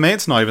 Well, for me,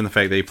 it's not even the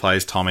fact that he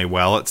plays Tommy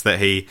well. It's that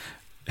he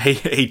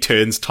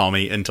turns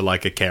Tommy into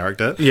like a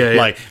character. Yeah.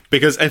 Like,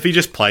 because if he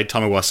just played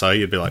Tommy Wiseau,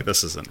 you'd be like,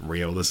 this isn't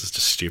real. This is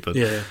just stupid.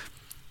 Yeah.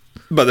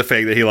 But the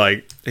fact that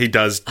he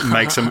does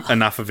makes him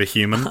enough of a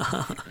human,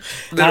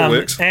 that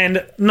works.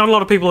 And not a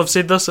lot of people have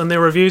said this in their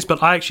reviews,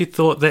 but I actually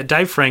thought that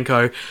Dave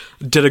Franco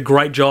did a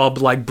great job,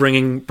 like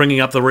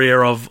bringing up the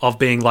rear of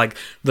being like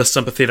the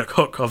sympathetic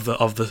hook of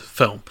the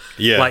film.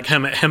 Yeah, like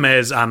him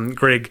as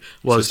Greg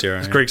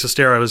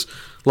Sestero was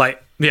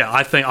like. Yeah,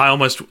 I think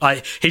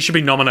he should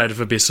be nominated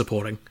for Best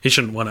Supporting. He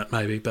shouldn't win it,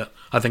 maybe, but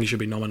I think he should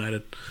be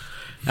nominated.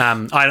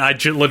 I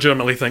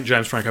legitimately think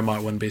James Franco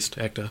might win Best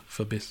Actor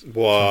for Best.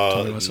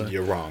 Well,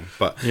 you're wrong,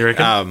 but you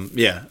reckon?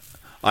 Yeah,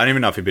 I don't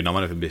even know if he'd be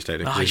nominated for Best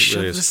Actor. Oh,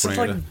 this is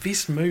like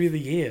Best Movie of the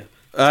Year.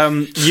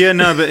 Yeah,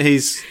 no, but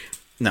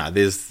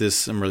there's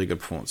some really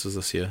good performances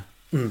this year.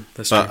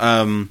 That's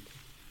true.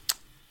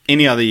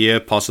 Any other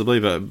year possibly,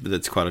 but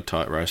it's quite a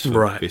tight race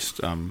for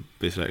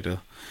Best Actor.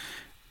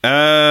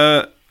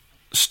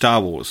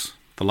 Star Wars: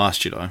 The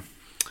Last Jedi.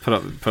 Put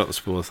up the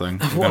spoiler thing.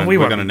 We're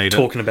going to need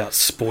talking about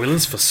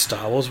spoilers for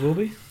Star Wars, will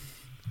we?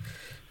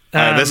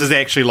 This is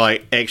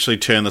actually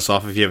turn this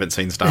off if you haven't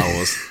seen Star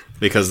Wars,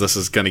 because this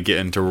is going to get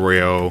into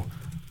real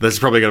this is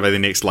probably going to be the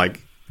next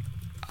like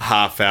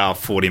half hour,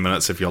 40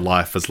 minutes of your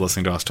life is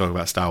listening to us talk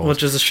about Star Wars.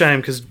 Which is a shame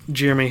because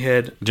Jeremy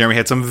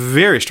had some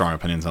very strong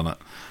opinions on it.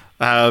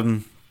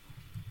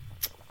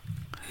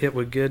 Yeah,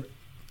 we're good.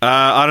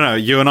 I don't know.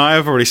 You and I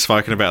have already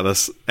spoken about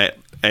this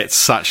at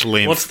such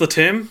length. What's the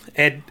term?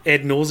 Ad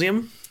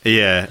nauseum?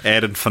 Yeah,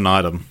 ad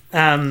infinitum.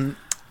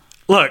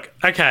 Look,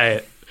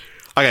 okay.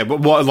 Okay, but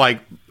what, like,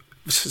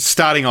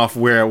 starting off,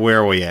 where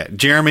are we at?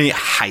 Jeremy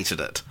hated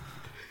it.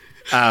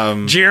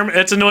 Jeremy,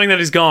 it's annoying that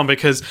he's gone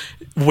because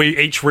we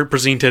each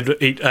represented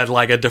at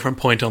like a different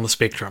point on the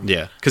spectrum.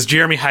 Yeah. Because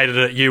Jeremy hated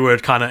it, you were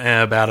kind of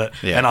about it,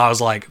 Yeah. and I was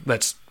like,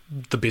 that's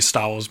the best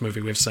Star Wars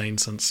movie we've seen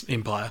since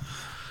Empire.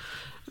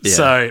 Yeah.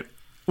 So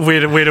where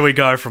do we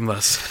go from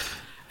this?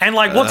 And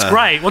like, what's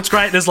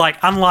great is like,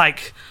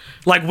 unlike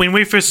like when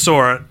we first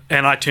saw it,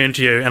 and I turned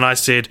to you and I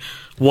said,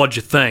 "What'd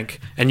you think?"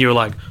 And you were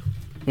like,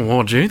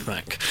 "What do you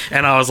think?"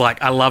 And I was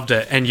like, "I loved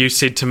it." And you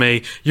said to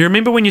me, "You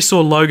remember when you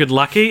saw Logan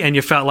Lucky and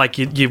you felt like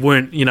you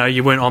weren't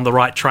on the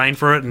right train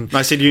for it?" And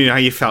I said, you know,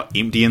 you felt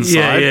empty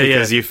inside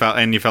because you felt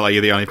like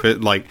you're the only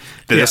person. Like,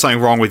 there's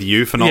something wrong with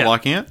you for not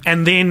liking it.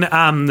 And then,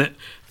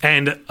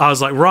 and I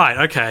was like,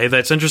 right, okay,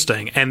 that's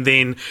interesting. And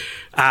then,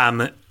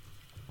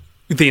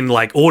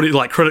 like audio,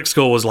 like critic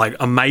score was like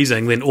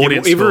amazing. Then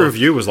audience every score,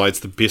 review was like, it's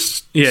the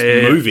best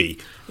movie.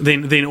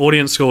 Then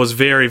audience score was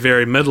very,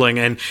 very middling.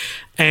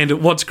 And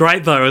what's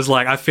great though is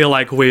like I feel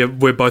like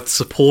we're both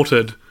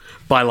supported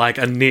by like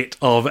a net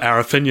of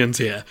our opinions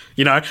here.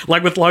 You know,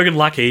 like with Logan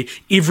Lucky,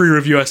 every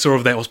review I saw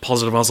of that was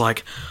positive. I was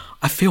like,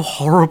 I feel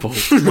horrible.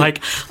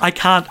 Like I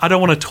don't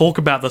want to talk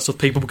about this with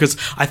people because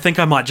I think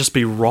I might just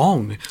be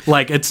wrong.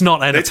 Like it's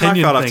not an That's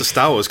opinion how I felt thing. after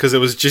Star Wars, because it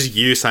was just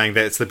you saying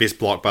that it's the best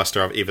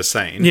blockbuster I've ever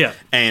seen. Yeah.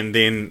 And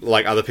then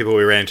like other people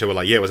we ran into were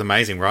like, yeah, it was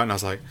amazing, right? And I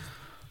was like,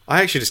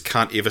 I actually just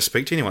can't ever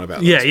speak to anyone about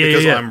this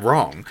because I'm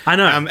wrong. I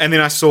know. And then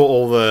I saw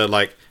all the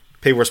like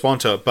people respond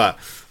to it, but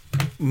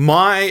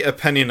my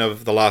opinion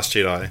of The Last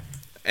Jedi,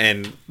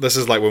 and this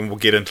is like when we'll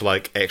get into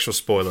like actual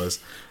spoilers,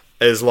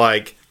 is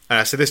like, and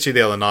I said this to you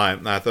the other night,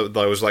 and I thought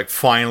I was like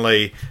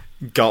finally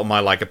got my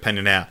like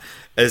opinion out,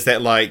 is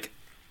that like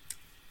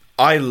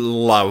I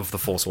love The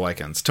Force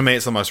Awakens. To me,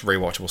 it's the most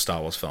rewatchable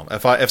Star Wars film.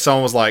 If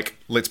someone was like,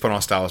 let's put on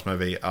a Star Wars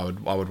movie, I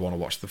would want to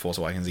watch The Force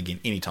Awakens again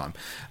anytime.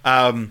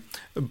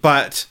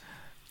 But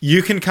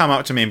you can come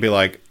up to me and be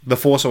like, The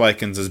Force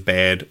Awakens is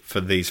bad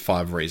for these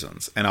 5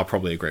 reasons, and I'll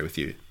probably agree with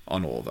you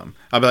on all of them.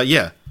 I'll be like,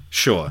 yeah,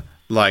 sure.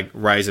 Like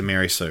Rey's a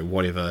Mary Sue,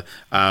 whatever.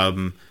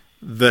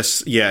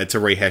 This, it's a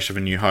rehash of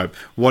A New Hope,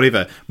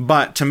 whatever.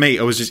 But to me,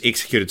 it was just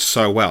executed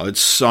so well. It's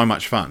so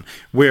much fun.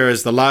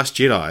 Whereas The Last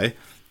Jedi,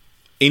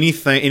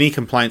 any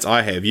complaints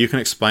I have, you can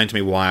explain to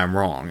me why I'm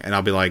wrong, and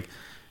I'll be like,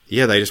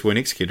 yeah, they just weren't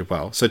executed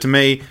well. So to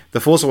me, The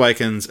Force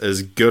Awakens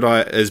is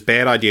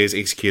bad ideas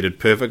executed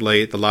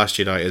perfectly. The Last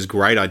Jedi is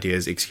great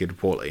ideas executed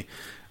poorly.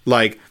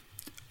 Like,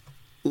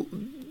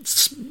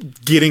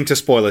 getting to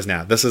spoilers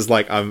now. This is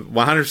like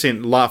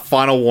 100%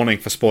 final warning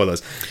for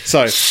spoilers.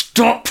 So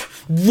Stop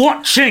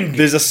watching!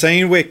 There's a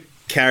scene where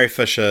Carrie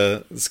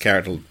Fisher's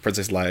character,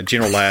 Princess Leia,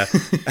 General Leia,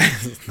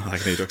 I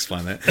need to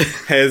explain that,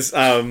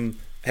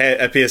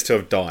 appears to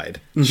have died.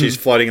 Mm-hmm. She's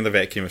floating in the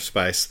vacuum of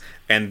space,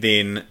 and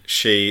then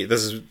this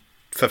is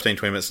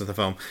 15-20 minutes into the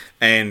film,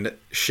 and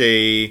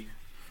she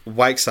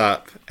wakes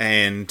up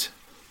and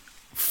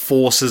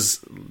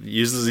uses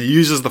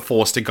the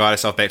Force to guide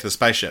herself back to the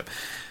spaceship.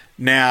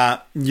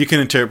 Now, you can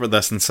interpret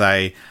this and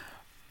say,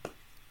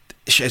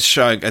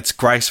 it's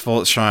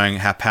graceful, it's showing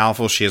how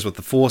powerful she is with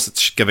the Force,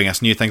 it's giving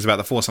us new things about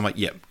the Force. I'm like,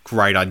 yep,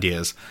 great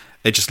ideas.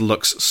 It just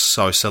looks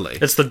so silly.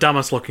 It's the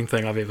dumbest looking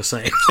thing I've ever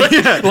seen.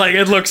 Like,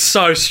 it looks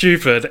so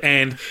stupid,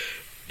 and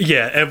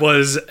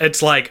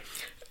it's like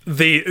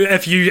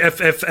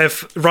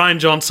if Ryan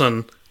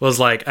Johnson was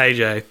like,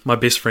 AJ, my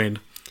best friend,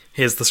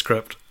 here's the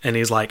script, and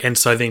he's like, and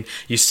so then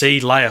you see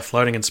Leia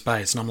floating in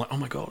space, and I'm like, oh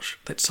my gosh,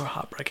 that's so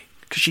heartbreaking.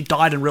 Because she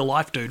died in real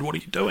life, dude. What are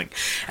you doing?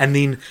 And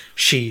then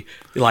she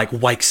like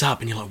wakes up,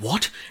 and you're like,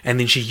 what? And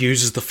then she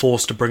uses the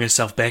Force to bring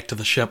herself back to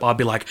the ship. I'd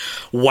be like,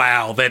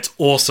 wow, that's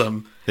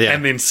awesome. Yeah.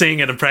 And then seeing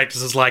it in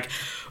practice is like,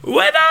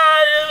 like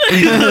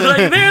there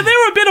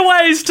are better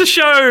ways to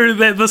show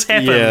that this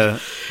happened.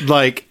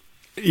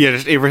 Yeah,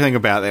 just everything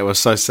about that was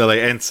so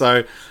silly. And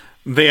so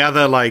the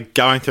other, like,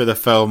 going through the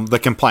film, the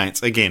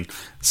complaints again.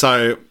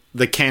 So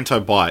the Canto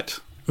Bight,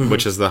 mm-hmm.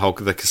 which is the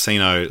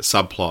casino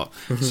subplot.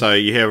 Mm-hmm. So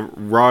you have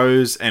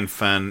Rose and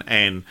Finn,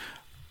 and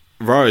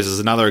Rose is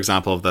another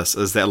example of this,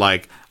 is that,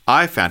 like,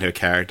 I found her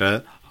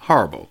character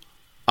horrible.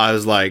 I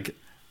was like,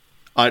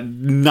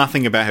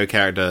 nothing about her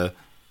character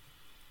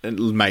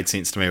made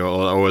sense to me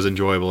or was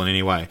enjoyable in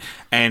any way.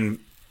 And,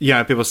 you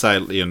know, people say,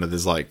 you know,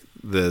 there's, like,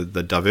 the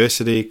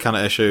diversity kind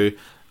of issue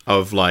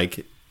of,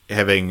 like,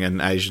 having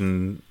an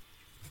Asian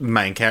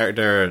main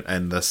character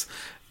and this,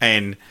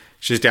 and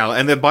she's down,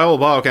 and by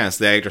all accounts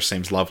the actress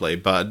seems lovely,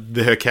 but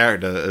her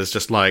character is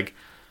just like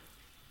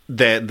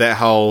that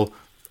whole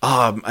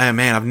oh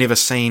man, I've never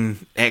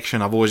seen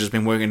action. I've always just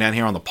been working down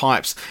here on the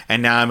pipes,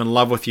 and now I'm in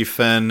love with you,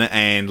 Finn,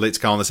 and let's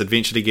go on this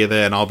adventure together,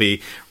 and I'll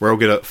be real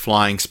good at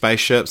flying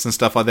spaceships and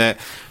stuff like that.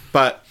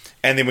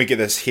 And then we get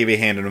this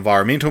heavy-handed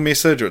environmental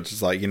message, which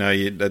is like,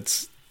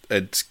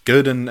 it's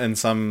good in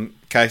some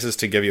cases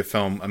to give your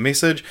film a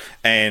message,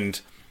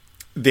 and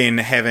then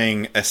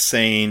having a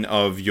scene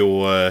of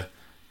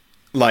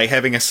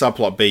having a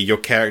subplot be your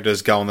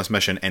characters go on this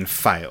mission and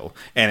fail,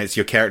 and it's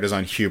your character's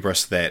own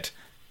hubris that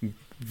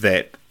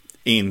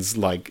ends,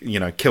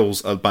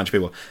 kills a bunch of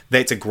people.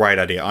 That's a great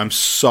idea. I'm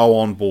so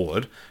on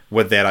board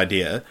with that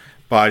idea,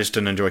 but I just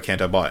didn't enjoy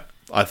Canto Bight,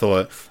 I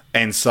thought.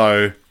 And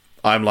so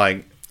I'm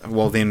like,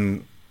 well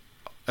then,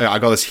 I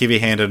got this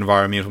heavy-handed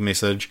environmental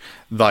message,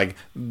 like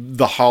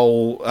the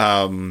whole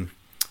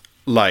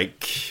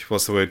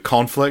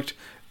conflict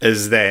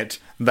is that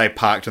they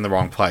parked in the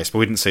wrong place, but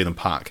we didn't see them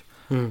park.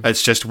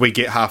 It's just we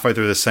get halfway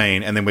through the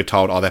scene and then we're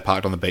told, they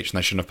parked on the beach and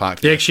they shouldn't have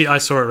parked there. Yeah, actually, I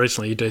saw it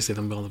recently. You do see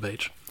them on the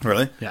beach.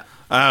 Really? Yeah.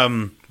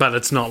 But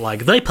it's not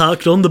like they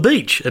parked on the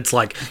beach. It's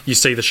like you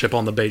see the ship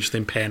on the beach,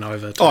 then pan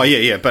over.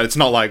 Yeah. But it's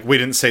not like we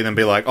didn't see them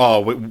be like,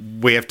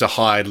 we have to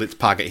hide. Let's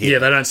park it here. Yeah,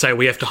 they don't say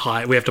we have to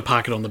hide. We have to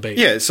park it on the beach.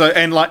 Yeah. So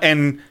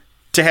and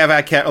to have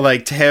our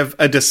to have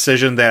a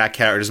decision that our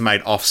characters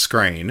made off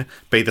screen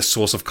be the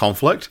source of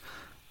conflict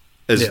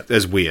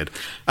is weird.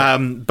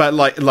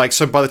 But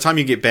so by the time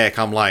you get back,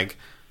 I'm like,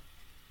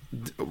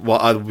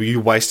 well,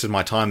 you wasted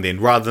my time then,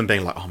 rather than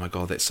being like, oh my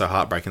god, that's so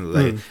heartbreaking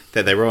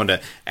that they ruined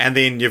it. And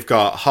then you've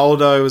got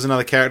Holdo was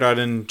another character I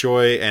didn't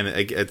enjoy, and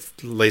it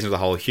leads into the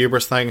whole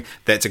hubris thing.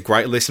 That's a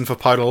great lesson for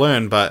Poe to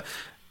learn, but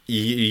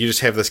you just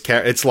have this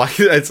character. It's like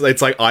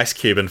it's like Ice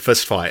Cube in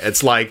Fist Fight.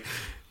 It's like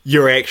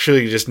you're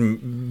actually just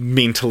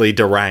mentally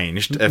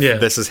deranged if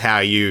this is how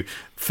you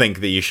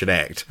think that you should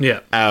act.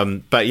 Yeah.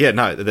 But yeah,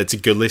 no, that's a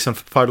good lesson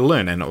for Poe to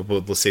learn, and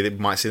we'll see that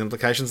might see the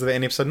implications of that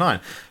in episode 9.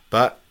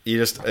 But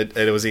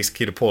it was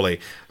executed poorly.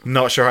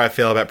 Not sure how I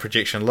feel about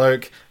Projection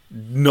Luke.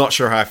 Not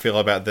sure how I feel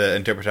about the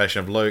interpretation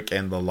of Luke,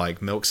 and the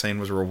milk scene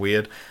was real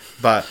weird.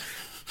 But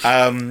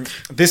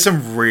there's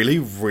some really,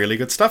 really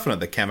good stuff in it.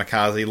 The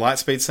kamikaze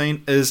lightspeed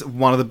scene is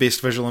one of the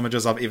best visual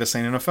images I've ever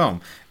seen in a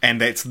film,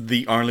 and that's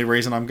the only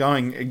reason I'm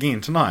going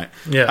again tonight.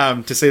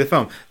 Yeah. To see the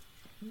film.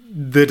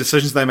 The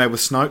decisions they made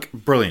with Snoke,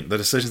 brilliant. The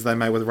decisions they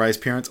made with Rey's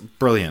parents,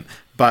 brilliant.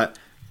 But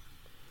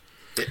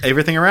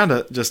everything around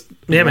it just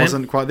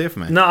wasn't quite there for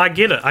me. No, I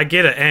get it.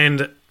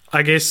 And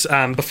I guess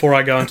before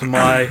I go into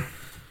my...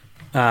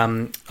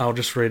 I'll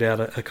just read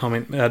out a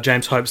comment.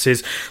 James Hope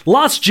says,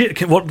 Last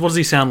Jedi... What does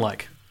he sound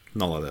like?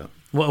 Not like that.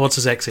 What's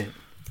his accent?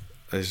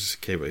 He's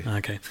just Kiwi.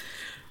 Okay.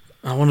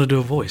 I want to do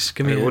a voice.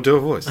 We'll do a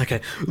voice. Okay.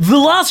 The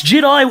Last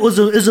Jedi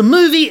is a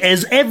movie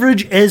as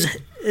average as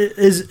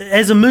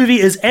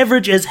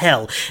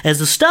hell. As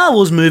the Star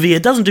Wars movie,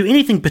 it doesn't do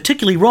anything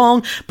particularly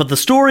wrong, but the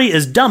story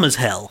is dumb as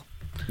hell.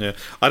 Yeah,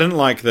 I didn't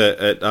like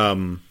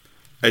that.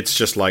 It's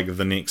just like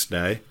the next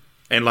day,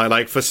 and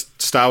like for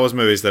Star Wars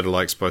movies that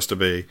are supposed to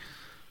be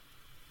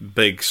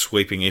big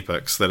sweeping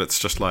epics, that it's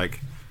just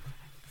like.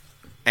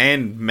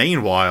 And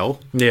meanwhile,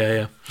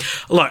 yeah.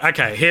 Look,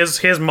 okay.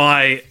 Here's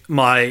my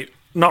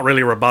not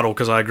really rebuttal,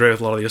 because I agree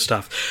with a lot of your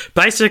stuff.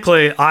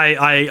 Basically,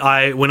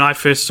 I when I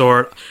first saw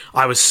it,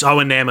 I was so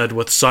enamored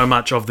with so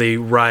much of the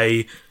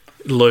Rey,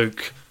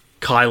 Luke,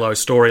 Kylo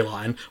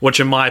storyline, which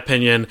in my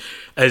opinion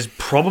is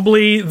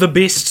probably the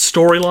best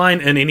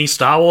storyline in any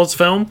Star Wars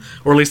film,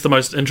 or at least the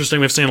most interesting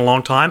we've seen in a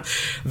long time,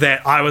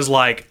 that I was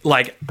like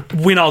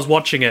when I was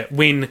watching it,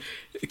 when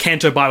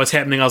Canto Bight was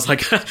happening, I was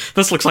like,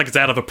 this looks like it's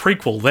out of a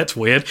prequel, that's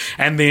weird.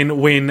 And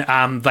then when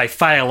they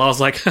fail, I was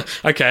like,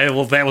 okay,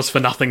 well that was for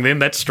nothing then,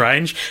 that's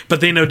strange.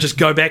 But then it would just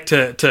go back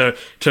to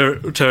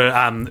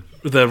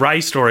the Rey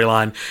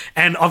storyline,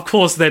 and of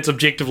course that's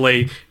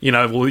objectively,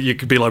 you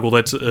could be like, well,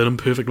 that's an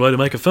imperfect way to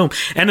make a film,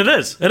 and it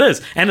is,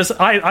 and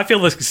I feel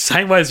the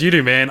same way as you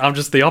do, man. I'm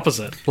just the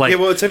opposite.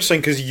 Well, it's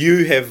interesting because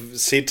you have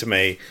said to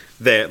me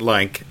that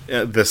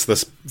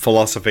this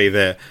philosophy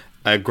that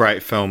a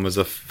great film is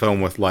a film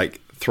with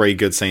 3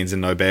 good scenes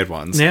and no bad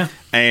ones. Yeah,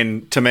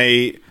 and to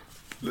me,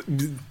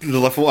 the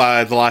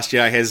Last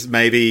Jedi has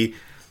maybe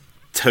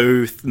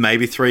 2,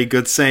 maybe 3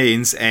 good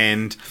scenes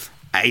and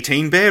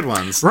 18 bad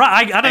ones.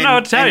 Right, I don't know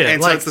what to tell you.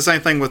 And so it's the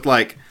same thing with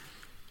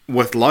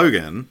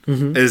Logan,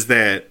 is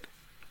that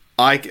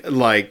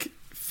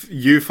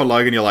you for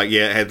Logan, you're like,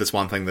 yeah, it had this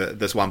one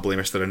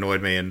blemish that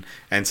annoyed me,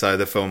 and so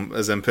the film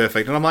is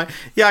imperfect. And I'm like,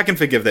 yeah, I can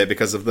forgive that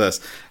because of this.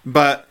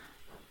 But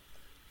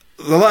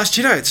The Last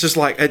Jedi, it's just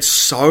it's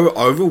so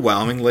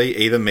overwhelmingly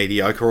either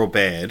mediocre or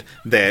bad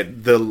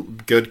that the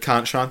good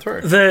can't shine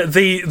through.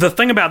 The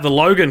thing about the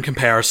Logan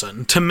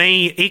comparison, to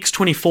me,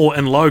 X-24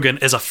 and Logan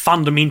is a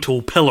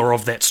fundamental pillar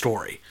of that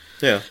story.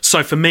 Yeah.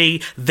 So for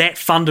me, that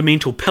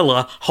fundamental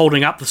pillar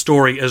holding up the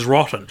story is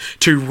rotten.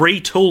 To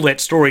retool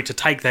that story to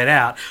take that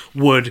out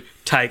would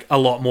take a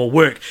lot more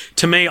work.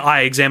 To me,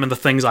 I examine the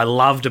things I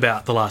loved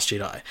about The Last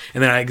Jedi,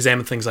 and then I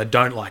examine things I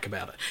don't like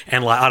about it.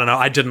 And I don't know,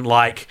 I didn't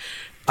like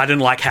I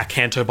didn't like how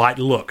Canto Bight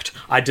looked.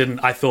 I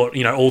thought,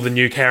 all the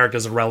new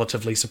characters are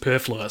relatively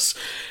superfluous.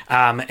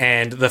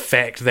 And the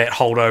fact that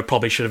Holdo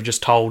probably should have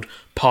just told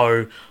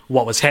Poe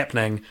what was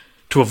happening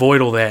to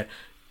avoid all that.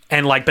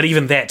 And but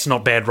even that's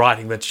not bad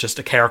writing, that's just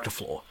a character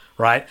flaw,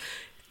 right?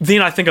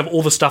 Then I think of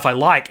all the stuff I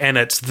like, and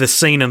it's the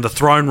scene in the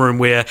throne room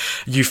where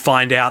you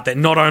find out that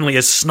not only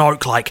is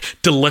Snoke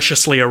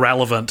deliciously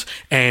irrelevant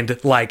and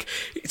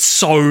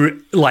so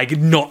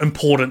not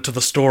important to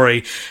the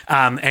story,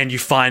 and you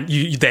find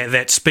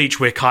that speech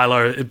where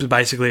Kylo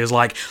basically is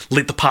let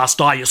the past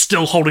die. You're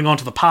still holding on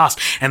to the past,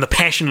 and the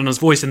passion in his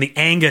voice and the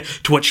anger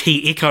to which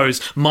he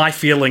echoes my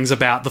feelings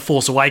about the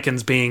Force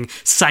Awakens being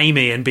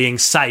samey and being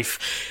safe.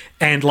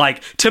 And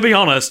to be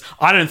honest,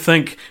 I don't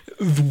think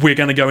we're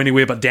going to go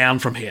anywhere but down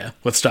from here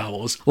with Star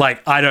Wars.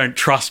 I don't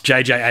trust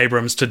J.J.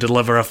 Abrams to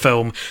deliver a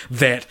film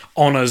that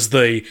honours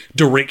the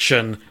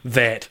direction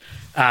that...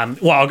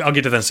 I'll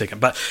get to that in a second.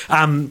 But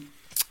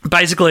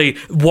basically,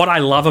 what I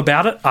love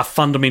about it are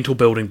fundamental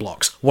building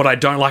blocks. What I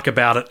don't like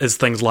about it is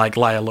things like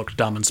Leia looked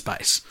dumb in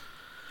space.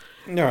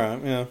 All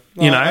right, yeah.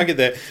 Well, I get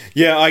that.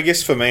 Yeah, I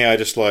guess for me, I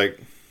just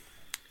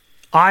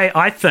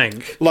I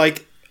think...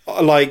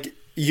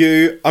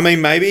 you... I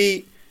mean,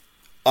 maybe...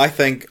 I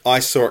think I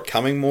saw it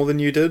coming more than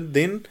you did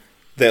then.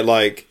 That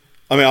I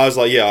was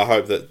I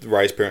hope that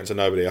Rey's parents are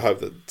nobody. I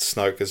hope that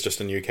Snoke is just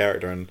a new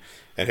character and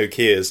who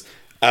cares.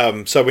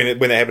 So when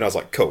that happened, I was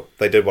like, cool,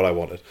 they did what I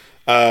wanted.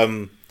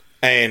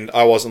 And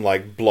I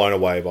wasn't blown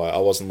away by it. I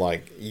wasn't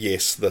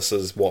yes, this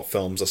is what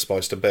films are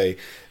supposed to be.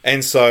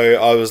 And so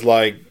I was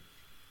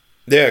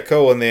yeah,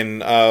 cool. And then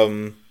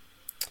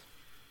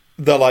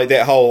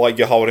that whole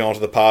you're holding on to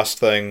the past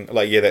thing,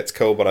 yeah, that's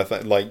cool. But I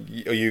think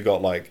you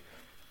got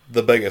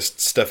the biggest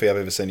stiffy I've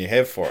ever seen you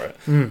have for it.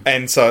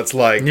 And so it's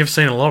you've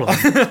seen a lot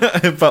of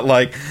them.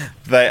 But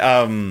they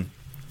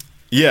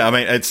yeah, I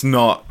mean it's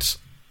not,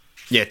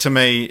 yeah, to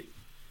me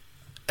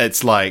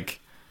it's an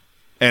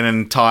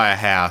entire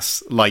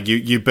house.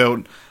 You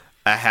built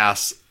a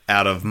house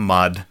out of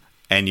mud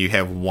and you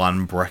have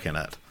one brick in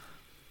it.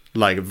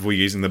 If we're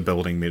using the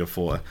building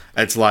metaphor,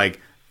 it's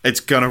it's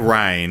gonna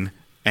rain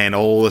and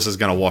all this is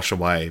going to wash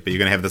away, but you're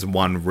going to have this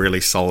one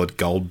really solid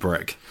gold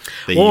brick.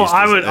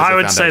 I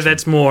would say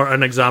that's more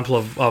an example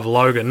of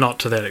Logan, not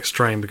to that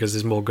extreme, because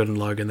there's more good in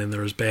Logan than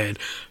there is bad.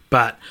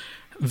 But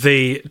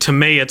to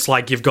me, it's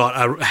you've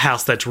got a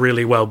house that's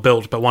really well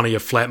built, but one of your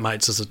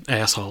flatmates is an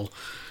asshole.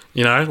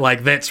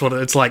 That's what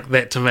it's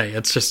that to me.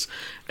 It's just,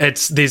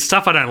 there's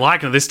stuff I don't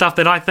like, and there's stuff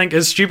that I think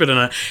is stupid in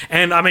it.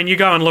 And I mean, you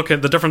go and look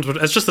at the difference.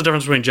 It's just the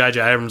difference between J.J.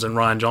 Abrams and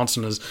Rian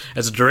Johnson as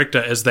a director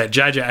is that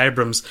J.J.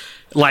 Abrams,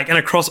 and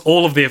across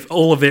all of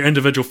their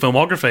individual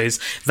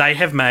filmographies, they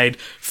have made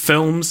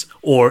films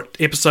or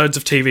episodes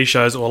of TV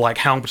shows or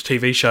helmed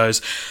TV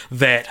shows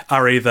that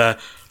are either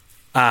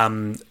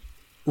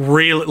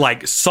real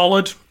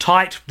solid,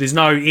 tight. There's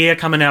no air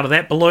coming out of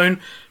that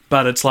balloon,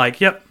 but it's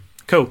yep,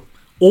 cool.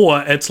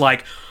 Or it's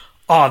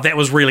that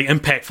was really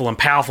impactful and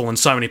powerful in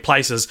so many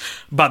places,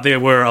 but there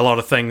were a lot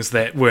of things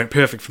that weren't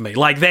perfect for me.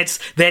 That's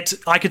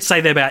I could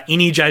say that about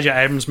any J.J.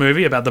 Abrams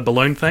movie, about the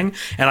balloon thing,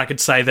 and I could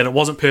say that it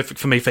wasn't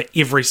perfect for me for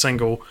every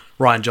single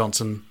Rian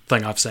Johnson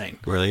thing I've seen.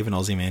 Really? Even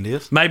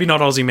Ozymandias? Maybe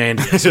not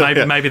Ozymandias.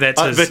 Maybe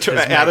that's his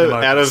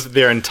out of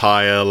their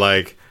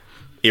entire,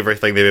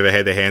 everything they've ever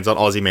had their hands on,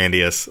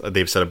 Ozymandias,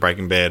 the episode of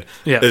Breaking Bad,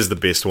 is the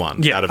best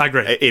one. Yeah, out of I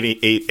agree.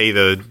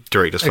 Either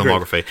director's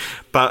filmography.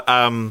 But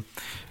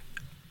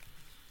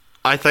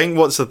I think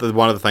one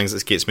of the things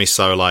that gets me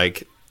so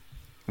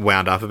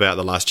wound up about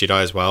The Last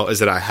Jedi as well is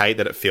that I hate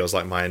that it feels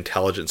like my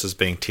intelligence is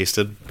being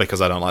tested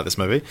because I don't like this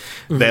movie.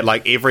 Mm-hmm.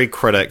 That every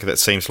critic that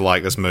seems to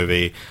like this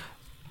movie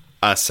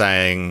are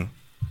saying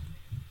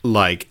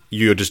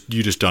you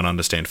just don't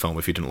understand film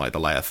if you didn't like the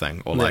Leia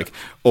thing, or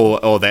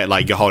or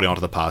that you're holding on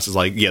to the past. It's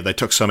yeah, they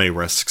took so many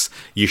risks,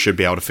 you should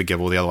be able to forgive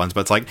all the other ones.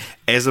 But it's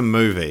as a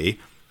movie,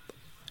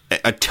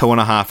 a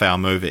 2.5 hour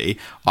movie,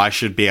 I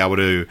should be able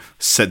to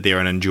sit there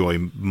and enjoy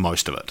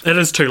most of it. It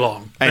is too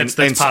long. That's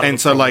part of the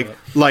so problem.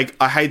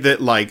 I hate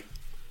that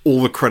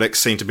all the critics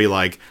seem to be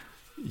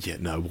yeah,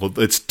 no, well,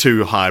 it's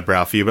too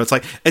highbrow for you, but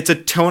it's a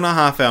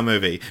 2.5 hour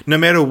movie. No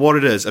matter what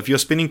it is, if you're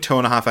spending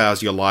 2.5 hours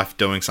of your life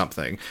doing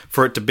something,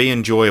 for it to be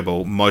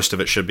enjoyable, most of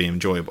it should be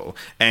enjoyable.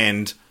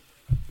 And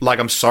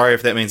I'm sorry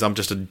if that means I'm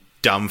just a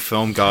dumb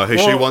film goer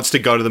who wants to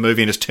go to the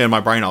movie and just turn my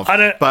brain off.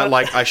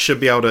 I should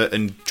be able to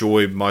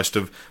enjoy most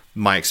of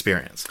my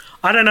experience.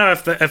 I don't know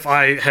if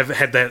I have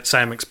had that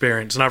same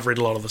experience, and I've read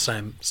a lot of the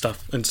same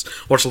stuff and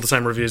watched all the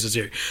same reviews as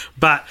you.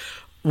 But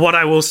what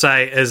I will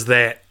say is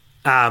that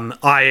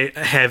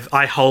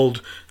I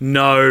hold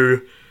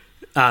no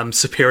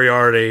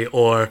superiority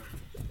or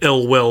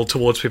ill will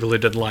towards people who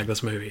didn't like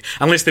this movie,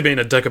 unless they're being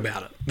a dick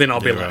about it. Then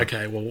I'll be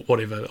okay, well,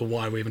 whatever.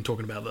 Why are we even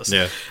talking about this?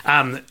 Yeah.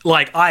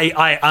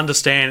 I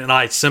understand and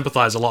I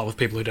sympathise a lot with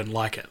people who didn't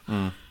like it.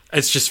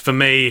 It's just, for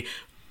me,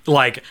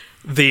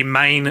 the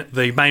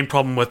main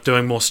problem with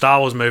doing more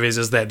Star Wars movies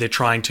is that they're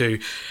trying to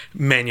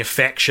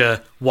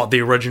manufacture what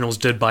the originals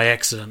did by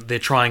accident. They're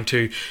trying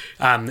to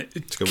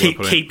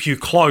keep you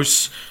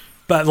close,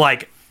 but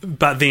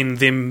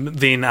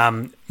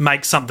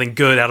make something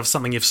good out of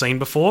something you've seen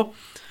before.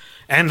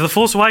 And The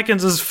Force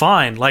Awakens is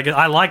fine. Like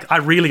I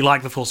really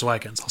like The Force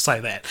Awakens. I'll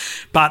say that.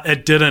 But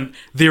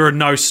there are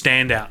no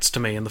standouts to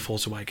me in The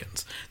Force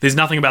Awakens. There's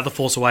nothing about The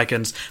Force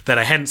Awakens that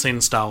I hadn't seen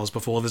in Star Wars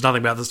before. There's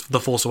nothing about The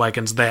Force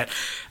Awakens that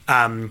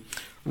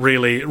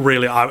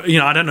really,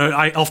 I don't know.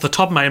 Off the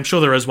top of my, I'm sure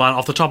there is one.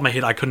 Off the top of my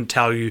head, I couldn't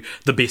tell you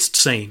the best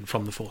scene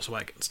from The Force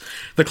Awakens.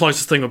 The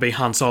closest thing would be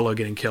Han Solo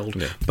getting killed.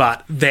 Yeah.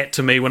 But that,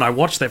 to me, when I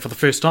watched that for the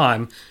first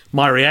time,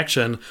 my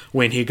reaction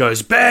when he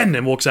goes Ben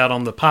and walks out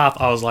on the path,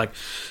 I was like,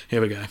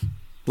 here we go.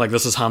 Like,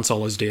 this is Han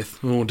Solo's death.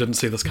 Oh, didn't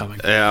see this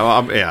coming.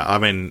 I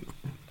mean,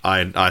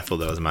 I thought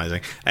that was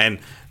amazing, and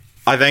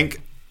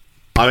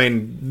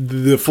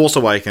The Force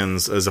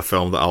Awakens is a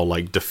film that I'll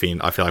like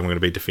defend. I feel like I'm going to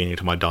be defending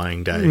to my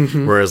dying day.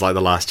 Mm-hmm. Whereas like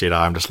The Last Jedi,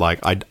 I'm just like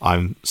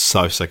I'm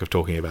so sick of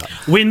talking about.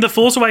 When The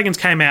Force Awakens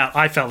came out,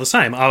 I felt the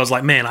same. I was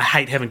like, man, I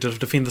hate having to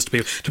defend this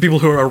to people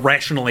who are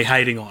irrationally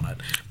hating on it,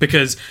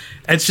 because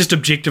it's just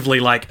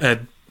objectively like a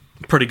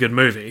pretty good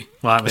movie.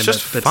 Well, I mean, it's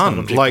just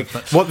fun.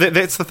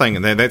 That's the thing,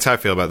 and that's how I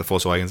feel about The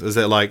Force Awakens. Is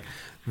that like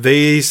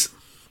these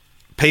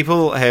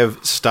people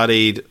have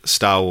studied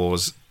Star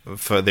Wars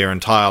for their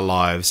entire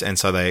lives, and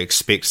so they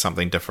expect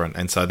something different,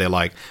 and so they're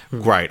like,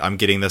 great, I'm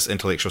getting this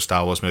intellectual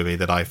Star Wars movie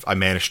that I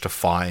managed to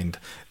find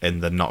in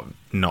the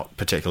not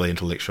particularly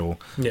intellectual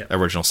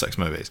original 6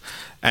 movies.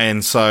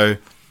 And so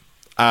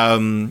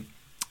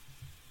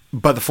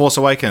but The Force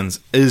Awakens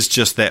is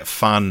just that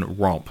fun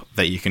romp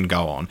that you can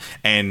go on,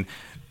 and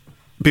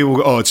people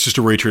go, oh, it's just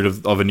a retread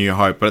of A New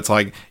Hope, but it's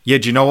like, yeah,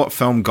 do you know what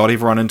film got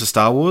everyone into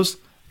Star Wars?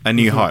 A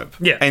New Hope.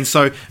 Yeah. And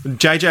so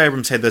J.J.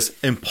 Abrams had this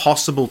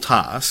impossible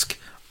task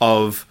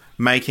of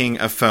making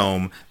a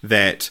film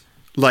that,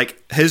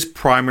 like, his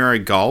primary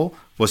goal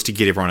was to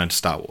get everyone into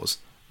Star Wars,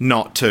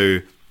 not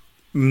to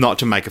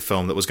make a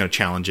film that was going to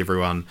challenge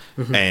everyone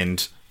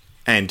and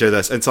do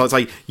this. And so it's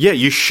like, yeah,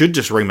 you should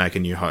just remake A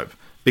New Hope,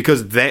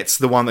 because that's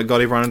the one that got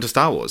everyone into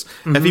Star Wars.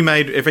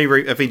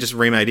 If he just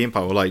remade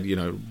Empire, or like, you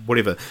know,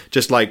 whatever,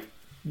 just like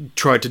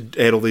tried to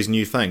add all these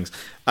new things,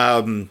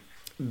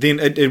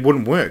 then it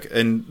wouldn't work.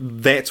 And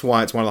that's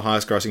why it's one of the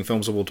highest grossing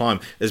films of all time,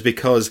 is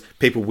because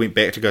people went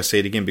back to go see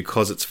it again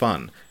because it's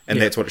fun,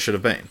 and that's what it should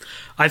have been.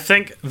 I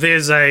think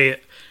there's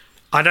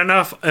I don't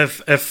know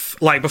if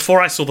like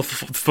before I saw The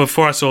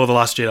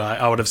Last Jedi,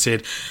 I would have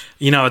said,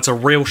 you know, it's a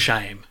real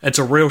shame. It's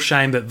a real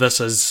shame that this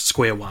is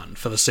square one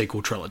for the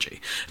sequel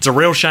trilogy. It's a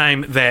real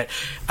shame that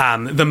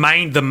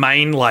the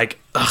main like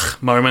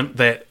moment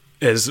that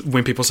is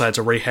when people say it's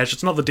a rehash.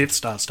 It's not the Death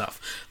Star stuff.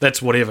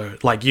 That's whatever.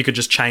 Like, you could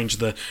just change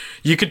what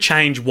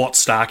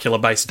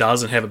Starkiller Base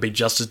does and have it be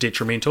just as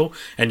detrimental,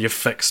 and you've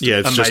fixed a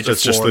major flaw.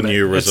 It's just the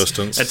new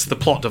Resistance. It's the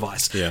plot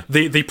device. Yeah.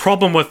 The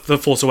problem with The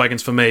Force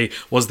Awakens for me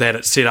was that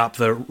it set up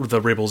the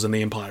Rebels and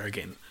the Empire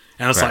again,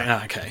 and it's like,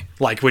 okay,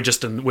 like we're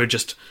just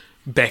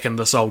back in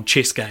this old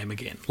chess game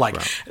again.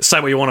 Like, say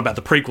what you want about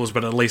the prequels,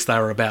 but at least they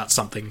were about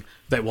something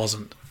that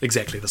wasn't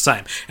exactly the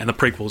same. And the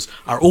prequels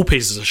are all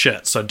pieces of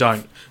shit, so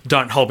don't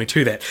hold me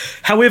to that.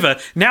 However,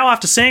 now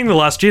after seeing The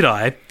Last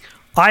Jedi,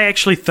 I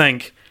actually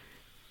think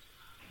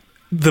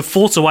The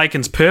Force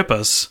Awakens'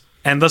 purpose,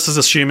 and this is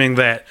assuming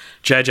that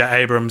J.J.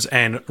 Abrams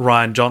and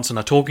Rian Johnson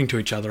are talking to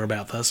each other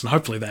about this, and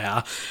hopefully they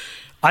are,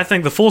 I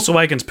think The Force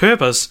Awakens'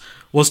 purpose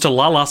was to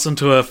lull us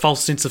into a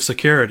false sense of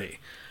security.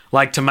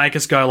 Like, to make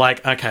us go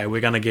like, okay,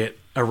 we're going to get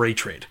a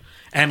retread.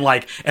 And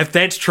like, if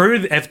that's true,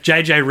 if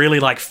JJ really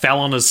like fell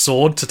on his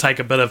sword to take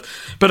a bit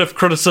of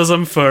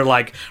criticism for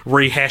like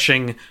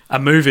rehashing a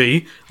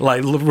movie,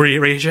 like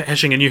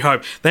rehashing A New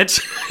Hope,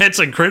 that's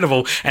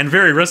incredible and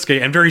very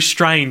risky and very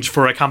strange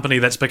for a company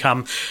that's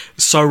become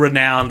so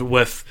renowned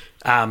with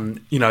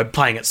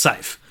playing it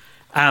safe.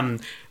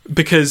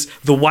 Because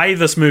the way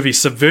this movie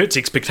subverts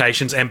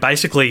expectations and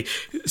basically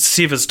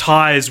severs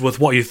ties with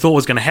what you thought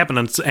was going to happen,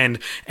 and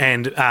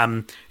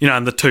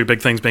the two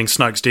big things being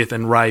Snoke's death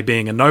and Rey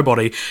being a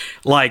nobody,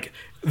 like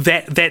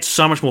that's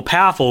so much more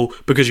powerful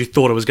because you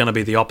thought it was going to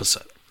be the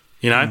opposite,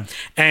 you know.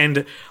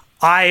 And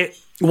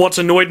what's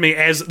annoyed me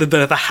as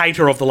the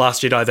hater of The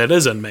Last Jedi that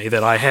is in me,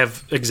 that I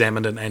have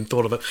examined and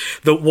thought of it,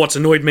 what's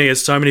annoyed me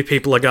is so many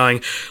people are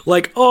going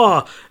like,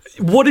 oh,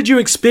 what did you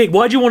expect?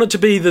 Why did you want it to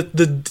be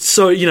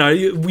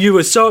you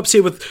were so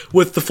upset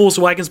with The Force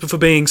Awakens for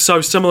being so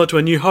similar to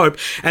A New Hope,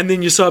 and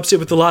then you're so upset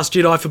with The Last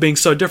Jedi for being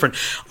so different.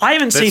 I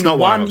haven't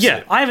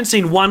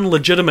seen one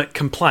legitimate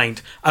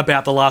complaint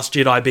about The Last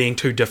Jedi being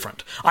too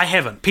different. I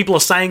haven't. People are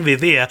saying they're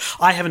there.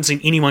 I haven't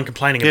seen anyone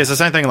complaining about it. Yeah, it's the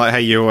same thing like how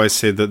you always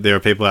said that there are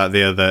people out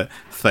there that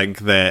think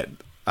that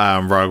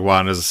Rogue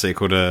One is a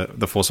sequel to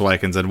The Force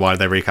Awakens, and why did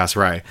they recast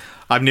Rey?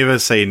 I've never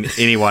seen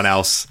anyone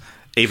else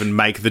even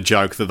make the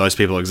joke that those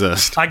people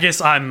exist. I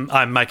guess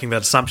I'm making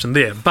that assumption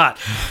there. But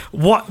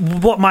what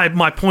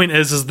my point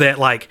is that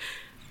like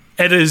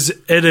it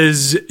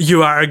is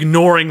you are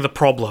ignoring the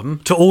problem.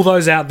 To all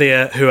those out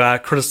there who are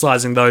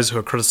criticizing those who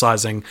are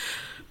criticizing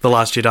The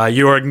Last Jedi,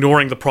 you are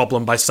ignoring the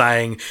problem by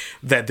saying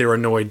that they're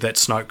annoyed that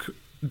Snoke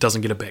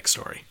doesn't get a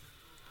backstory.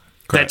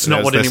 Correct. That's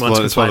not what anyone's complaining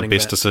about. That's one of the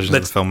best decisions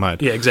the film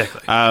made. Yeah,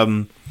 exactly.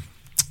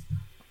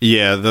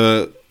 Yeah,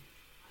 the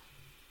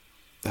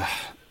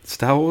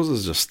Star Wars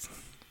is just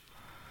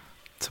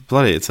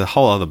it's a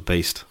whole other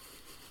beast.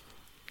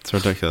 It's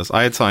ridiculous.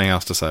 I had something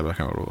else to say, but I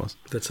can't remember what it was.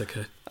 That's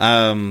okay.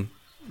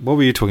 What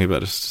were you talking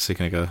about just a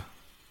second ago?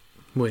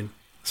 When?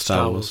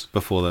 Star Wars.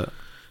 Before that.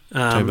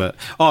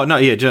 Oh no,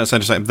 yeah, that's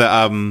interesting.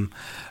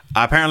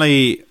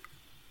 Apparently,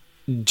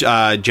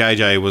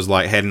 JJ was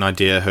like had an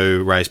idea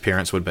who Rey's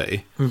parents would be.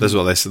 Mm-hmm. This is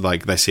what they said.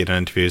 Like they said in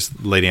interviews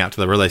leading up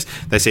to the release.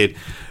 They said,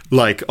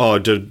 like, "Oh,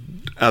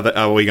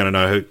 are we going to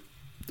know who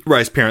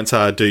Rey's parents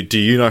are? Do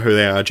you know who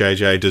they are,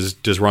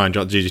 JJ? Does Ryan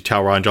Johnson? Did you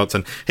tell Ryan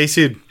Johnson?" He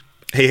said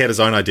he had his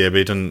own idea, but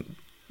he didn't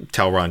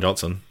tell Ryan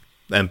Johnson.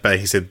 But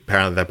he said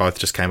apparently they both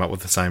just came up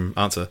with the same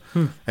answer.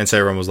 And so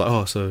everyone was like,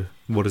 "Oh, so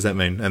what does that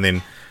mean?" And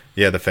then,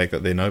 yeah, the fact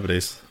that they're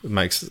nobodies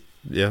makes,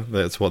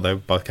 that's what they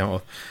both came up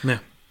with. Yeah.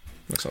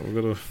 Looks like we've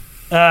got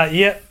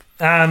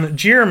to...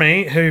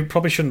 Jeremy, who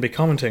probably shouldn't be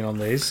commenting on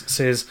these,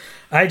 says,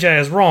 AJ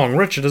is wrong,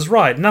 Richard is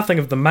right. Nothing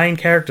of the main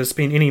characters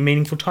spend any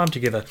meaningful time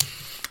together.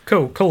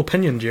 Cool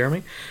opinion,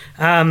 Jeremy.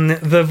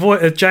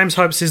 James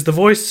Hope says, the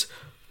voice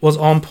was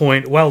on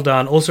point, well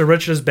done. Also,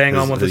 Richard is bang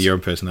on with your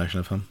impersonation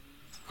of him.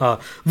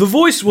 The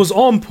voice was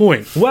on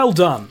point. Well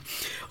done.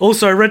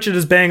 Also, Richard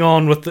is bang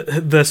on with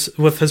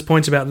with his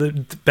points about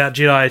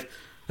Jedi.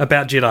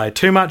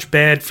 Too much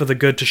bad for the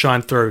good to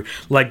shine through.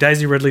 Like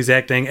Daisy Ridley's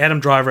acting, Adam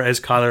Driver as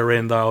Kylo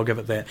Ren, though, I'll give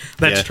it that.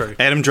 That's true.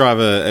 Adam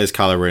Driver as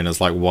Kylo Ren is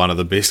like one of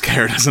the best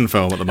characters in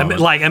film at the moment.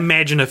 Like,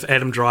 imagine if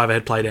Adam Driver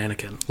had played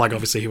Anakin. Like,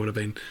 obviously he would have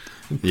been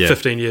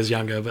 15 years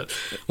younger, but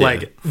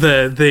like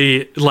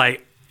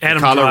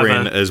Adam Kylo Driver,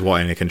 Ren is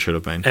what Anakin should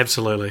have been.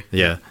 Absolutely.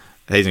 Yeah,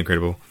 he's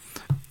incredible.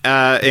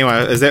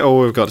 Anyway, is that all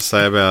we've got to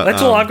say about...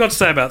 That's all I've got to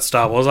say about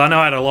Star Wars. I know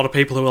I had a lot of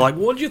people who were like,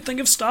 what do you think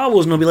of Star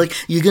Wars? And I'll be like,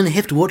 you're going to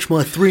have to watch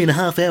my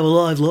 3.5 hour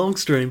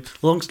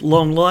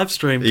long live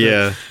stream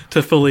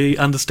to fully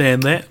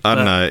understand that. I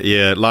don't know.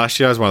 Yeah, last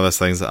year was one of those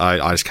things that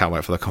I just can't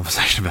wait for the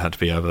conversation about it to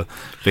be over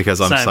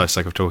because I'm so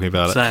sick of talking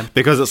about it.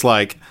 Because it's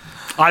like...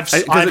 I've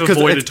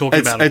avoided talking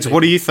about it. It's what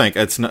do you think?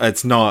 It's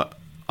not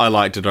I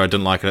liked it or I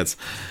didn't like it. It's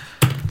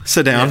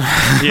sit down.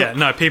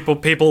 No,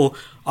 people...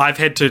 I've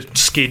had to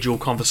schedule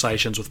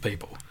conversations with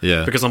people.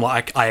 Yeah. Because I'm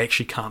like, I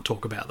actually can't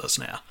talk about this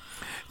now.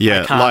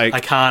 Yeah,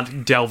 I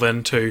can't delve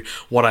into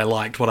what I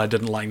liked, what I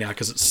didn't like now,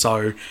 because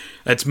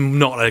it's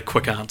not a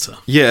quick answer.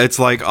 Yeah, it's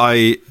like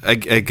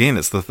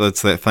it's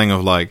that thing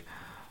of like,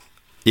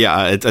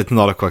 it's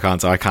not a quick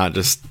answer. I can't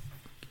just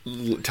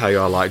tell you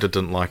I liked it,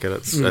 didn't like it.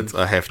 It's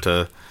I have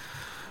to,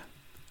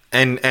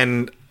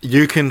 and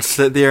you can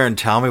sit there and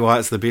tell me why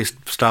it's the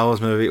best Star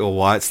Wars movie or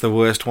why it's the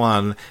worst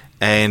one.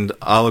 And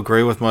I'll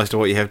agree with most of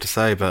what you have to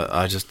say, but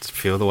I just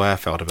feel the way I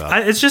felt about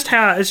it. It's just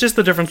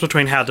the difference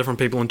between how different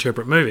people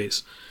interpret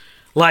movies.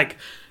 Like,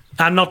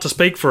 not to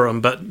speak for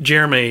him, but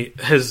Jeremy,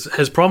 his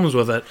problems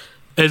with it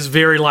is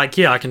very like,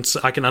 I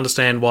can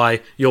understand why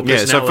your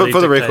personality. Yeah, so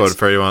for the record,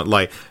 for everyone,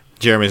 like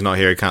Jeremy's not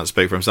here, he can't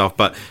speak for himself,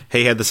 but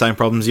he had the same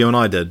problems you and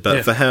I did.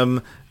 But for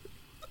him,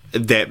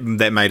 that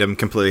made him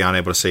completely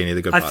unable to see any of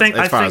the good parts,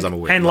 as far as I'm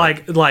aware. And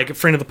like a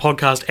friend of the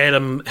podcast,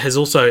 Adam, has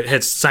also had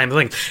the same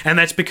thing. And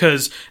that's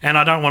because, and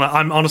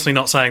I'm honestly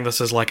not saying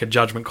this as like a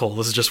judgment call,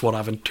 this is just what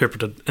I've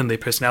interpreted in their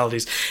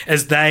personalities,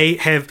 is they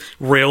have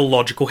real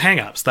logical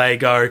hang-ups. They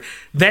go,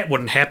 that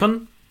wouldn't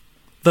happen,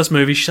 this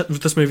movie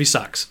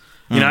sucks.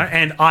 You know,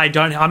 and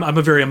I'm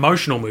a very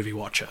emotional movie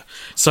watcher.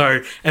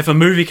 So if a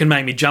movie can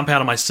make me jump out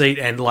of my seat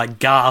and like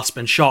gasp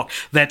and shock,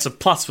 that's a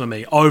plus for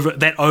me.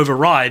 That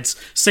overrides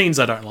scenes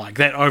I don't like.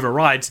 That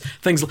overrides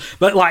things.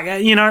 But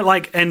like, you know,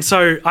 like, and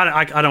so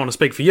I don't want to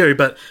speak for you,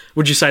 but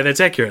would you say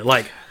that's accurate?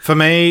 Like, for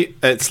me,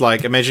 it's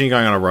like, imagine you're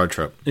going on a road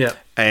trip. Yeah.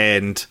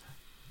 And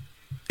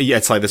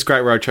it's like this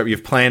great road trip,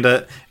 you've planned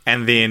it,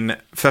 and then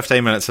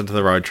 15 minutes into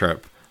the road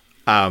trip,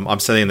 I'm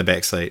sitting in the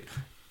back seat.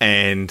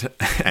 And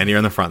you're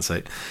in the front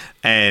seat,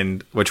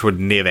 and which would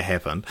never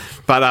happen.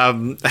 But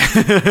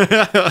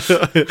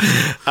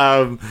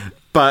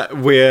but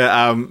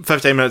we're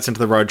 15 minutes into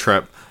the road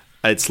trip.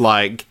 It's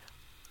like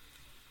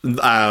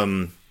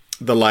the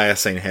Leia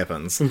scene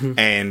happens,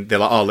 and they're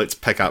like, "Oh, let's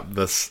pick up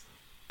this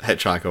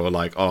hitchhiker," or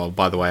like, "Oh,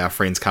 by the way, our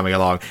friend's coming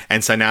along."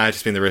 And so now I have to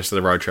spend the rest of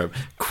the road trip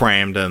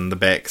crammed in the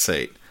back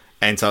seat.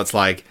 And so it's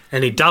like...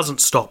 And he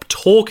doesn't stop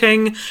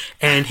talking,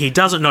 and he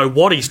doesn't know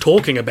what he's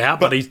talking about,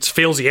 but he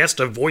feels he has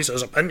to voice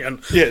his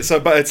opinion. Yeah,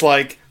 but it's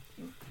like,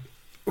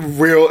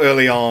 real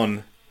early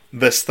on,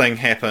 this thing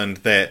happened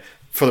that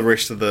for the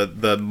rest of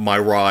my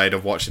ride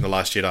of watching The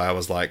Last Jedi, I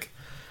was like,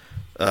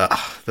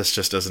 this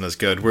just isn't as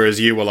good. Whereas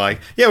you were like,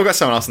 yeah, we've got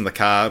someone else in the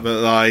car,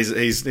 but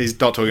he's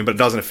not talking, but it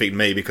doesn't affect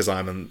me because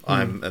I'm in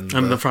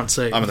the front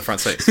seat. I'm in the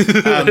front seat.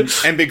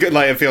 And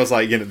like, it feels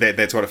like, you know,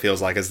 that's what it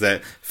feels like, is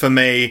that, for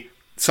me...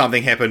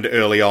 Something happened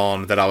early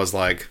on that I was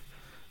like,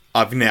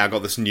 I've now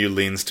got this new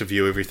lens to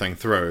view everything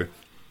through,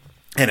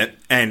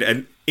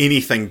 and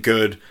anything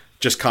good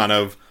just kind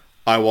of,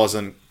 I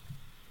wasn't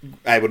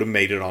able to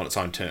meet it on its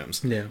own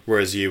terms. Yeah.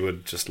 Whereas you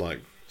would just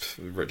like,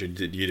 Richard,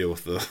 you deal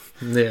with the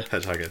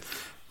hitchhiker.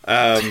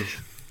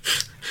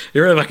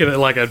 You're really making it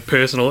like a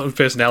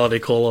personality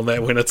call on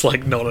that when it's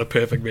like not a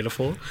perfect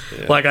metaphor.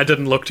 Yeah. Like I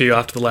didn't look to you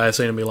after the Leia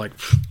scene and be like,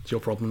 it's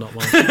your problem, not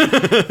mine.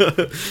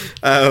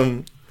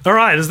 All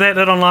right, is that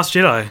it on Last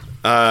Jedi?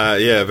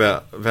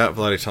 Yeah, about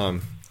bloody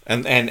time.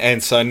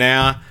 And so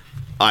now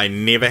I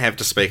never have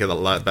to speak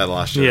about the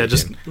Last Jedi. Yeah,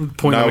 just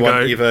point no and one go.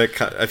 ever.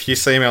 If you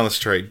see me on the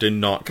street, do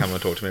not come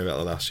and talk to me about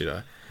the Last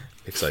Jedi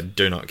because I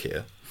do not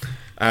care.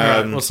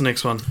 Right, what's the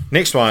next one?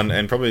 Next one,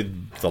 and probably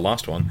the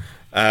last one,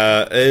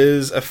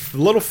 is a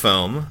little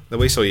film that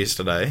we saw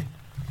yesterday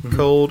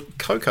called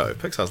Coco,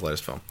 Pixar's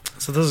latest film.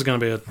 So this is going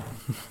to be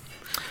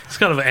it's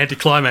kind of an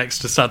anticlimax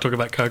to start talking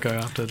about Coco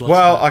after.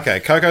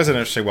 Okay, Coco's an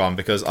interesting one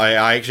because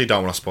I actually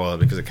don't want to spoil it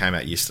because it came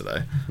out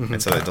yesterday,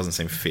 and so that doesn't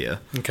seem fair.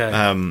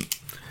 Okay.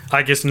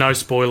 I guess no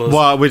spoilers.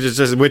 Well,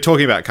 we're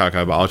talking about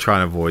Coco, but I'll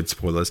try and avoid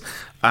spoilers.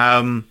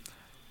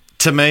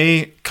 To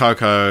me,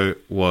 Coco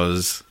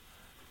was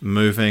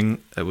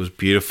moving. It was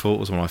beautiful. It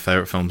was one of my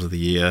favourite films of the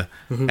year,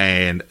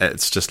 and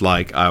it's just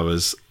like I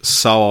was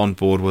so on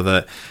board with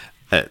it.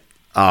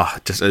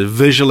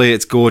 Visually,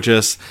 it's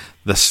gorgeous.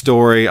 The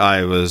story,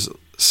 I was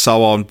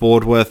so on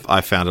board with.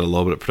 I found it a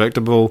little bit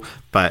predictable,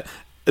 but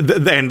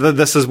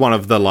this is one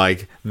of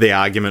the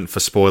argument for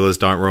spoilers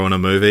don't ruin a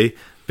movie.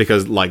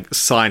 Because,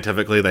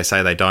 scientifically, they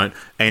say they don't.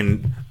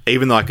 And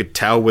even though I could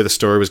tell where the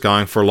story was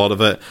going for a lot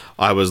of it,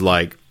 I was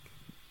like,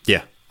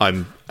 yeah,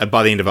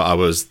 by the end of it, I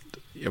was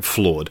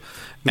floored.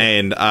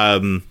 And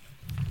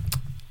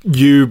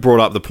you brought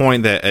up the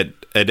point that it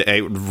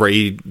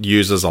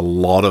reuses a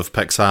lot of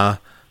Pixar,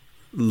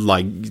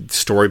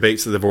 story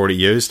beats that they've already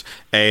used.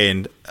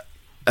 And,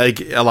 it's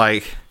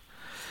like,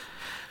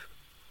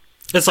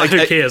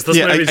 who cares? This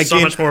movie's so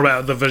much more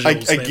about the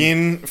visuals.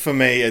 Again, for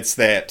me, it's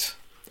that...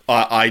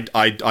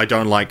 I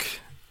don't like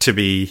to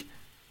be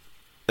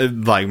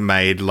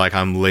made like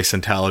I'm less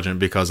intelligent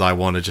because I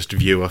want to just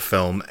view a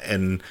film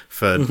and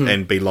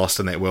be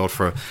lost in that world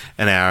for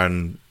an hour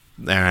and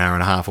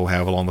a half or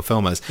however long the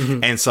film is.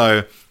 And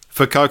so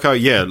for Coco,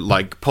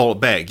 pull it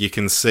back. You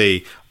can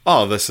see,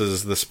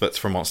 this bit's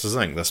from Monsters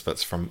Inc. This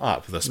bit's from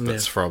Up. This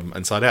bit's from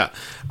Inside Out.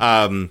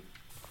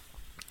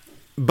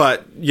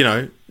 But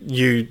you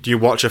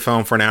watch a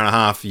film for an hour and a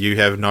half, you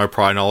have no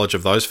prior knowledge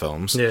of those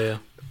films. Yeah.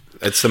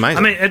 It's amazing.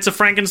 I mean, it's a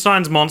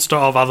Frankenstein's monster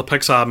of other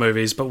Pixar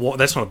movies, but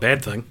that's not a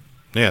bad thing.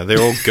 Yeah, they're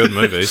all good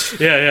movies.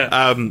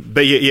 Yeah.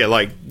 But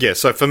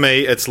so for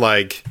me, it's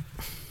if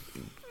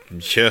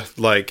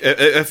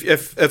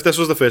this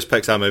was the first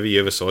Pixar movie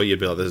you ever saw, you'd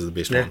be like, this is the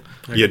best one.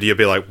 Okay. You'd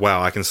be like,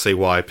 wow, I can see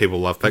why people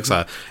love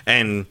Pixar.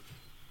 And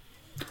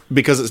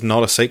because it's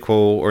not a sequel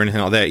or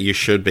anything like that, you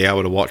should be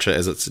able to watch it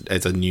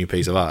as a new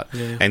piece of art.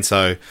 Yeah. And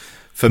so,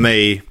 for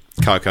me,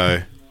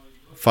 Coco...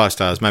 5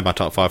 stars, made my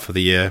top 5 for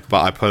the year,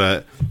 but I put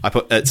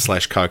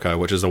it/Coco,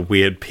 which is a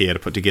weird pair to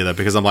put together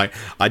because I'm like,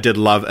 I did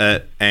love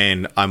it,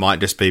 and I might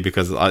just be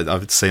because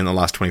I've seen the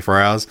last 24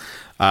 hours,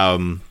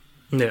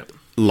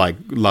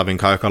 loving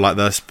Coco like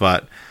this,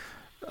 but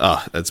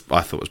I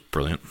thought it was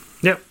brilliant.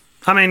 Yep.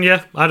 I mean,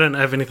 I don't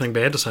have anything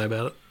bad to say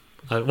about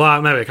it.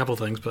 Well, maybe a couple of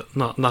things, but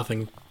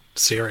nothing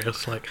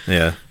serious. I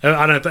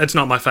don't. It's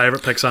not my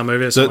favorite Pixar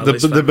movie. It's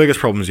the biggest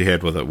problems you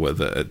had with it,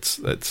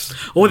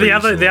 it's. Well, the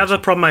other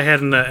problem I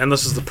had, and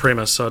this is the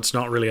premise, so it's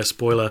not really a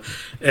spoiler,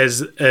 is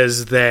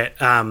that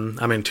I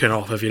mean, turn it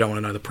off if you don't want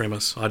to know the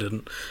premise. I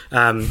didn't.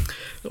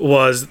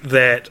 Was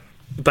that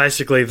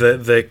basically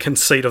the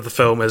conceit of the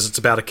film is it's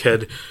about a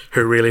kid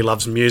who really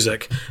loves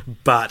music,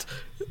 but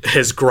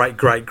his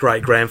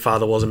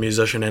great-great-great-grandfather was a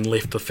musician and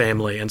left the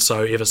family, and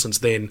so ever since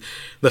then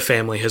the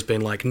family has been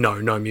like,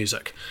 no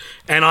music.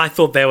 And I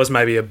thought that was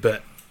maybe a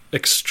bit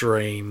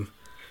extreme.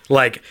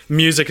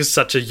 Music is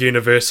such a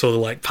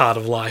universal part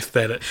of life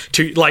that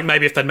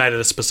maybe if they'd made it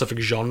a specific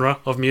genre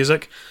of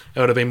music, it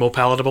would have been more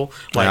palatable.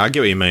 I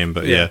get what you mean,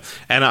 but yeah.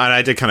 And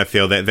I did kind of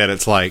feel that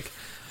it's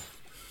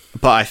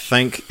but I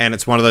think, and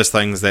it's one of those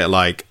things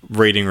that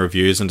reading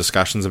reviews and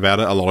discussions about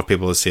it, a lot of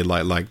people have said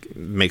like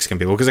Mexican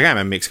people, because it came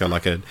out in Mexico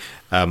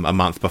a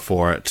month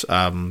before it came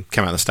out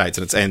in the States,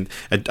 and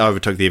it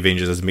overtook The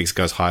Avengers as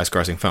Mexico's highest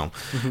grossing film.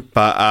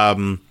 But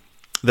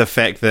the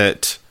fact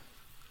that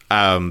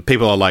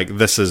people are like,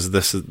 this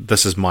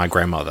is my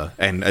grandmother,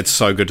 and it's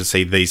so good to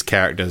see these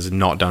characters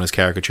not done as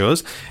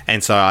caricatures.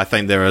 And so I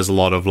think there is a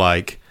lot of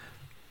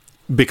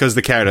because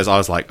the characters, I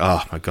was like,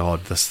 oh my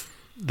god, this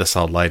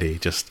old lady,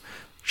 just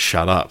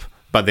shut up.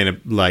 But then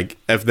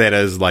if that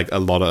is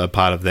a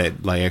part of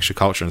that extra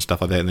culture and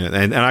stuff like that,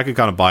 and I could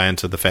kind of buy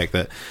into the fact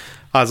that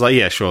I was like,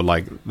 yeah, sure,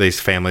 these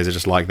families are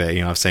just like that.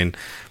 I've seen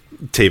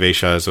TV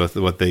shows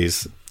with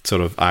these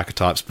sort of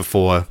archetypes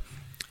before,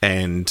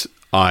 and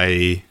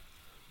I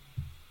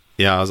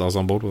was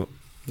on board with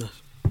it.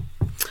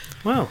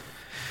 Wow.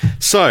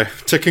 So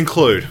to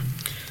conclude,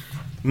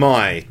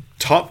 my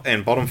top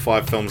and bottom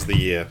 5 films of the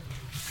year.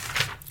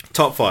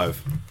 Top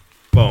 5.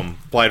 Boom.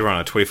 Blade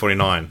Runner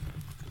 2049.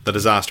 The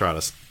Disaster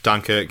Artist,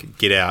 Dunkirk,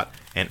 Get Out,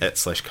 and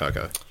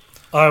it/Coco.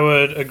 I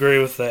would agree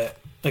with that,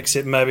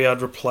 except maybe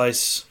I'd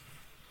replace...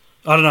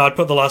 I don't know, I'd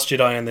put The Last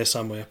Jedi in there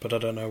somewhere, but I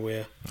don't know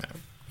where.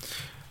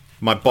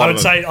 My bottom.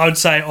 I would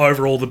say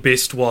overall the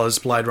best was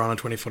Blade Runner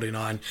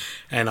 2049,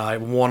 and I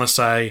want to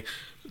say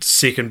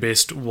second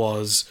best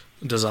was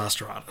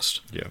Disaster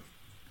Artist. Yeah.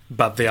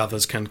 But the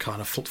others can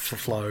kind of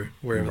flow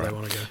wherever they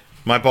want to go.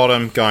 My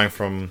bottom, going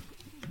from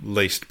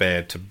least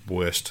bad to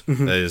worst,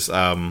 is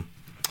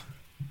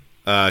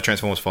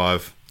Transformers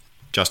 5,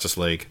 Justice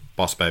League,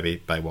 Boss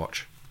Baby,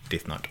 Baywatch,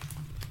 Death Note.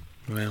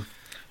 Well,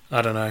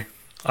 I don't know.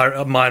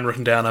 Mine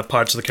written down are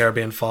Pirates of the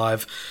Caribbean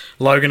 5,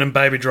 Logan and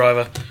Baby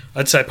Driver.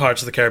 I'd say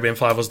Pirates of the Caribbean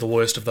 5 was the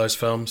worst of those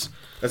films.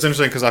 That's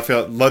interesting because I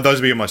feel those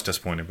would be your most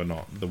disappointing, but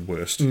not the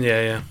worst.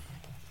 Yeah.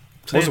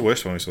 What was the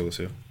worst one we saw this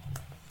year?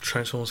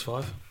 Transformers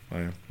 5. Oh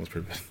yeah, that's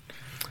pretty bad.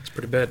 It's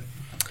pretty bad.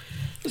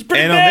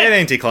 On that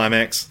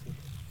anticlimax.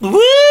 Woo!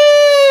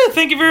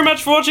 Thank you very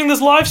much for watching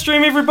this live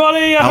stream,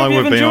 everybody. I hope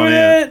you've enjoyed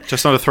it.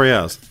 Just under 3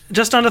 hours.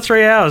 Just under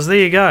 3 hours. There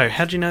you go.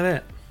 How'd you know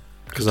that?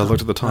 Because I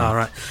looked at the time. All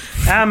right.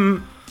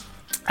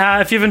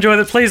 If you've enjoyed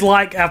it, please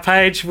like our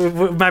page.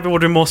 Maybe we'll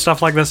do more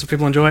stuff like this if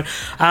people enjoy it.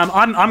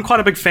 I'm quite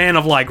a big fan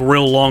of like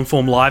real long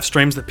form live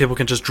streams that people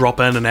can just drop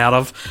in and out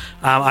of.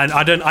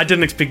 I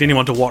didn't expect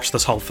anyone to watch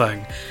this whole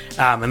thing,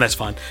 and that's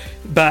fine.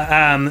 But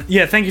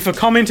yeah, thank you for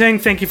commenting.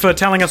 Thank you for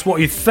telling us what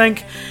you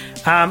think.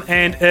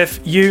 And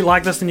if you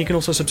like this, then you can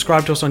also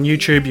subscribe to us on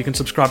YouTube. You can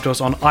subscribe to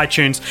us on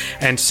iTunes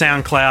and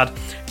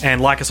SoundCloud, and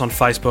like us on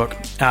Facebook.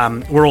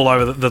 We're all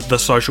over the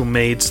social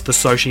meds, the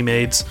soci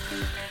meds,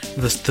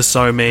 the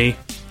so me.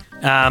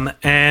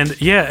 And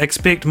yeah,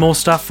 expect more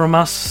stuff from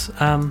us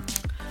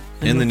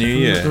in the new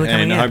year.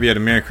 And I hope you had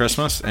a Merry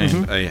Christmas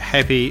and a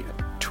happy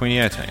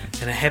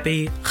 2018. And a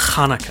happy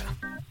Hanukkah.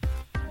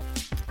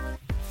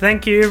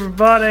 Thank you,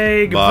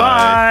 everybody.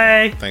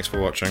 Goodbye. Bye. Thanks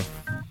for watching.